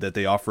it, and that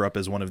they offer up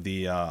as one of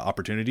the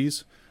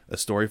opportunities, a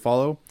story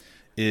follow,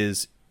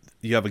 is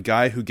you have a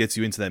guy who gets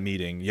you into that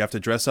meeting. You have to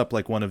dress up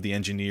like one of the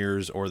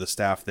engineers or the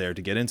staff there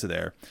to get into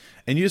there.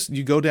 And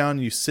you go down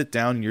and you sit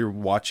down and you're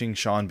watching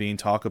Sean Bean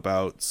talk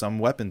about some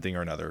weapon thing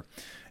or another.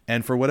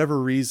 And for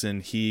whatever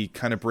reason, he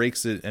kind of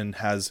breaks it and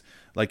has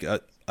like a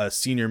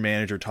senior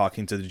manager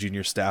talking to the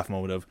junior staff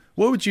moment of,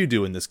 what would you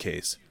do in this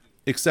case?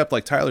 Except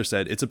like Tyler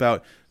said, it's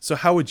about, so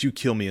how would you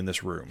kill me in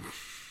this room?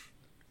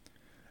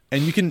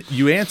 And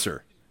you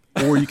answer,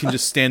 or you can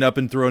just stand up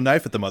and throw a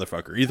knife at the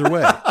motherfucker. Either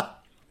way.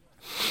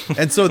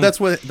 And so that's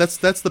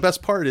the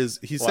best part is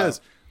he says,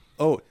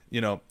 oh,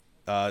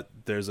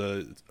 there's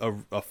a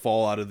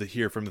fall out of the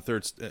here from the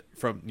third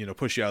from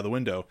push you out of the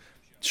window.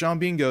 Sean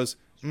Bean goes,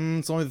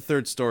 it's only the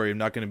third story. I'm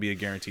not going to be a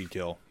guaranteed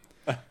kill.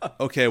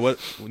 Okay, what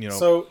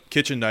So,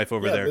 kitchen knife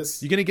over yeah, there.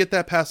 You going to get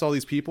that past all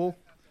these people?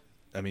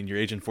 I mean, you're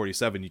Agent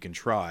 47. You can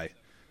try.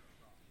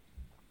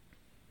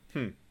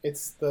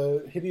 It's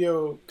the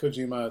Hideo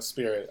Kojima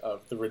spirit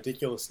of the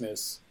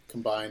ridiculousness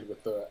combined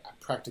with the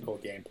practical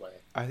gameplay.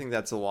 I think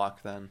that's a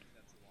lock then.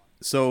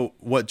 So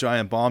what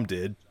Giant Bomb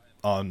did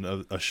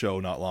on a show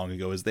not long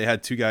ago is they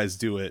had two guys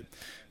do it.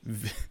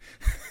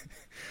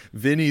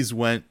 Vinny's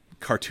went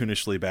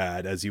cartoonishly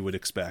bad as you would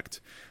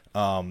expect.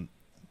 But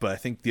I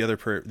think the other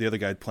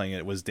guy playing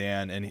it was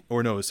Dan, it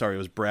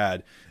was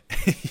Brad.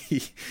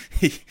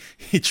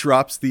 he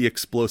drops the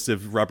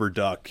explosive rubber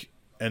duck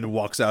and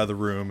walks out of the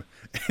room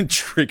and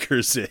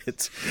triggers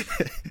it.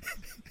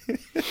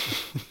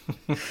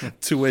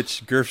 To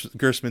which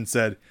Gersman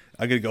said,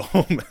 "I'm gonna go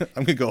home.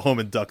 I'm gonna go home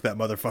and duck that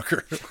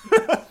motherfucker."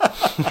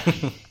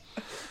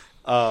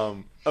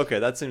 Okay,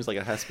 that seems like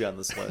it has to be on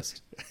this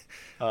list.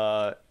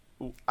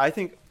 I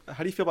think.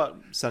 How do you feel about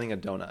sending a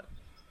donut?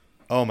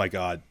 Oh my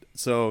god!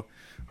 So,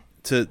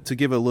 to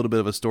give a little bit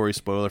of a story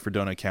spoiler for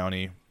Donut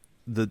County,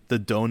 the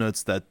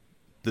donuts that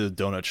the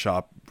donut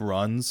shop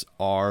runs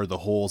are the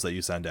holes that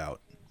you send out.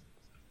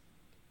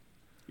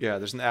 Yeah,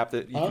 there's an app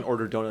that you can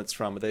order donuts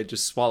from, but they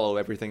just swallow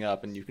everything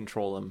up, and you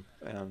control them.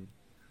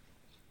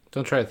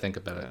 Don't try to think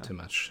about it too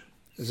much.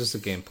 It's just a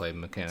gameplay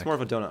mechanic. It's more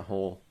of a donut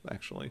hole,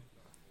 actually.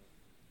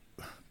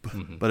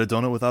 But a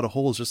donut without a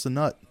hole is just a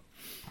nut.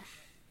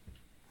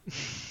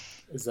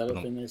 Is that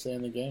a thing they say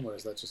in the game, or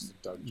is that just a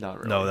Doug joke? Not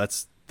really. No,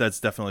 that's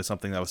definitely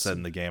something that was said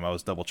in the game. I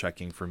was double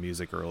checking for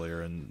music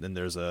earlier, and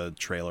there's a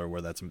trailer where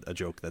that's a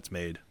joke that's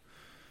made.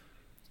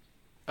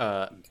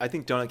 I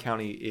think Donut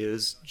County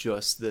is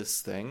just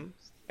this thing,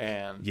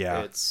 and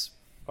it's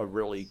a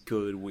really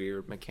good,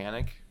 weird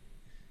mechanic.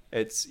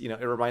 It's, it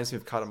reminds me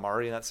of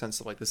Katamari in that sense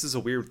of like, this is a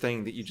weird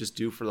thing that you just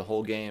do for the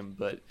whole game,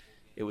 but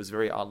it was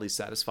very oddly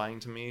satisfying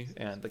to me,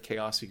 and the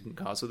chaos you can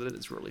cause with it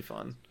is really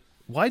fun.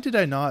 Why did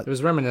I not? It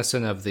was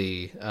reminiscent of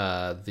the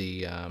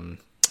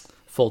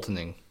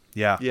Fultoning.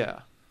 Yeah. Yeah.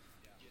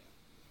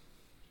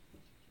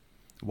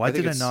 Why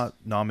did I not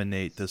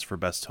nominate this for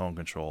best tone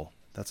control?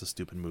 That's a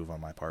stupid move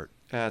on my part.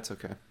 Yeah, it's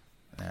okay.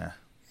 Yeah.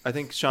 I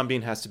think Sean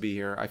Bean has to be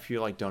here. I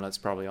feel like Donut's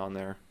probably on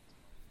there.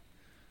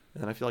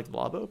 And then I feel like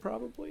Labo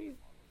probably.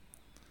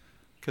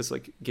 Because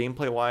like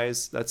gameplay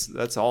wise,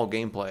 that's all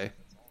gameplay.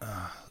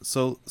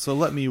 So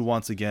let me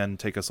once again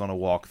take us on a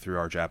walk through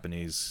our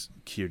Japanese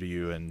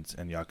Kiryu and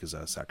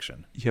Yakuza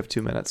section. You have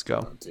 2 minutes. Go.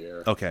 Oh,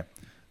 dear. Okay.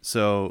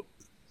 So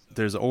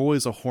there's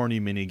always a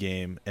horny mini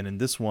game, and in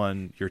this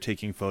one, you're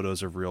taking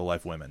photos of real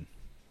life women.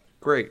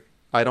 Great.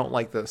 I don't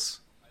like this.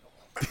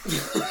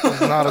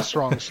 Not a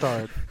strong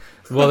start.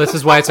 Well, this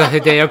is why it's a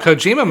Hideo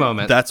Kojima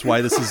moment. That's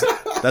why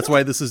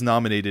this is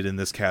nominated in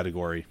this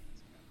category.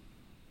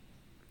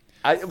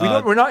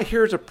 We're not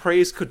here to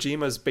praise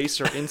Kojima's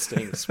baser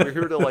instincts. We're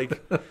here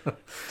to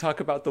talk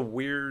about the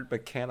weird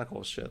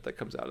mechanical shit that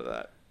comes out of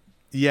that.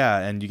 Yeah,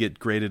 and you get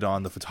graded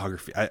on the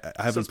photography. I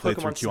haven't played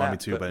through Kiwami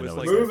 2, but I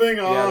know it's there. Moving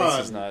on. Yeah,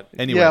 this is not.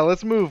 Anyway, Yeah,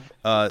 let's move.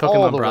 Pokemon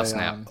all the Bra way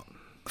Snap. on.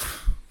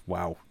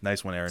 Wow,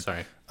 nice one, Aaron.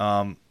 Sorry.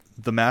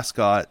 The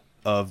mascot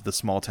of the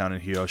small town in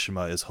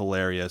Hiroshima is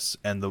hilarious,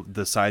 and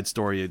the side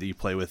story that you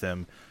play with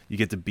him, you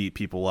get to beat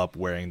people up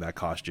wearing that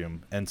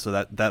costume, and so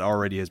that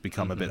already has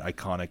become a bit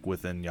iconic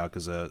within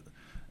Yakuza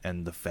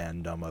and the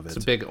fandom of it.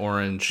 It's a big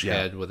orange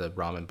head with a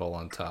ramen bowl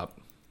on top.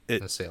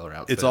 And a sailor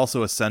outfit. It's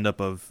also a send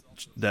up of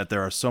that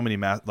there are so many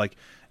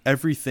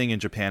everything in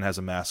Japan has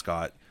a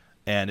mascot,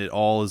 and it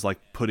all is like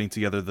putting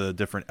together the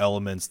different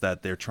elements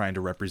that they're trying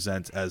to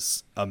represent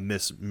as a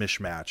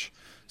mishmatch.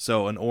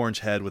 So an orange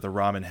head with a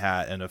ramen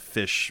hat and a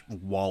fish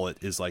wallet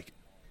is like,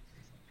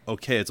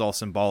 okay, it's all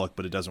symbolic,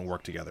 but it doesn't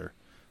work together.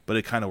 But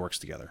it kind of works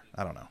together.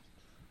 I don't know.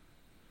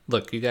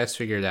 Look, you guys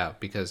figure it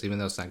out, because even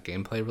though it's not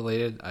gameplay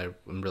related, I'm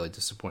really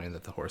disappointed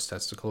that the horse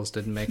testicles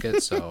didn't make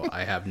it. So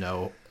I have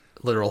no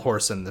literal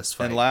horse in this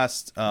fight. And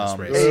last,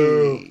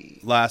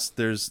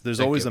 there's Thank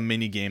always you. a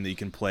mini game that you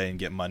can play and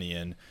get money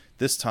in.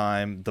 This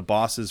time, the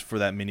bosses for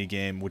that mini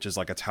game, which is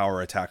like a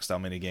tower attack style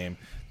mini game,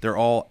 they're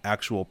all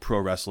actual pro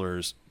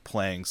wrestlers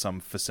playing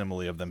some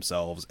facsimile of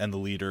themselves, and the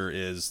leader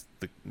is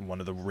one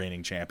of the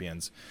reigning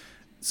champions.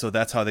 So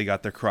that's how they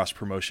got their cross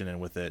promotion in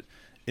with it.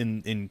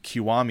 In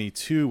Kiwami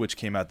 2, which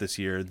came out this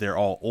year, they're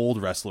all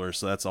old wrestlers,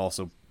 so that's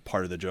also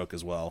part of the joke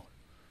as well.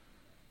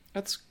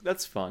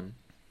 That's fun.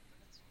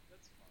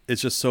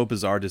 It's just so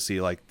bizarre to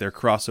see like their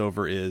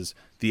crossover is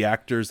the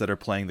actors that are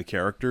playing the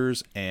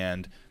characters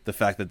and the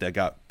fact that they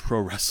got pro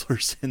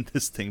wrestlers in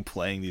this thing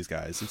playing these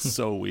guys. It's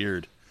so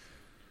weird.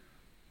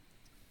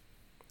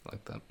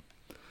 Like that.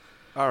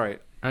 All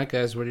right. All right,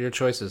 guys, what are your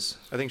choices?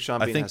 I think Sean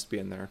Bean has to be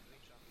in there.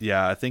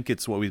 Yeah, I think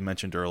it's what we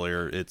mentioned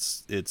earlier.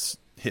 It's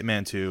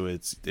Hitman 2,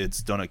 it's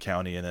Donut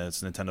County, and then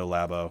it's Nintendo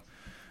Labo.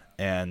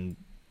 And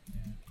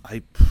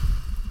I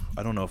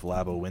don't know if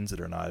Labo wins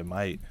it or not. It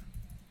might.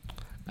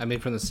 I mean,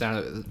 from the sound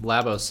of it,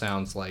 Labo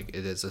sounds like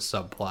it is a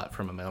subplot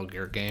from a Metal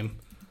Gear game.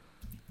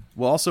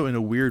 Well, also in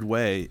a weird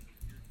way,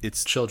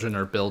 it's Children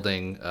are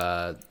building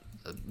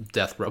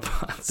death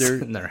robots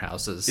in their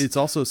houses. It's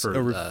also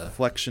a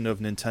reflection of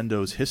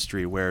Nintendo's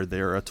history, where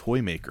they're a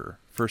toy maker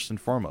first and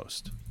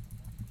foremost.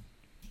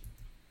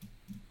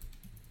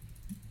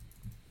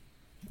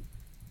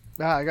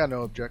 Nah, I got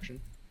no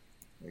objection.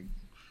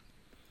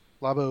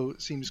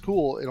 Labo seems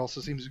cool. It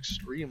also seems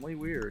extremely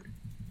weird.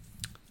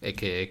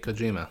 AKA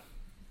Kojima.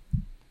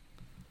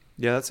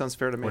 Yeah, that sounds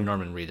fair to me. Or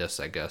Norman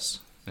Reedus, I guess.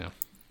 Yeah.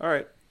 All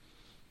right.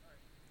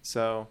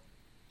 So,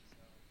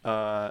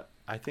 I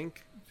I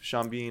think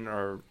Sean Bean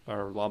or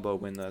Labo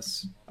win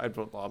this. I'd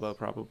vote Labo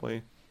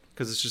probably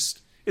because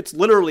it's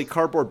literally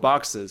cardboard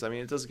boxes. I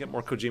mean, it doesn't get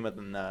more Kojima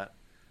than that.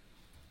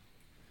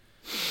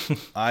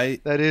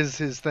 That is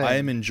his thing. I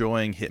am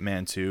enjoying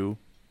Hitman 2,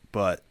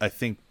 but I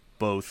think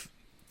both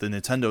the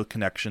Nintendo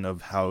connection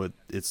of how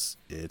it's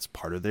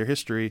part of their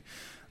history,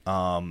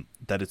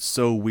 that it's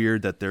so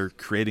weird that they're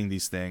creating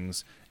these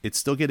things. It's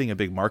still getting a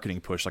big marketing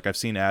push. Like I've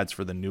seen ads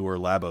for the newer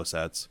Labo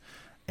sets,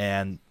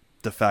 and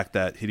the fact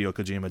that Hideo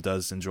Kojima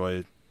does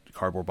enjoy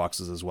cardboard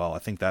boxes as well. I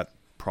think that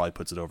probably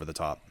puts it over the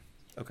top.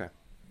 Okay.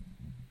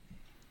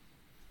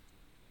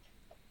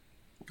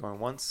 Going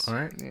once. All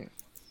right. Yeah.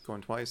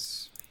 Going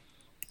twice.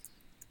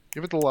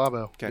 Give it to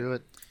Labo. Okay. Do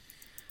it.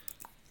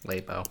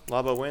 Labo.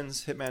 Labo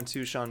wins. Hitman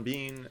 2, Sean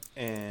Bean,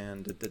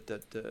 and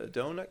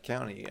Donut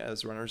County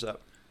as runners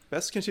up.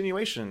 Best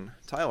continuation.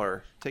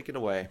 Tyler, take it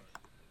away.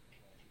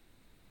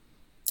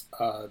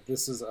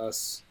 This is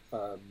us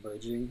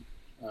merging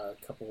a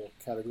couple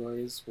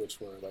categories, which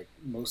were like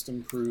most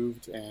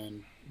improved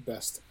and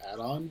best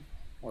add-on,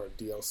 or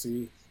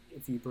DLC,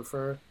 if you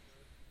prefer.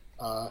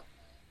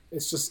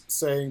 It's just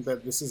saying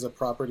that this is a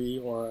property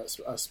or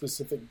a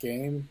specific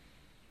game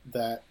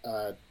that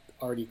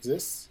already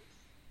exists,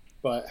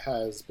 but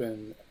has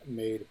been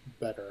made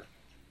better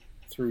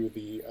through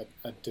the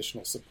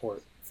additional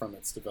support from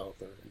its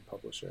developer and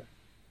publisher.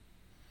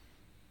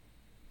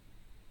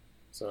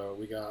 So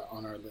we got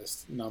on our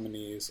list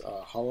nominees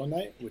Hollow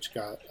Knight, which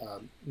got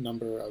a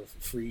number of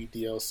free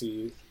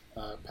DLC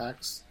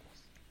packs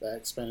that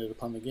expanded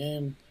upon the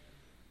game.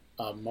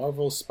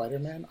 Marvel's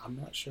Spider-Man, I'm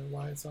not sure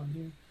why it's on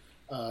here.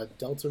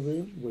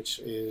 Deltarune, which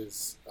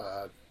is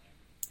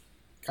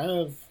kind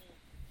of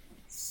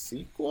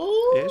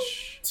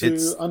sequel-ish to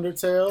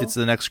Undertale. It's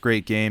the next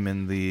great game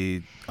in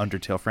the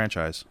Undertale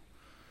franchise.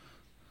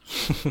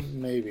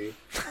 Maybe.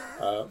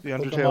 The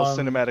Undertale Pokemon,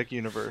 cinematic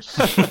universe.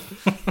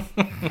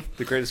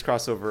 The greatest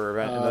crossover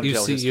event in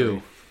Undertale UCU.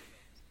 history.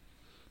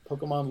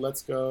 Pokemon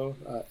Let's Go,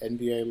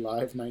 NBA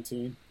Live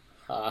 19,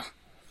 Gran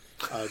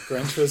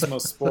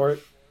Turismo Sport,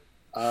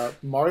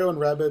 Mario and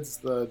Rabbids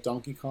The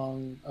Donkey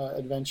Kong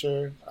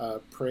Adventure,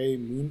 Prey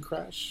Moon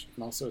Crash,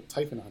 and also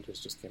Typhon Hunters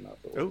just came out,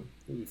 but we'll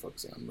be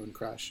focusing on Moon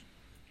Crash.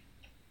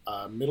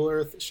 Middle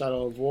Earth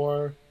Shadow of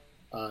War,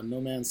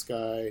 No Man's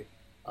Sky,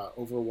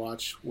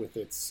 Overwatch with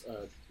its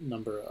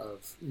number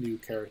of new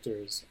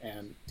characters,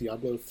 and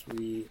Diablo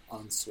 3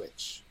 on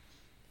Switch.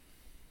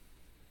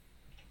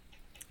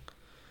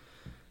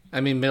 I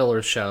mean, Middle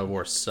Earth Shadow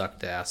War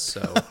sucked ass,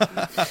 so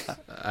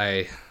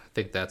I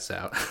think that's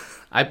out.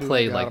 I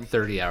played got like him.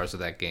 30 hours of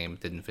that game,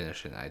 didn't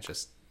finish it, and I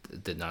just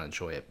did not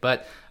enjoy it.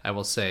 But I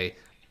will say,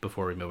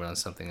 before we move on to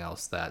something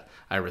else, that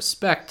I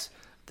respect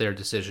their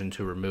decision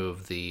to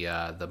remove the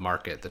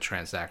market, the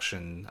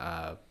transaction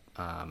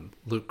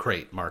loot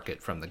crate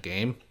market from the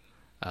game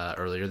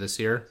earlier this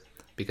year,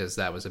 because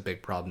that was a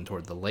big problem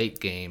toward the late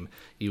game.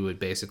 You would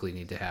basically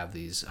need to have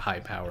these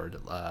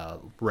high-powered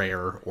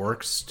rare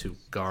orcs to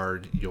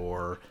guard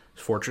your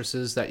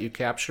fortresses that you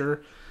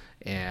capture,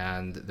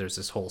 and there's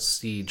this whole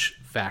siege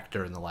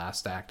factor in the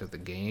last act of the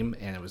game,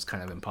 and it was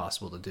kind of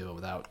impossible to do it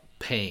without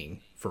paying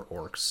for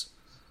orcs.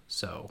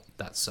 So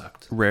that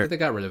sucked. Rare- But they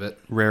got rid of it.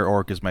 Rare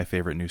Orc is my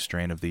favorite new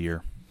strain of the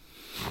year.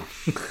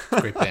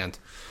 Great band.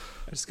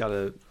 I just got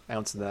an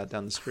ounce of that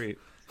down the street.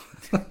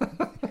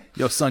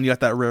 Yo, son, you got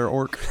that Rare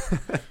Orc?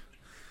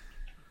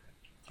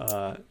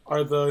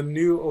 Are the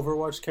new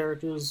Overwatch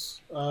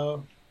characters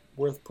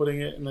worth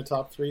putting it in the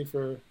top 3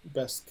 for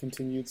best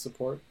continued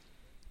support?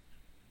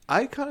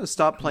 I kind of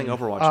stopped playing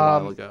Overwatch a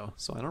while ago,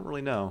 so I don't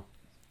really know.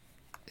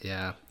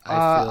 Yeah.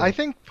 I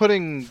think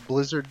putting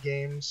Blizzard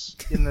games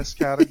in this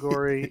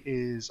category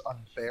is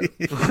unfair.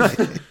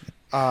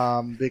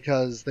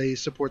 Because they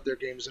support their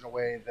games in a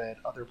way that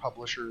other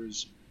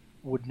publishers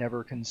would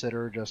never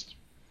consider, just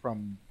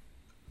from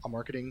a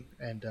marketing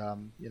and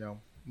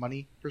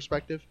money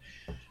perspective.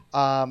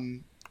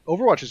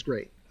 Overwatch is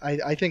great.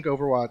 I think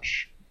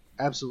Overwatch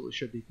absolutely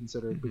should be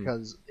considered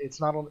because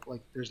it's not only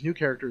like there's new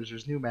characters,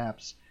 there's new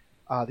maps.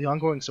 The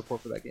ongoing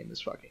support for that game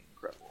is fucking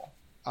incredible.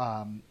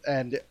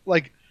 And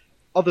like,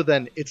 other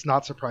than it's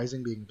not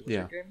surprising being a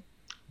Blizzard game,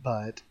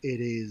 but it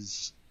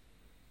is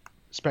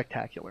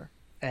spectacular.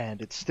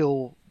 And it's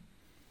still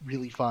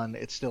really fun.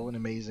 It's still an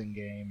amazing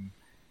game.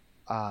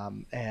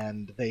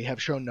 And they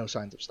have shown no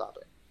signs of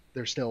stopping.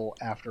 They're still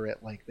after it.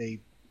 Like they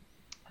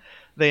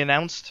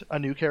announced a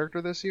new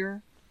character this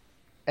year,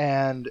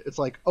 and it's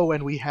like, oh,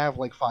 and we have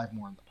like 5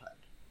 more in the pipe.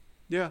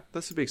 Yeah,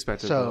 that's to be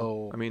expected. So-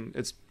 though. I mean,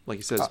 it's like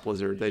you said, it's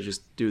Blizzard. They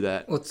just do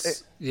that. Well,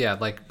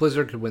 like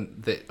Blizzard could win,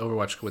 the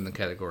Overwatch could win the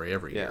category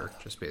every year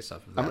just based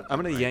off of that.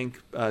 I'm going to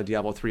yank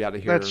Diablo 3 out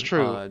of here. That's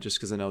true. Just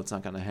because I know it's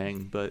not going to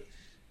hang, but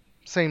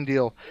Same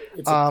deal.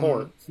 It's a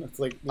port. It's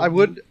like I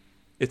would.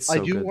 it's so I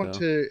do good, want though.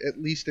 to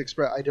at least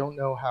express. I don't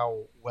know how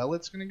well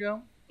it's going to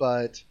go,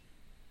 but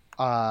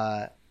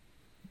I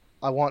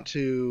want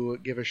to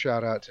give a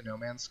shout out to No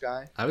Man's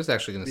Sky I was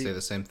actually going to say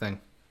the same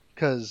thing.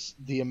 because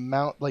the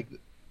amount, like,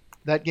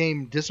 that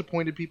game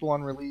disappointed people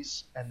on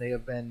release, and they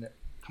have been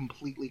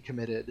completely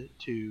committed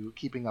to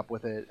keeping up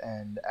with it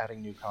and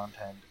adding new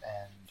content,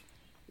 and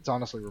it's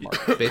honestly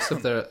remarkable. Based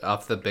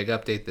off the big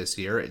update this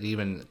year, it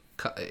even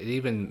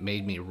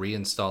made me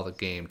reinstall the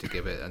game to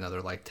give it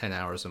another like 10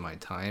 hours of my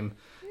time.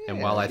 And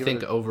while I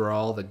think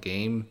overall the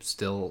game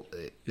still,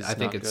 I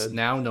think it's good.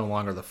 now no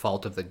longer the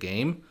fault of the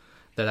game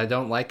that I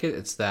don't like it.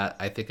 It's that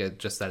I think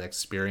just that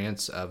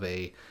experience of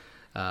a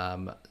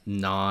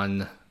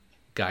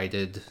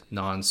non-guided,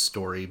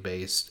 non-story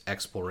based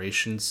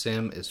exploration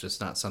sim is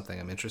just not something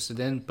I'm interested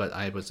in. But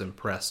I was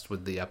impressed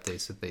with the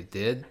updates that they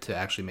did to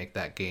actually make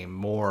that game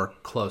more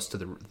close to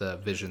the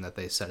vision that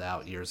they set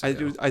out years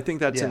ago. I think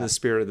that's in Yeah. the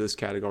spirit of this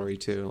category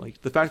too.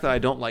 Like the fact that I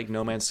don't like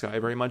No Man's Sky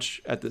very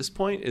much at this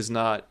point is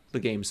not the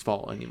game's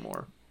fault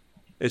anymore.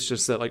 It's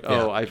just that like,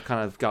 Yeah. I've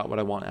kind of got what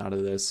I want out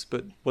of this.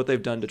 But what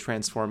they've done to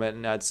transform it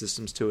and add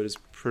systems to it is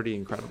pretty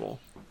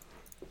incredible.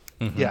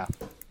 Yeah.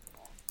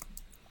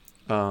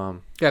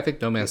 Um, Yeah, I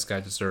think No Man's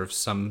Sky deserves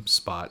some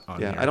spot on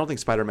yeah, here. I don't think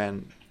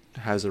Spider-Man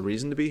has a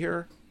reason to be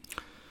here.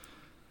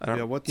 I don't.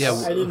 Yeah, what's Yeah,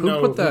 I didn't Who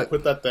know put who that-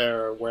 put that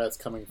there or where it's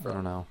coming I from.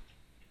 don't know.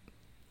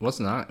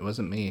 It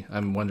wasn't me.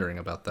 I'm wondering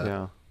about that.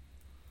 Yeah,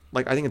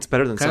 like I think it's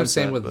better than Kind of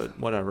Sunset, same with- but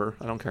whatever.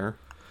 I don't care.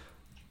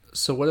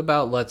 So what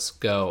about Let's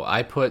Go?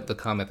 I put the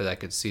comment that I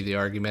could see the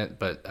argument,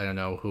 but I don't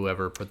know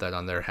whoever put that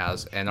on there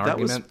has an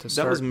argument to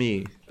start. That was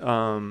me.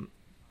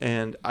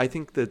 And I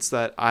think that's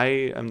that I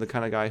am the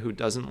kind of guy who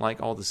doesn't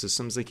like all the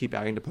systems they keep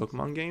adding to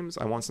Pokemon games.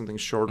 I want something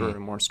shorter and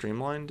more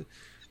streamlined.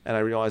 And I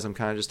realize I'm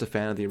kind of just a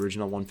fan of the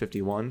original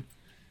 151.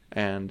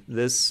 And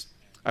this,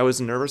 I was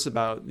nervous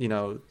about,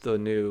 the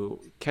new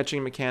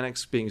catching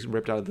mechanics being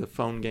ripped out of the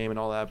phone game and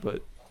all that, but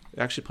it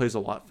actually plays a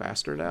lot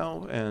faster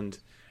now. And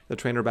the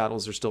trainer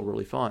battles are still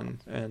really fun.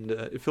 And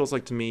it feels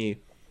like to me,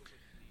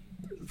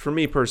 for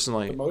me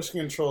personally, The motion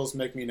controls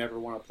make me never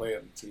want to play it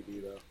on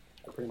TV, though.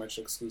 I pretty much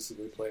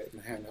exclusively play it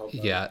in handheld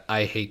mode. Yeah,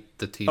 I hate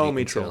the TV Oh,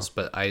 me too. controls,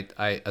 but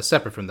I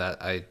separate from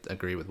that, I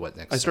agree with what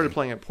Nick's I started saying.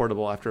 playing it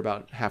portable after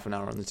about half an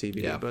hour on the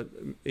TV. Yeah. But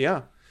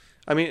yeah,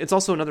 I mean, it's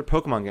also another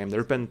Pokemon game. There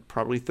have been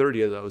probably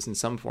 30 of those in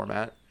some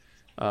format.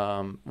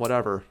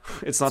 Whatever.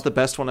 It's not the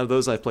best one of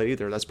those I've played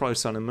either. That's probably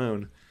Sun and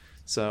Moon.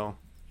 So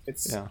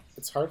It's Yeah.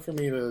 it's hard for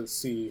me to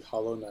see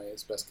Hollow Knight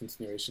as best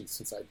continuation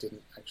since I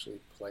didn't actually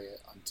play it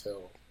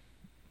until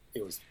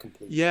it was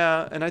complete.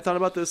 yeah, and I thought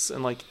about this,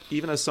 and like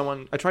even as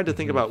someone, I tried to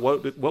think about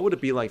what would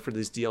it be like for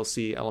these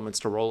DLC elements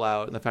to roll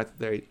out, and the fact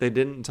that they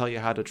didn't tell you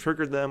how to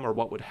trigger them or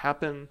what would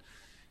happen.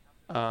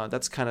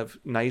 That's kind of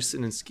nice,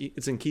 and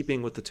it's in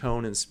keeping with the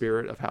tone and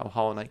spirit of how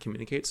Hollow Knight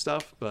communicates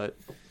stuff, but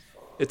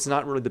it's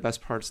not really the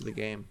best parts of the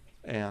game,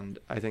 and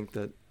I think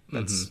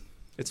that's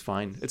it's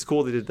fine. It's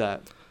cool they did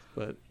that,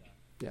 but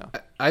yeah,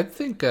 I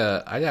think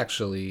I'd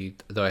actually,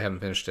 though I haven't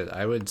finished it,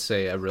 I would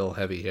say a real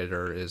heavy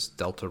hitter is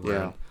Deltarune,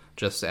 Yeah.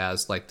 just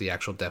as like the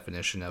actual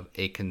definition of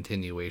a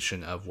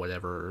continuation of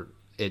whatever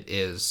it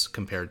is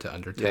compared to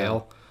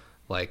Undertale.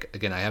 Like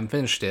again, I haven't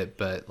finished it,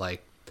 but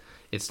like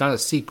it's not a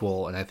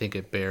sequel, and I think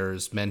it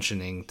bears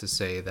mentioning to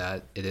say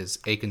that it is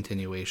a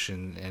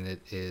continuation and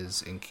it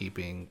is in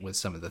keeping with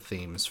some of the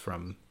themes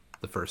from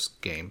the first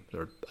game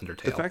or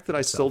Undertale. the fact that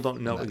I still don't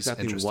know and that's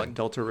exactly what interesting.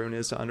 Deltarune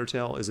is to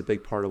Undertale is a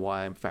big part of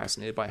why I'm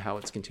fascinated by how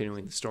it's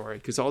continuing the story.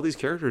 Because all these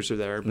characters are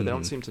there, but they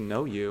don't seem to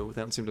know you.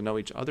 They don't seem to know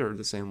each other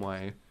the same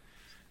way.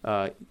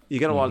 You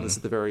get a lot of this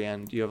at the very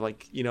end. You have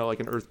like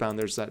an Earthbound.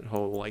 There's that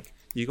whole like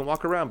you can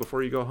walk around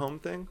before you go home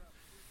thing.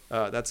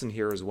 That's in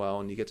here as well,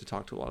 and you get to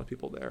talk to a lot of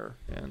people there,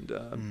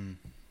 and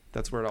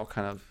that's where it all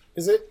kind of.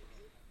 Is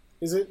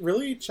it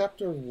really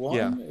chapter 1?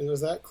 Yeah.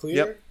 Was that clear?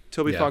 Yep.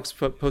 Toby Yeah. Fox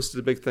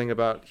posted a big thing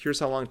about here's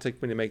how long it took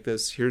me to make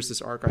this. Here's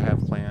this arc I have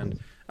planned.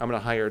 I'm going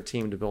to hire a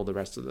team to build the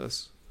rest of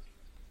this.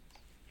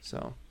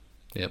 So,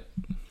 Yep.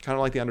 kind of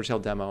like the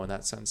Undertale demo in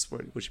that sense,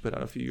 which you put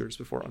out a few years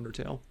before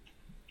Undertale.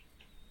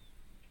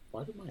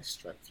 Why do my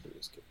strike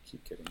throughs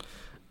keep getting?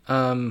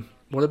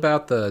 What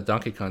about the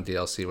Donkey Kong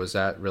DLC? Was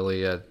that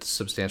really a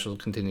substantial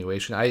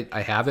continuation?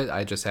 I have it.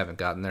 I just haven't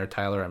gotten there.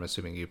 Tyler, I'm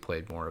assuming you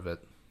played more of it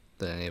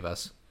than any of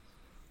us.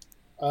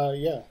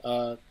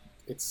 Yeah.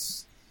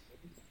 It's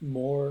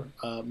more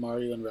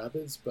Mario and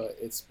Rabbids, but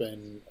it's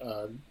been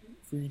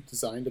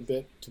redesigned a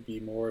bit to be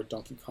more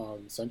Donkey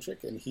Kong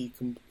centric, and he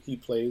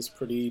plays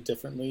pretty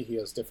differently. He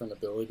has different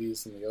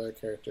abilities than the other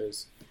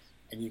characters,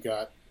 and you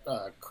got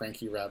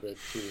Cranky Rabbid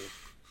who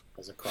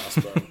has a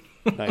crossbow.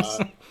 Nice.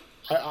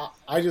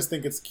 I just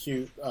think it's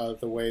cute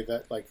the way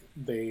that like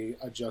they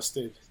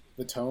adjusted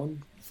the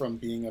tone from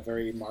being a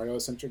very Mario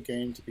centric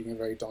game to being a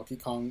very Donkey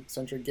Kong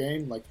centric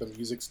game. Like the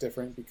music's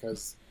different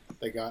because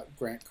they got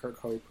Grant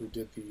Kirkhope, who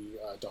did the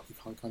Donkey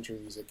Kong Country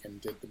music and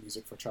did the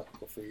music for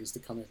Tropical Freeze, to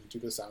come in and do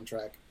the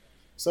soundtrack.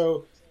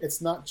 So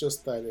it's not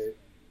just that it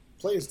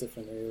plays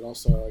differently; it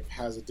also like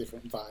has a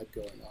different vibe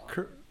going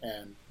on.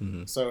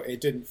 And so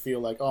it didn't feel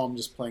like, oh, I'm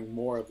just playing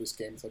more of this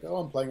game. It's like, oh,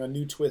 I'm playing a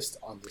new twist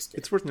on this game.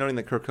 It's worth noting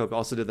that Kirkhope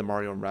also did the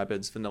Mario and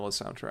Rabbids vanilla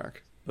soundtrack,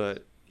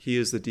 but he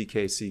is the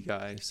DKC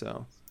guy,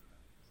 so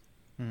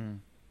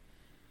Dude,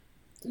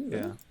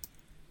 yeah.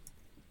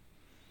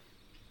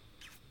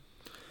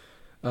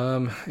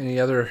 Any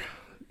other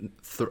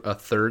a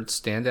third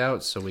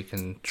standout so we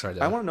can try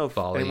to. I want to know if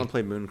volley. anyone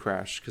played Moon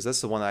Crash, because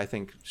that's the one that I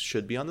think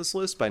should be on this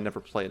list, but I never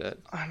played it.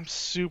 I'm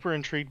super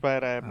intrigued by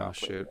it. I have Oh not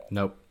played shoot. it.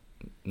 Nope,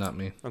 not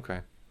me. Okay.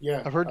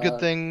 Yeah, I've heard good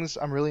things.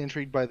 I'm really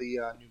intrigued by the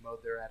new mode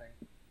they're adding.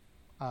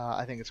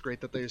 I think it's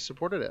great that they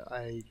supported it.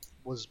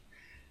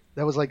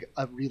 That was like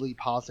a really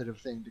positive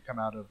thing to come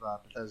out of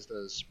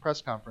Bethesda's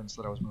press conference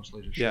that I was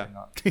mostly just Yeah.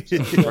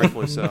 shitting on.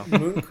 Rightfully so.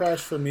 Moon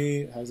Crash for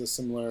me has a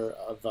similar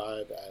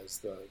vibe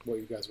as what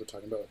you guys were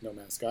talking about with No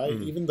Man's Sky.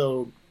 Mm. Even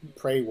though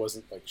Prey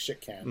wasn't like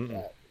shit canned Mm-mm.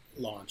 at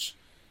launch,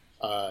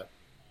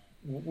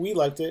 we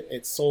liked it.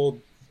 It sold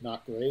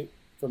not great,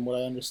 from what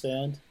I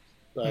understand.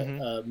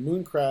 But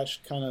Moon Crash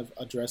kind of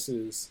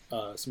addresses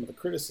some of the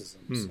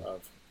criticisms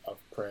of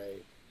Prey,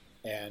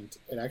 and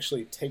it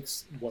actually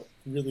takes what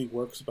really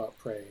works about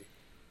Prey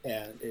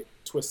and it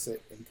twists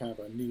it in kind of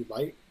a new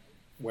light.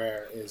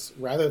 Whereas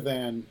rather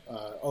than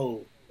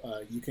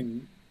you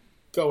can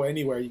go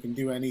anywhere, you can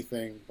do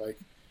anything, like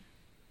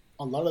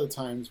a lot of the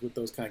times with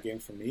those kind of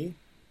games for me,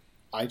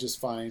 I just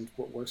find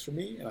what works for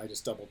me and I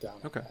just double down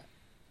on that.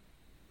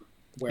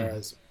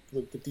 Whereas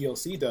what the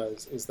DLC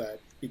does is that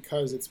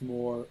because it's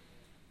more,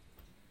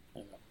 I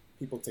don't know,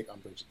 people take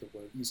umbrage at the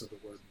use of the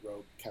word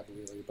rogue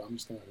cavalierly, but I'm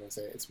just going to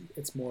say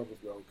it's more of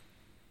a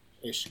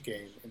rogue-ish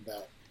game in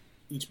that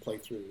each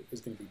playthrough is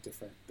going to be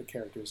different. The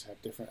characters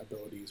have different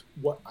abilities.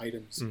 What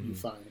items you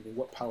find and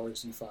what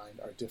powers you find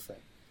are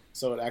different.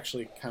 So it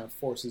actually kind of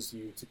forces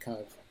you to kind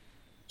of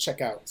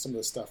check out some of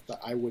the stuff that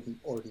I wouldn't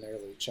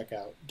ordinarily check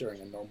out during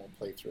a normal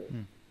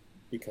playthrough.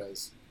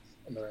 Because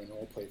during a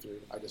normal playthrough,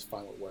 I just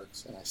find what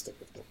works and I stick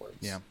with what works.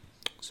 Yeah.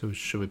 So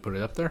should we put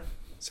it up there?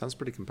 Sounds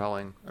pretty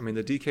compelling. I mean,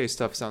 the DK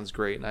stuff sounds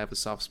great, and I have a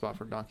soft spot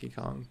for Donkey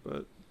Kong,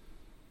 but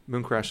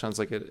Moon Crash sounds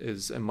like it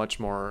is a much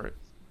more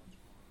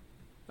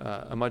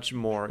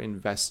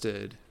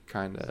invested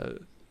kind of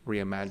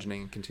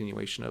reimagining and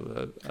continuation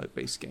of a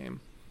base game.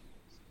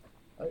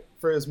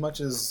 For as much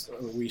as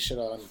we shit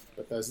on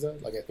Bethesda,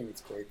 like I think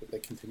it's great that they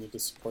continue to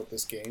support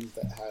this game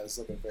that has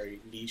like a very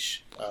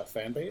niche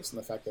fan base, and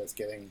the fact that it's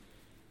getting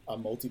a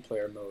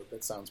multiplayer mode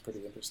that sounds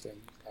pretty interesting.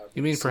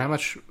 You mean for how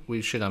much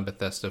we shit on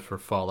Bethesda for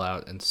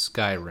Fallout and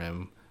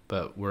Skyrim,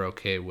 but we're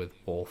okay with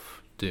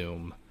Wolf,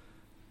 Doom.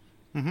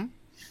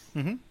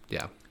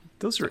 Yeah.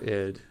 Those are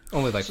id.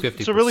 Only like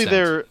 50%. So really,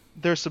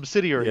 they're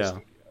subsidiaries, Yeah.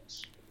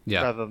 studios,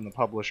 yeah. rather than the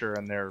publisher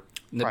and their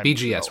The primary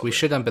BGS. We developer.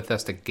 shit on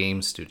Bethesda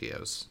Game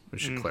Studios. We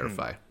should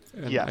clarify.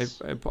 And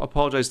Yes. I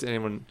apologize to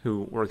anyone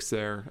who works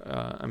there.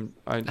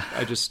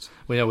 I just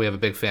We know we have a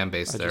big fan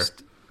base there.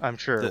 I'm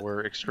sure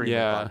we're extremely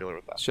popular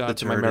with that. shout out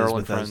The to my turd is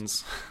Maryland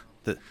Bethesda.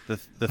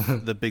 friends.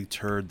 The big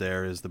turd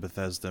there is the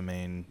Bethesda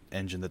main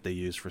engine that they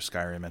use for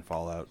Skyrim and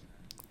Fallout.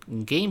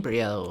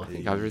 Gabriel.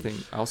 I got everything.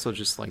 I also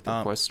just like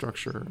the quest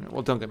structure.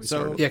 Well, don't get me So-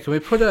 started. Yeah,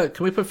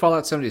 can we put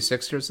Fallout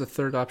 76 here as the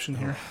third option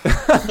here?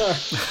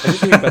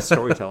 Anything about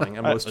storytelling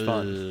and most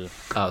fun.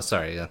 Oh,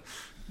 sorry. Yeah.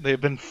 They've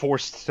been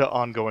forced to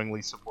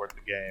ongoingly support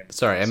the game.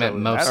 Sorry, I meant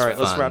most All right,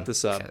 let's fun wrap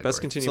this up. category. Best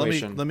So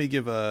continuation. let me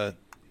give a.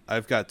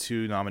 I've got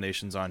two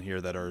nominations on here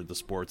that are the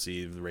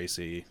sportsy, the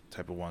racy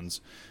type of ones.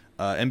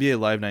 NBA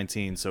Live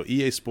 19. So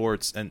EA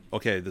Sports and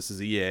this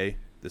is EA.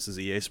 This is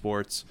EA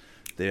Sports.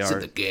 They It's are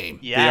in the game.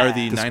 They are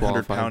the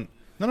Disqualified. 900-pound.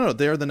 No.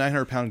 They are the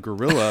 900-pound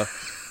gorilla,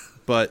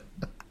 but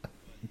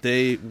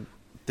they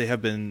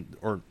have been,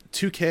 or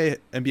 2K,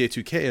 NBA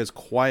 2K has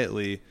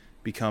quietly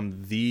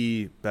become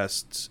the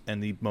best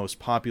and the most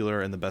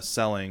popular and the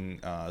best-selling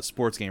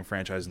sports game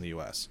franchise in the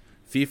U.S.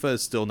 FIFA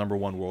is still number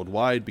one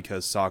worldwide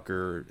because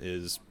soccer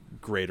is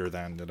greater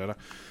than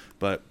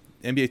but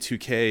NBA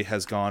 2K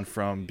has gone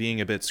from being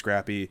a bit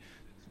scrappy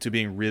to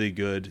being really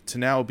good to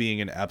now being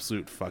an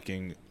absolute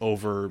fucking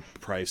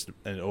overpriced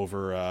and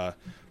over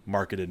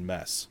marketed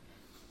mess.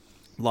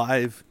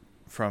 Live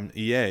from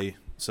EA,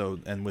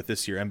 and with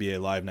this year NBA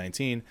Live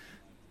 19,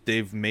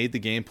 they've made the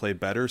gameplay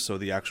better, so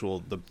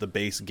the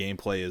base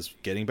gameplay is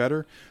getting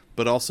better,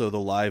 but also the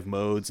live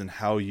modes and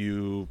how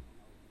you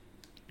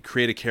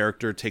create a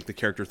character, take the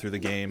character through the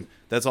game,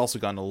 that's also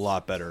gotten a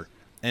lot better.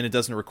 And it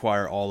doesn't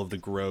require all of the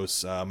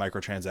gross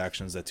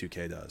microtransactions that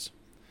 2K does.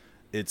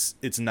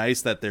 It's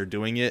nice that they're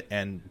doing it,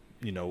 and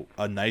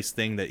a nice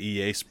thing that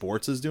EA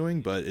Sports is doing,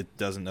 but it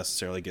doesn't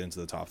necessarily get into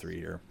the top three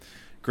here.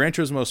 Gran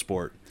Turismo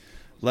Sport.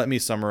 Let me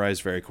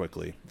summarize very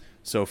quickly.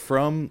 So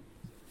from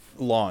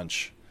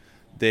launch,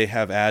 they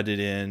have added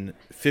in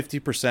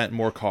 50%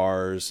 more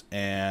cars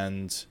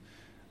and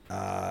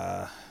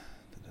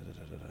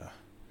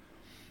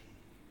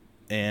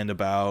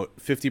about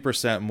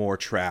 50% more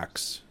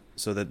tracks,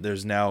 so that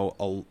there's now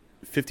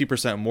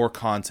 50% more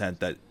content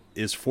that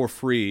is for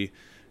free.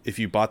 If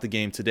you bought the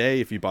game today,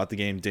 if you bought the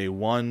game day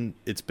one,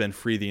 it's been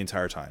free the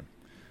entire time.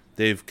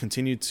 They've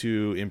continued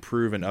to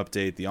improve and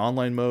update the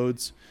online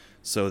modes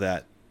so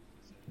that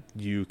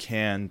you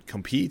can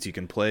compete, you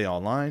can play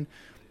online.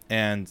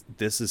 And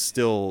this is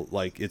still,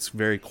 it's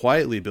very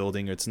quietly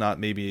building. It's not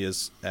maybe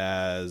as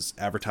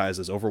advertised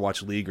as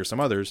Overwatch League or some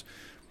others,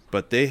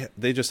 but they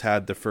just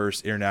had the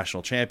first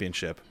international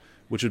championship,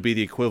 which would be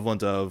the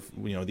equivalent of,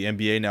 the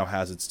NBA now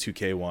has its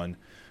 2K1,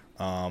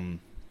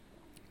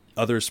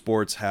 Other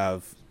sports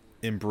have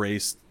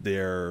embraced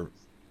their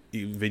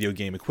video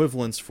game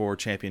equivalents for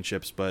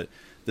championships, but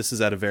this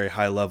is at a very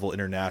high level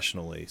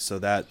internationally, so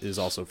that is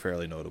also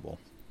fairly notable.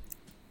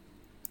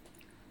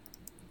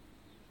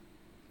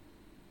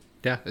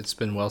 Yeah, it's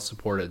been well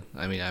supported.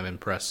 I mean, I'm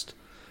impressed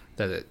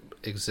that it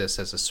exists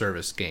as a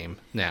service game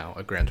now,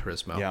 a Gran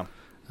Turismo, Yeah.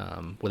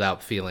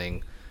 without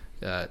feeling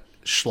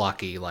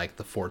schlocky like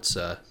the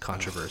Forza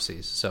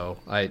controversies. So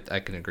I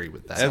can agree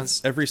with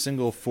that. Every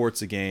single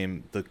Forza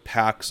game, the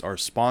packs are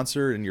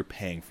sponsored and you're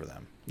paying for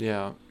them.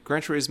 Yeah,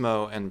 Gran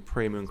Turismo and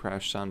Prey Moon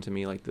Crash sound to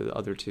me like the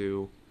other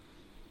two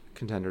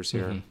contenders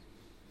here. Mm-hmm.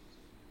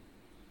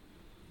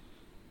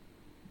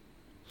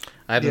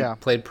 I haven't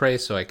played Prey,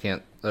 so I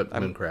can't.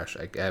 Moon Crash.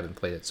 I haven't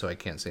played it, so I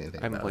can't say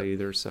anything. I haven't about played it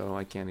either, so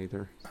I can't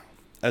either.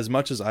 As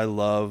much as I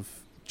love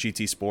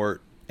GT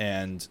Sport,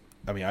 and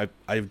I mean,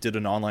 I did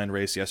an online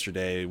race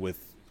yesterday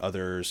with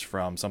others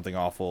from Something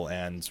Awful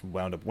and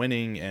wound up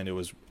winning, and it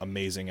was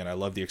amazing, and I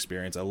love the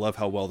experience. I love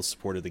how well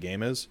supported the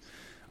game is.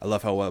 I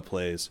love how well it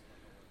plays.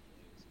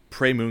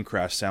 Prey Moon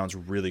Crash sounds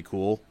really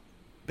cool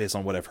based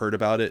on what I've heard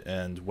about it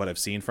and what I've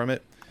seen from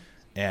it,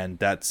 and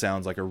that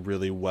sounds like a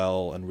really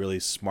well and really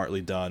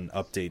smartly done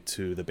update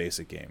to the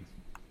basic game.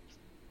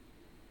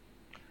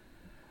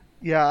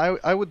 Yeah,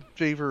 I would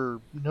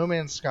favor No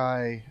Man's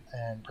Sky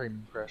and Prey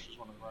Moon Crash as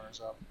one of the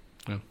runners-up.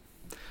 Yeah.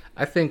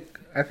 I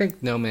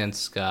think No Man's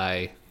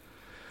Sky.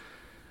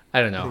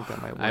 I don't know. I think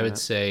that might win I would it.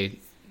 say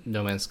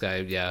No Man's Sky.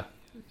 Yeah,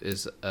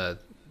 is a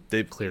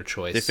clear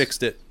choice. They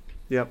fixed it.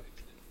 Yep.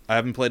 I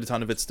haven't played a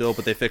ton of it still,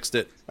 but they fixed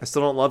it. I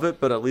still don't love it,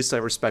 but at least I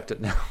respect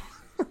it now.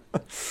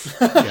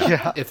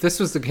 Yeah. If this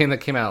was the game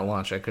that came out at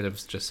launch, I could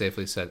have just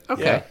safely said,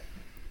 okay. Yeah.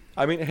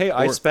 I mean, hey,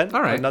 I spent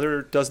all right.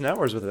 another dozen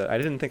hours with it. I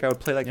didn't think I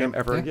would play that game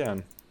ever Yeah.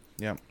 again.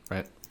 Yeah.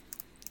 Right.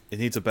 It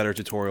needs a better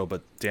tutorial,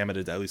 but damn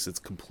it, at least it's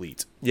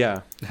complete.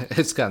 Yeah,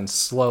 It's gotten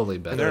slowly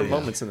better. and there are yeah.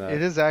 moments in that.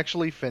 It is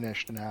actually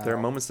finished now. There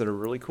are moments that are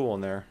really cool in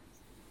there.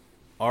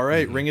 All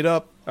right, ring it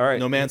up. All right.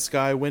 No Man's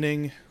Sky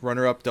winning,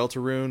 runner-up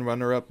Deltarune,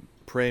 runner-up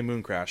Prey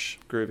Moon Crash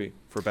Groovy.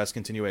 for best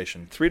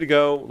continuation. 3 to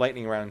go,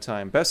 lightning round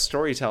time. Best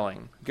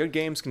storytelling. Good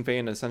games convey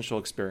an essential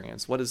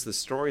experience. What is the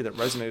story that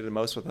resonated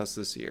most with us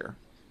this year?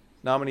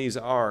 Nominees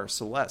are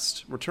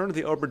Celeste, Return to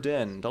the Obra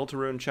Dinn,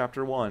 Deltarune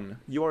Chapter 1,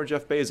 You Are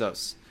Jeff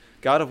Bezos,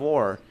 God of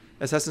War,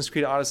 Assassin's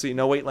Creed Odyssey,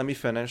 no wait, let me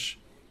finish.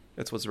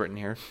 That's what's written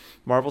here.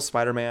 Marvel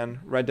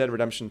Spider-Man, Red Dead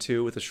Redemption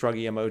 2 with a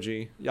shruggy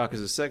emoji,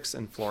 Yakuza 6,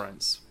 and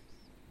Florence.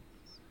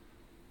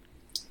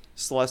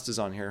 Celeste is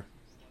on here.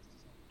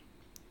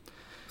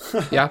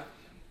 Yeah.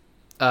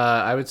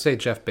 I would say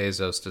Jeff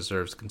Bezos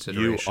deserves You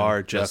consideration.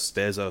 are Jeff Just-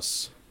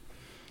 Bezos.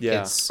 Yeah.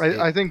 It's-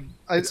 I think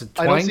I it's a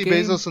don't Twine see game?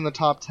 Bezos in the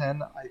top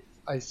 10.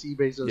 I see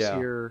Bezos Yeah.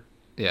 here.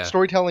 yeah.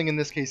 Storytelling in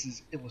this case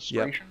is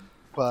illustration,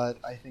 but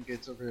I think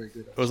it's a very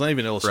good. It was not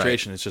even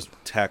illustration, it's just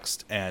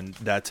text, and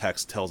that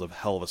text tells a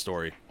hell of a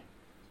story.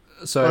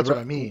 So That's what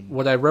I mean.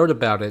 What I wrote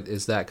about it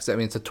is that because I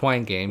mean it's a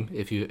Twine game.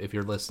 If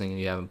you're listening and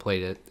you haven't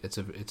played it, it's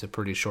a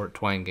pretty short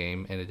Twine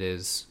game, and it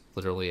is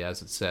literally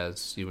as it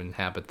says. You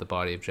inhabit the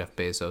body of Jeff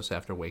Bezos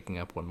after waking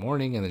up one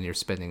morning, and then you're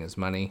spending his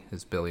money,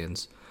 his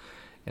billions.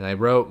 And I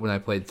wrote when I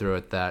played through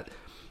it that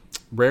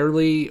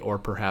rarely or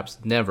perhaps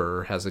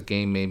never has a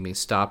game made me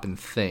stop and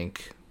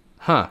think,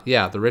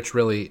 yeah, the rich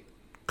really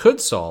could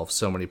solve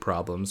so many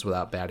problems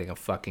without batting a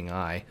fucking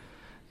eye.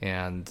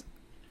 And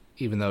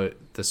even though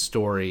the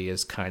story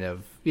is kind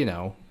of,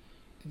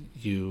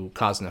 you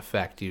cause and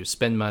effect, you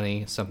spend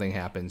money, something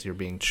happens, you're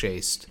being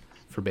chased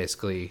for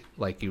basically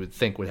like you would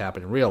think would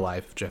happen in real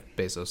life. Jeff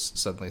Bezos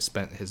suddenly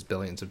spent his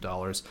billions of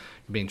dollars.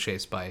 You're being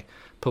chased by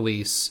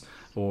police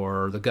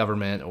or the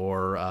government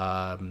or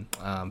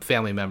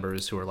family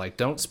members who are like,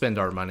 don't spend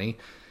our money.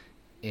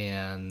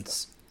 And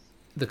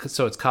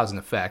so it's cause and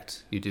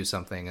effect. You do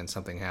something and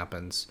something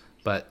happens.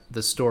 But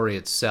the story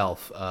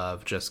itself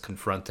of just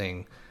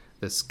confronting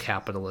this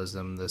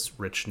capitalism, this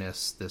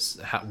richness,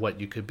 what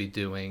you could be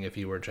doing if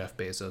you were Jeff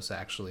Bezos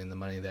actually, and the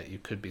money that you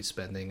could be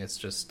spending, it's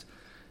just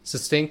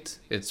succinct.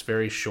 It's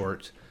very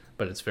short,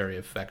 but it's very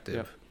effective.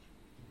 Yep.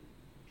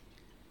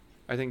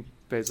 I think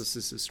Bezos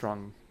is a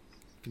strong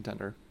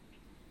contender.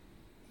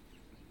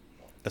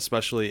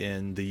 Especially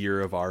in the year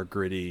of our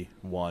gritty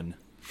one.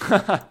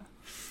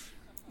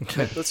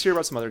 Let's hear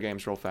about some other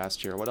games real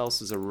fast here. What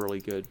else is a really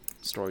good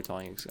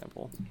storytelling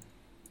example?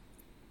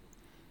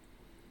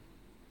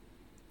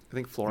 I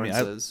think Florence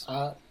is.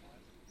 I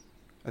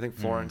think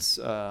Florence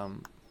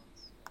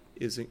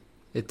is.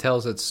 It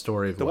tells its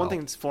story The well. one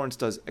thing that Florence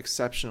does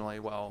exceptionally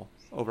well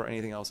over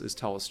anything else is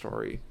tell a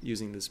story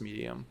using this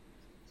medium.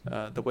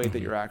 The way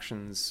that your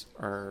actions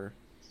are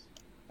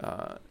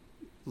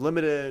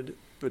limited,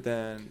 but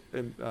then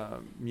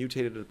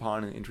mutated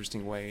upon in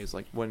interesting ways.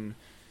 Like when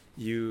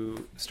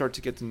you start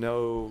to get to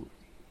know,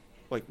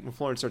 like when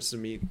Florence starts to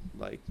meet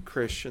like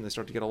Krish and they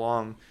start to get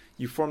along,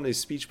 you form these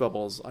speech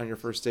bubbles on your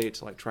first date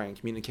to like try and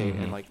communicate,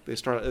 and like they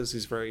start as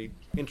these very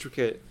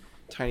intricate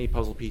tiny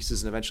puzzle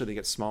pieces, and eventually they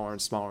get smaller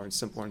and smaller and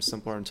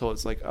simpler until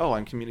it's like, oh,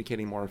 I'm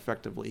communicating more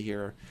effectively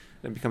here,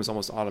 and it becomes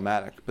almost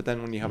automatic. But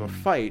then when you have a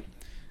fight,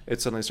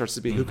 it suddenly starts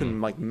to be who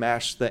can like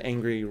mash the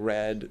angry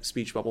red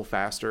speech bubble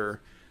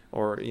faster,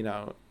 or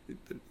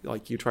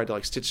like you tried to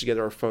like stitch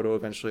together a photo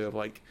eventually of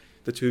like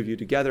the two of you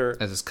together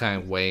as it's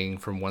kind of weighing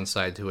from one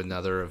side to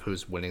another of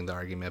who's winning the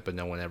argument, but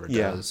no one ever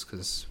Yeah. does,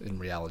 because in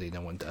reality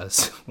no one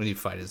does when you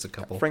fight as a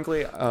couple.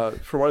 Frankly,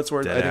 for what it's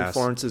worth, I think Deadass.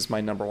 Florence is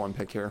my number one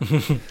pick here.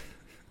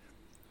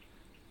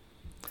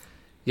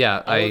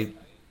 Yeah,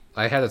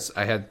 I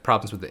had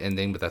problems with the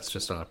ending, but that's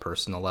just on a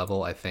personal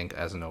level. I think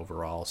as an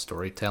overall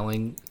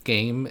storytelling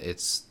game,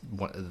 it's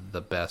one of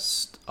the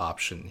best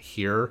option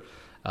here,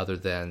 other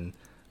than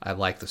I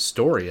like the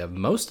story of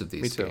most of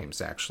these too.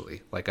 games,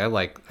 actually. I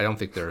don't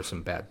think there are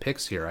some bad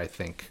picks here. I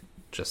think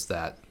just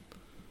that,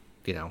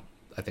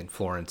 I think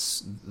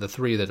Florence, the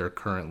three that are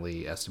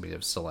currently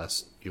estimated,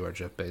 Celeste, you are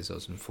Jeff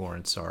Bezos, and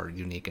Florence, are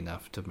unique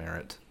enough to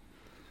merit.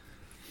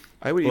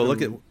 I would Well,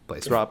 even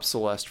placement. drop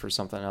Celeste for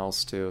something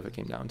else too if it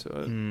came down to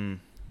it.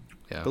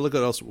 Yeah. But look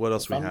at what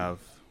else we I'm- have.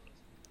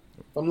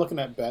 If I'm looking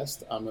at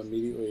best, I'm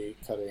immediately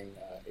cutting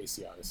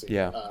AC Odyssey.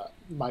 Yeah.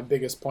 My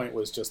biggest point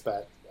was just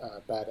that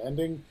bad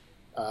ending.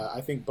 I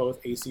think both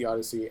AC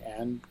Odyssey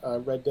and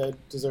Red Dead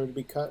deserve to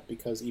be cut,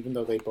 because even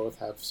though they both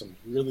have some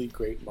really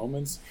great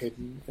moments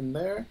hidden in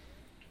there,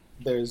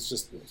 there's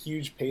just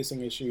huge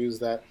pacing issues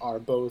that are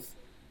both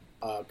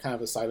kind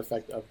of a side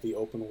effect of the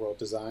open world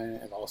design,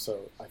 and also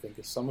I think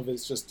some of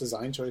it's just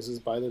design choices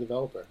by the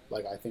developer.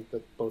 Like, I think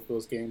that both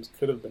those games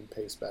could have been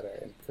paced better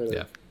and could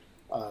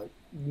have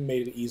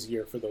made it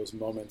easier for those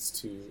moments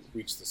to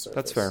reach the surface.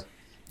 That's fair.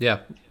 Yeah,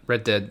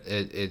 Red Dead,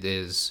 it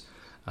is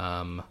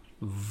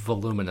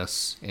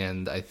voluminous,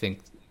 and I think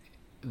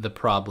the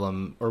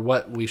problem, or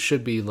what we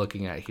should be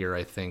looking at here,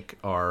 I think,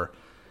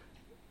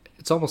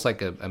 it's almost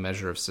like a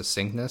measure of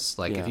succinctness.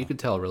 Like, if Yeah. you could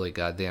tell a really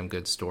goddamn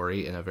good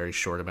story in a very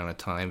short amount of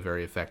time,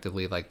 very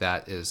effectively, like,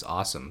 that is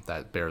awesome.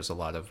 That bears a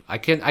lot of... I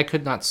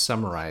could not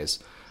summarize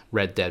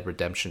Red Dead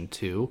Redemption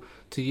 2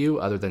 to you,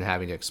 other than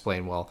having to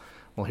explain, well,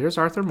 here's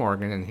Arthur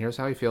Morgan, and here's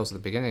how he feels at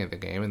the beginning of the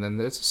game, and then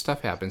this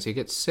stuff happens, he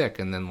gets sick,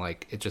 and then,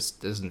 like, it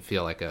just doesn't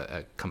feel like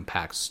a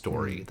compact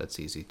story that's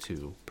easy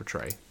to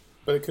portray.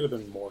 But it could have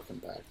been more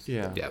compact.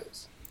 Yeah. than Yeah. it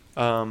is.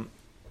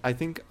 I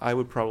think I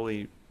would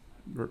probably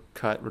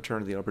cut Return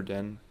to the Obra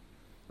Dinn.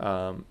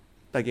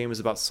 That game is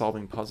about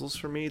solving puzzles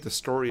for me. The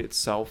story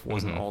itself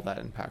wasn't all that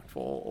impactful,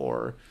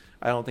 or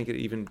I don't think it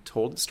even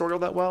told the story all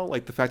that well.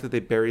 Like, the fact that they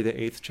bury the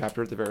 8th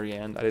chapter at the very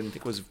end, I didn't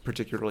think was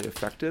particularly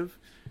effective.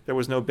 There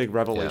was no big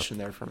revelation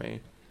there for me.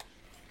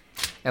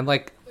 And,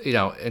 like,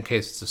 in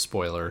case it's a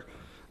spoiler,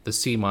 the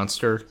sea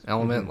monster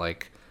element,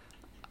 like,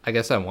 I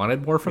guess I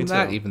wanted more from Me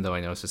that, too. even though I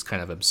know it's just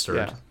kind of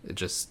absurd. Yeah.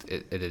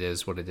 It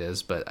is what it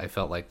is, but I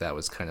felt like that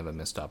was kind of a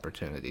missed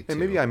opportunity, too. And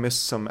maybe I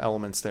missed some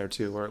elements there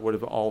too, where it would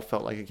have all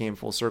felt like it came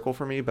full circle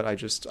for me, but I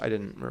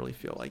didn't really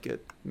feel like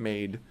it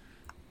made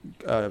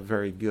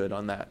very good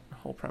on that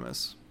whole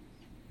premise.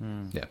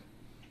 Yeah.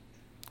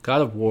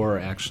 God of War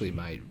actually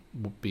might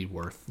be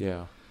worth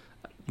Yeah.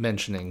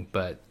 mentioning,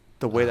 but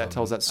The way that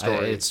tells that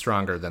story. it's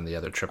stronger than the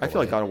other triple. I feel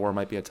like God of War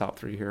might be a top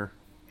 3 here.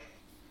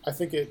 I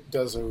think it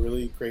does a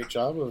really great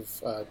job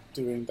of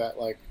doing that,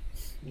 like,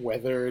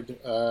 weathered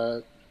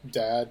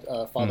dad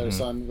father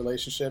son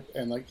relationship,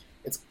 and like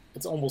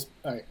it's almost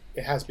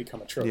it has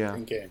become a trope Yeah.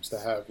 in games to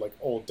have like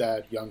old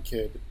dad young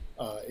kid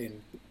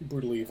in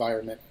brutally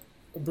violent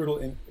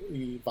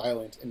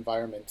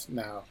environment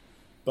now.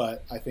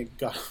 But I think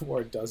God of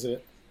War does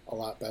it a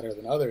lot better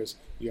than others.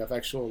 You have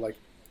actual like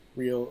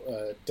real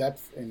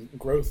depth and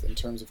growth in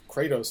terms of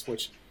Kratos,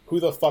 which who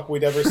the fuck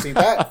would ever see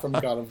that from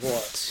God of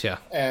War? Yeah.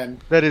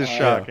 And That is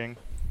shocking.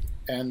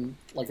 and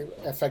like an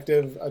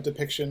effective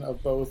depiction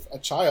of both a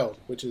child,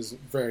 which is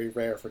very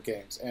rare for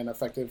games, and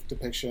effective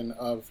depiction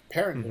of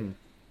parenthood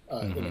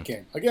in a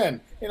game.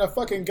 Again, in a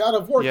fucking God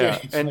of War Yeah,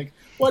 game. and- Like,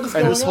 what is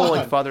And going this whole on?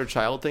 like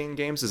father-child thing in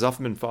games has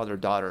often been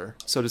father-daughter.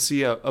 So to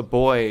see a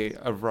boy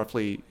of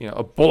roughly 10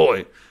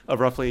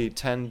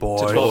 to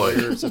 12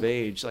 years of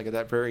age, like at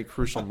that very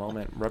crucial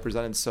moment,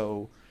 represented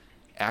so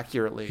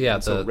accurately, Yeah,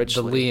 and so the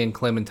richly. Lee and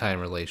Clementine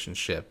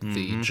relationship,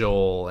 the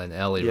Joel and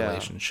Ellie Yeah.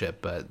 relationship,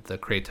 but the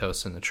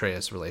Kratos and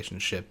Atreus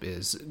relationship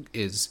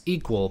is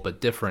equal but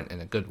different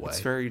in a good way.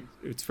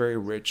 It's very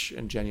rich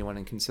and genuine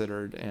and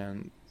considered,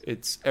 and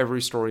it's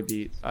every story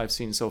beat I've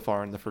seen so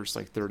far in the first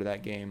like third of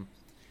that game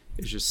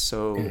is just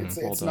so it's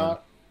well done.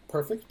 not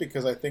perfect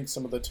because I think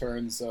some of the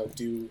turns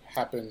do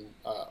happen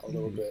a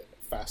little bit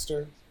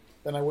faster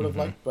than I would have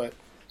liked, but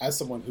as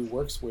someone who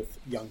works with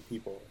young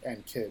people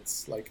and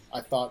kids, like I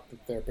thought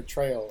that their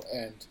portrayal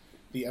and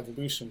the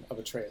evolution of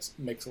Atreus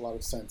makes a lot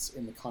of sense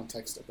in the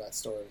context of that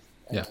story,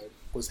 and Yeah. I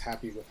was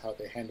happy with how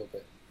they handled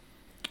it.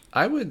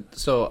 I would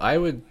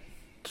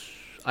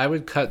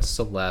cut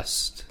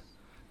Celeste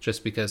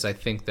just because I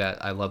think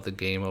that I love the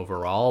game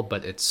overall,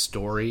 but its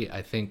story,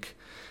 I think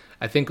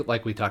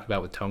like we talked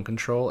about with tone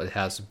control, it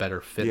has a better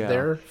fit Yeah.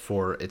 there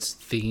for its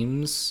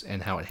themes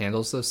and how it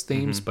handles those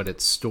themes, but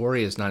its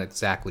story is not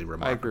exactly I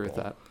remarkable. agree with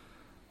that.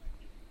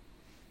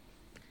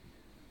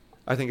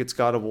 I think it's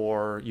God of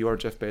War. You are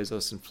Jeff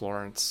Bezos and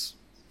Florence,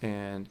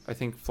 and I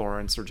think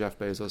Florence or Jeff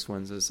Bezos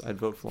wins this. I'd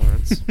vote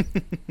Florence.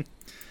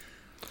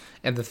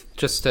 And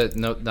just to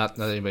note, not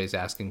anybody's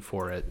asking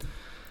for it.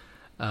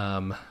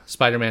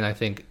 Spider-Man, I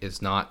think,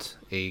 is not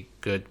a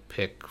good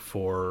pick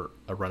for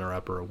a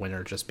runner-up or a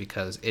winner, just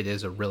because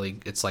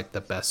it's like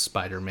the best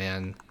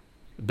Spider-Man,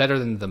 better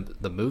than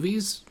the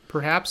movies,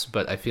 perhaps,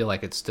 but I feel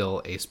like it's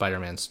still a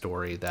Spider-Man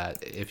story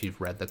that, if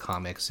you've read the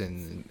comics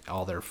in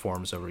all their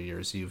forms over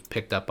years, you've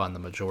picked up on the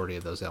majority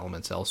of those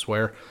elements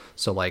elsewhere.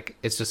 So, like,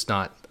 it's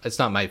not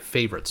my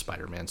favorite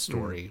Spider-Man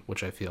story,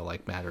 which I feel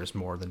like matters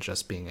more than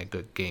just being a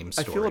good game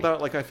story.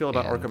 I feel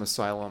about Arkham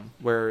Asylum,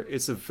 where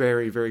it's a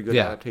very, very good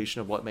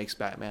adaptation of what makes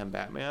Batman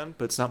Batman,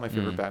 but it's not my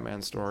favorite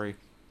Batman story.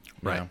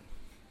 Right. Yeah.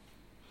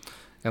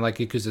 And like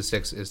Yakuza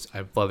 6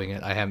 I'm loving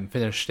it. I haven't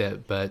finished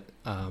it, but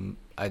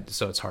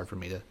so it's hard for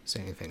me to say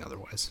anything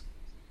otherwise.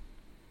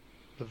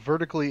 The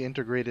vertically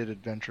integrated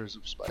adventures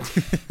of Spider.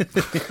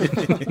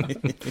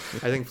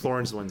 I think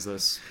Florence wins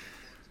this.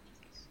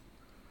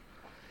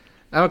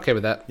 I'm okay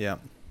with that. Yeah.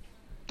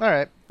 All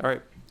right. All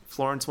right.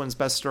 Florence wins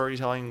Best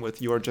Storytelling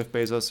with You Are Jeff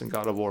Bezos and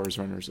God of War as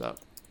runners-up.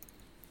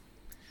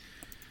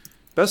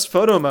 Best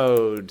Photo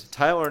Mode.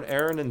 Tyler and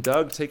Aaron and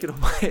Doug, take it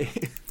away.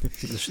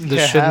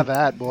 Have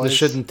at, boys. This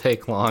shouldn't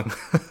take long.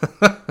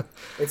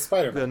 It's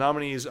Spider-Man. The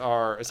nominees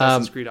are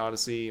Assassin's Creed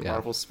Odyssey,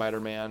 Marvel's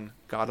Spider-Man,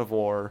 God of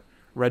War,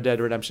 Red Dead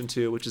Redemption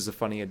 2, which is a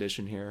funny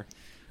addition here,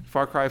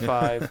 Far Cry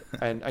 5,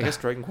 and I guess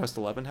Dragon Quest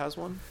 11 has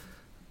one.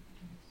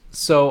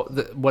 So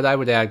what I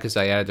would add, because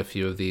I added a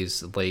few of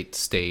these late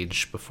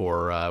stage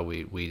before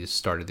we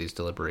started these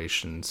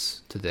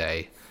deliberations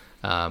today,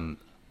 I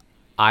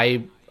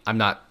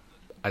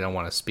don't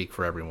want to speak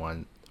for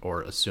everyone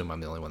or assume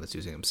I'm the only one that's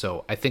using them.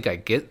 So I think I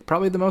get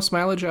probably the most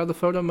mileage out of the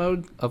photo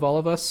mode of all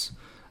of us.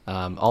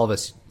 All of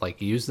us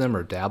like use them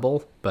or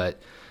dabble, but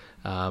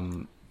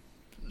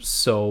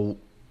so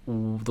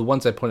the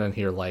ones I put on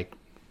here, like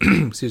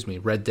excuse me,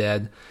 Red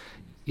Dead.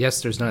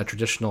 Yes, there's not a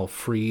traditional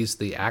freeze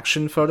the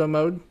action photo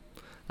mode.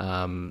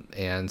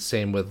 And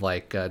same with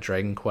like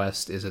Dragon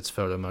Quest, its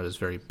photo mode is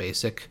very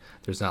basic.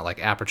 There's not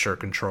like aperture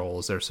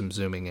controls. There's some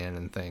zooming in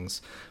and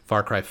things.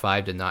 Far Cry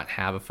 5 did not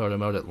have a photo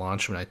mode at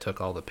launch when I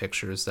took all the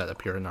pictures that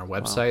appeared on our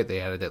website. Wow.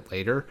 They added it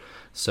later.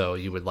 So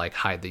you would like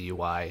hide the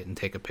UI and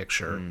take a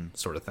picture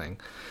sort of thing.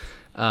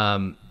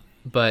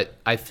 But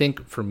I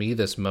think for me,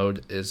 this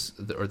mode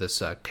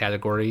this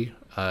category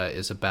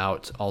is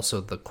about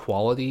also the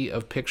quality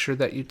of picture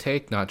that you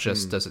take, not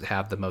just does it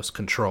have the most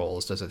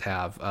controls, does it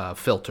have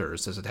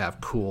filters, does it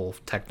have cool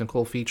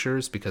technical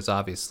features, because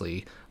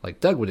obviously, like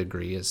Doug would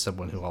agree, as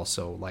someone who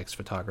also likes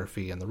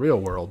photography in the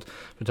real world,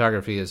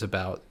 photography is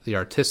about the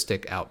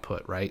artistic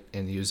output, right?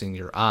 And using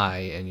your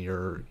eye and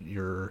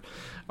your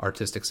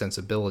artistic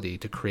sensibility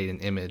to create an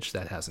image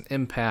that has an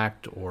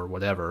impact or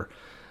whatever.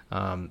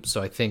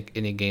 So I think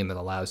any game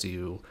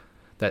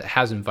that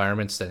has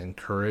environments that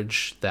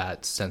encourage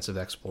that sense of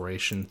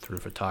exploration through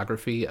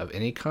photography of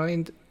any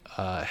kind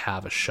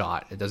have a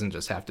shot. It doesn't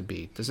just have to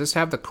be, does this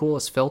have the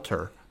coolest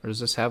filter? Or does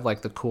this have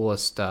like the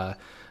coolest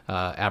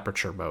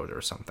aperture mode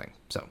or something?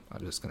 So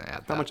I'm just going to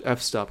add that. How much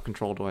f-stop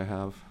control do I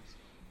have?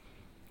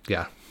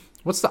 Yeah.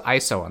 What's the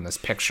ISO on this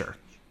picture?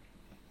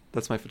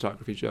 That's my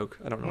photography joke.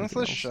 I don't know. What's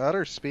the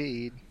shutter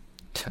speed?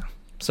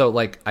 So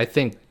like, I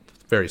think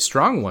very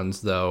strong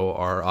ones, though,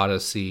 are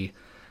Odyssey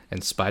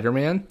and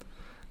Spider-Man.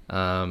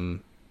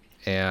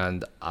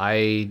 And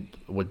I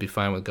would be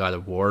fine with God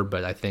of War,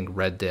 but I think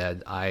Red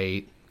Dead,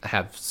 I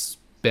have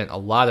spent a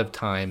lot of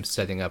time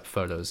setting up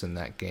photos in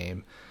that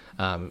game,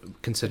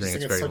 considering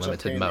it's very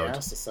limited mode.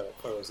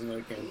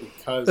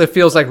 It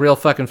feels like real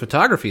fucking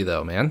photography,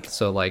 though, man.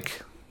 So,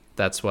 like,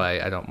 that's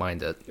why I don't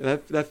mind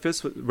it. That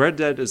fits with Red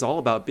Dead is all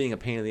about being a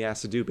pain in the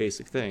ass to do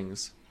basic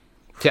things.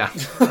 Yeah.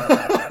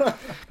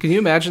 Can you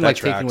imagine like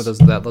taking with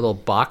that little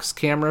box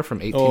camera from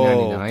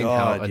 1899?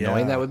 How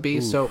annoying that would be.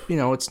 Oof. So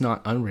it's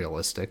not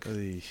unrealistic.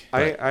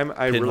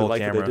 I really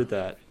like that they did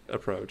that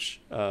approach.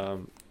 I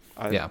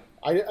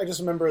just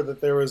remember that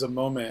there was a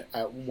moment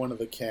at one of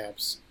the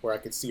camps where I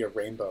could see a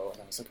rainbow,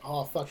 and I was like,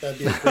 "Oh fuck, that'd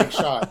be a great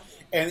shot."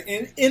 And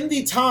in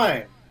the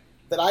time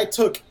that I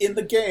took in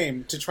the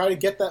game to try to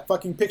get that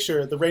fucking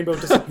picture, the rainbow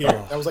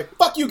disappeared. I was like,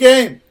 "Fuck you,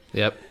 game!"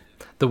 Yep.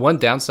 The one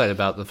downside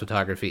about the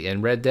photography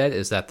in Red Dead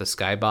is that the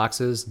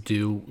skyboxes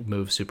do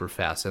move super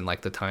fast, and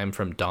like the time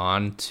from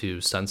dawn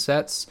to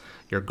sunsets,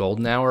 your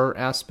golden hour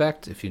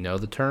aspect, if you know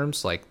the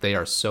terms, like they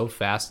are so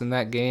fast in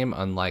that game,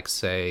 unlike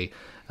say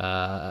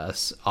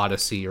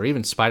Odyssey or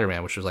even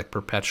Spider-Man, which was like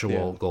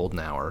perpetual golden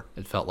hour.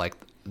 It felt like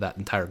that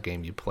entire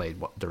game you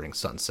played during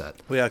sunset.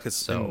 Well, yeah,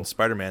 because in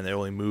Spider-Man they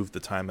only moved the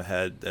time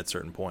ahead at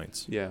certain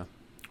points. Yeah,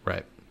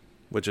 right.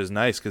 Which is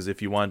nice because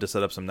if you wanted to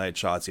set up some night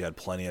shots, you had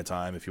plenty of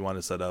time. If you wanted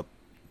to set up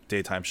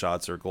daytime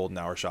shots or golden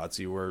hour shots,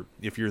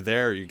 if you're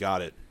there, you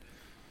got it.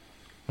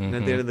 And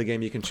at the end of the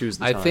game, you can choose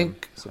the time. I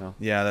think,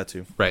 yeah, that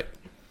too. Right.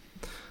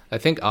 I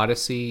think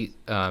Odyssey,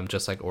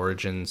 just like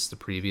Origins the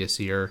previous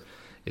year,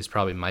 is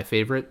probably my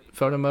favorite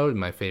photo mode,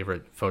 my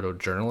favorite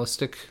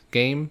photojournalistic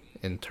game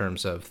in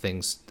terms of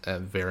things,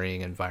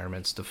 varying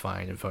environments to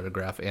find and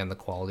photograph, and the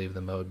quality of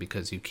the mode,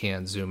 because you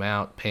can zoom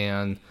out,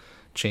 pan,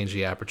 change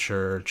the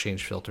aperture,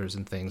 change filters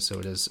and things, so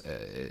it is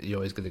you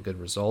always get a good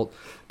result.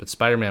 But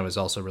Spider-Man was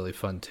also really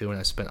fun too, and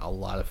I spent a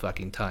lot of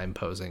fucking time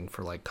posing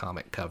for like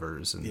comic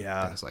covers and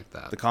things like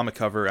that. The comic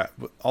cover,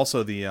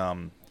 also the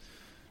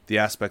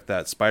aspect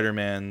that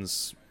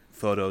Spider-Man's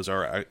photos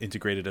are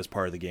integrated as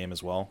part of the game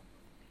as well.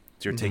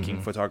 So you're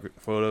taking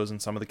photos in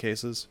some of the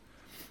cases,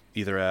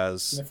 either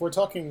as... And if we're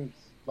talking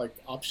like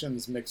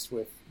options mixed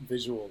with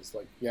visuals,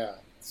 like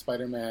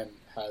Spider-Man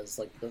has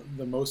like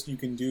the most you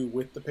can do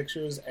with the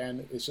pictures,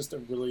 and it's just a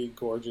really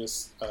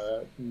gorgeous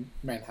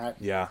Manhattan.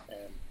 Yeah.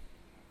 And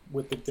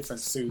with the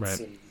different suits. Right.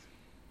 And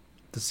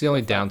That's the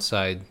only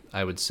downside,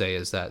 I would say,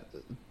 is that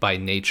by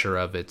nature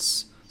of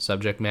its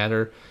subject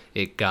matter,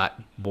 it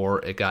got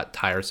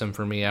tiresome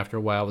for me after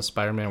a while with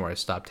Spider-Man, where I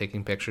stopped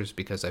taking pictures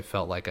because I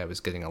felt like I was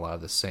getting a lot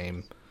of the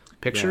same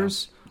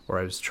pictures, or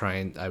I was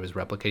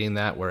replicating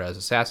that, whereas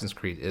Assassin's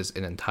Creed is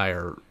an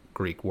entire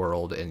Greek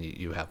world, and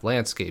you have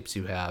landscapes,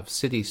 you have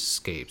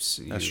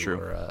cityscapes, That's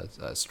true.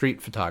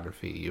 Street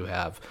photography, you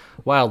have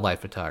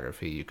wildlife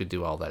photography. You could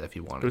do all that if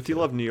you wanted. But if you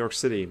love New York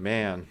City,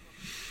 man,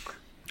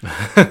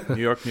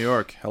 New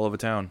York, hell of a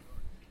town.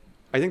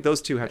 I think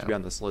those two have to be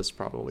on this list,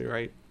 probably,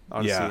 right?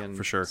 Odyssey Yeah, and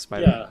for sure.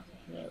 Spider-Man.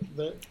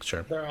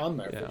 Sure. They're on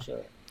there Yeah. for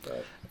sure.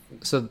 But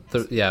So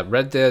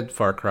Red Dead,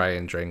 Far Cry,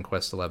 and Dragon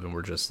Quest XI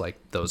were just like,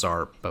 those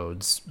are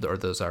modes, or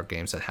those are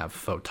games that have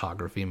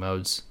photography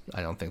modes.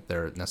 I don't think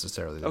they're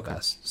necessarily the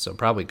best. So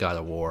probably God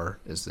of War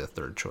is the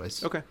third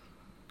choice. Okay.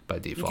 By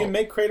you default. can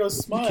make Kratos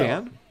smile. You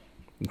can?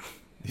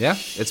 Yeah,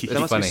 it's That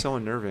must funny. be so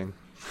unnerving.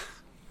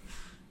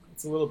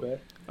 It's a little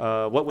bit.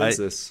 What wins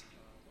this?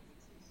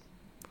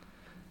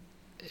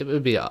 It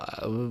would be.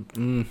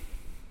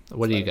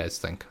 What do you guys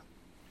think?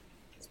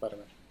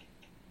 Spider-Man.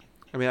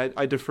 I mean,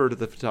 I defer to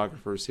the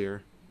photographers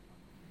here.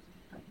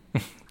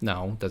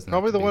 No, doesn't.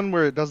 Probably have to the be. one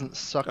where it doesn't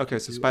suck. Okay, to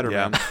so do.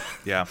 Spider-Man.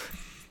 Yeah.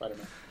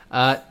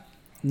 Spider-Man.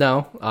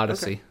 No,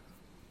 Odyssey.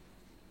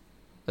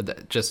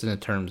 Just in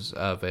terms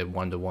of a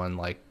one-to-one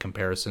like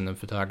comparison of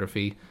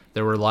photography,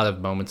 there were a lot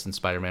of moments in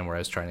Spider-Man where I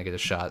was trying to get a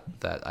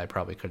shot that I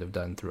probably could have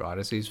done through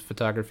Odyssey's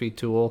photography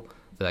tool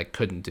that I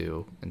couldn't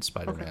do in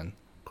Spider-Man.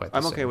 Quite the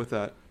I'm same. okay with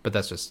that. But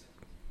that's just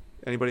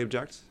Anybody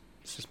object?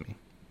 it's just me.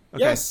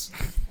 Okay. Yes,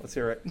 Let's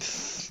hear it.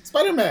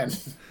 Spider-Man.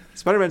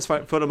 Spider-Man's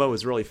photo mode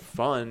was really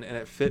fun, and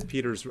it fit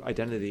Peter's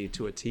identity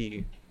to a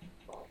T.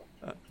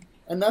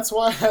 And that's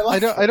why I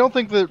like I don't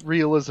think that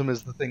realism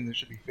is the thing that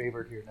should be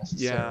favored here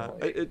Yeah.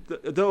 necessarily.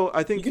 Though I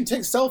You think... can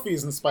take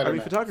selfies in I Spider-Man.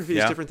 mean, photography is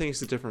Yeah. different things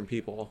to different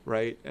people,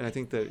 right? And I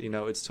think that,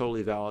 it's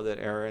totally valid that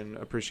Aaron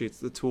appreciates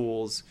the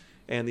tools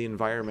and the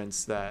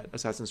environments that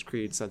Assassin's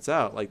Creed sets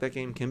out. Like, that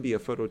game can be a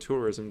photo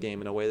tourism game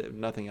in a way that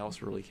nothing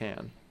else really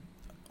can.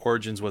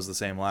 Origins was the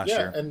same last Yeah,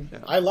 year. and Yeah.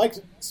 I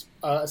liked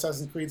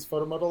Assassin's Creed's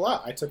photo mode a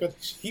lot. I took a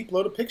heap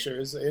load of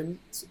pictures in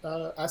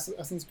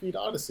Assassin's Creed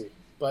Odyssey.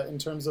 But in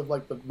terms of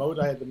like the mode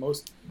I had the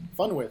most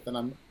fun with,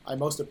 and I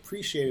most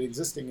appreciated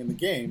existing in the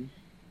game,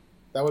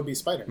 that would be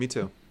Spider-Man. Me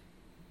too.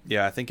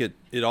 Yeah, I think it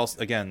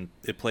also, again,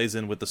 it plays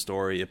in with the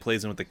story, it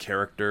plays in with the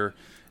character,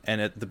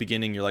 and at the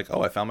beginning you're like,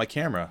 oh, I found my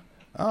camera.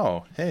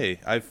 Oh, hey,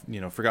 I've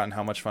forgotten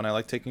how much fun I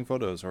like taking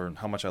photos, or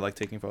how much I like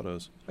taking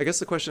photos. I guess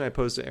the question I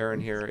posed to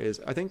Aaron here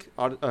is, I think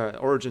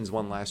Origins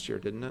won last year,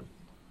 didn't it?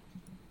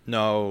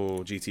 No,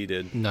 GT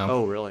did. No.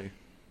 Oh, really?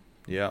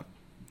 Yeah.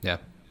 Yeah.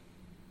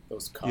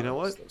 Those cars, You know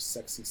what? Those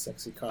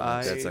sexy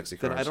cars. That's sexy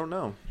Then I cars. don't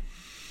know.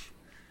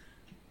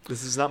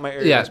 This is not my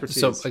area of expertise.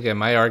 So again,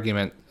 my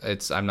argument,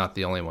 I'm not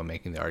the only one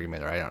making the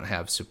argument, or I don't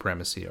have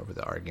supremacy over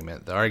the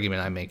argument. The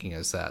argument I'm making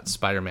is that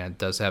Spider-Man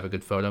does have a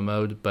good photo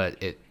mode, but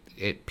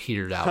it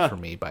petered out for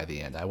me by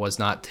the end. I was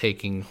not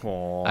taking...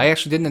 Aw. I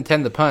actually didn't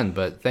intend the pun,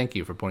 but thank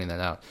you for pointing that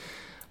out.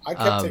 I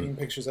kept taking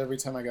pictures every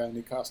time I got a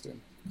new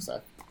costume because I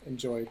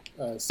enjoyed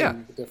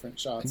seeing the different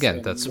shots. Again,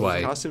 and that's using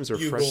why- Costumes are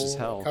fresh Bugle as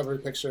hell. Cover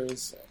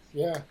pictures.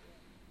 Yeah.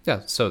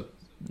 Yeah, so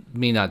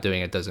me not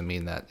doing it doesn't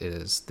mean that it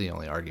is the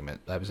only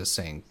argument. I was just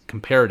saying,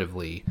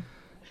 comparatively,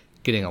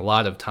 getting a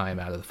lot of time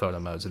out of the photo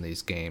modes in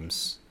these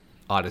games,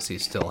 Odyssey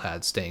still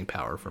had staying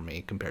power for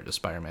me compared to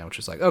Spider-Man, which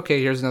is like,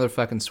 okay, here's another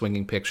fucking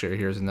swinging picture,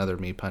 here's another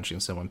me punching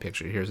someone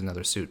picture, here's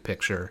another suit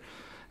picture.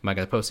 Am I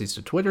going to post these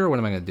to Twitter, or what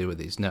am I going to do with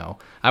these? No.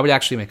 I would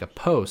actually make a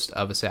post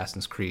of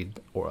Assassin's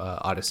Creed or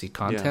Odyssey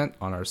content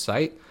on our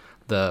site.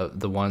 The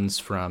ones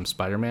from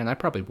Spider-Man, I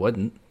probably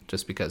wouldn't,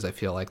 just because I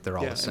feel like they're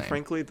all Yeah, the same. and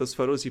frankly, those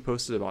photos you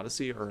posted of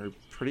Odyssey are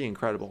pretty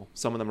incredible.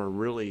 Some of them are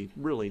really,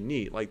 really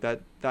neat. Like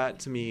that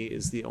to me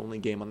is the only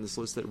game on this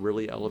list that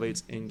really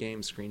elevates in-game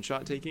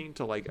screenshot taking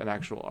to like an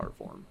actual art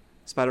form.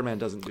 Spider-Man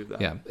doesn't do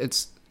that. Yeah,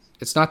 it's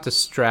not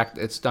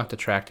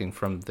detracting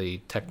from the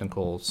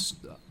technical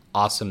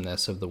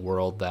awesomeness of the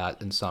world that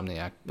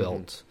Insomniac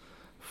built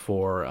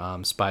for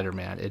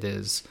Spider-Man. It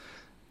is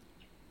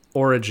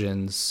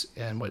Origins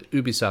and what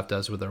Ubisoft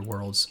does with their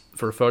worlds.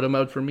 For photo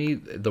mode, for me,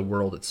 the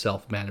world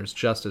itself matters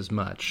just as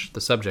much.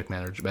 The subject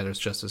matter matters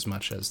just as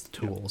much as the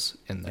tools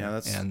in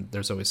there. Yeah, and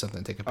there's always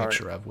something to take a All right,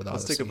 picture of with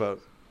let's Odyssey. take a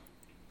vote.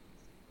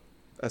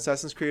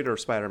 Assassin's Creed or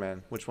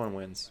Spider-Man? Which one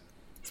wins?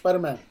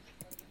 Spider-Man.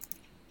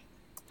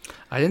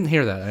 I didn't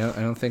hear that.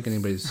 I don't think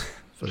anybody's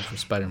voted for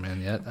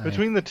Spider-Man yet.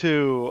 Between the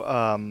two,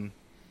 I'm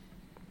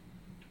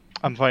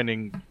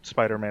finding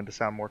Spider-Man to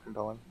sound more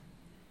compelling.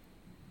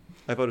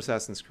 I vote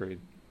Assassin's Creed.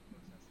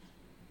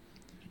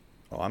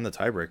 Oh, I'm the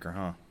tiebreaker,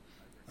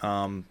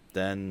 huh?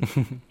 Then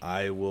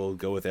I will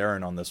go with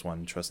Aaron on this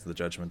one. Trust the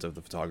judgment of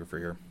the photographer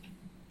here.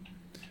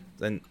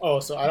 Then Oh,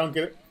 so I don't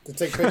get to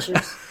take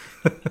pictures?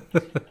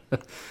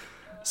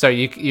 So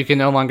you can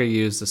no longer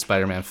use the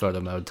Spider-Man photo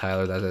mode,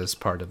 Tyler. That is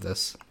part of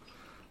this.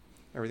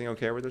 Everything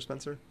okay over there,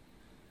 Spencer?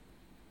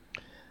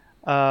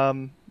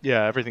 Yeah,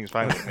 everything's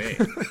fine with me.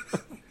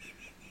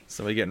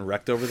 somebody getting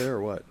wrecked over there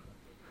or what?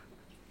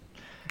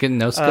 Getting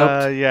no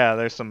scoped. Yeah,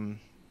 there's some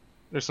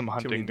many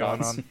hunting going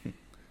dots. on.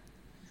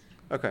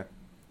 Okay.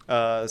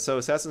 So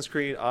Assassin's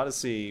Creed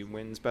Odyssey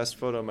wins Best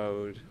Photo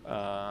Mode.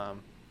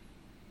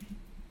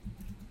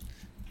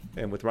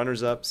 And with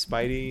runners-up,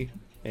 Spidey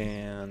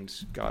and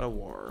God of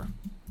War.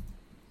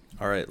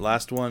 All right,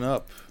 last one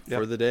up Yep.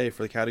 for the day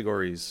for the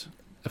categories.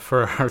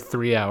 For our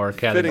 3-hour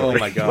Fitting. category. Oh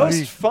my gosh.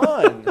 Most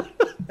fun!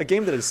 A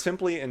game that is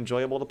simply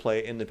enjoyable to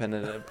play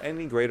independent of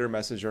any greater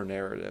message or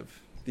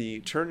narrative.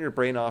 The turn your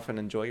brain off and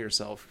enjoy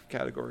yourself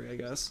category, I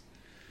guess.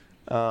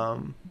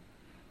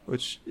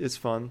 Which is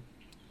fun.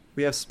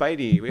 We have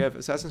Spidey, we have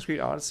Assassin's Creed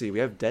Odyssey, we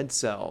have Dead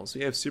Cells,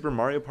 we have Super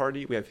Mario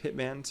Party, we have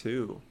Hitman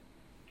 2.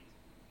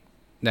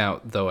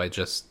 Now, though I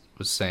just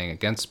was saying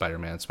against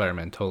Spider-Man,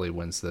 Spider-Man totally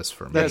wins this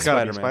for me. That's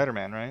gotta be Spider-Man.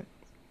 Spider-Man, right?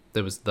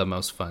 That was the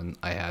most fun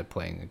I had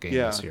playing a game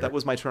Yeah, this year. that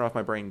was my turn off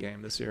my brain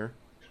game this year.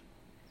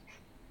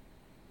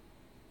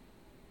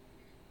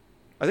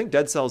 I think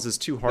Dead Cells is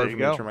too hard There for you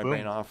me to go. turn my Boom.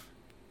 brain off.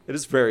 It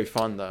is very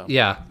fun though.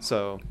 Yeah,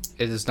 So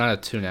it is not a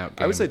tune-out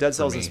game. I would say Dead for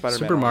Cells me. and Spider-Man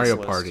Super on this Mario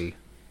list. Party.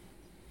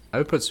 I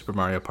would put Super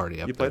Mario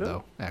Party up You there, played it?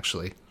 though,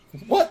 actually.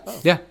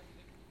 What? Yeah.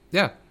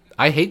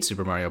 I hate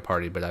Super Mario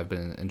Party, but I've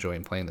been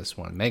enjoying playing this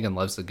one. Megan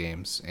loves the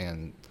games,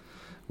 and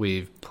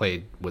we've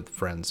played with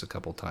friends a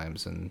couple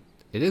times, and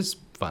it is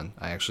fun.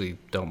 I actually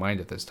don't mind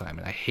it this time,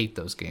 and I hate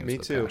those games. me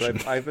with too. passion.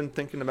 But I've been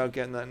thinking about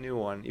getting that new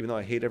one, even though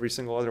I hate every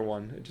single other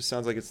one. It just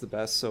sounds like it's the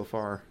best so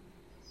far.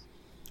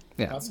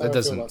 Yeah, That's how I it feel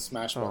doesn't. about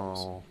Smash Bros.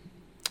 Oh,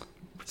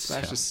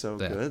 Smash yeah, is so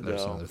yeah, good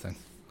there's though. another thing.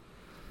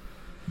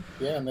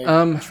 Yeah, and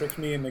they tricked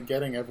me into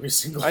getting every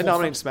single I one.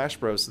 nominate Smash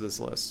Bros to this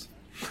list.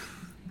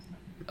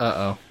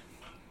 Uh-oh.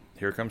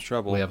 Here comes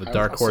trouble. We have a I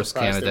dark was horse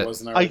surprised candidate. It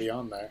wasn't already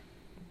on there.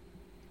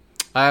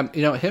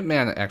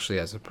 Hitman actually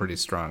has a pretty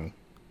strong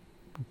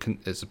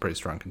is a pretty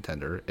strong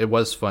contender. It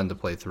was fun to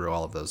play through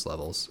all of those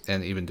levels,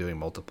 and even doing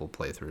multiple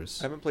playthroughs.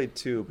 I haven't played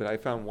 2, but I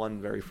found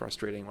 1 very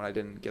frustrating when I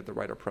didn't get the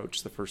right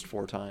approach the first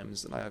 4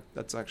 times, and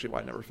that's actually why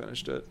I never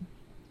finished it.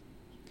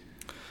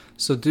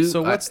 So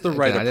what's the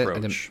right I didn't-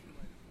 approach?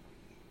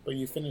 But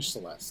you finished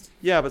Celeste.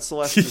 Yeah, but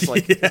Celeste is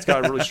like it's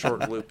got a really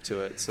short loop to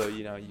it, so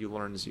you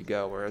learn as you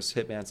go. Whereas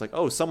Hitman's like,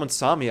 oh, someone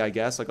saw me, I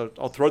guess. Like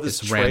I'll throw this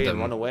It's tray random. and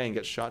run away and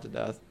get shot to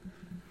death.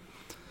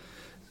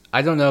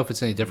 I don't know if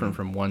it's any different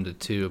from 1 to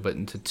 2, but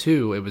into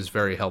 2, it was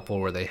very helpful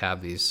where they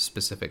have these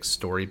specific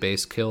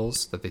story-based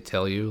kills that they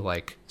tell you.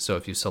 Like, so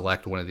if you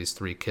select one of these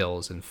 3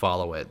 kills and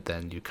follow it,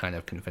 then you kind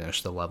of can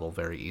finish the level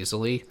very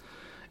easily.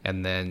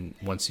 And then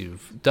once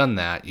you've done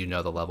that, you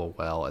know the level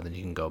well, and then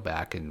you can go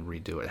back and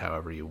redo it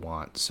however you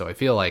want. So I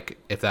feel like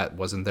if that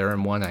wasn't there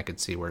in 1, I could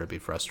see where it'd be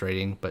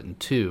frustrating. But in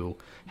 2,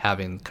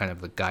 having kind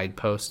of the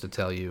guidepost to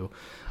tell you,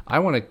 I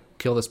want to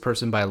kill this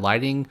person by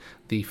lighting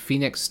the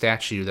phoenix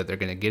statue that they're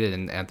going to get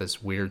in at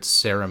this weird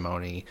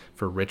ceremony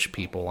for rich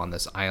people on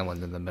this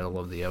island in the middle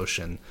of the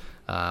ocean.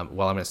 Well, I'm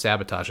going to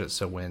sabotage it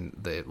so when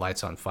the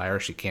light's on fire,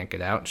 she can't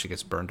get out and she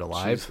gets burned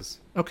alive. Jesus.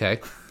 Okay,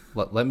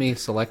 let me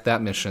select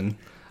that mission.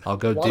 I'll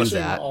go do Watching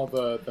that. all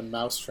the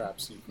mouse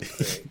traps you can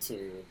create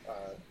to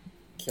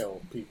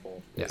kill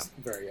people is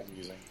very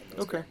amusing. In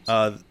those Okay.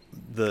 games.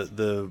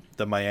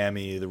 The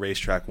Miami, the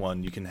racetrack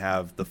one, you can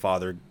have the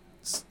father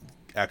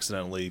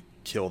accidentally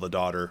kill the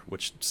daughter,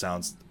 which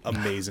sounds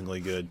amazingly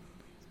good.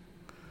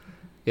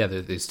 Yeah,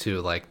 there's these 2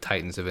 like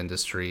titans of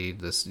industry,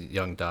 this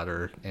young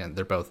daughter, and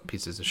they're both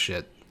pieces of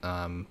shit.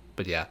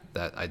 But yeah,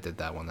 that I did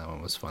that one. That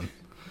one was fun.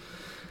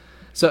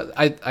 So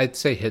I'd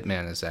say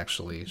Hitman is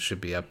actually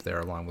should be up there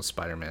along with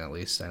Spider-Man at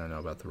least. I don't know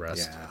about the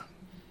rest. Yeah.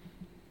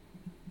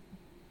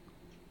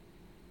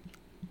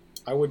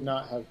 I would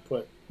not have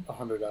put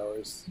 100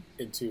 hours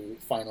into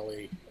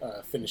finally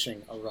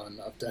finishing a run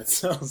of Dead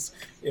Cells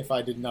if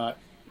I did not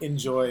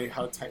enjoy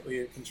how tightly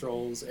it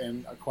controls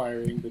and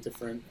acquiring the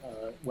different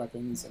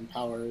weapons and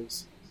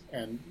powers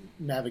and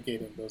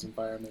navigating those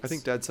environments. I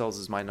think Dead Cells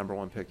is my number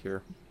 1 pick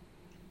here.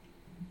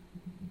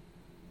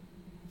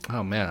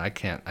 Oh man, I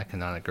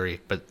cannot agree.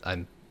 But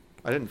I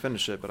didn't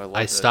finish it, but I loved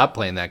I it. stopped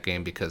playing that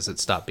game because it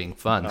stopped being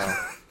fun.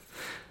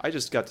 I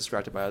just got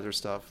distracted by other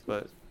stuff,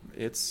 but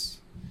it's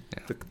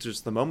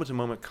just the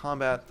moment-to-moment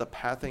combat, the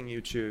pathing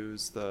you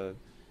choose, I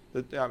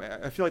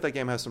feel like that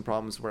game has some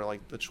problems where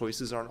like the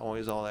choices aren't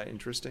always all that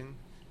interesting,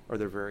 or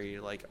they're very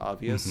like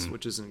obvious,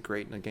 which isn't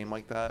great in a game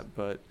like that.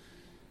 But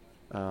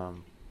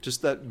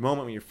just that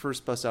moment when you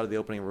first bust out of the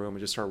opening room and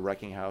just start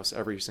wrecking house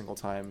every single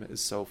time is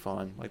so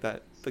fun. Like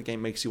that, the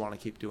game makes you want to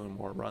keep doing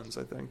more runs,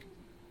 I think.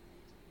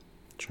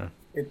 Sure.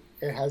 It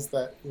has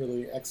that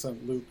really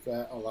excellent loop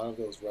that a lot of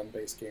those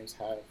run-based games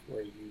have,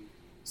 where you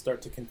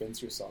start to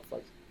convince yourself,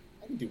 like,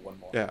 I can do one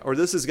more. Yeah, or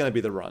this is going to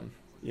be the run,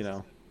 you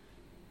know?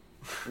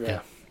 Yeah.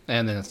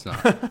 And then it's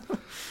not.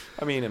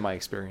 I mean, in my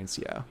experience,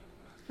 yeah.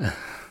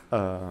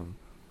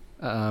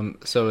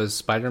 So is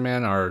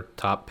Spider-Man our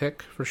top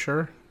pick for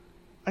sure?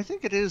 I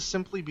think it is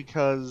simply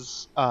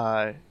because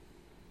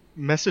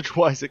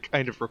message-wise, it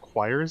kind of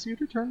requires you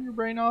to turn your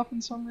brain off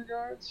in some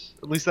regards.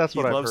 At least that's He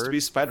what I've loves heard. to be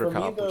Spider For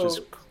me, Cop, which is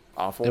though,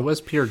 awful. It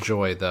was pure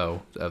joy,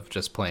 though, of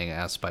just playing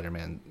as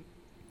Spider-Man.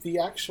 The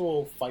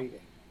actual fighting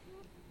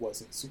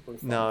wasn't super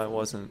fun. No, it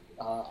wasn't.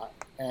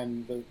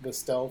 And the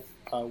stealth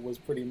was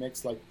pretty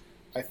mixed. Like,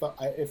 I thought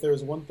if there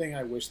was one thing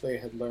I wish they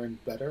had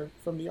learned better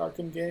from the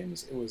Arkham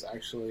games, it was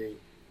actually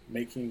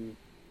making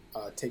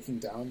taking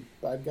down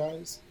bad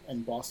guys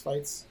and boss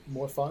fights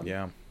more fun.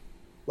 Yeah.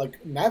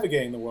 Like,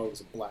 navigating the world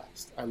was a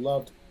blast. I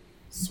loved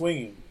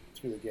swinging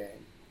through the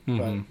game.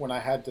 But when I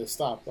had to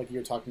stop, like you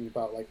were talking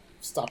about, like,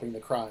 stopping the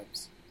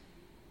crimes,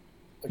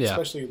 like, Yeah.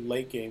 especially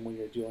late game when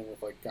you're dealing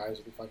with, like, guys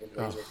with fucking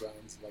laser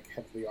guns, like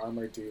heavily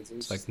armored dudes, it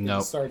was like, just,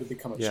 nope. it started to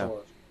become a Yeah.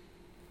 chore.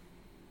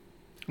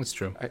 It's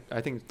true.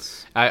 I think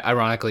it's,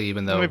 Ironically,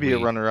 even though Maybe a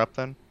runner-up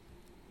then.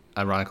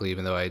 Ironically,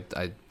 even though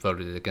I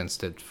voted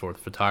against it for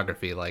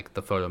photography, like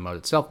the photo mode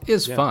itself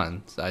is Yeah.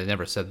 fun. I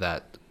never said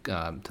that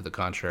to the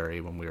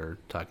contrary when we were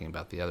talking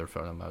about the other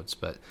photo modes,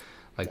 but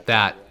like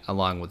that,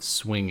 along with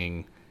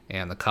swinging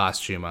and the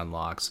costume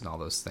unlocks and all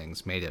those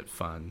things, made it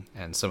fun.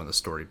 And some of the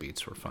story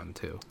beats were fun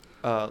too.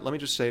 let me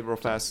just say real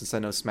fast, since I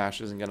know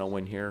Smash isn't going to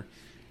win here.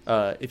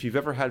 If you've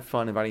ever had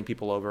fun inviting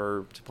people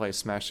over to play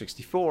Smash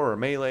 64 or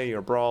Melee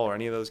or Brawl or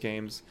any of those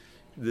games,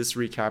 this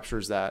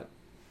recaptures that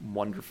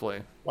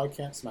wonderfully. Why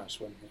can't Smash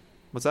win here?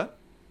 What's that?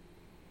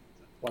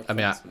 Why I can't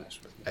mean,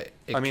 Smash win?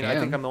 I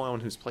think I'm the only one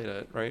who's played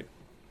it, right?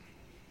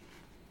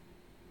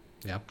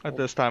 Yeah. At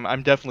this time,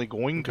 I'm definitely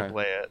going to Okay.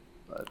 play it.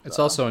 But, It's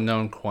also a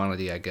known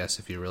quantity, I guess.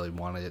 If you really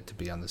wanted it to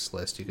be on this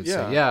list, you could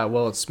Yeah. say, "Yeah,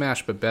 well, it's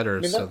Smash, but better."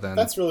 I mean, So then,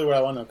 that's really what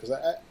I want to know,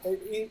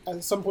 because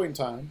at some point in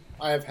time,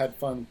 I have had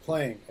fun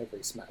playing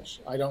every Smash.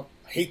 I don't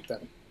hate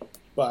them,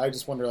 but I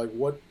just wonder, like,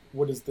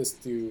 what does this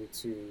do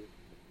to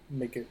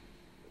make it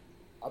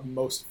a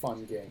most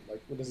fun game?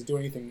 Like, does it do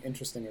anything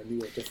interesting or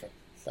new or different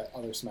that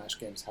other Smash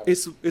games have?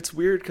 It's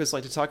weird because,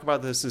 like, to talk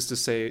about this is to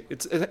say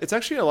it's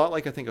actually a lot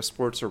like, I think, a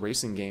sports or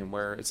racing game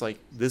where it's like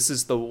this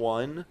is the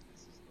one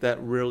that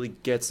really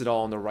gets it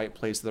all in the right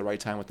place at the right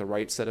time with the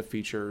right set of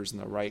features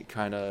and the right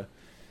kind of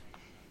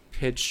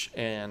pitch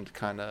and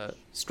kind of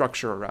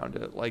structure around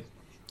it. Like,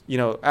 you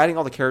know, adding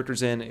all the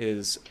characters in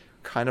is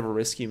kind of a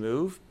risky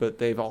move, but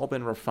they've all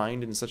been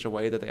refined in such a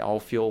way that they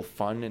all feel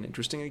fun and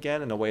interesting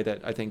again, in a way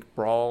that I think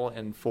Brawl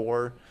and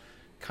 4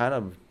 kind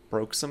of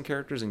broke some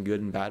characters in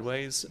good and bad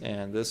ways,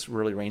 and this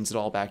really reins it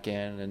all back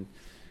in,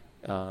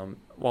 and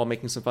while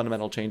making some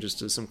fundamental changes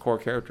to some core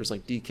characters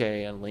like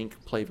DK and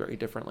Link play very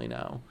differently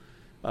now.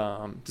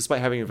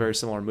 Despite having a very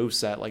similar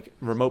moveset, like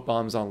remote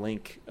bombs on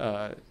Link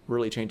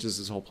really changes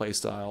his whole play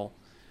style.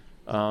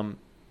 So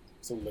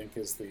Link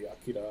is the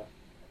Akira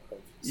of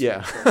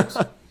Yeah.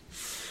 Smash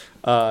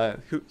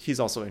games.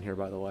 He's also in here,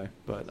 by the way,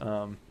 but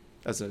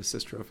as an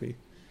assist trophy.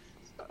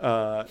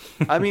 I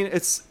mean,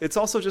 it's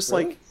also just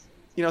Really? like,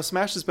 you know,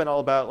 Smash has been all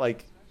about,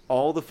 like,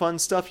 all the fun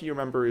stuff you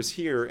remember is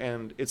here,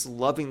 and it's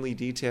lovingly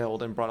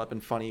detailed and brought up in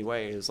funny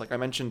ways. Like I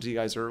mentioned to you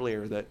guys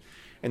earlier that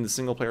in the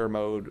single player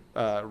mode,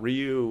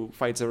 Ryu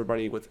fights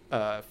everybody with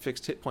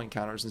fixed hit point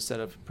counters instead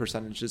of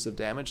percentages of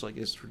damage like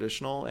is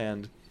traditional,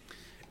 and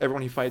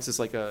everyone he fights is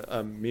like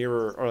a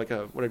mirror, or like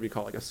a, whatever you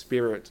call it, like a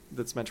spirit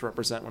that's meant to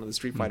represent one of the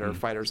Street Fighter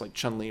fighters like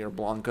Chun-Li or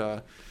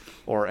Blanca,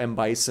 or M.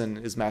 Bison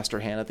is Master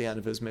Hand at the end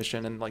of his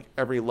mission, and like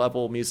every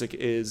level music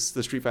is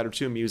the Street Fighter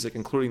 2 music,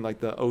 including like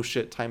the oh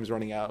shit time's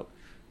running out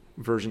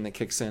version that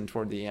kicks in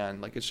toward the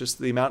end. Like, it's just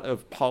the amount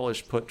of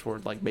polish put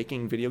toward like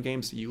making video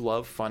games you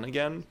love fun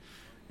again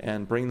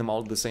and bring them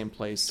all to the same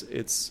place.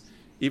 It's,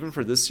 even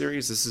for this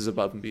series, this is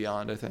above and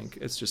beyond. I think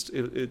it's just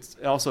it's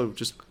also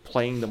just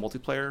playing the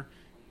multiplayer.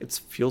 It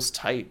feels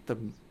tight. The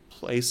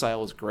play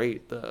style is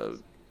great.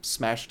 The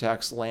smash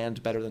attacks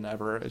land better than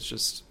ever. It's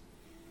just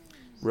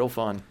real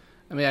fun.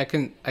 I mean, I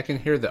can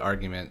hear the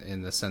argument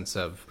in the sense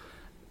of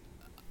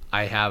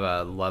I have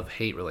a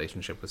love-hate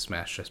relationship with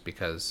Smash just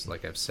because,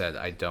 like I've said,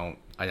 I don't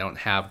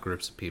have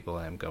groups of people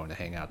I'm going to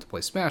hang out to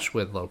play Smash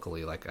with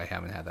locally. Like, I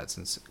haven't had that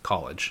since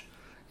college,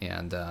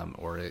 and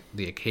or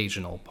the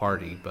occasional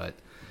party, but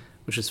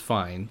which is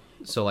fine.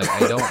 So like,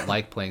 I don't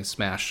like playing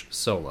Smash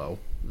solo.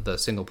 The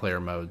single-player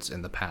modes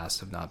in the past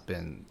have not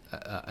been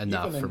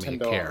enough for me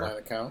to Nintendo care. Online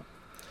account.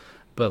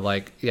 But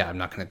like, yeah, I'm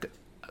not gonna.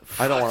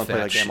 I don't want to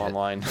play that game shit.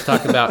 online.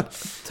 Talk about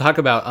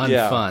unfun.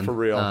 Yeah, for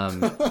real.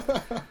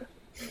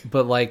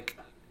 But like,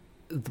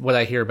 what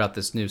I hear about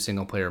this new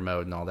single player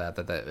mode and all that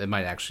it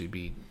might actually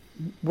be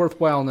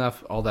worthwhile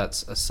enough. All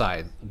that's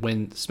aside,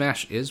 when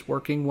Smash is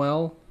working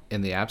well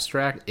in the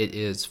abstract, it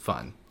is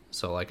fun.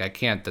 So like I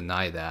can't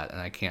deny that,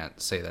 and I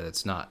can't say that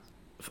it's not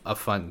a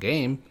fun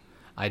game.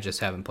 I just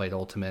haven't played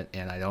Ultimate,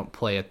 and I don't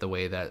play it the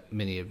way that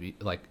many of you,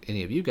 like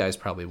any of you guys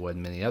probably would,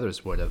 and many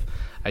others would have.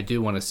 I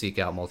do want to seek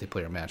out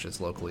multiplayer matches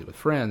locally with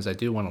friends. I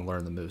do want to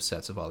learn the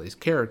movesets of all these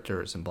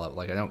characters and blah.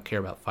 Like I don't care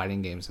about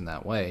fighting games in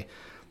that way,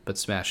 but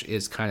Smash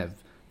is kind of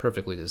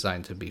perfectly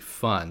designed to be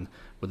fun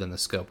within the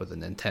scope of the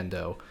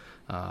Nintendo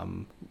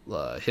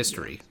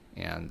history,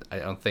 and I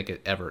don't think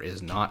it ever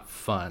is not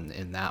fun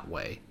in that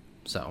way.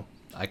 So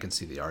I can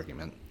see the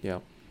argument. Yeah.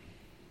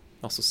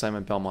 Also,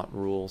 Simon Belmont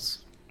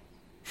rules.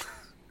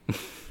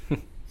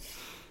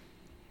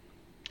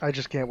 I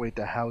just can't wait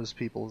to house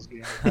people's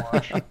Game &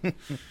 Watch.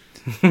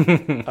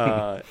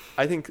 I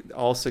think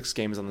all 6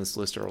 games on this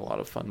list are a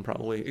lot of fun,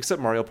 probably.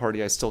 Except Mario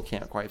Party, I still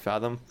can't quite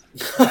fathom.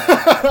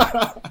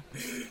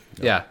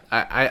 Yeah,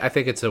 I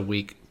think it's a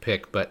weak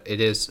pick, but it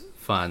is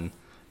fun.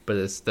 But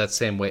it's that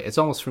same way. It's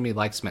almost for me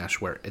like Smash,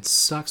 where it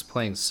sucks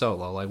playing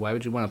solo. Like, why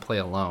would you want to play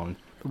alone?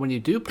 But when you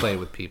do play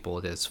with people,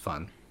 it is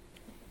fun.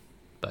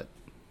 But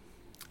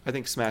I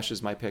think Smash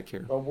is my pick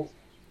here. Well,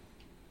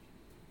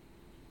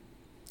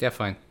 yeah,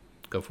 fine.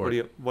 Go for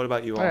it. What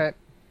about you all? All right.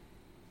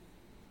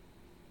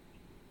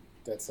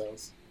 Dead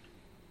Cells.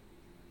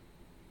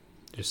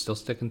 You're still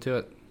sticking to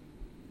it?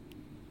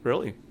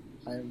 Really?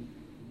 I'm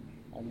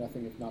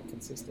nothing if not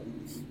consistent.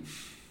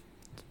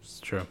 It's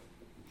true.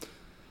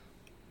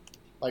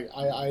 Like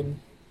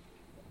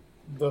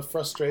the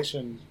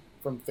frustration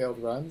from failed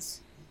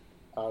runs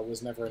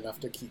was never enough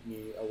to keep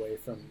me away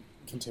from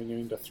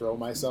continuing to throw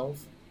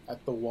myself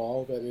at the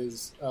wall that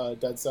is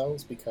Dead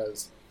Cells,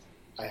 because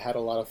I had a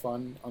lot of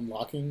fun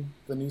unlocking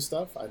the new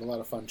stuff. I had a lot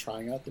of fun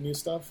trying out the new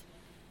stuff,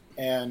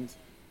 and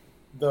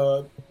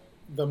the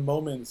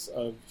moments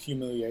of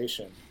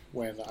humiliation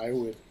when I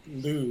would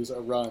lose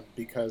a run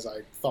because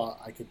I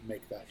thought I could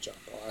make that jump,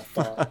 or I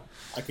thought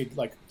I could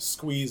like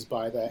squeeze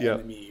by that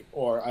enemy,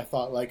 or I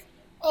thought like,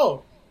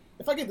 oh,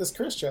 if I get this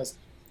curse chest,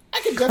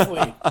 I could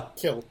definitely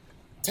kill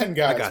 10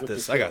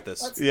 guys. I got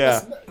this.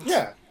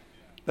 Yeah.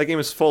 That game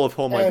is full of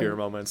Hole My And- Beer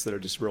moments that are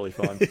just really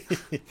fun.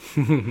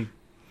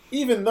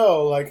 Even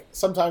though, like,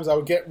 sometimes I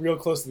would get real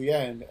close to the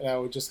end, and I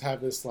would just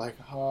have this, like,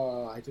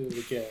 oh, I did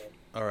it again.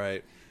 All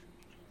right.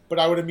 But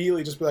I would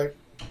immediately just be like,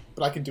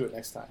 but I can do it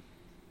next time.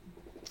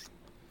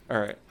 All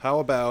right. How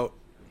about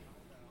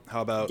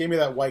Gave me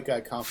that white guy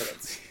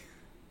confidence.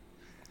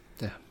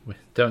 Yeah, we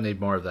don't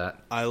need more of that.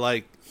 I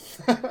like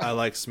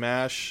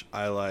Smash,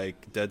 I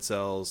like Dead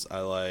Cells, I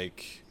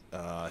like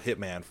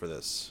Hitman for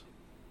this.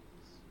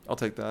 I'll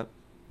take that.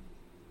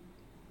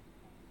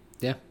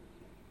 Yeah.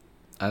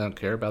 I don't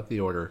care about the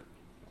order.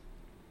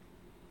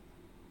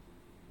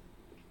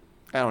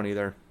 I don't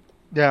either.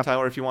 Yeah.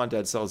 Tyler, if you want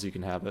Dead Cells, you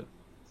can have it.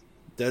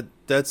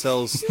 Dead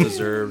Cells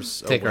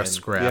deserves Take a our win.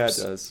 scraps.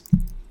 Yeah, it does.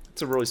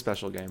 It's a really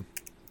special game.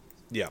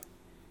 Yeah.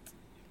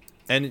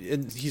 And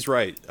he's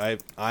right. I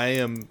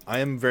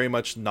am very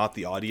much not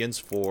the audience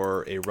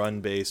for a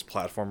run-based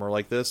platformer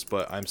like this,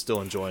 but I'm still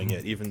enjoying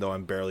it, even though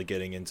I'm barely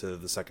getting into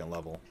the second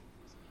level.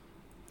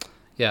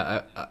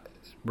 Yeah,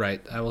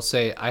 right. I will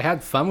say I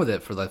had fun with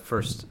it for the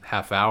first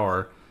half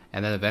hour,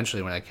 and then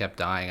eventually when I kept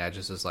dying, I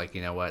just was like,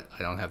 you know what?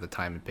 I don't have the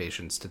time and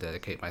patience to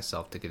dedicate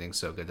myself to getting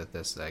so good at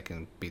this that I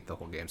can beat the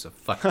whole game, so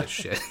fuck this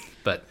shit.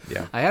 But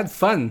Yeah. I had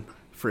fun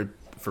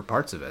for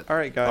parts of it. All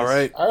right, guys. All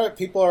right. All right,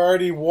 people are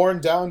already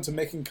worn down to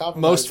making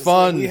compromises. Most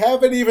fun. We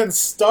haven't even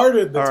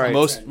started the All right.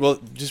 top 10.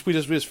 We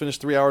just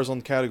finished 3 hours on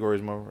the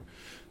categories.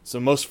 So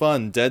most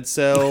fun, Dead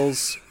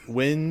Cells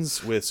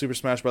wins with Super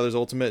Smash Bros.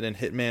 Ultimate and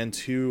Hitman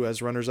 2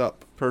 as runners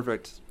up.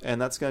 Perfect.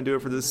 And that's going to do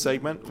it for this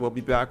segment. We'll be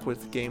back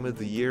with Game of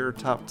the Year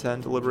Top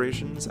 10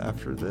 deliberations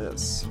after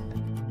this.